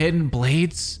hidden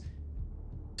blades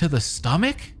to the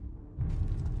stomach?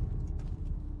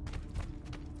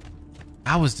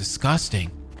 That was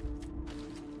disgusting.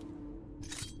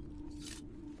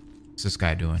 What's this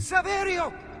guy doing?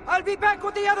 Saverio! I'll be back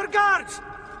with the other guards!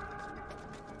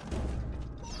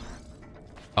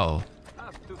 Uh-oh.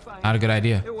 Not a good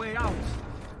idea. A way out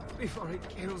before it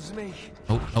kills me.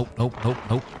 Nope, nope, nope, nope,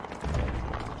 nope.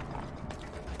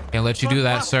 Can't let you do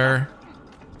that, sir.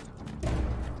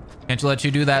 Can't let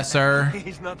you do that, sir.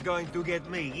 He's not going to get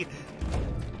me.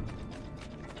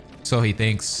 So he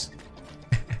thinks.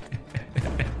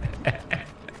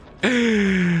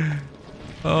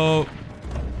 Oh.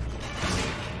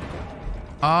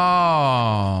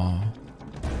 Oh.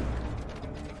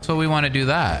 So we want to do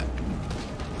that.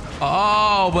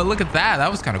 Oh, but look at that.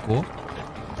 That was kind of cool.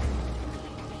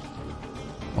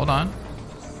 Hold on.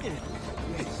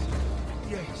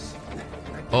 Yes.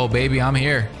 Oh, baby, I'm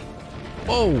here.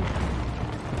 Whoa.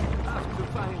 Have to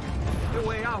find a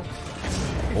way out.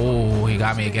 Oh, he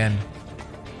got me again.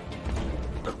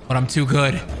 But I'm too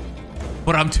good.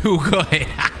 But I'm too good.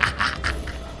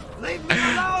 Leave me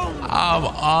alone. I'm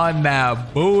on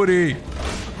that booty.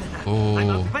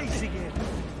 Oh.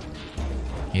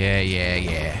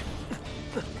 Yeah.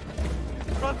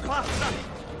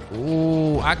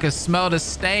 Ooh, I can smell the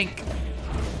stank.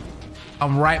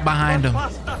 I'm right behind him.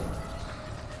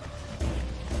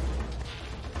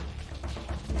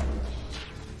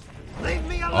 Leave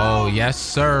me alone. Oh, yes,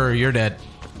 sir. You're dead.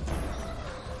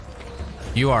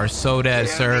 You are so dead,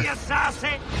 sir.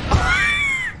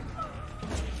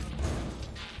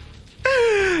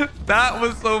 That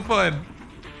was so fun.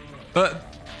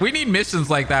 But we need missions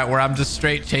like that where I'm just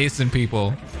straight chasing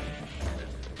people.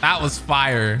 That was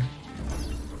fire.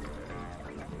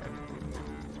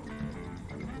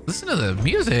 Listen to the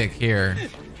music here.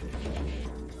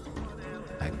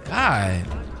 My God.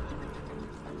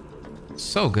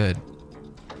 So good.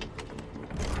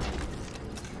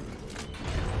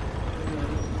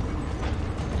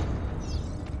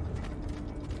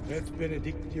 Et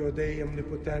benedictio Dei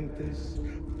omnipotentes,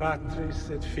 Patris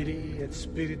et Filii et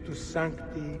Spiritus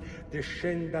Sancti,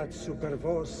 descendat super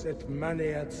vos et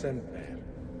maneat semper.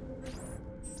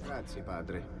 Grazie,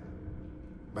 Padre.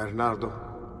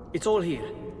 Bernardo? It's all here.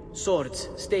 Swords,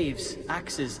 staves,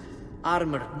 axes,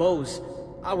 armor, bows.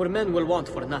 Our men will want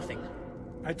for nothing.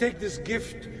 I take this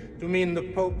gift to mean the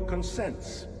Pope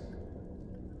consents.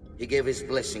 He gave his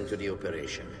blessing to the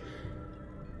operation,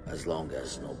 as long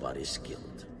as nobody's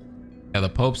killed. Yeah, the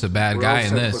Pope's a bad We're guy all in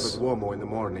set this. for the Duomo in the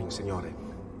morning, Signore.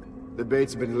 The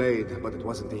bait's been laid, but it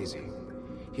wasn't easy.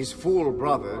 His fool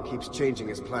brother keeps changing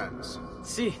his plans.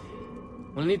 See,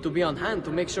 we'll need to be on hand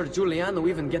to make sure Giuliano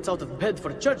even gets out of bed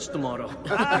for church tomorrow.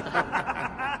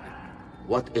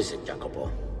 What is it,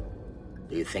 Jacopo?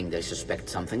 Do you think they suspect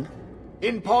something?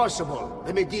 Impossible!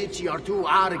 The Medici are too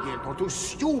arrogant or too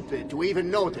stupid to even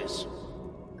notice.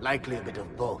 Likely a bit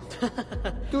of both.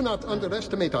 Do not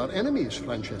underestimate our enemies,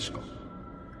 Francesco.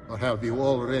 Or have you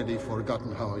already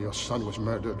forgotten how your son was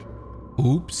murdered?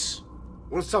 Oops.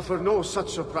 We'll suffer no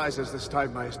such surprises this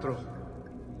time, Maestro.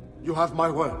 You have my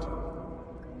word.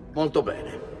 Molto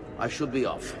bene. I should be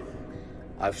off.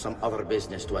 I've some other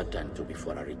business to attend to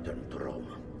before I return to Rome.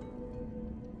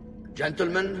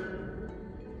 Gentlemen,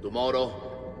 tomorrow,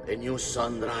 a new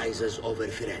sun rises over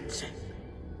Firenze.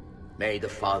 May the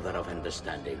Father of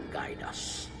Understanding guide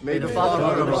us. May the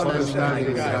Father of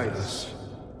Understanding guide us.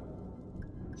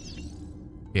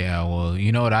 Yeah, well,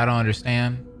 you know what I don't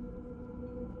understand?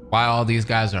 Why all these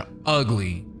guys are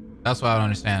ugly. That's what I don't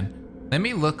understand. Let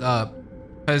me look up,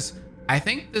 because I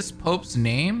think this Pope's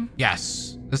name,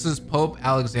 yes, this is Pope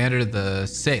Alexander the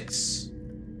Sixth.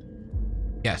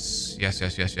 Yes.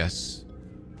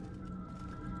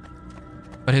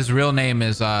 But his real name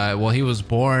is, well, he was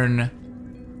born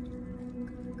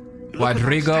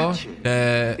Rodrigo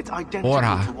de It's identical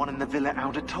Borja. to one in the Villa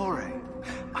Auditore.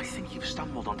 I think you've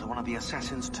stumbled onto one of the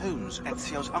assassin's tombs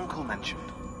Ezio's uncle mentioned.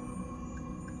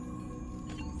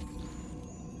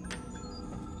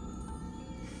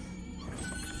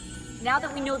 Now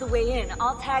that we know the way in,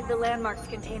 I'll tag the landmarks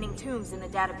containing tombs in the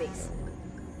database.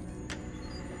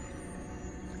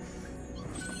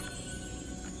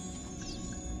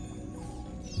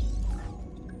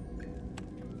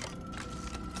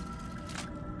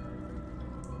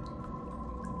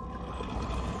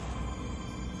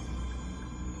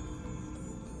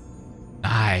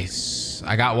 Nice.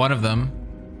 I got one of them.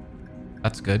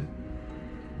 That's good.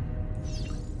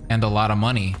 And a lot of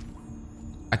money.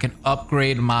 I can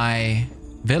upgrade my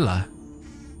villa.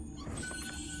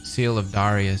 Seal of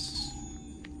Darius.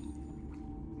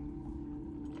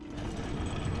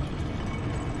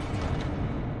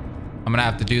 I'm gonna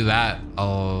have to do that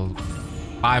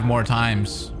 5 more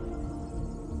times.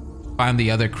 Find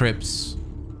the other crypts.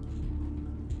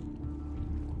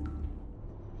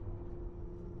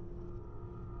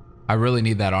 I really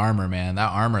need that armor, man.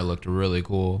 That armor looked really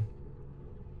cool.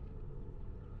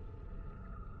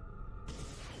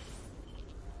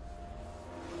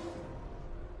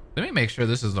 Let me make sure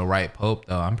this is the right Pope,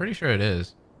 though. I'm pretty sure it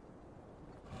is.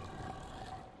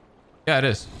 Yeah, it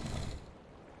is.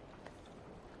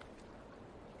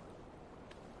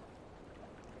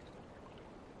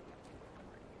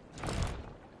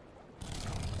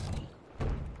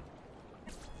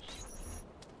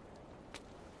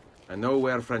 I know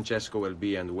where Francesco will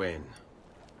be and when.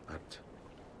 But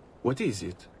what is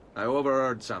it? I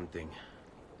overheard something.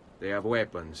 They have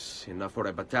weapons, enough for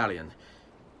a battalion.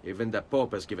 Even the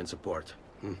Pope has given support.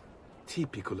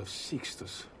 Typical of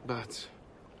Sixtus, but...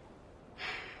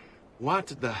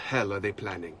 what the hell are they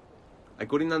planning? I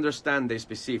couldn't understand the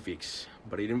specifics,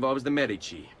 but it involves the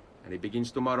Medici, and it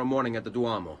begins tomorrow morning at the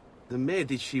Duomo. The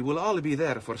Medici will all be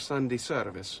there for Sunday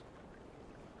service.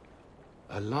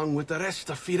 Along with the rest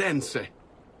of Firenze.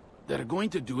 They're going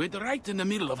to do it right in the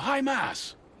middle of High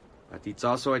Mass. But it's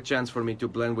also a chance for me to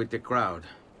blend with the crowd,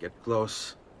 get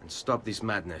close, and stop this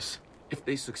madness. If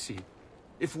they succeed,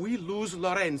 if we lose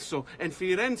Lorenzo and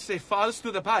Firenze falls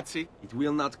to the Pazzi... It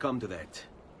will not come to that.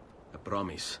 I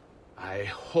promise. I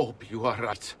hope you are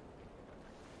right.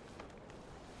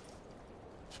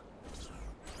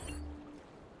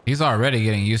 He's already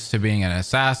getting used to being an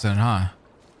assassin, huh?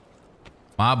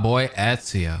 My boy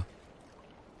Ezio.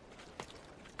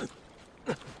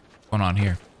 What's going on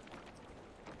here?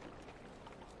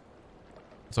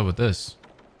 What's up with this?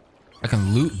 I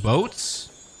can loot boats?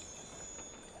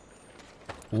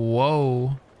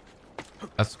 Whoa.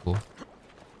 That's cool.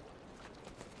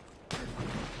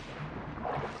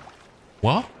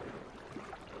 What?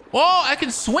 Whoa, I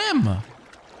can swim.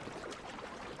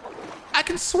 I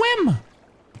can swim.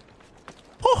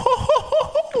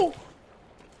 Oh,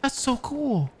 that's so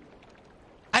cool.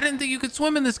 I didn't think you could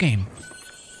swim in this game.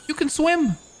 You can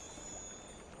swim.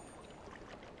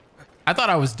 I thought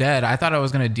I was dead. I thought I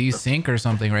was going to desync or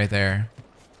something right there.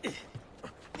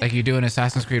 Like you do in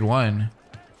Assassin's Creed 1.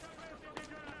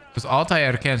 Because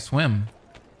Altair can't swim.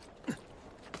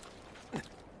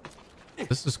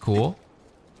 This is cool.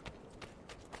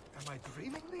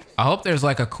 I hope there's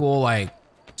like a cool like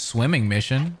swimming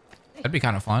mission. That'd be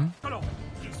kind of fun.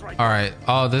 All right.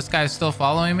 Oh, this guy's still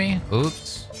following me?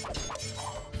 Oops.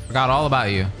 Forgot all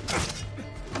about you.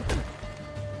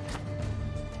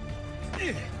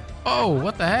 Oh,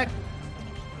 what the heck?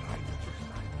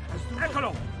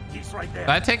 Did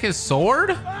I take his sword?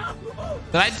 Did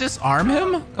I disarm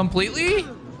him completely?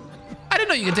 I didn't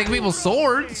know you could take people's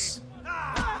swords.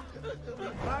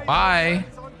 Bye.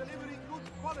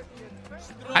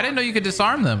 I didn't know you could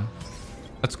disarm them.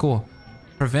 That's cool.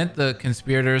 Prevent the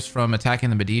conspirators from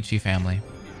attacking the Medici family.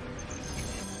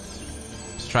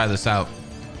 Let's try this out.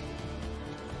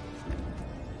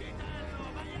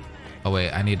 Oh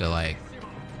wait, I need to like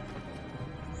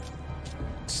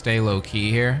stay low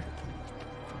key here.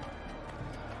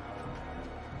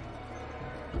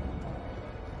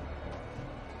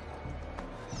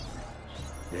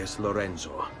 There's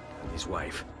Lorenzo and his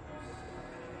wife.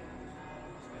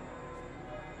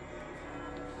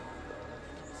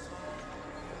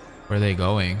 Where are they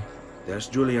going? There's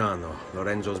Giuliano,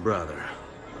 Lorenzo's brother.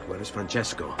 Where is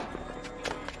Francesco?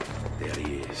 There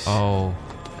he is. Oh.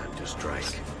 Time to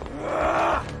strike.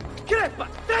 Crepa!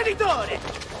 Traditore!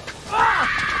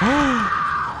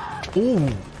 Ooh.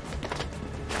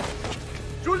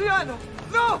 Giuliano!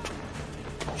 No!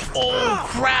 Oh,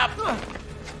 crap!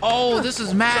 Oh, this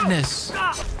is madness.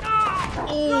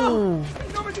 Oh.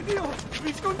 In nome di Dio!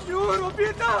 Vi scongiuro,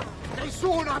 pietà!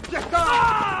 Nessuna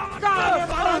pietà! Cade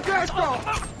maledetto!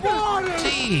 Muori!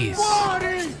 Jeez.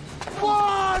 Muori!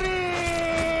 Muori!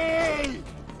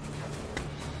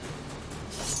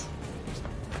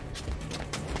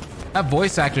 That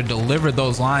voice actor delivered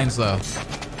those lines though.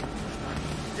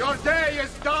 Your day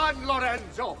is done,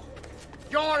 Lorenzo!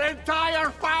 Your entire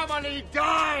family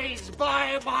dies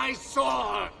by my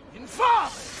sword! Infame!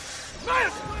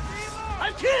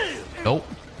 I'll kill you! Nope.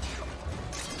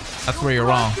 That's where you're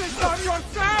wrong.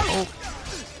 Oh.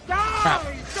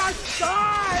 Die! Just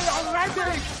die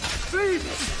already! Please!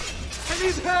 I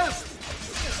need help!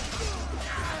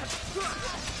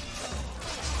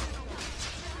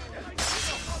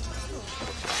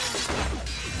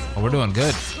 Oh, we're doing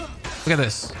good. Look at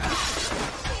this.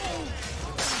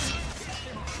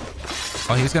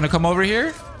 Oh, he's gonna come over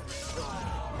here?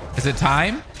 Is it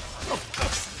time?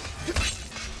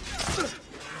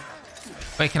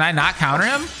 Wait, can I not counter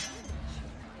him?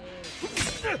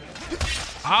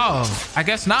 Oh, I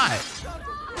guess not.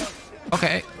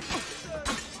 Okay.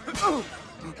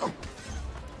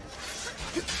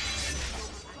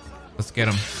 Let's get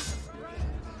him.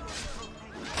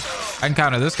 I can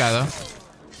counter this guy though.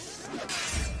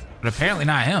 But apparently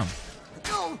not him.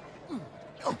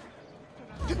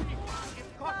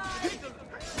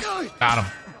 Got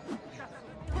him.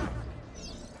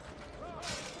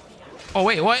 Oh,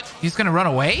 wait, what? He's gonna run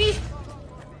away?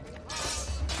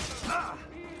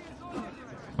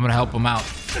 I'm gonna help him out.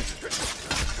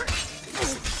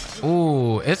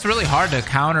 Ooh, it's really hard to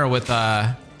counter with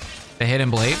the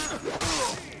hidden blade.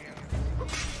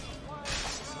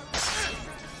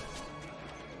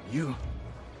 You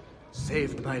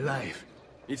saved my life.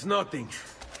 It's nothing.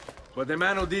 But the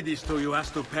man who did this to you has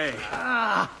to pay.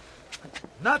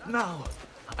 Not now.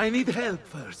 I need help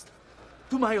first.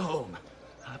 To my home.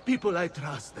 People I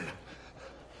trust there.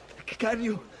 Can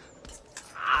you?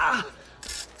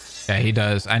 Yeah, he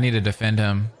does. I need to defend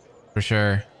him for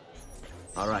sure.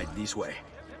 All right, this way.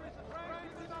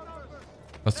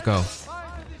 Let's go.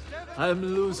 I'm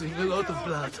losing a lot of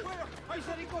blood.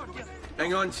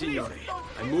 Hang on, signore.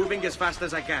 I'm moving as fast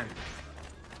as I can.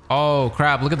 Oh,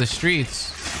 crap. Look at the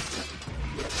streets.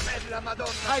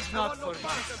 I've not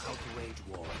forgotten how to wage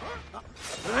war.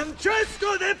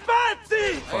 Francesco de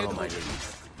Pazzi! Follow my lead.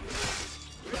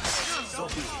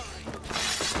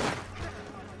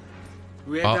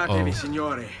 Guidatevi,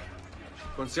 signore.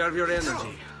 Conserve your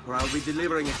energy, or I'll be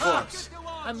delivering a corpse.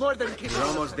 I'm more than kidding. We're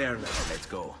almost there now. Let's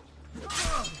go.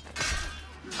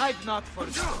 I've not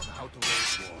forgotten how to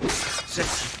wage war. Sit.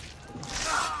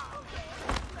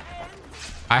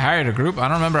 I hired a group. I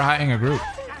don't remember hiring a group.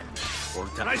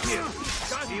 Right here.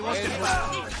 He wants to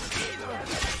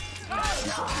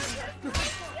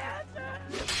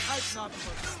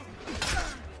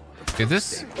Dude,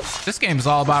 this game is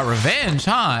all about revenge,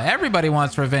 huh? Everybody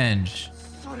wants revenge.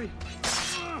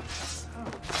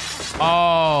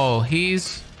 Oh,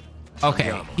 he's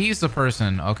okay. He's the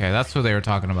person. Okay, that's who they were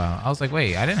talking about. I was like,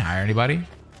 wait, I didn't hire anybody.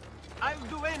 I'll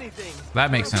do anything. That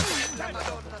makes sense.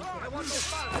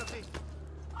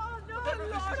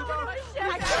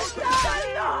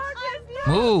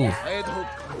 Move.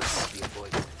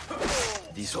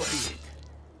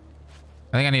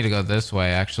 I think I need to go this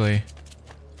way, actually.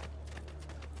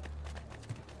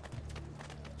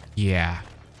 Yeah.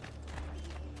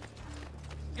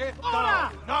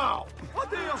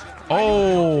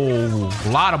 Oh, a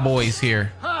lot of boys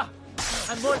here. I'm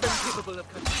more than capable of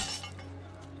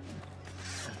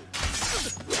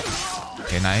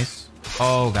Okay, nice.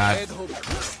 Oh, God.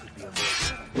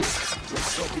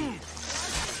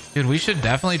 Dude, we should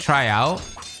definitely try out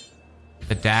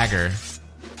the dagger.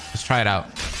 Let's try it out.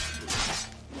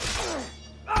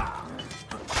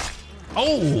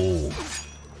 Oh,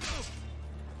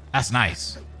 that's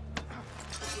nice.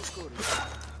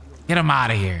 Get him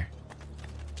out of here.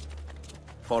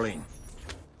 Fall in.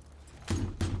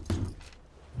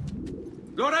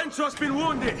 Lorenzo's been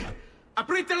wounded.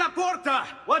 Aprite la porta!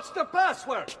 What's the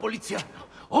password? Poliziano,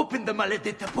 open the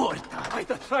maledetta porta. By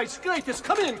the thrice greatest,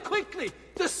 come in quickly.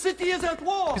 The city is at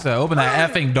war. He said, open that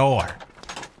effing door.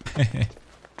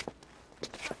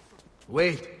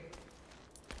 Wait.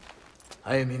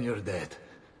 I am in your debt.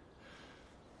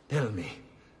 Tell me,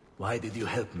 why did you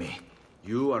help me?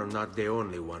 You are not the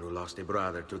only one who lost a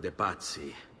brother to the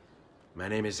Pazzi. My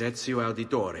name is Ezio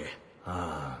Auditore.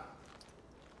 Ah.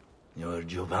 You're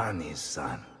Giovanni's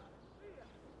son.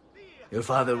 Your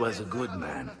father was a good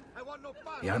man.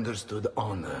 He understood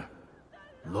honor,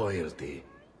 loyalty.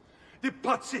 The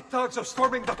Pazzi thugs are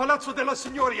storming the Palazzo della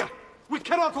Signoria. We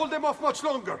cannot hold them off much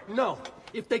longer. No.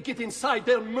 If they get inside,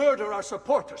 they'll murder our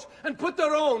supporters and put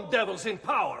their own devils in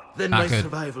power. Then my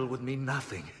survival would mean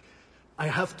nothing. I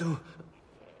have to...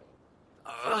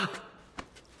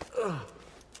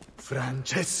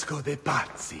 Francesco de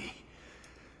Pazzi.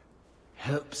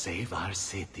 Help save our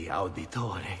city,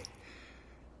 Auditore.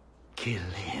 Kill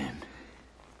him.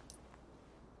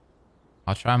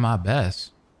 I'll try my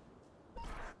best.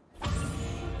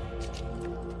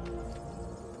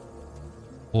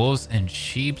 Wolves in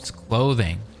sheep's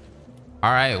clothing.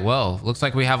 All right, well, looks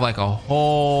like we have like a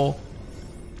whole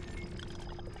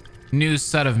new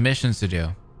set of missions to do.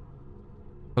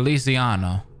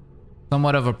 Poliziano.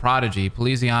 Somewhat of a prodigy,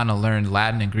 Poliziano learned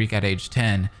Latin and Greek at age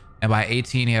 10, and by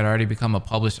 18 he had already become a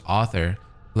published author.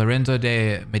 Lorenzo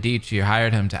de' Medici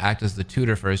hired him to act as the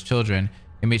tutor for his children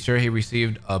and made sure he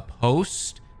received a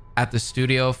post at the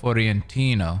Studio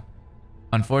Fiorentino.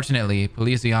 Unfortunately,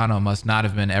 Poliziano must not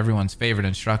have been everyone's favorite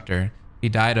instructor. He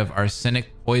died of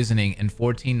arsenic poisoning in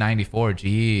 1494.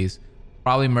 Jeez.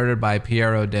 Probably murdered by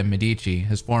Piero de' Medici,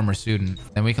 his former student.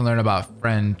 And we can learn about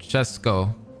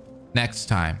Francesco next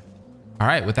time. All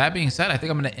right, with that being said, I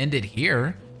think I'm going to end it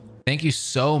here. Thank you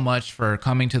so much for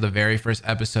coming to the very first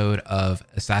episode of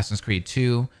Assassin's Creed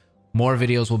 2. More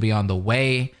videos will be on the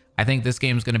way. I think this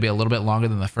game is going to be a little bit longer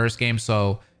than the first game,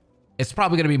 so it's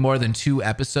probably going to be more than 2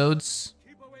 episodes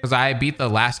because I beat the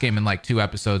last game in like 2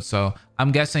 episodes. So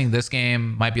I'm guessing this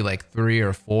game might be like 3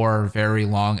 or 4 very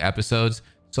long episodes.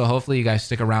 So hopefully you guys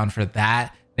stick around for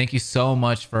that. Thank you so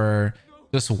much for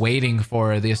just waiting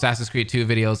for the Assassin's Creed 2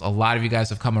 videos. A lot of you guys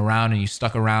have come around and you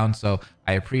stuck around, so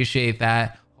I appreciate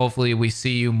that. Hopefully we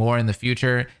see you more in the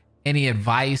future. Any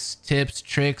advice, tips,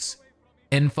 tricks,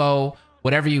 info,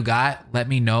 whatever you got, let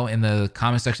me know in the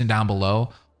comment section down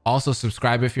below. Also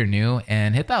subscribe if you're new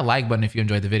and hit that like button if you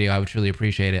enjoyed the video. I would truly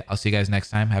appreciate it. I'll see you guys next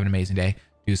time. Have an amazing day.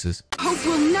 Deuces. Hope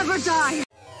will never die.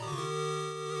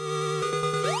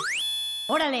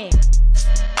 Órale.